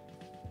nightmare of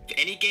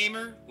any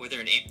gamer, whether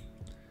an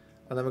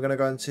and then we're gonna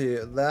go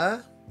into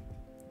there.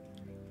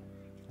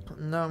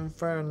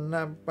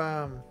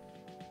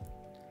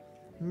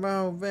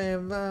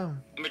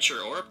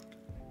 amateur or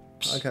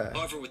Okay.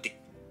 however with the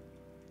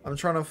I'm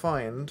trying to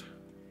find.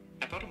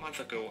 about a month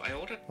ago I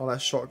ordered. Oh,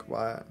 that's shocked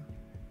by it.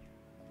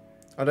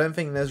 I don't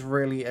think there's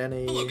really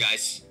any. Hello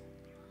guys.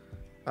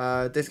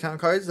 Discount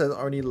codes. There's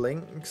only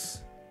links.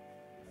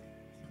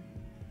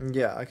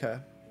 Yeah. Okay.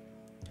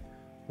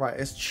 Right.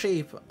 It's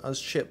cheap as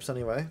chips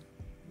anyway.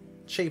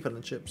 Cheaper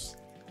than chips.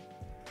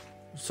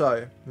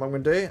 So what I'm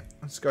gonna do?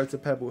 Let's go to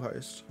Pebble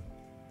host.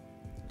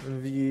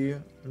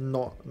 View.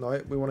 No.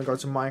 We want to go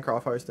to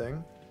Minecraft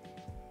hosting.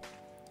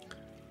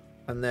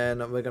 And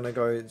then we're gonna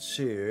go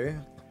to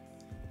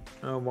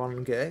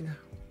 1 gig.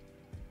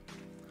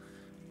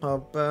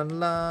 Open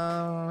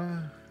low.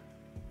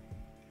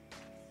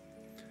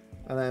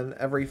 And then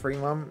every 3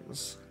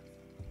 months,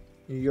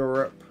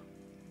 Europe,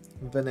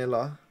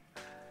 vanilla,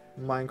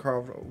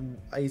 Minecraft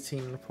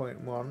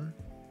 18.1,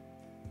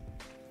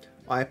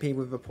 IP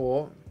with the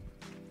port,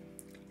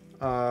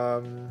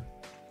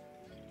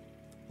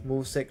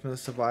 Wolf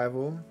Sickness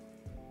Survival,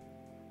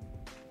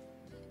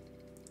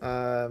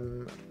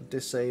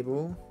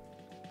 disable,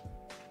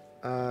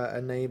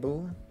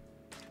 enable.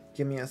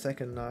 Give me a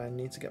second now, I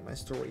need to get my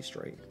story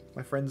straight.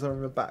 My friends are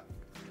in the back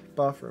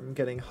bathroom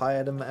getting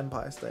hired in the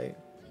Empire State.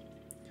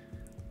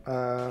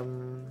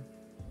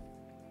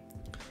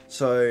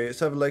 So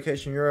server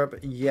location Europe,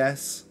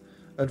 yes.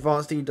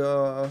 Advanced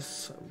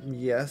DDoS,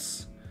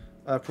 yes.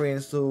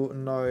 Pre-install,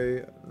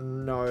 no.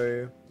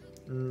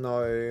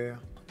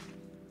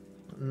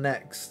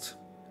 Next,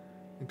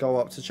 go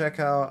up to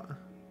checkout.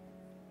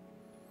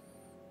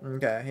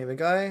 Okay, here we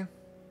go.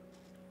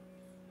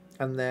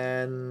 And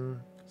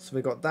then, so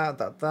we got that.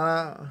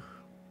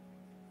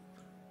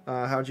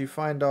 How do you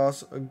find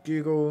us?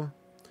 Google.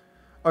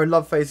 Oh,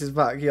 Loveface is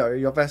back. Yo,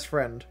 your best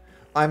friend.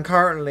 I'm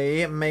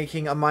currently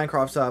making a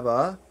Minecraft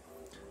server,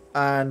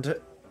 and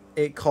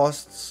it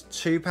costs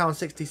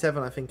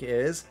 £2.67, I think it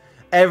is,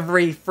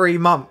 every 3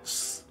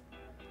 months.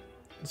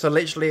 So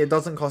literally, it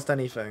doesn't cost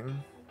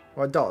anything.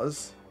 Well, it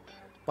does,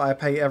 but I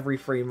pay every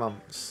 3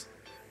 months.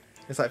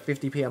 It's like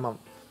 50p a month.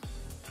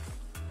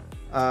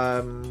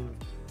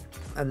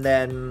 And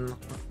then,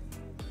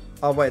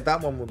 oh wait,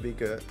 that one would be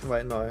good.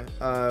 Wait, no.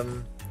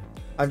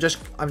 I'm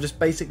just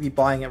basically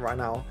buying it right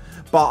now.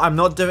 But I'm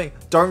not doing,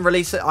 don't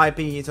release it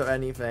IP to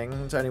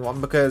anything, to anyone,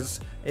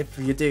 because if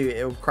you do,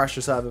 it'll crash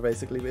your server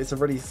basically. But it's a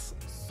really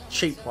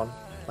cheap one.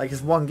 Like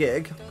it's 1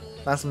 gig.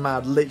 That's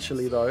mad,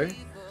 literally though.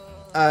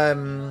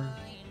 I'm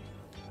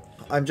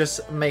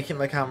just making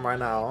the account right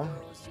now.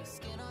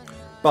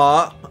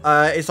 But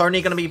it's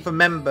only going to be for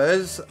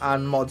members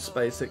and mods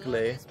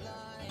basically.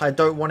 I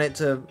don't want it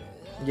to,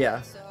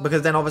 yeah,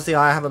 because then obviously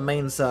I have a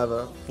main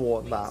server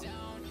for that.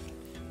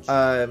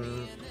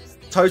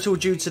 Total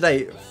due to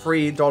date,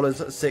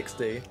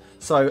 $3.60.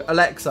 So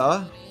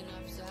Alexa,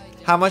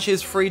 how much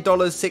is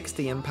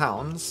 $3.60 in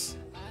pounds?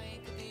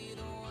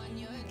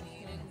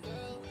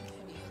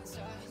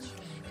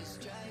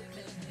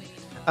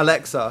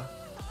 Alexa,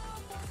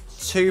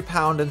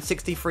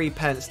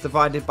 £2.63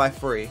 divided by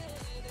 3.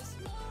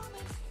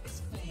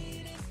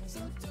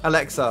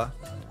 Alexa,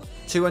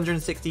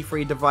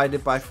 263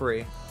 divided by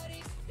 3.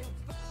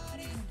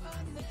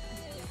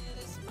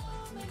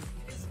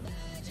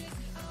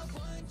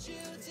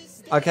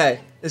 Okay,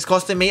 it's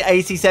costing me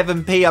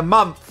 87p a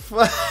month.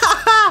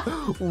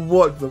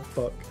 What the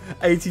fuck?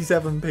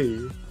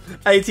 87p.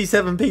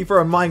 87p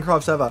for a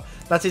Minecraft server.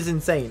 That is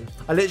insane.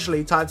 I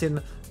literally typed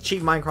in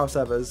cheap Minecraft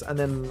servers and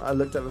then I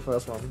looked at the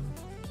first one.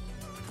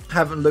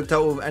 Haven't looked at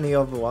all any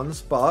other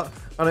ones, but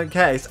I don't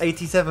care. It's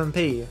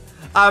 87p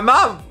a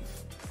month.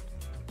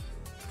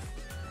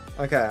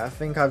 Okay, I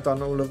think I've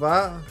done all of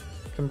that.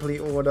 Complete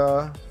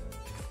order.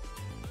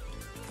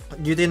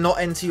 You did not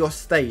enter your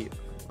state.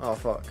 Oh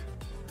fuck.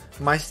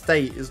 My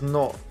state is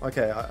not...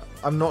 Okay,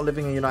 I'm not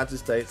living in the United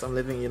States. I'm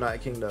living in the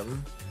United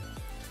Kingdom.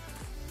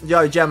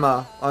 Yo,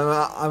 Gemma.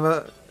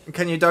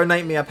 Can you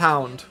donate me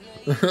 £1?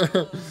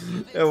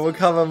 It will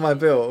cover my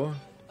bill.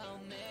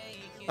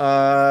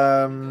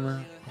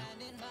 Not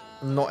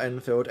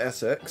Enfield,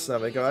 Essex. There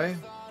we go.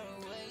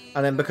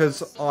 And then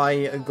because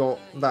I got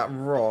that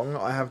wrong,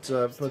 I have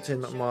to put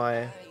in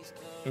my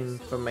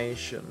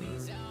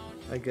information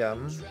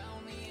again.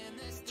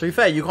 To be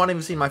fair, you can't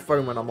even see my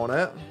phone when I'm on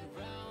it.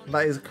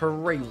 That is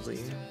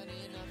crazy.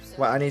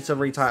 Wait, I need to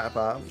retype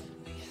that.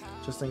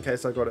 Just in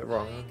case I got it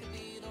wrong.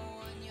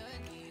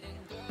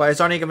 But it's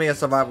only going to be a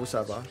survival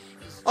server.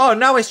 Oh,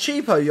 now it's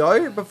cheaper,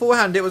 yo.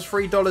 Beforehand, it was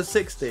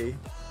 $3.60.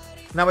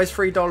 Now it's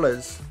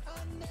 $3.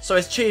 So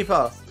it's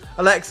cheaper.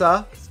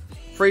 Alexa,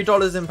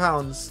 $3 in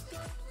pounds.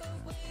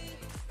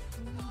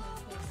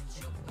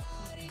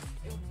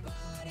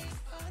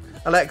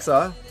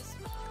 Alexa,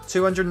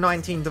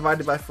 219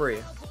 divided by 3.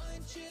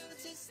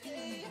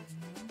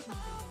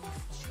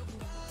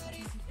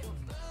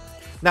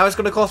 Now it's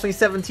going to cost me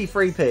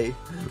 73p.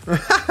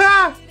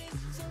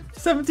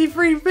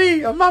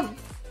 73p a month.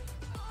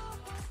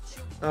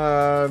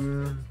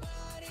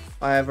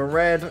 I have a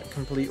red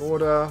complete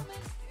order.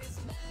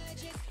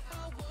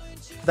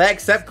 They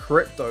accept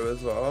crypto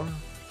as well.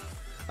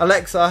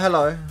 Alexa,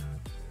 hello.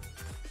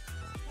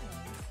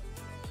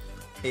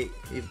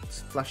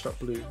 It's flashed up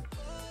blue.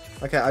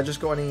 Okay, I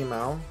just got an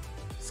email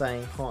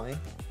saying hi,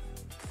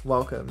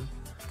 welcome.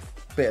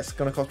 But it's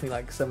going to cost me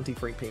like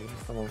 73p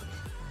a month.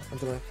 I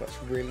don't know if that's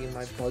really in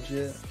my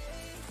budget.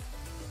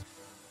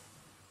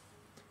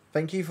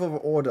 Thank you for the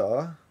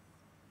order.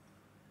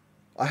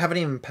 I haven't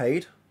even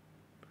paid.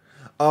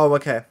 Oh,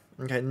 okay.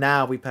 Okay,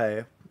 now we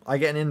pay. I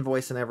get an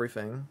invoice and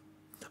everything.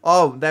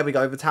 Oh, there we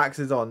go. The tax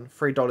is on.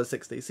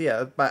 $3.60. So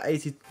yeah, about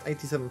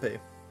 87p.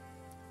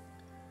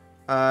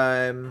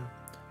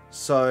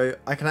 So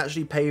I can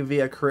actually pay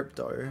via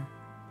crypto.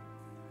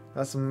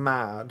 That's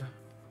mad.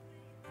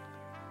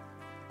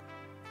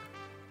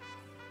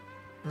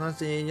 Nice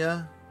to hear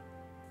ya.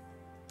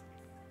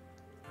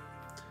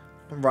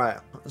 Right,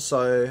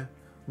 so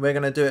we're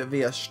gonna do it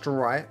via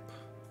Stripe.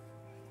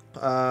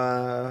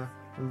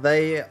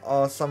 They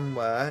are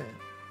somewhere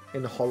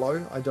in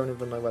Hollow. I don't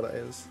even know where that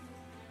is.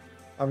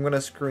 I'm gonna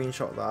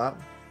screenshot that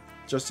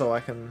just so I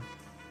can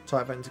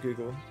type it into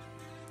Google,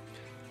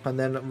 and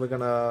then we're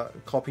gonna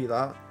copy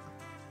that.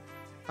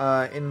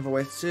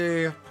 Invoice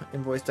due,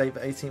 invoice date for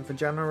 18th of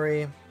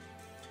January.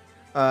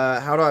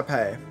 How do I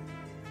pay?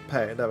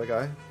 Pay. There we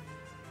go.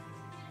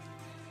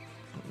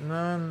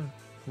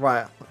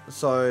 Right,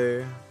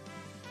 so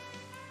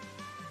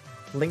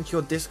link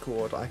your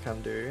Discord I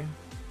can do.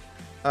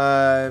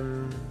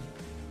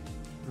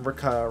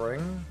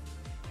 Recurring.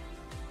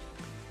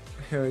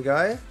 Here we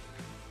go.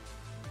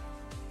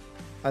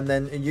 And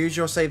then use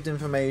your saved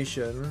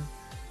information.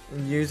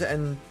 Use it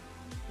in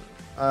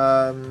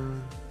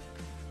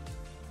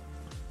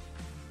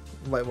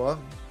wait, what?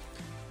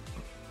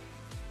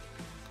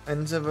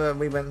 Enter the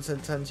we went to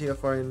turn to your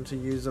phone to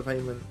use a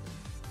payment.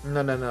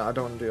 No, I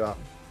don't want to do that.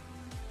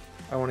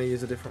 I want to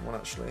use a different one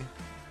actually.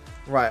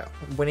 Right,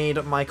 we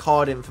need my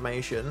card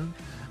information.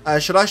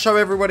 Should I show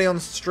everybody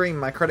on stream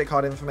my credit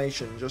card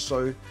information just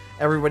so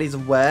everybody's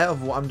aware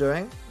of what I'm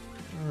doing?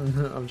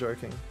 I'm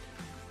joking.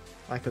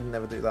 I could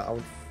never do that. I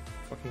would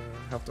fucking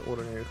have to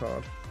order a new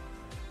card.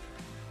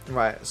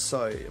 Right,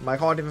 so my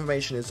card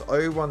information is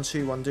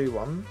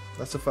 012121.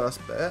 That's the first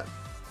bit.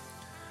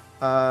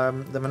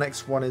 Then the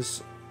next one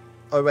is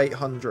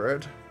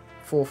 0800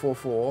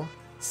 444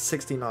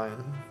 69.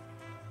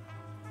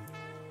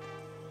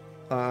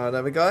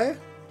 There we go.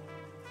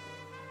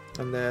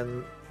 And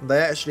then they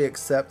actually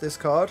accept this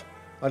card.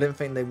 I didn't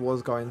think they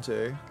was going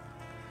to.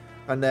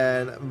 And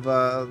then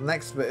the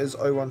next bit is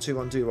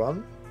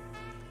 012121.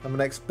 And the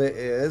next bit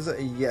is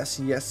yes,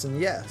 yes, and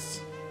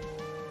yes.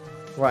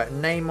 Right,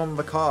 name on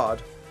the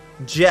card.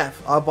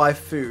 Jeff, I'll buy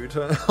food.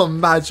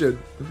 Imagine.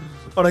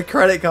 On a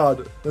credit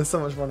card. There's so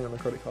much money on a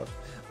credit card.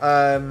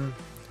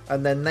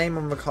 And then name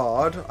on the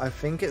card. I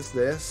think it's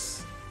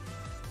this.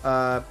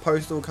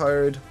 Postal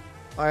code.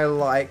 I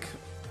like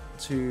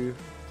to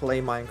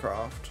play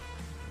Minecraft.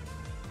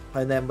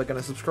 And then we're going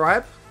to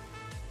subscribe.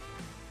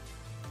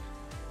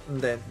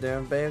 And then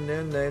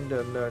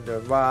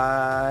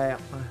why?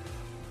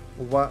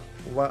 What?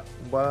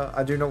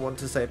 I do not want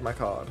to save my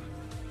card.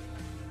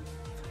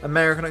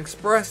 American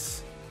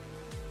Express.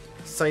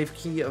 Save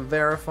key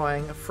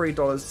verifying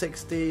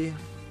 $3.60.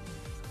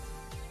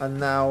 And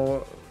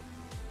now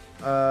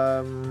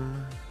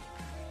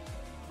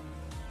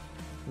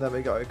there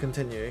we go,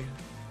 continue.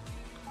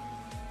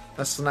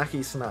 A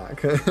snacky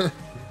snack.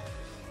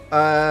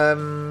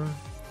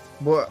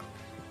 What?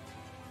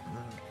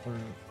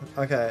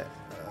 Okay.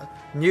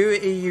 New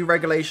EU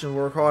regulation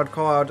will require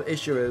card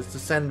issuers to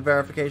send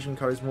verification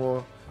codes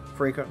more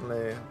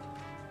frequently.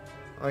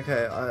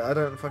 Okay, I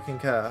don't fucking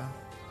care.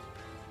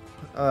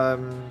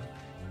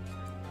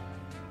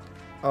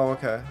 Oh,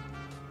 okay.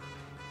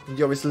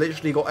 Yo, it's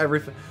literally got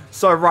everything.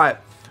 So, right.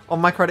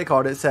 On my credit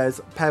card, it says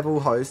Pebble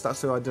Host.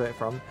 That's who I do it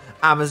from.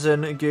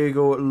 Amazon,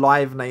 Google,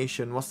 Live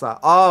Nation. What's that?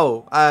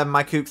 Oh,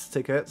 my Coops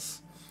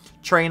tickets.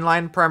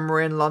 Trainline, Premier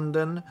in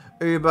London.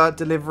 Uber,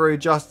 Deliveroo,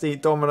 Just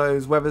Eat,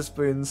 Domino's,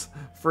 Weatherspoons,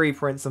 Free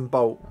Prince, and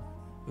Bolt.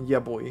 Yeah,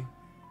 boy.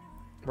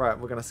 Right,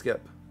 we're going to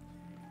skip.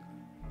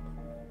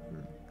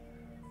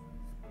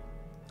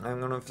 I'm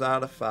going to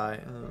start a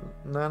fight.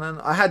 No.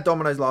 I had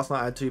Domino's last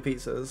night. I had 2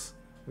 pizzas.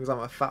 Because I'm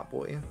a fat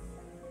boy.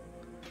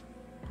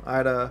 I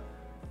had a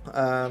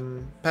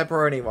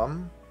pepperoni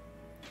one.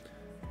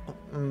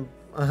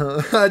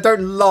 I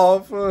don't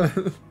laugh.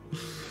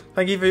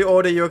 Thank you for your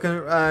order. You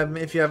can,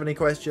 if you have any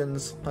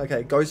questions.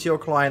 Okay, go to your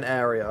client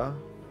area.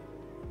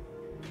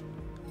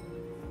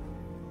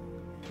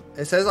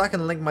 It says I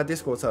can link my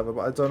Discord server,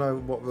 but I don't know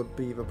what would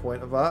be the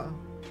point of that.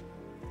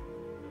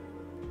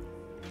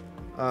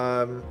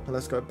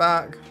 Let's go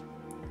back.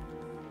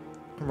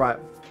 Right.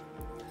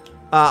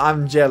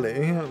 I'm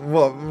jelly.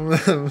 What?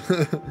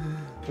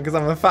 Because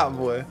I'm a fat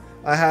boy.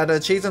 I had a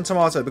cheese and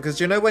tomato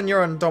because you know when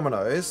you're on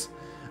Domino's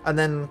and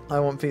then I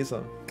want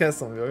pizza. Get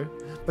some, yo.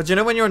 But you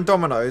know when you're on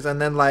Domino's and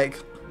then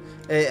like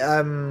it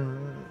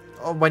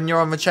when you're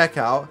on the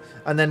checkout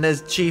and then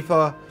there's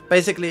cheaper,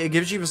 basically it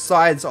gives you the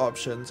sides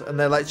options and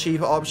they're like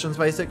cheaper options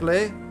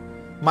basically.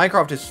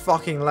 Minecraft is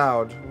fucking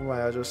loud. What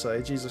did I just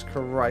say? Jesus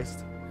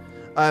Christ.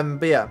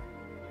 But yeah.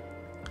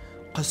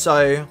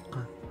 So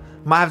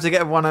might have to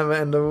get one at the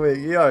end of the week.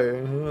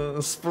 Yo,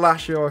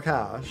 splash your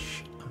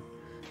cash.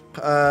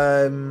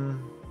 Okay.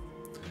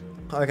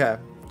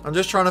 I'm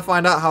just trying to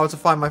find out how to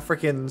find my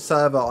freaking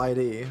server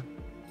ID.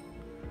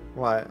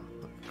 Right.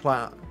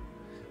 Client.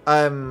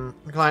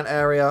 Client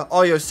area.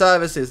 Oh, your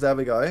services. There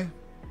we go.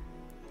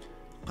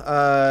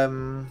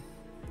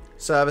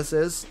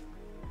 Services.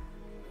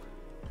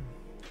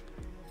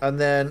 And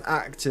then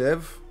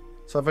active.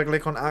 So if I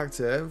click on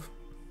active.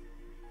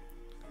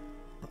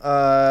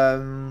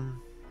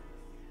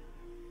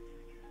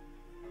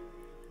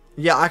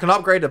 Yeah, I can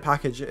upgrade the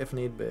package if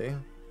need be.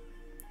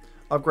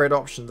 Upgrade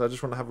options. I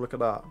just want to have a look at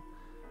that.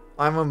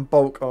 I'm on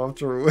bulk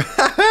after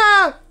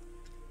all.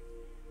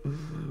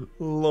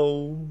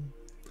 Lol.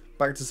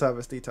 Back to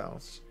service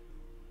details.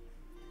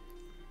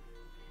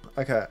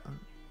 Okay.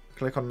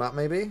 Click on that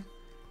maybe.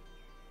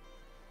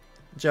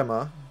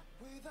 Gemma.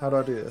 How do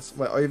I do this?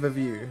 Wait,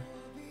 overview.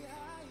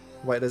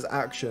 Wait, there's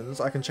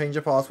actions. I can change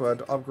your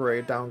password,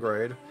 upgrade,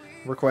 downgrade,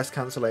 request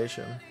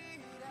cancellation.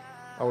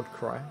 I would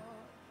cry.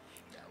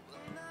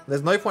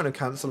 There's no point of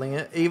cancelling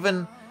it.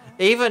 Even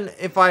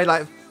if I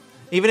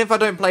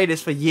don't play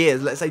this for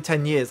years, let's say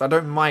 10 years, I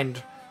don't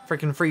mind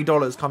freaking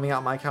 $3 coming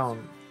out my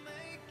account.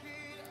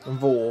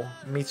 Vor.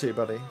 Me too,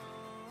 buddy.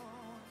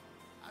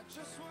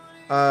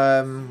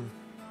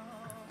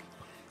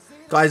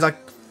 Guys, I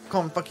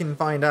can't fucking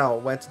find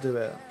out where to do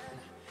it.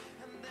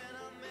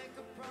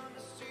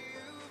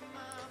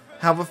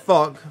 How the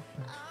fuck?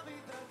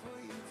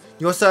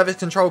 Your service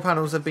control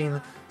panels have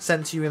been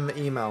sent to you in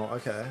the email.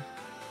 Okay.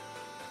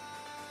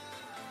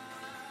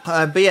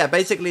 But yeah,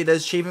 basically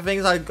there's cheaper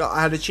things. I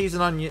had a cheese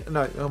and onion.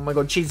 No, oh my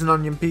god, cheese and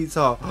onion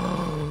pizza.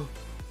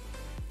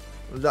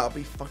 That'll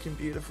be fucking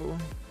beautiful.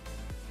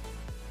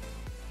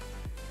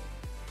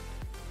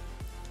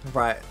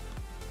 Right.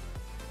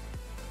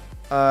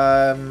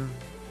 Oh,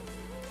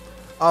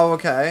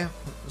 okay.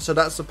 So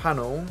that's the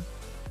panel.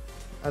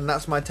 And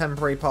that's my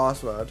temporary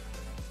password.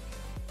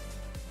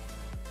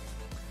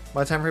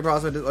 My temporary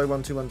password is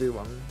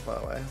 012121, by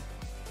the way.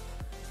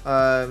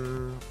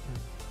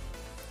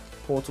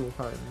 Portal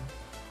home.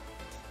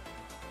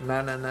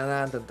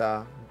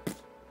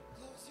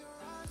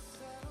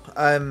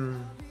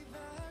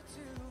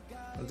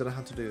 I don't know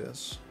how to do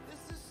this.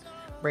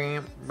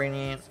 But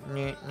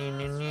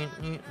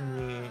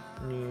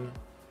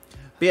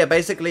yeah,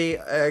 basically,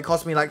 it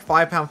cost me like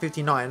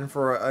 £5.59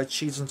 for a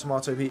cheese and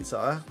tomato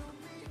pizza.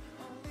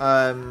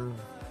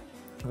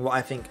 What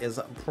I think is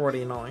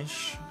pretty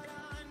nice.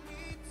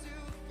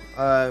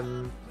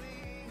 And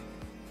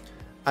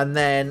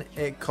then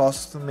it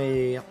cost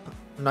me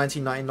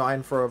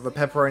 $19.99 for the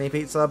pepperoni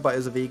pizza, but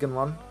it's a vegan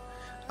one.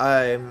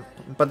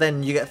 But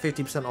then you get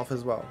 50% off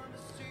as well.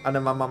 And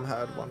then my mum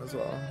had one as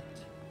well.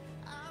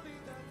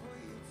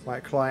 My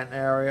client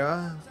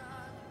area.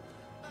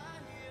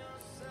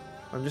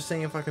 I'm just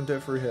seeing if I can do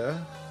it through here.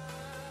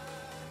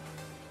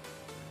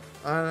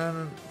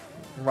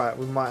 Right,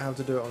 we might have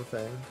to do it on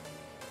thing.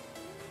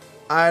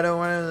 I don't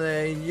want to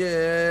let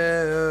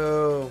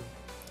you.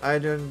 I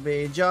don't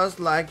be just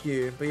like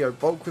you. But yo,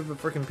 bulk with a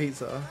freaking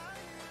pizza.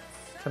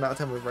 10 out of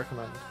 10 would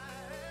recommend.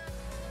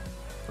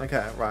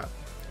 Okay, right.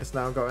 It's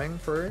now going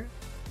through.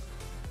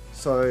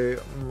 So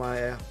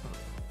my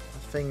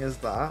thing is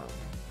that.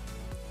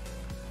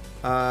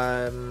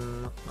 A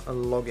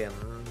login.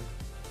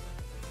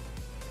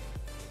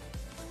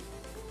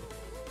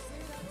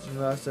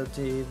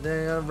 University,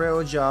 they're a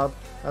real job.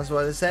 That's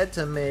what it said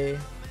to me.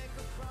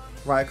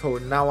 Right,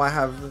 cool. Now I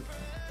have.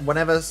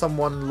 Whenever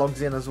someone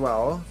logs in as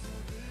well,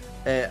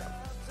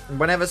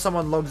 whenever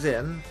someone logs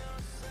in,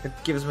 it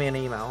gives me an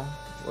email.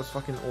 It was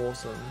fucking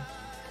awesome.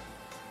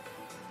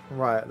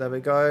 Right, there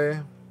we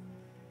go.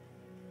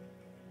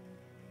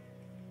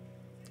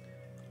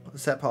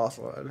 Set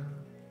password.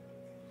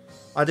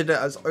 I did it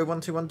as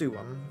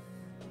 0121do1.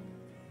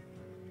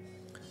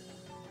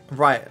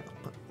 Right.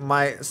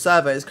 My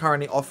server is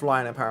currently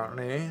offline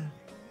apparently.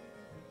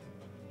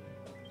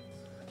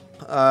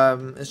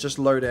 It's just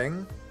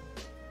loading.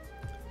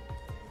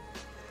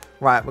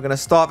 Right, we're gonna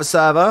start the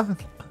server.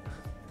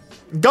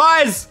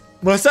 Guys!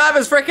 My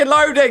server's freaking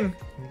loading!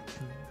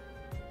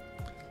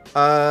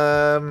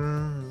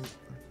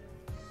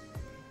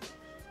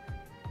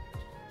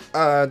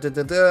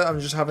 I'm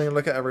just having a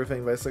look at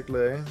everything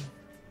basically.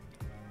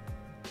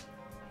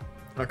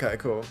 Okay,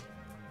 cool.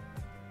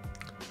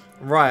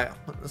 Right,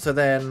 so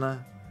then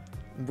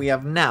we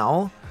have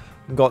now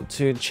got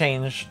to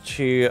change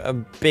to a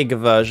bigger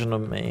version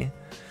of me.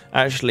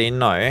 Actually,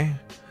 no.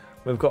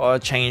 We've got to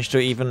change to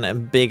even a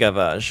bigger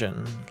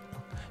version.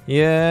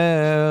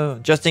 Yeah.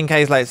 Just in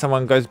case like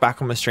someone goes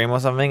back on the stream or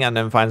something and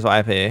then finds the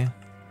IP.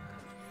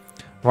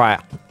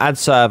 Right, add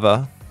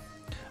server.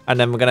 And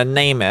then we're going to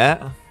name it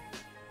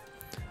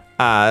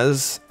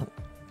as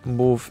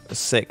Wolf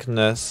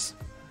Sickness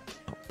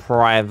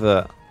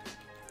Private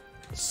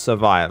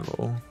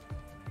Survival.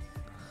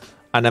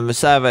 And then the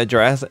server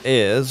address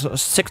is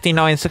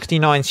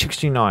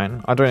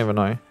 696969. I don't even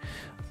know.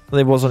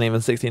 It wasn't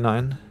even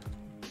 69.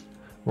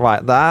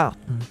 Right, that.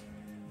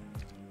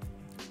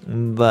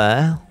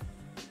 There.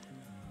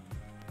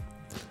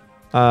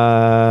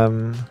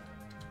 There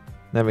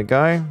we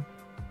go.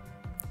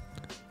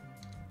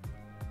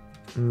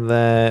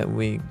 There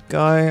we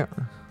go.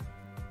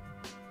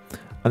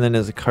 And then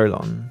there's a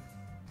colon.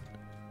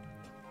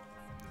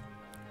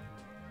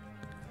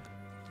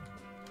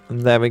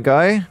 And there we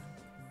go.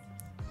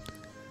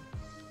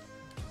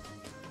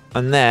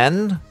 And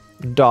then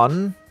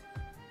done.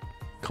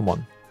 Come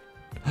on.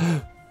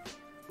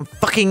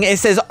 Fucking it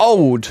says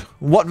old.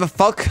 What the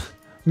fuck?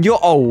 You're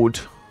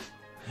old.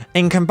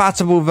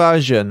 Incompatible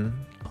version.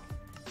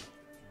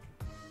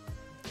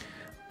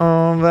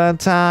 All the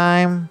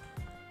time.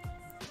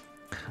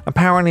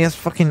 Apparently it's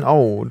fucking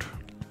old.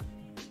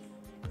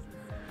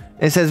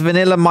 It says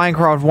vanilla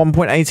Minecraft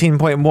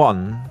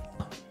 1.18.1.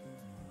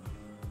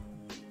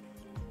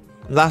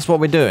 That's what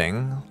we're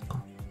doing.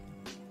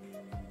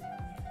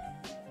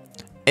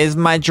 Is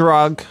my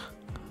drug.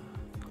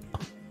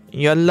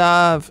 Your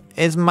love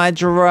is my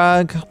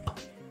drug.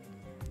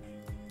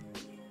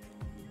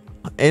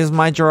 Is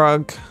my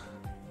drug.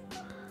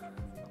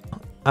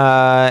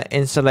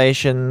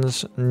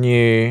 Installations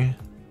new.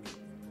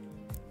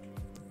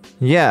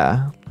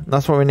 Yeah,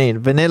 that's what we need.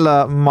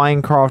 Vanilla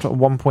Minecraft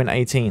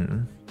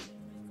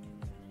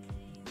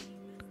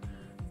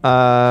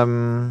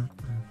 1.18.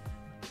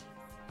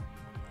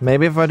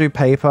 Maybe if I do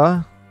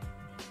paper.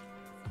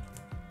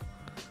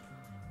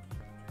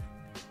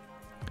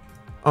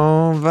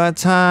 Over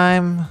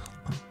time.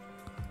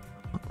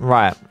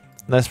 Right,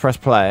 let's press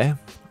play.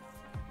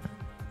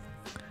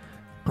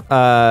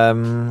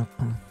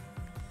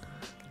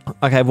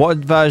 Okay, what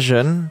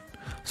version?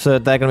 So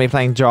they're gonna be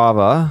playing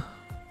Java.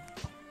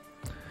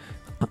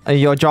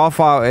 Your jar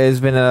file is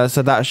vanilla,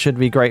 so that should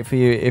be great for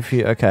you if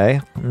you.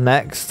 Okay,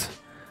 next.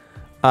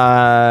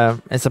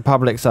 It's a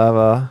public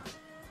server.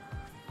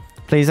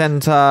 Please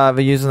enter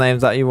the usernames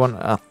that you want.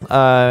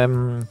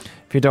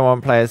 If you don't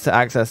want players to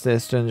access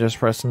this, then just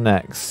press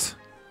next.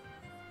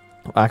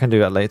 I can do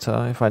that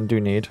later if I do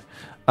need.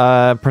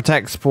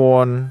 Protect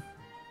spawn.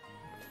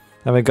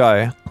 There we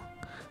go.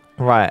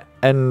 Right,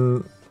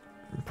 and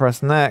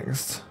press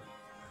next.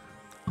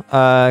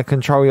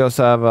 Control your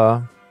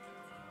server.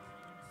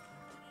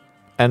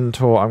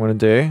 Enter what I'm going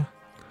to do.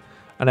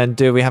 And then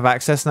do we have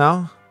access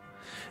now?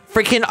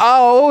 freaking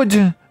old.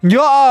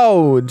 You're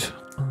old.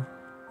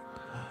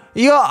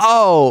 You're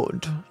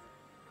old.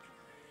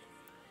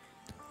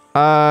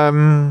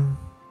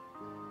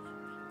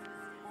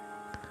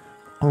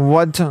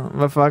 What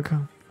the fuck?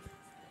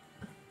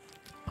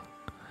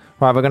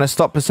 Right, we're gonna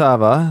stop the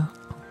server.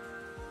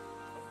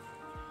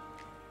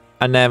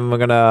 And then we're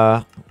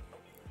gonna...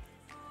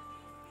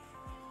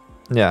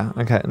 Yeah,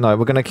 okay. No,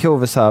 we're gonna kill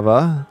the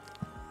server.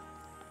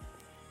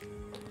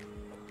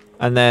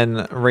 And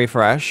then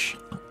refresh.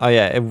 Oh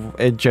yeah,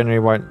 it generally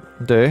won't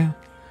do.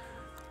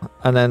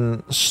 And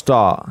then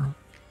start.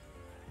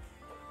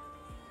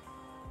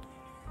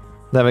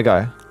 There we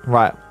go.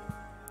 Right.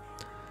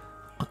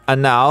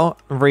 And now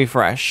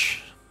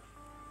refresh.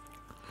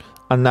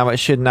 And now it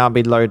should now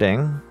be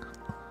loading.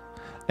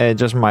 It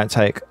just might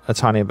take a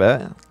tiny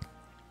bit.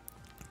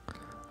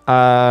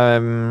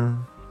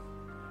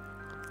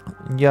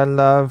 Your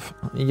love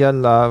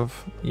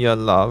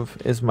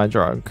is my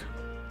drug.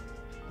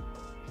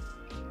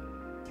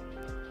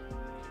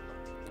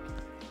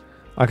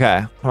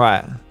 Okay,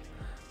 right.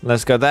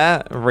 Let's go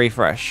there.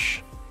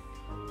 Refresh.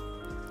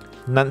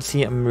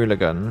 Nancy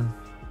Mulligan.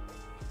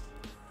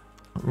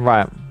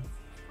 Right.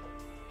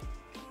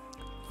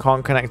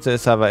 Can't connect to the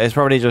server. It's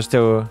probably just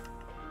still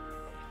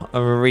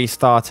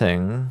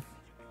restarting.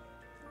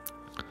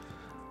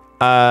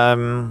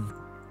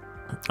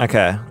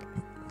 Okay.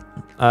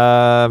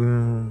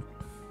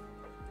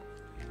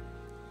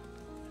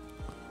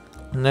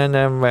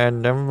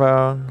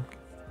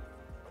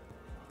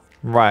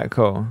 Right,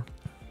 cool.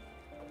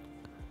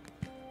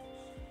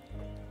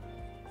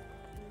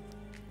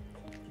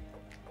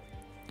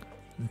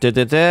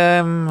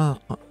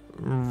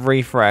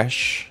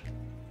 Refresh.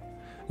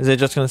 Is it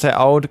just gonna say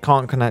old?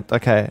 Can't connect.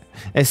 Okay,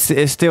 it's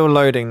still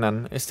loading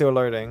then. It's still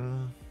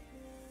loading.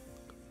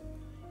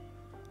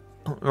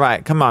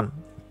 Right, come on.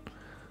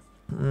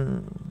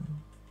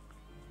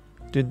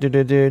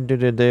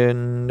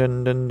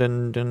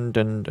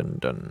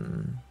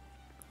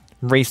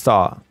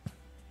 Restart.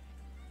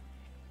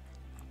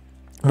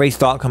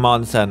 Restart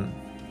command sent.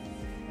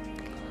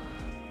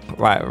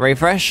 Right,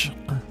 refresh.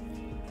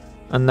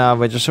 And now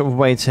we're just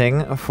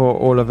waiting for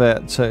all of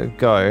it to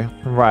go.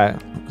 Right,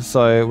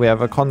 so we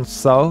have a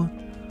console.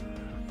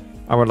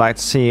 I would like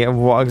to see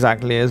what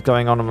exactly is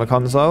going on the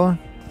console.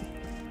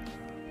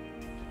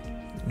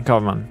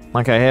 Come on.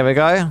 Okay, here we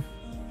go.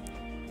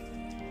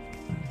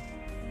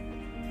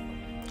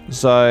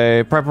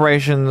 So,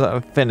 preparations are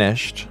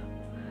finished.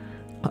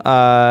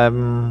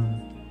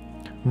 Running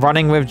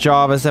with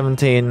Java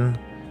 17.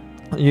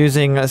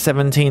 Using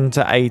 17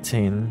 to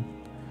 18.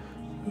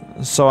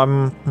 So I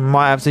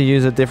might have to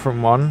use a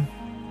different one.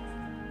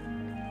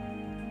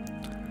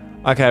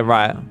 Okay,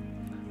 right.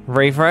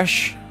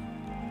 Refresh.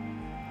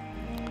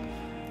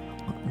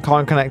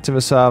 Can't connect to the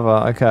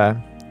server. Okay.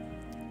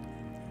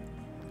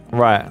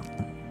 Right.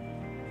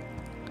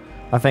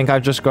 I think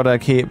I've just got to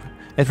keep...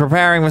 It's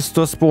preparing the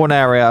spawn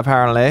area,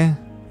 apparently.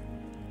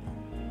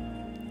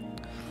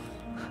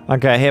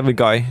 Okay, here we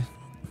go.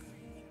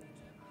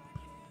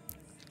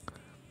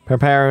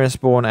 Preparing the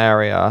spawn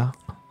area.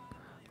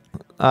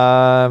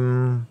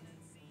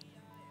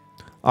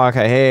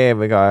 Okay, here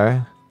we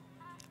go.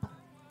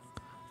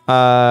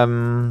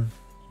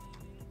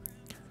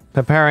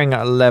 Preparing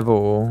a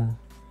level.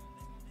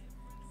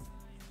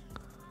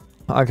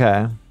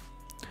 Okay.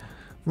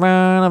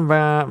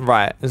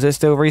 Right, is it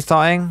still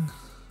restarting?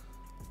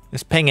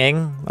 It's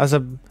pinging. That's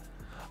a...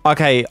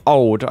 Okay,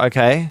 old,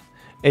 okay.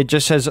 It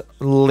just says...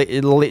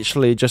 It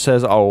literally just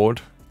says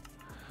old.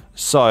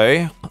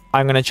 So,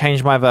 I'm going to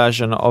change my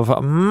version of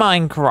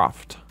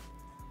Minecraft.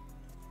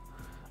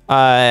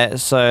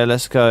 So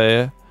let's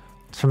go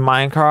to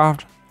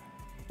Minecraft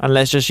and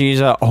let's just use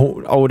an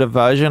older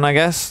version, I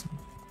guess.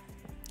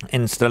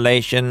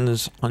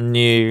 Installations on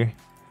new,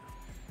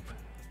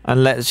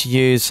 and let's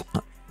use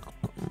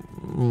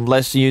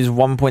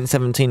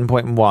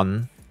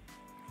 1.17.1.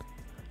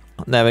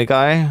 There we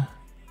go.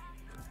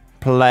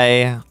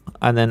 Play,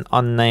 and then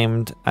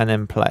unnamed, and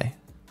then play.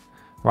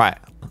 Right.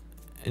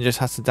 It just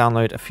has to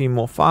download a few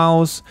more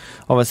files.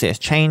 Obviously, it's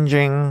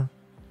changing.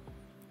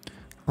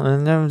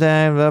 And then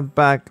they're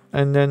back,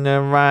 and then they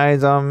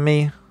rise on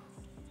me.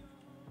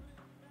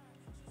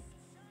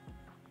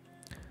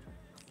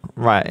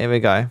 Right, here we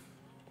go.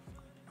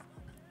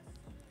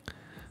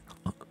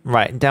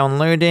 Right,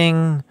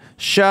 downloading.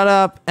 Shut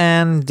up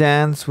and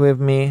dance with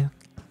me.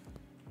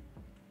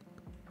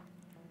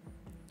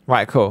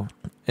 Right, cool.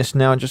 It's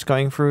now just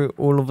going through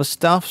all of the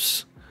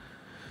stuffs.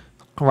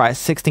 Right,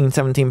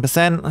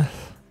 16-17%.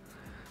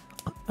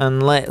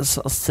 And let's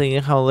see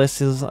how this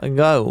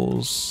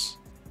goes.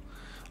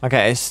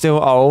 Okay, it's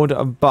still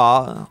old,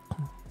 but...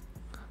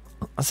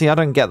 See, I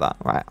don't get that.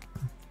 Right.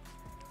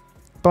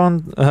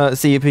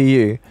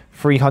 CPU,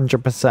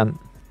 300%.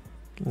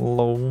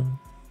 Lol.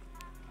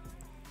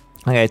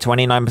 Okay,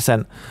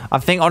 29%. I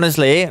think,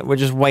 honestly, we're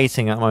just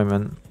waiting at the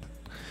moment.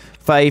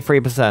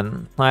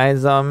 33%.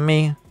 Eyes on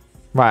me.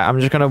 Right, I'm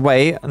just going to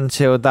wait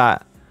until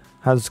that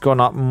has gone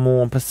up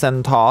more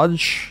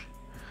percentage.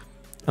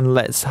 And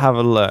let's have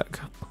a look.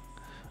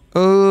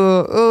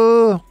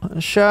 Ooh,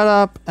 shut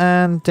up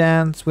and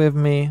dance with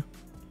me.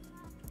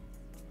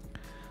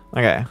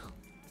 Okay.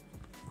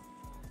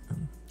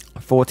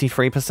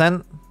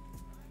 43%.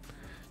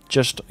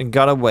 Just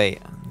gotta wait.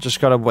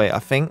 I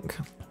think.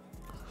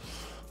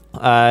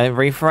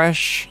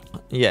 Refresh.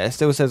 Yeah, it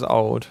still says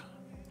old.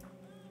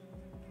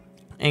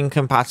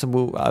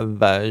 Incompatible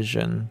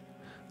version.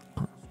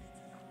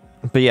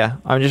 But yeah,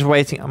 I'm just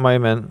waiting a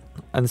moment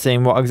and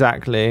seeing what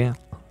exactly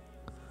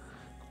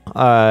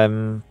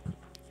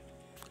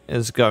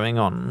is going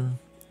on.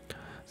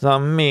 So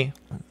me,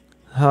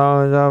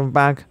 hold on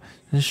back,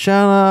 shut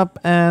up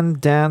and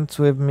dance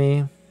with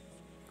me.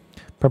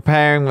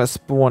 Preparing the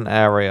spawn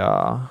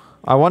area.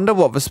 I wonder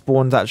what the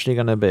spawn's actually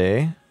gonna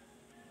be.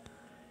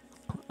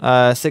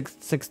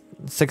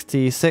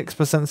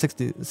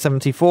 66%,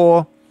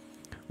 74.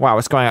 Wow,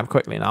 it's going up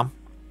quickly now.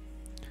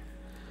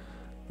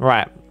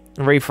 Right,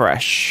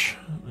 refresh.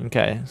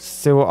 Okay,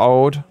 still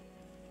old.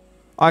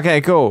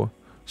 Okay, cool.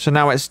 So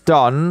now it's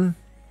done.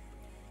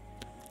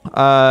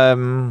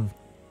 And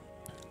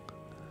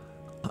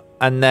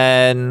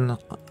then...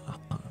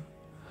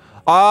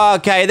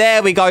 Okay,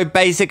 there we go.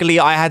 Basically,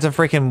 I had to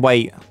freaking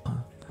wait.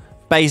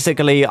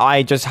 Basically,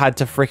 I just had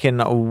to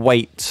freaking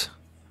wait.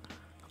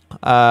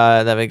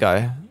 There we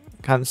go.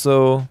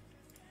 Cancel.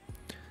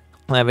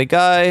 There we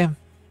go.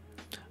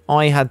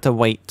 I had to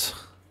wait.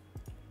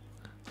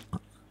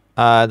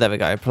 There we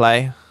go.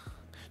 Play.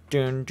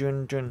 Dun,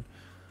 dun, dun.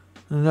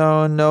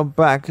 No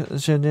back.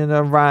 Shouldn't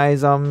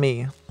arise on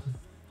me.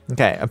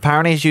 Okay,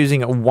 apparently it's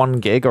using 1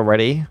 gig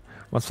already.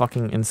 That's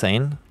fucking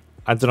insane.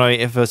 I don't know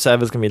if the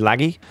server's gonna be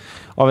laggy.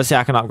 Obviously,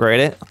 I can upgrade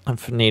it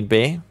if need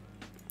be.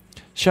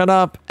 Shut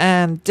up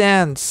and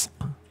dance.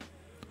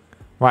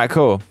 Right,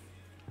 cool.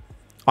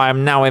 I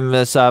am now in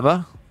the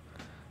server.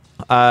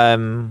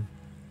 And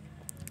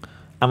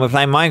we're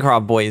playing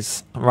Minecraft,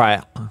 boys.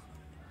 Right.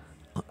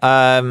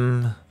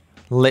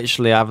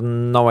 Literally, I have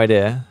no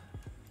idea.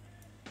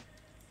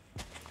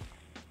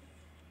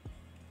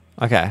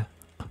 Okay.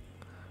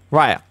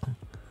 Right.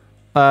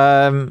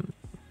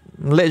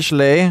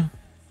 Literally.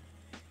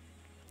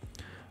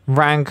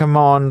 Ran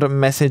command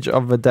message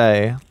of the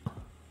day.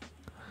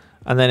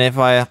 And then if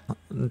I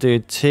do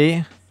T,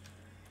 is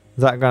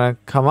that gonna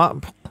come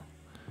up?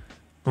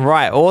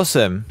 Right,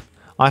 awesome.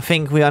 I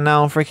think we are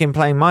now freaking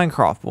playing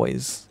Minecraft,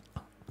 boys.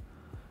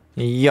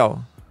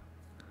 Yo.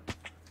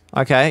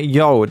 Okay,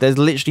 yo, there's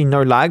literally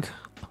no lag.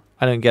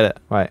 I don't get it.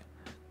 Right.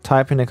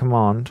 Type in a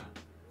command.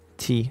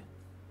 T.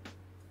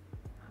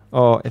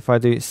 Or if I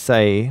do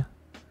say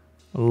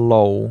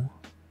lol.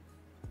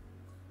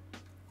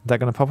 Is that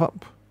gonna pop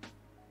up?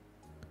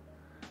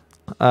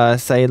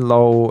 Say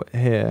lol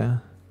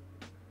here.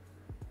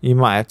 You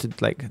might have to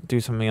like do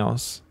something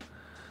else.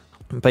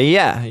 But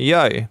yeah,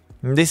 yo.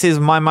 This is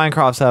my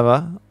Minecraft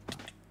server.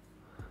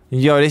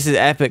 Yo, this is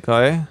epic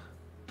though.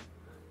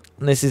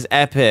 This is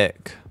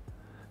epic.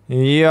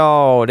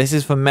 Yo, this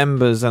is for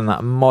members and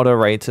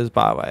moderators,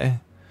 by the way.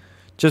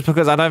 Just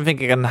because I don't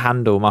think it can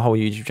handle my whole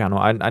YouTube channel.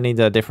 I need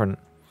a different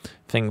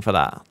thing for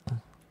that.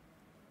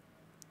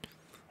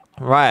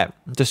 Right,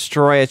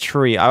 destroy a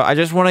tree. I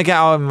just want to get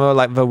out in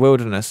like the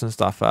wilderness and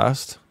stuff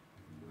first.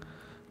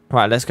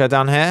 Right, let's go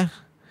down here.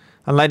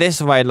 And like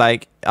this way,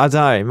 like, I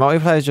don't know,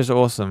 multiplayer is just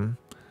awesome.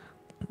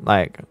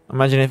 Like,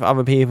 imagine if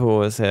other people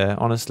was here,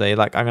 honestly.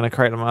 Like, I'm going to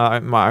create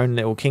my own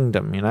little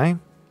kingdom, you know?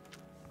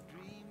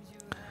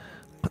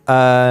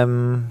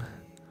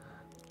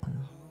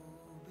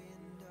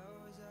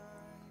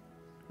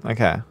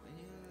 Okay.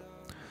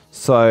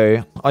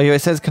 So, oh yeah, it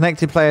says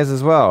connected players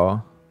as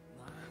well.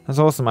 That's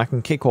awesome. I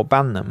can kick or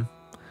ban them.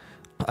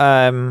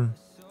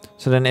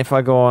 So then if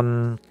I go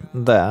on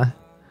there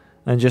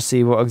and just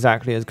see what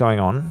exactly is going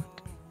on.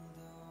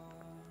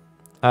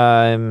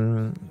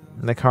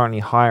 They're currently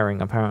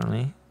hiring,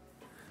 apparently.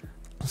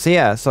 So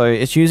yeah, so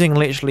it's using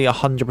literally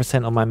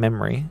 100% of my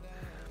memory.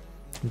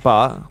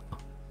 But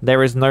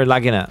there is no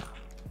lag in it.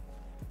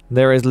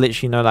 There is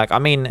literally no lag. I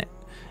mean,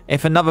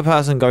 if another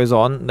person goes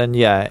on, then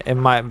yeah, it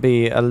might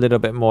be a little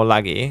bit more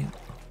laggy.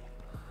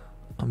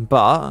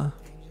 But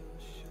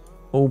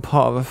all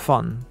part of the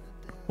fun.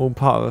 All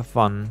part of the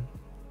fun.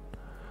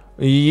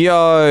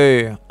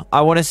 Yo,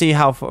 I want to see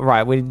how...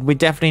 Right, we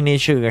definitely need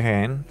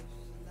sugarcane.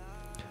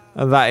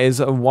 That is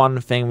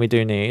one thing we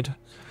do need.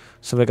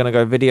 So we're going to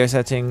go video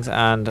settings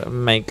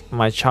and make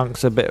my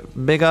chunks a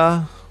bit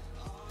bigger.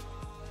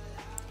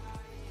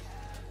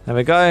 There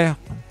we go.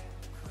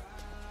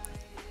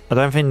 I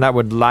don't think that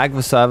would lag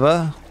the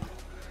server.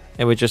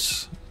 It would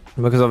just...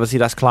 Because obviously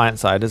that's client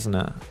side, isn't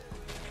it?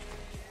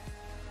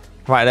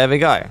 Right, there we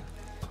go.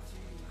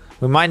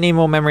 We might need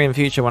more memory in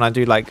future when I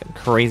do like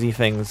crazy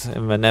things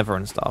in the nether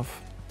and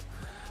stuff.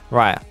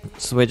 Right,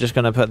 so we're just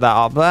going to put that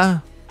up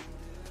there.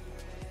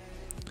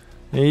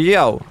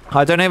 Yo,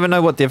 I don't even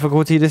know what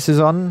difficulty this is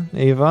on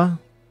either.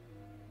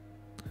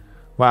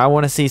 Well, I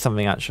want to see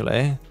something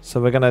actually.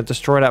 So we're going to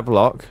destroy that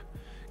block.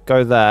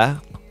 Go there.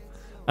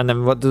 And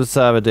then what does the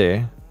server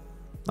do?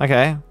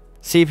 Okay.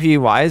 CPU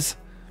wise,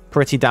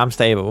 pretty damn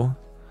stable.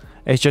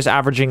 It's just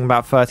averaging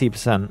about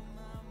 30%.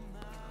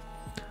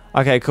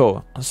 Okay,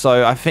 cool.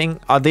 So I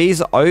think, are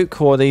these oak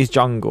or are these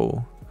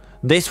jungle?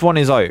 This one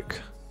is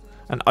oak.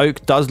 And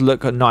oak does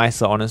look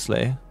nicer,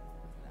 honestly.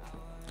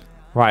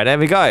 Right, there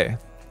we go.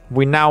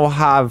 We now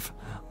have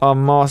our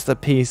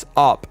masterpiece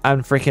up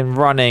and freaking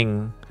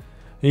running.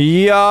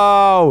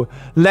 Yo,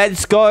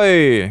 let's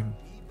go.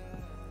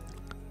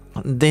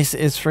 This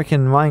is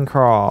freaking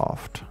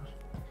Minecraft.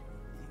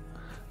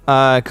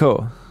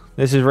 Cool.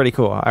 This is really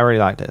cool. I really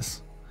like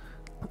this.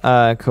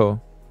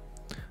 Cool.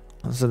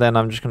 So then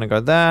I'm just gonna go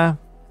there,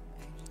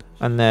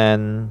 and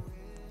then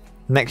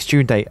next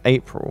due date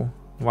April.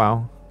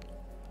 Wow.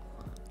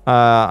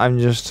 I'm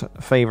just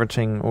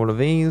favoriting all of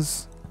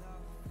these.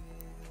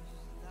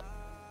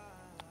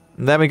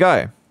 There we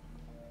go.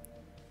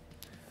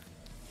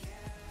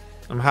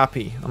 I'm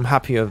happy. I'm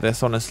happy with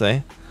this,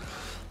 honestly.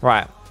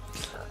 Right.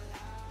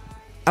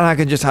 And I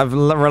can just have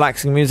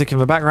relaxing music in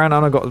the background,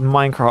 and I've got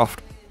Minecraft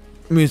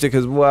music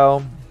as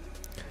well.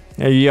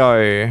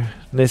 Yo,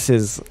 this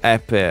is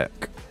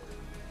epic.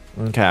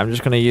 Okay, I'm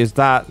just going to use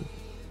that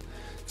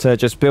to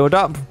just build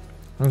up,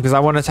 because I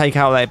want to take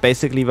out like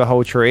basically the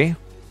whole tree.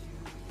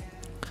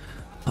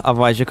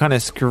 Otherwise, you're kind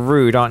of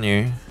screwed, aren't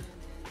you?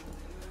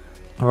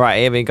 Alright,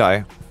 here we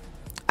go.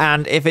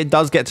 And if it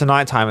does get to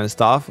nighttime and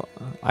stuff,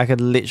 I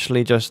could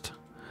literally just,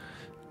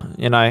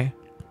 you know,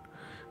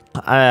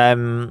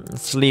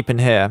 sleep in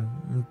here.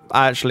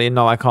 Actually,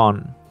 no, I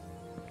can't.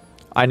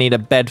 I need a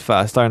bed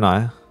first, don't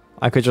I?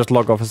 I could just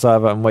log off a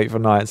server and wait for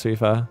night, to be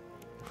fair.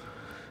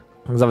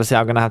 Because obviously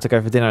I'm going to have to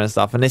go for dinner and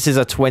stuff. And this is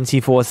a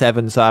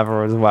 24/7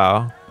 server as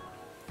well.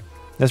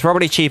 There's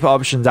probably cheaper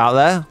options out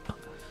there.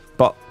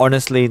 But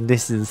honestly,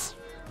 this is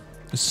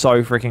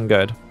so freaking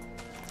good.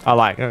 I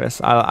like this.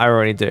 I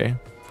really do.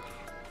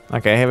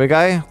 Okay, here we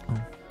go.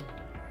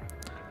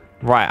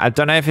 Right, I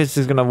don't know if this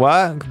is going to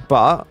work,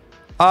 but...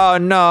 Oh,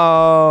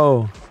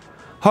 no!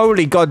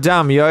 Holy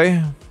goddamn,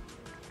 yo.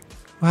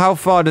 How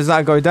far does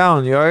that go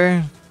down,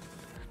 yo?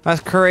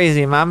 That's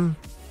crazy, man.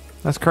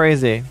 That's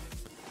crazy.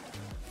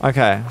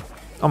 Okay.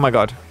 Oh, my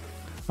God.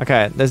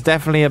 Okay, there's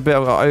definitely a bit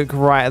of oak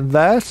right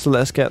there, so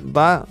let's get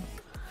that.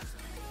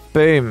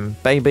 Boom,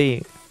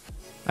 baby.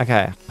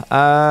 Okay.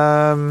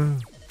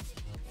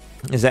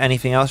 Is there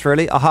anything else,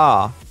 really?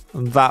 Aha!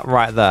 That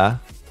right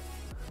there.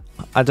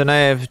 I don't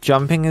know if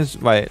jumping is...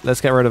 Wait, let's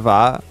get rid of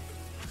that.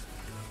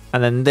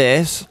 And then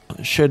this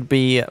should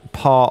be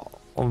part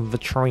of the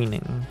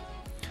training.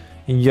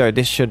 Yo,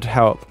 this should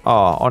help.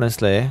 Oh,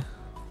 honestly,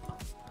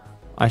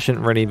 I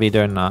shouldn't really be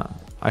doing that.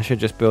 I should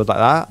just build like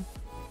that.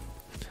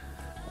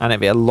 And it'd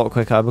be a lot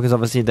quicker, because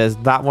obviously there's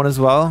that one as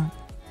well.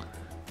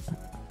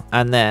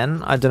 And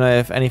then, I don't know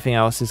if anything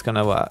else is going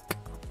to work.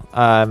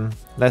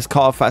 Let's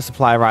cut off that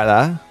supply right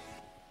there.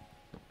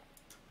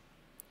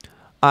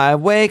 I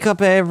wake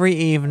up every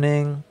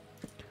evening.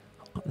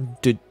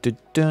 Dun, dun,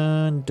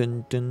 dun,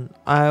 dun, dun.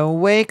 I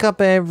wake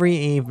up every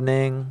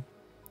evening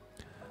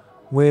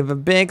with a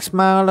big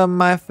smile on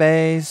my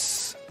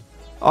face.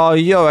 Oh,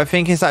 yo, I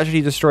think it's actually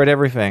destroyed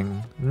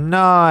everything.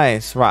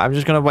 Nice. Right, I'm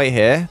just going to wait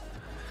here.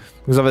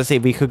 Because obviously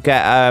we could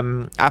get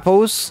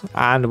apples.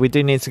 And we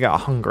do need to get our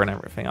hunger and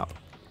everything up.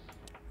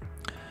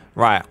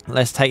 Right,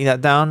 let's take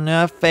that down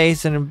your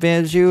face. And it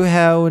gives you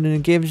hell. And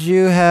it gives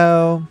you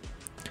hell.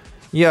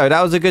 Yo,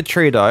 that was a good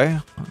tree, though.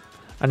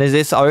 And is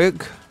this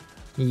oak?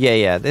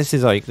 Yeah, this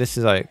is oak. This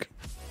is oak.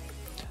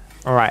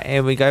 Alright,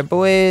 here we go,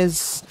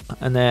 boys.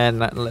 And then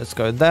let's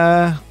go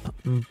there.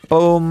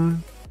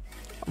 Boom.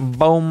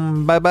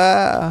 Boom,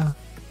 baby.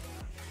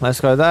 Let's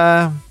go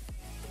there.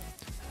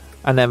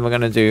 And then we're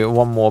going to do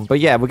one more. But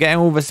yeah, we're getting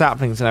all the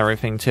saplings and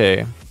everything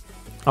too.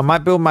 I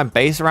might build my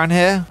base around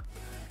here.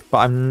 But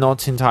I'm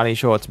not entirely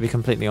sure, to be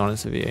completely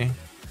honest with you.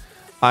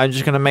 I'm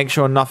just going to make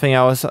sure nothing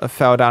else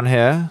fell down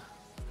here.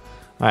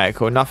 Alright,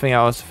 cool. Nothing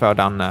else fell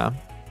down there.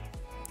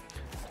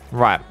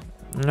 Right.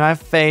 My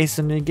face,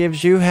 and it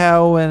gives you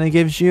hell, and it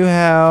gives you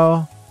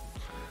hell.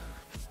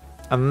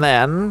 And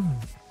then...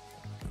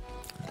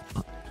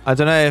 I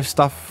don't know if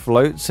stuff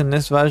floats in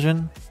this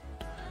version.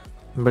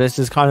 But this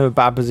is kind of a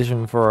bad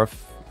position for a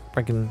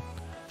freaking...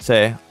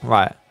 See,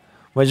 right.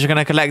 We're just going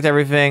to collect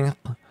everything.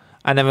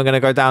 And then we're going to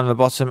go down the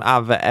bottom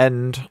at the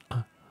end.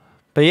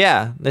 But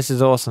yeah, this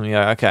is awesome, yo.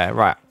 Okay,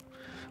 right.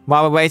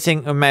 While we're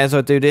waiting, we may as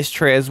well do this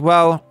tree as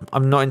well.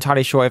 I'm not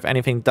entirely sure if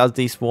anything does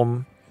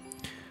despawn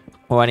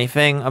or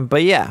anything,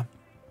 but yeah.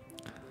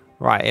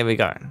 Right, here we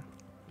go.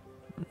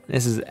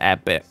 This is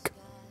epic.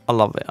 I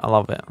love it. I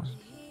love it.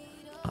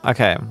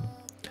 Okay.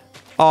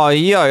 Oh,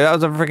 yo, that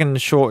was a freaking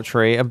short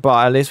tree,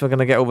 but at least we're going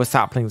to get all the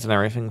saplings and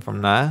everything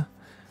from there.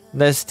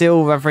 There's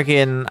still the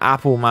freaking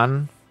apple,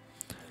 man.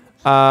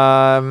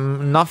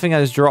 Nothing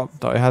has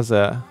dropped, though, has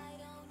it?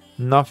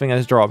 Nothing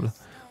has dropped.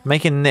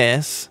 Making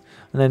this,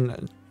 and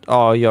then...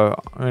 Oh, yo,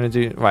 I'm going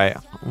to do... Right.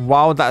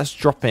 While that's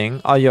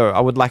dropping... Oh, yo, I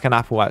would like an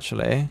apple,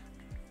 actually.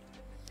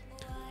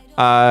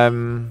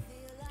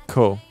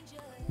 Cool.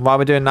 While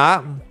we're doing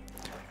that,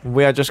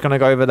 we are just going to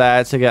go over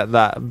there to get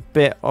that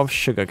bit of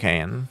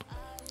sugarcane.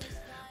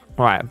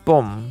 Right.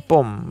 Boom,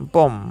 boom,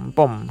 boom,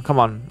 boom. Come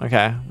on.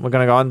 Okay. We're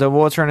going to go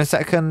underwater in a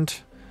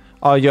second.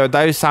 Oh, yo,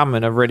 those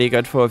salmon are really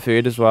good for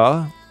food as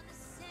well.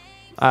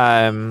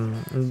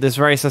 It's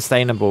very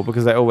sustainable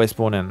because they always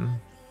spawn in.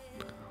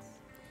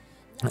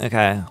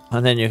 Okay,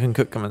 and then you can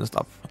cook them and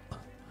stuff.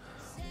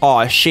 Oh,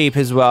 a sheep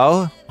as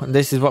well.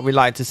 This is what we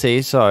like to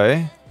see,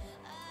 so...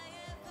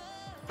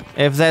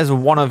 If there's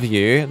one of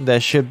you, there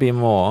should be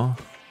more.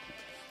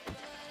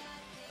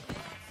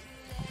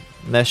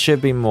 There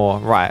should be more.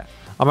 Right.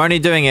 I'm only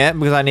doing it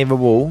because I need a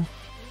wool.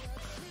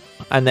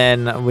 And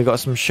then we got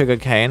some sugar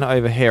cane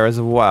over here as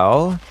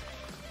well.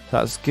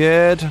 That's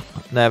good.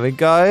 There we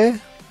go.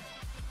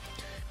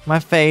 My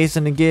face,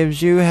 and it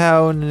gives you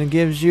hell, and it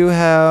gives you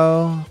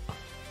hell.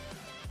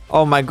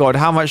 Oh my god,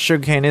 how much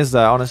sugar cane is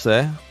there,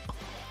 honestly?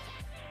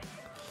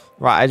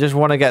 Right, I just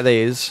want to get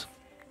these.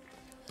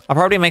 I'll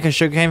probably make a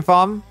sugarcane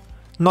farm.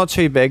 Not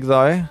too big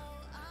though.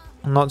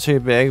 Not too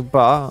big,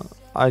 but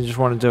I just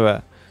want to do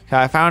it. Okay,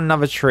 I found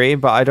another tree,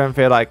 but I don't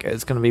feel like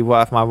it's going to be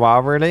worth my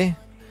while really.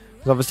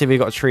 Because obviously we've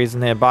got trees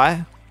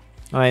nearby.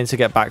 I need to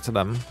get back to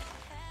them.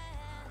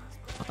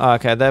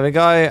 Okay, there we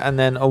go. And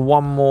then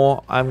one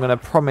more. I'm going to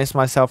promise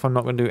myself I'm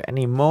not going to do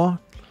any more.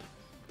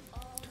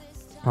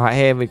 Alright,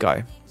 here we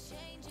go.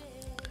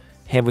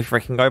 Here we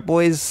freaking go,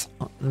 boys.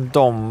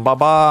 Dom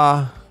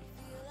baba.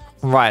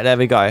 Right, there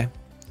we go.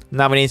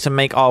 Now we need to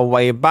make our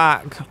way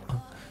back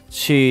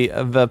to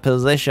the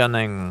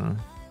positioning.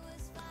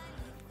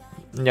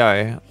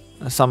 Yo,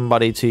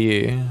 somebody to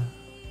you.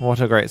 What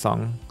a great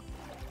song.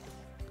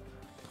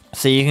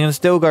 So you can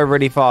still go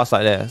really fast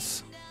like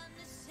this.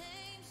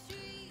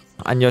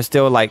 And you're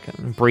still like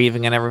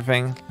breathing and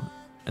everything.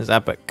 It's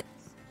epic.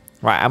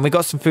 Right, and we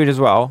got some food as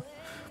well.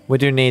 We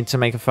do need to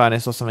make a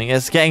furnace or something.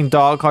 It's getting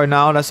dark right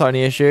now, that's the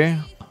only issue.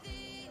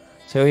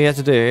 So all you have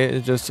to do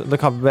is just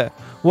look up a bit.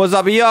 What's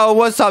up, yo?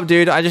 What's up,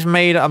 dude? I just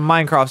made a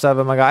Minecraft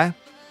server, my guy.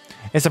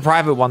 It's a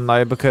private one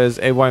though, because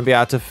it won't be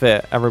able to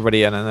fit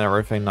everybody in and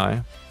everything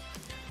though.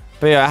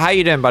 But yeah, how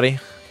you doing, buddy?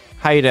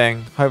 How you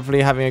doing? Hopefully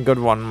you're having a good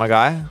one, my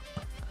guy.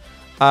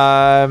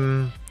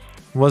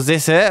 Was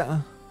this it?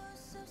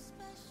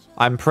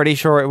 I'm pretty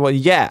sure it was.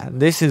 Yeah,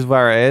 this is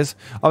where it is.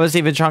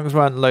 Obviously the chunks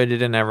weren't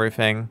loaded and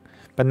everything,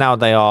 but now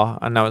they are,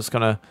 and now it's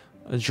gonna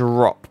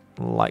drop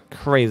like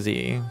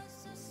crazy.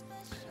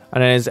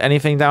 And then is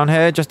anything down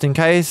here just in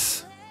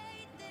case?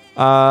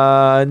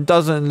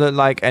 Doesn't look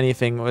like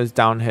anything was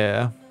down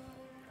here.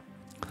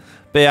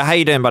 But yeah, how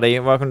you doing, buddy?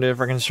 Welcome to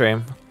the freaking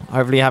stream.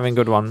 Hopefully you're having a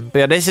good one. But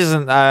yeah, this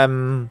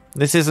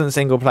isn't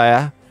single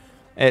player.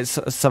 It's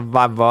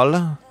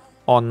survival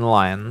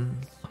online.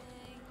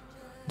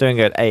 Doing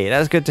good. Hey,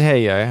 that's good to hear,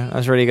 yo.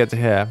 That's really good to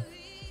hear.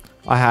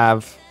 I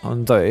have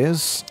on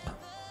those.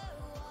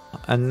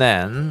 And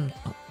then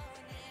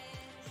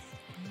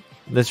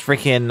there's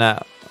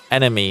freaking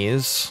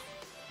enemies.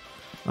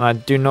 And I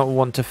do not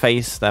want to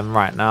face them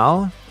right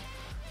now.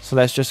 So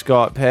let's just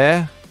go up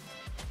here.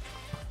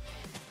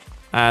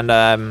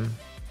 And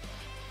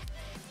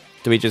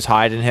do we just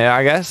hide in here,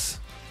 I guess?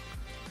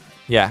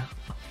 Yeah.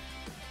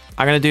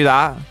 I'm gonna do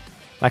that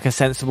like a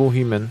sensible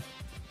human.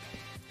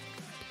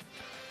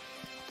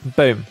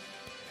 Boom.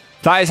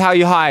 That is how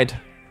you hide.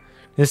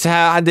 This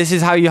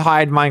is how you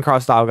hide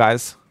Minecraft style,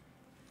 guys.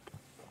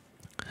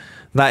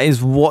 That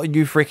is what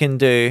you freaking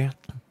do.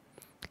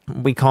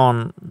 We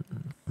can't,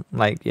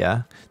 like,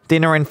 yeah.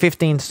 Dinner in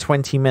 15 to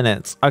 20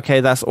 minutes.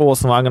 Okay, that's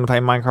awesome. I'm going to play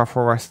Minecraft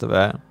for the rest of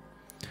it.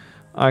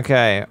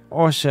 Okay,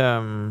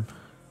 awesome.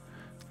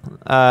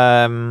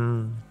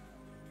 Then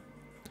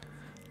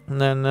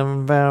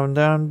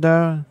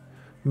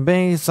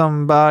be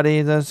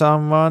somebody to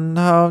someone.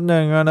 How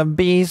they're gonna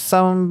be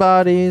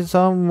somebody,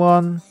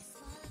 someone.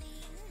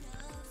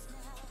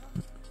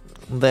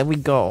 There we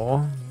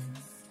go.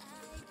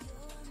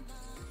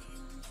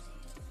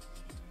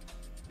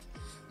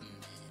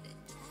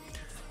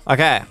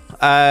 Okay,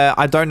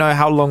 I don't know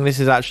how long this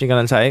is actually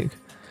gonna take.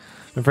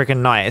 The freaking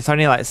night. It's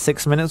only like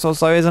 6 minutes or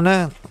so, isn't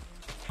it?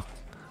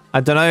 I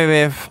don't know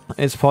if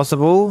it's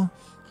possible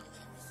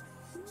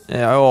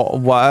or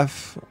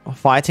worth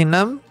fighting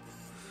them.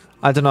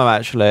 I don't know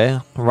actually.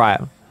 Right.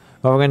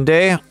 What we're gonna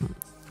do,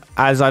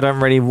 as I don't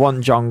really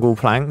want jungle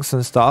planks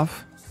and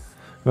stuff,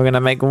 we're gonna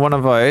make one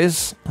of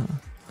those.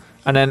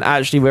 And then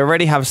actually we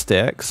already have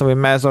sticks, so we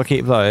may as well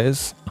keep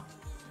those.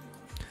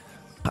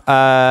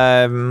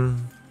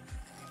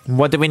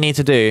 What do we need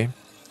to do?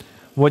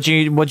 What do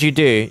you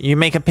do? You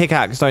make a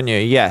pickaxe, don't you?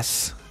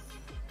 Yes.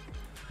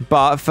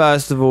 But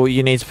first of all,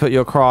 you need to put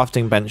your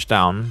crafting bench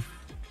down.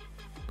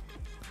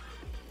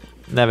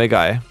 There we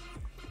go.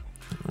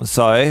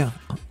 So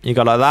you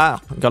go like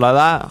that, go like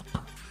that,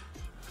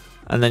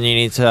 and then you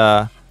need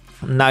to.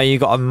 Now you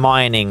got a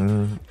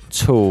mining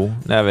tool.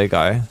 There we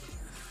go.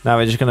 Now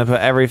we're just gonna put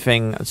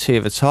everything to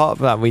the top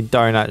that we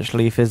don't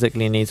actually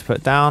physically need to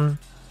put down.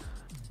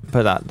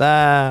 Put that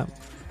there.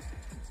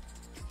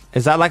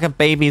 Is that like a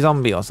baby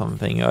zombie or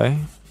something, yo?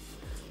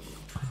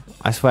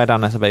 I swear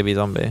down that's a baby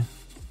zombie.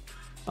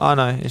 Oh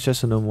no, it's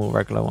just a normal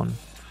regular one.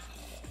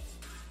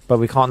 But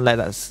we can't let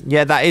that...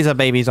 Yeah, that is a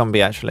baby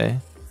zombie actually.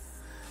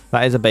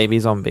 That is a baby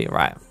zombie,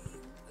 right.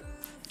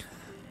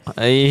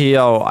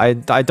 Yo, I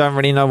don't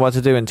really know what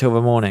to do until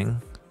the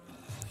morning.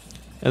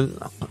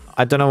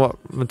 I don't know what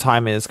the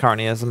time is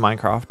currently as in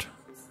Minecraft.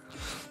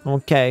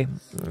 Okay.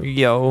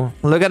 Yo.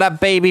 Look at that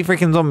baby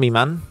freaking zombie,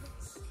 man.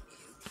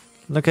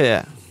 Look at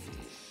it.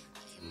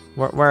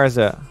 Where is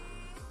it?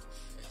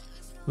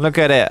 Look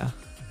at it.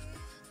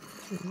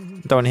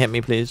 Don't hit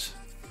me, please.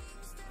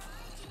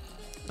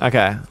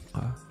 Okay.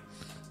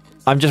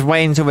 I'm just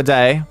waiting till the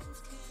day.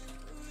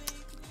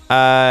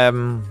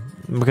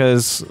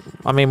 Because,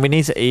 I mean, we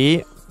need to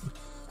eat.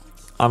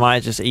 I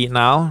might just eat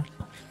now.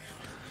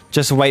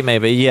 Just wait,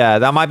 maybe. Yeah,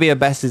 that might be a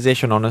best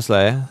decision,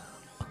 honestly.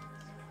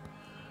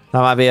 That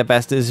might be a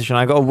best decision.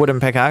 I got a wooden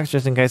pickaxe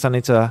just in case I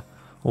need to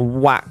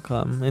whack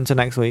them into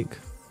next week.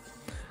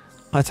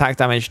 Attack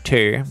damage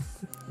 2.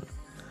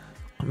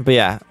 But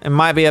yeah, it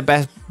might be a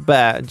best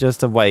bet just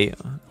to wait,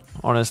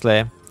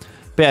 honestly.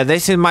 But yeah,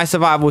 this is my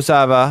survival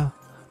server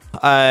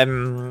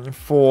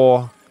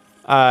for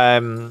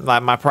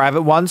like my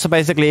private one. So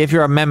basically, if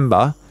you're a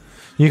member,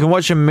 you can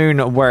watch a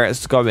moon where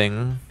it's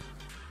going.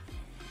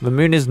 The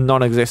moon is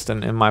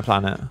non-existent in my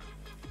planet.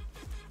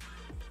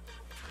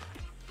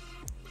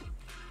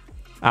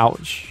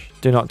 Ouch.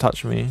 Do not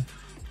touch me.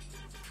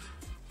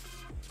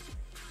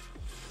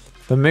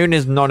 The moon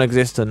is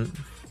non-existent.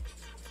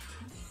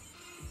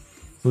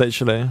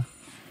 Literally.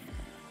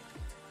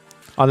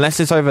 Unless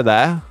it's over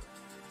there.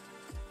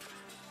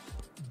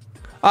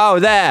 Oh,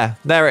 there.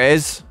 There it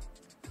is.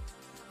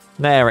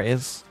 There it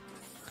is.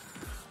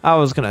 I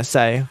was going to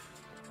say.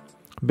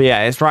 But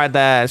yeah, it's right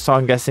there. So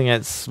I'm guessing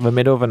it's the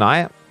middle of the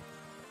night.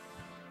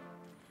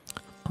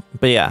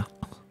 But yeah.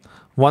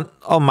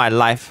 Oh, my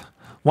life.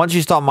 Once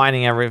you start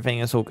mining everything,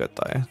 it's all good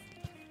though.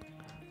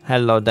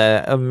 Hello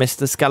there,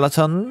 Mr.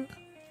 Skeleton.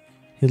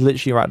 He's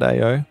literally right there,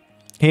 yo.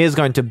 He is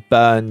going to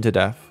burn to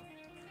death.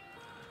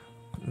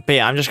 But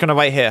yeah, I'm just going to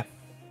wait here.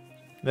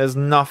 There's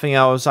nothing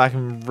else I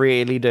can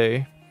really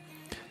do.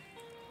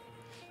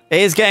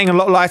 It is getting a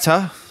lot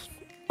lighter.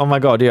 Oh my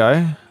god,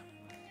 yo.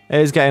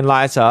 It is getting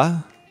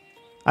lighter.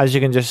 As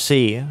you can just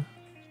see.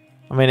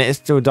 I mean, it's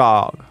still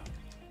dark.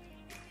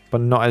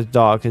 But not as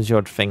dark as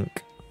you'd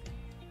think.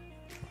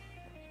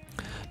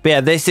 But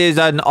yeah, this is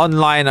an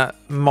online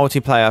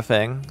multiplayer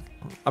thing.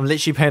 I'm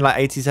literally paying like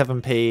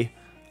 87p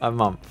a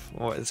month.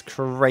 Oh, it's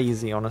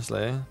crazy,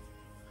 honestly.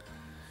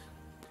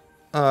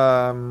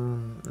 There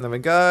we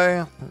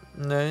go.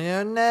 No,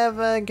 you're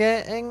never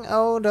getting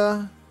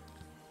older.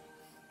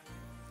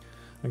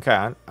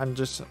 Okay, I'm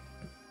just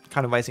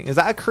kind of waiting. Is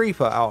that a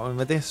creeper out in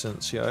the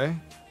distance, yo?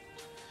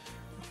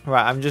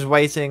 Right, I'm just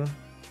waiting.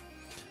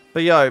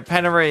 But yo,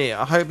 Penery,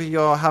 I hope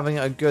you're having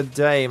a good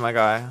day, my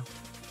guy.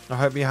 I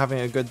hope you're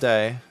having a good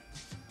day.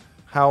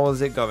 How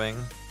is it going?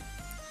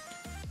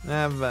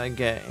 Never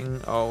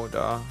getting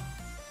older.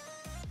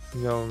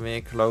 You're me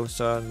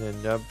closer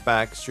than the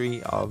back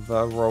street of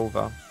a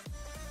rover.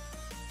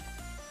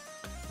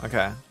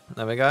 Okay,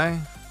 there we go.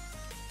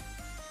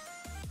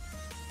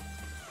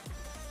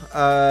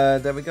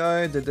 There we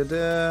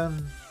go.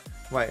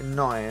 Wait,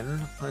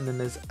 9, and then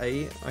there's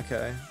 8.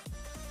 Okay.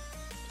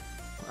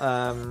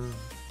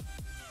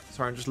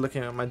 Sorry, I'm just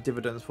looking at my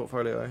dividends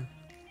portfolio.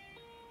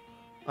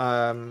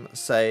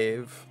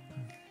 Save.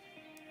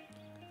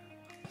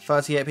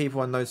 38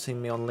 people are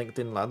noticing me on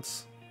LinkedIn,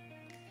 lads.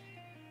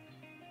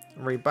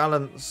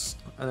 Rebalance,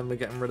 and then we're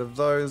getting rid of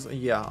those.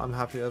 Yeah, I'm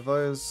happy with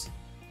those.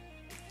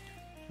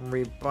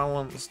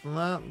 Rebalance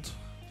that.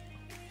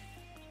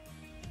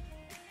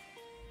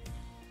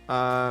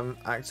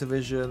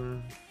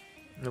 Activision.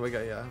 There we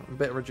go, yeah. A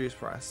bit reduced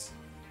price.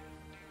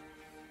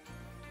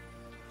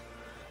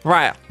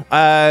 Right.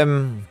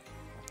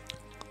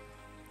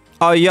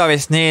 Oh, yo,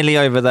 it's nearly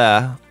over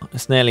there.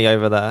 It's nearly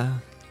over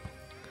there.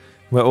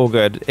 We're all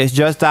good. It's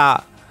just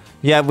that,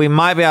 yeah, we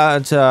might be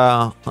able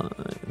to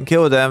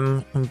kill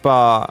them,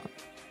 but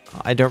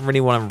I don't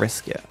really want to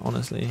risk it,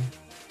 honestly.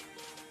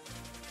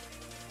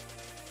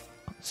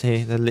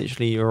 See, they're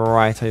literally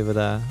right over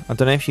there. I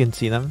don't know if you can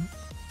see them.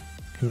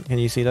 Can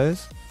you see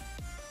those?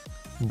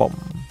 Bomb.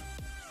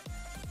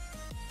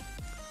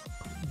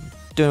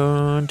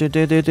 100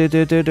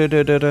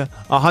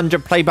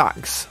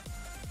 playbacks.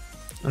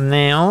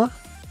 Now.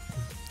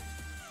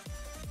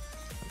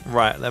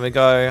 Right, there we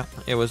go.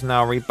 It was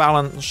now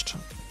rebalanced.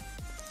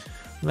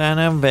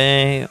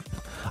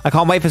 I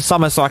can't wait for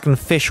summer so I can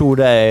fish all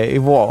day.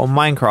 What, on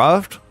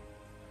Minecraft?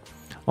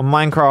 On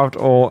Minecraft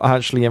or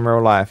actually in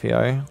real life,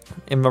 yo?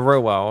 In the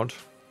real world.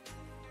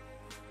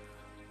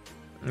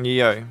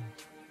 Yo.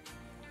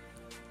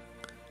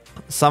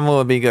 Summer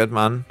will be good,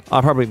 man.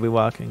 I'll probably be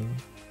working.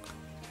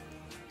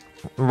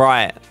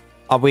 Right.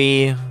 Are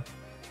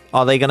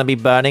they going to be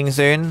burning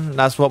soon?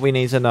 That's what we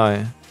need to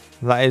know.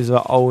 That is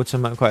the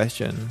ultimate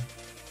question.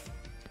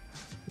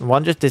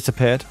 One just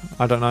disappeared.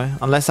 I don't know.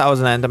 Unless that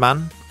was an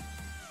Enderman.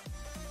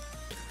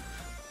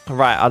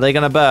 Right. Are they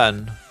going to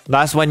burn?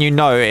 That's when you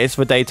know it's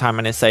for daytime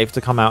and it's safe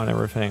to come out and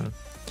everything.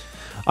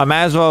 I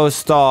may as well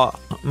start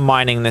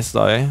mining this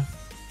though.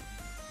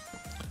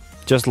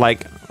 Just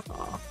like,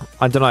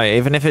 I don't know.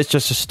 Even if it's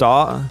just a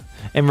start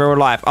in real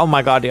life. Oh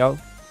my god, yo.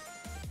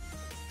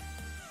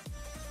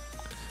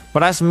 But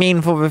that's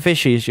mean for the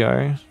fishies,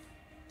 yo.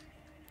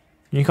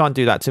 You can't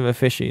do that to the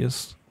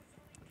fishies.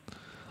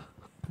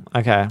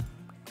 Okay.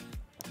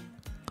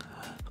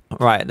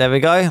 Right, there we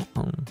go.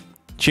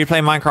 Should you play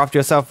Minecraft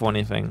yourself or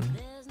anything?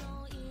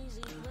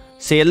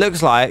 See, it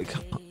looks like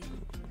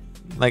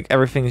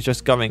everything's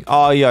just going.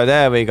 Oh, yo,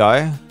 there we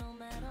go.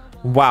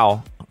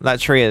 Wow, that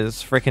tree is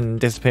freaking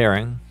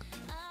disappearing.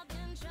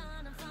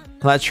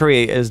 That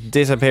tree is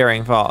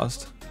disappearing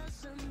fast.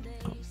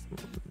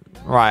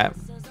 Right.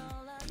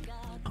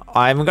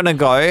 I'm gonna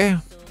go.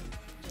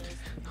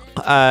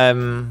 I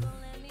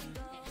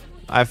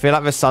feel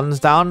like the sun's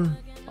down.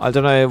 I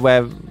don't know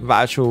where the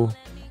actual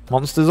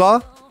monsters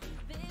are.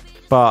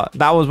 But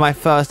that was my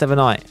first ever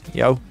night.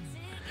 Yo.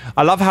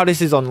 I love how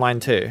this is online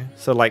too.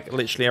 So like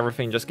literally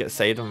everything just gets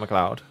saved on the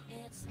cloud.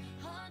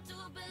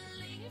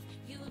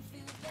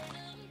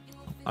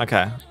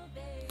 Okay.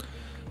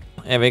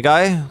 Here we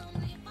go.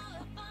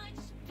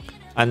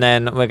 And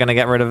then we're going to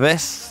get rid of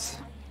this.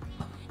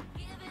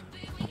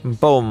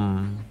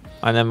 Boom.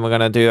 And then we're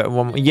going to do it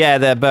one. Yeah,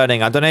 they're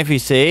burning. I don't know if you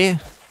see.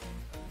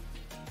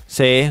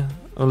 See?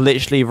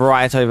 Literally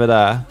right over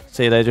there.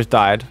 See, they just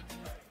died.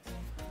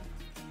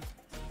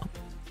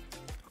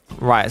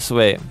 Right,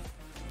 sweet.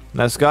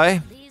 Let's go.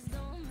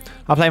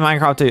 I'll play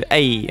Minecraft too.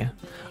 Hey.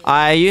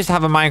 I used to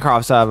have a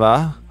Minecraft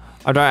server.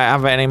 I don't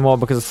have it anymore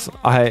because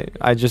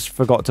I just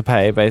forgot to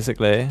pay,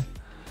 basically.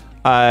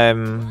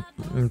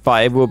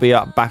 But it will be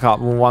back up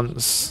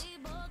once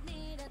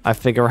I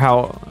figure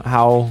out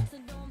how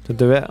to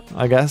do it,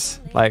 I guess.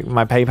 Like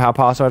my PayPal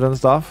password and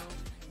stuff.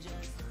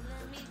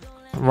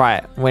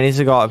 Right, we need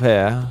to go up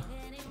here.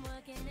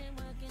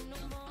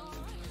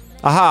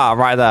 Aha,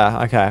 right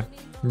there. Okay.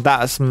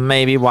 That's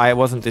maybe why it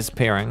wasn't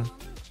disappearing.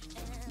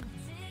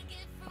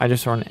 I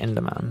just saw an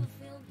Enderman.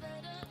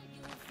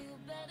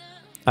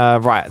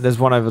 Right, there's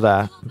one over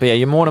there. But yeah,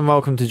 you're more than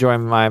welcome to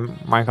join my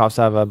Minecraft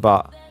server,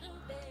 but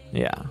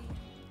yeah.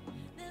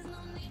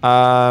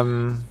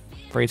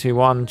 3, 2,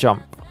 1,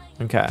 jump.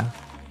 Okay.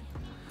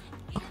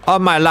 Oh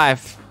my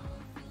life.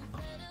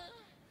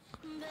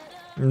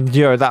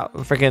 Yo, that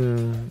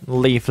freaking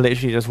leaf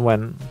literally just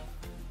went.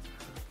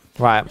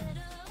 Right.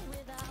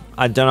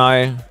 I don't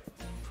know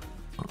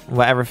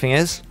where everything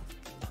is.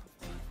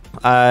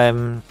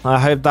 I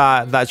hope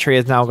that tree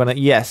is now gonna.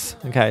 Yes.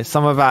 Okay.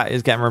 Some of that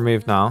is getting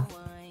removed now.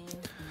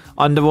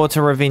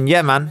 Underwater ravine.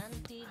 Yeah, man.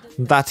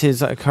 That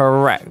is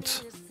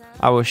correct.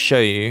 I will show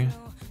you.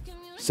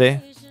 See?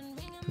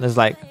 There's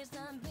like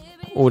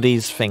all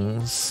these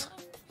things.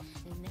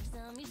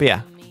 But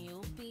yeah.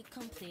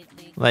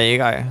 There you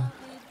go.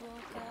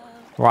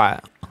 Right.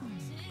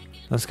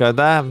 Let's go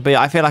there. But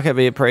yeah, I feel like it'd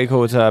be pretty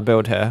cool to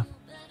build here.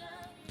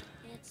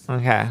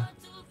 Okay.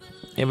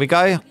 Here we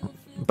go.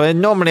 But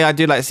normally I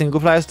do like single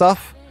player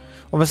stuff.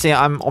 Obviously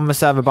I'm on the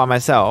server by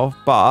myself,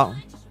 but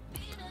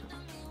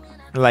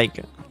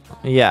like,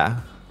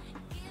 yeah.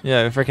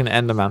 Yeah, freaking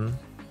Enderman.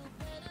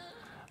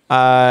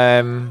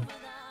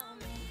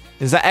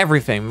 Is that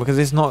everything? Because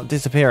it's not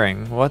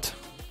disappearing. What?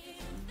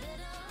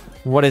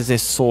 What is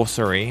this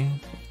sorcery?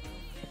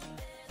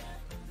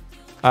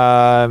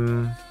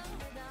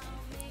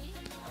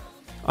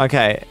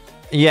 Okay.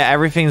 Yeah,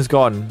 everything's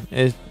gone.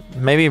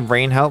 Maybe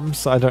rain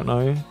helps? I don't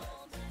know.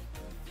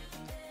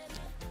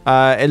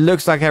 It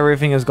looks like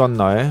everything is gone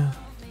though.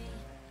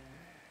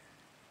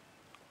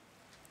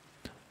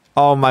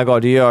 Oh my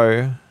god,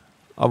 yo.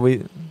 Are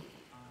we...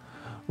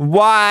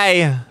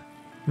 Why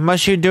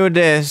must you do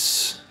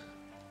this?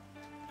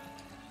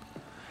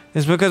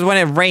 It's because when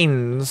it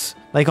rains,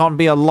 they can't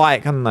be a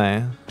light, can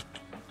they?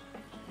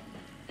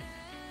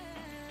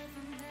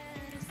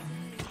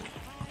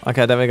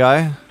 Okay, there we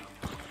go.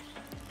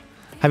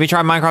 Have you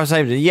tried Minecraft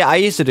Saved? Yeah, I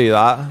used to do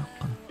that.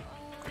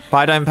 But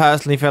I don't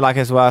personally feel like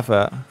it's worth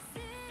it.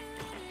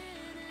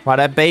 Right,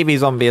 that baby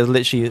zombie is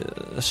literally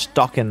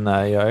stuck in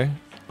there, yo.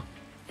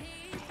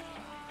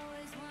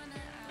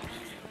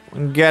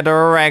 Get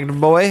wrecked,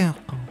 boy.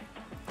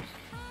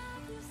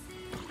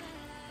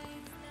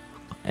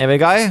 Here we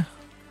go.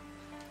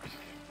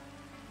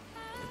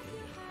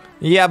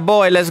 Yeah,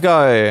 boy, let's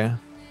go.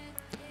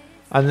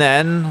 And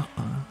then...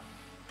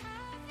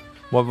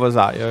 What was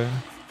that, yo?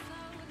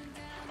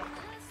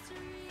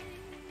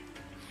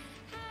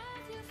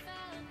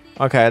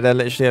 Okay, they're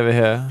literally over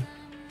here.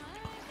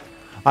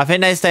 I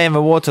think they stay in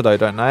the water though,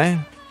 don't they?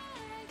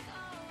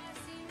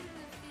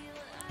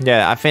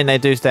 Yeah, I think they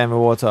do stay in the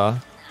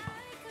water.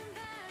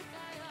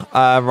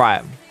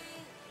 Right.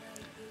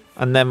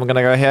 And then we're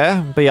gonna go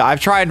here. But yeah, I've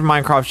tried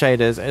Minecraft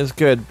shaders. It's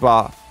good,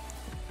 but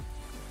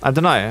I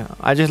don't know.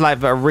 I just like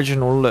the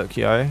original look,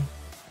 yo.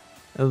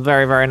 It's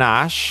very, very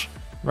nice.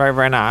 Very,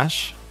 very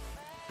nice.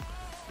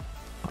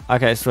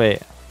 Okay, sweet.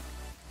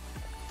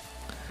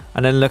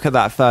 And then look at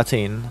that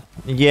 13.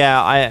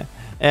 Yeah, I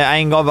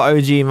ain't got the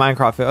OG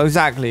Minecraft feel.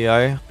 Exactly,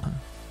 yo.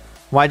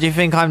 Why do you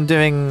think I'm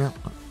doing...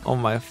 Oh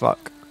my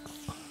fuck.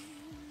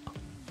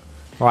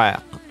 Right.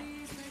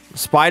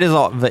 Spiders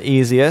are the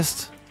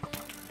easiest.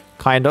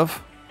 Kind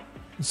of.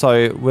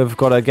 So we've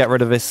got to get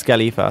rid of this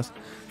skelly first.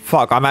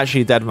 Fuck, I'm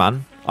actually dead,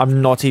 man.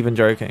 I'm not even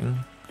joking.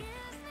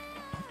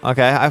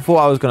 Okay, I thought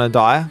I was going to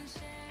die.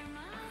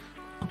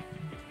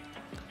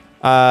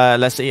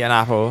 Let's eat an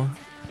apple.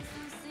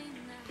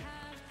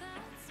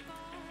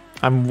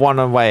 I'm one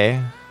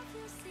away.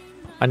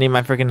 I need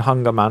my freaking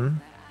hunger,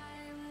 man.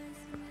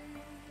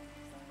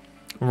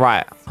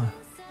 Right.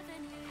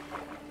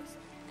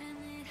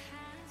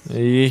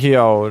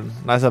 Yo,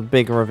 that's a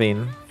big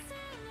ravine.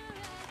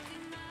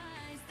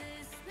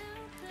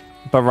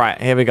 But right,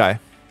 here we go.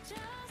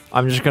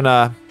 I'm just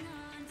gonna...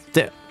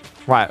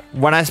 Right,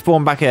 when I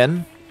spawn back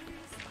in,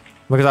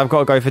 because I've got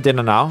to go for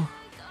dinner now,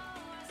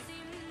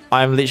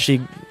 I'm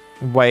literally...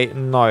 Wait,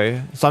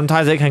 no.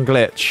 Sometimes it can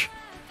glitch.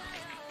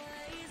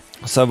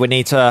 So we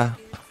need to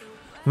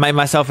make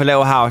myself a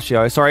little house,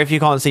 yo. Sorry if you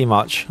can't see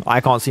much.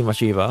 I can't see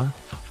much either.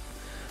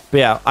 But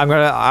yeah,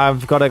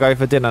 I've got to go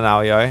for dinner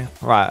now, yo.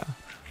 Right.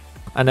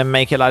 And then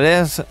make it like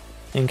this,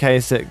 in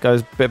case it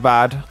goes a bit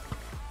bad.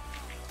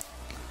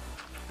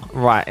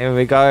 Right, here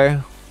we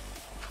go.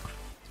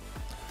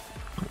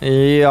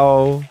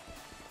 Yo.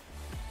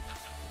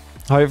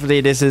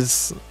 Hopefully this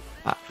is...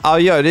 Oh,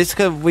 yo,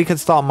 we could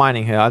start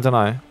mining here. I don't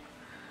know.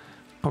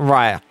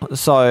 Right,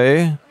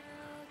 so...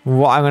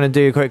 What I'm going to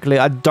do quickly...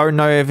 I don't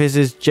know if this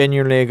is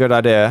genuinely a good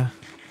idea.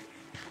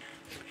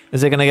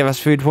 Is it going to give us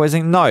food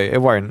poisoning? No,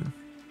 it won't.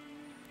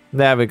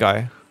 There we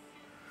go.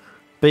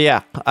 But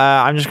yeah,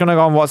 I'm just going to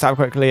go on WhatsApp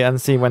quickly and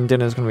see when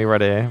dinner's going to be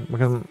ready.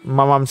 Because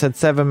my mum said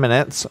 7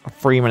 minutes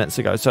 3 minutes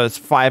ago. So it's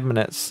 5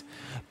 minutes.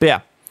 But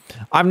yeah,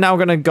 I'm now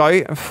going to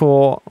go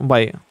for...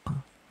 Wait.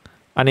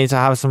 I need to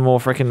have some more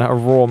freaking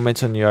raw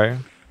mitten, yo.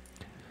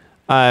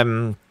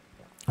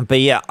 But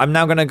yeah, I'm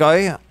now going to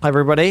go,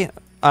 everybody.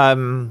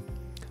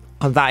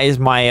 That is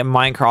my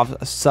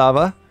Minecraft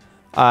server.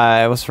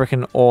 It was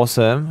freaking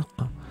awesome.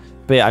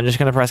 But yeah, I'm just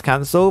going to press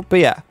cancel. But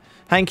yeah.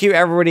 Thank you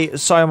everybody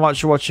so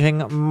much for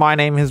watching. My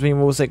name has been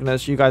Will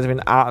Sickness. You guys have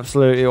been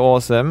absolutely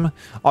awesome.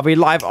 I'll be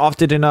live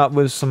after dinner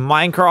with some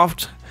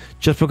Minecraft.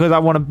 Just because I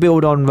want to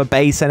build on the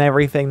base and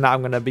everything that I'm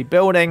going to be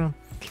building.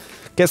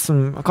 Get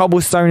some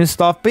cobblestone and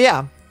stuff. But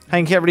yeah,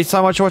 thank you everybody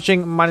so much for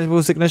watching. My name is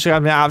Will Sickness. You guys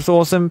have been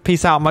absolutely awesome.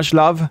 Peace out. Much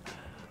love.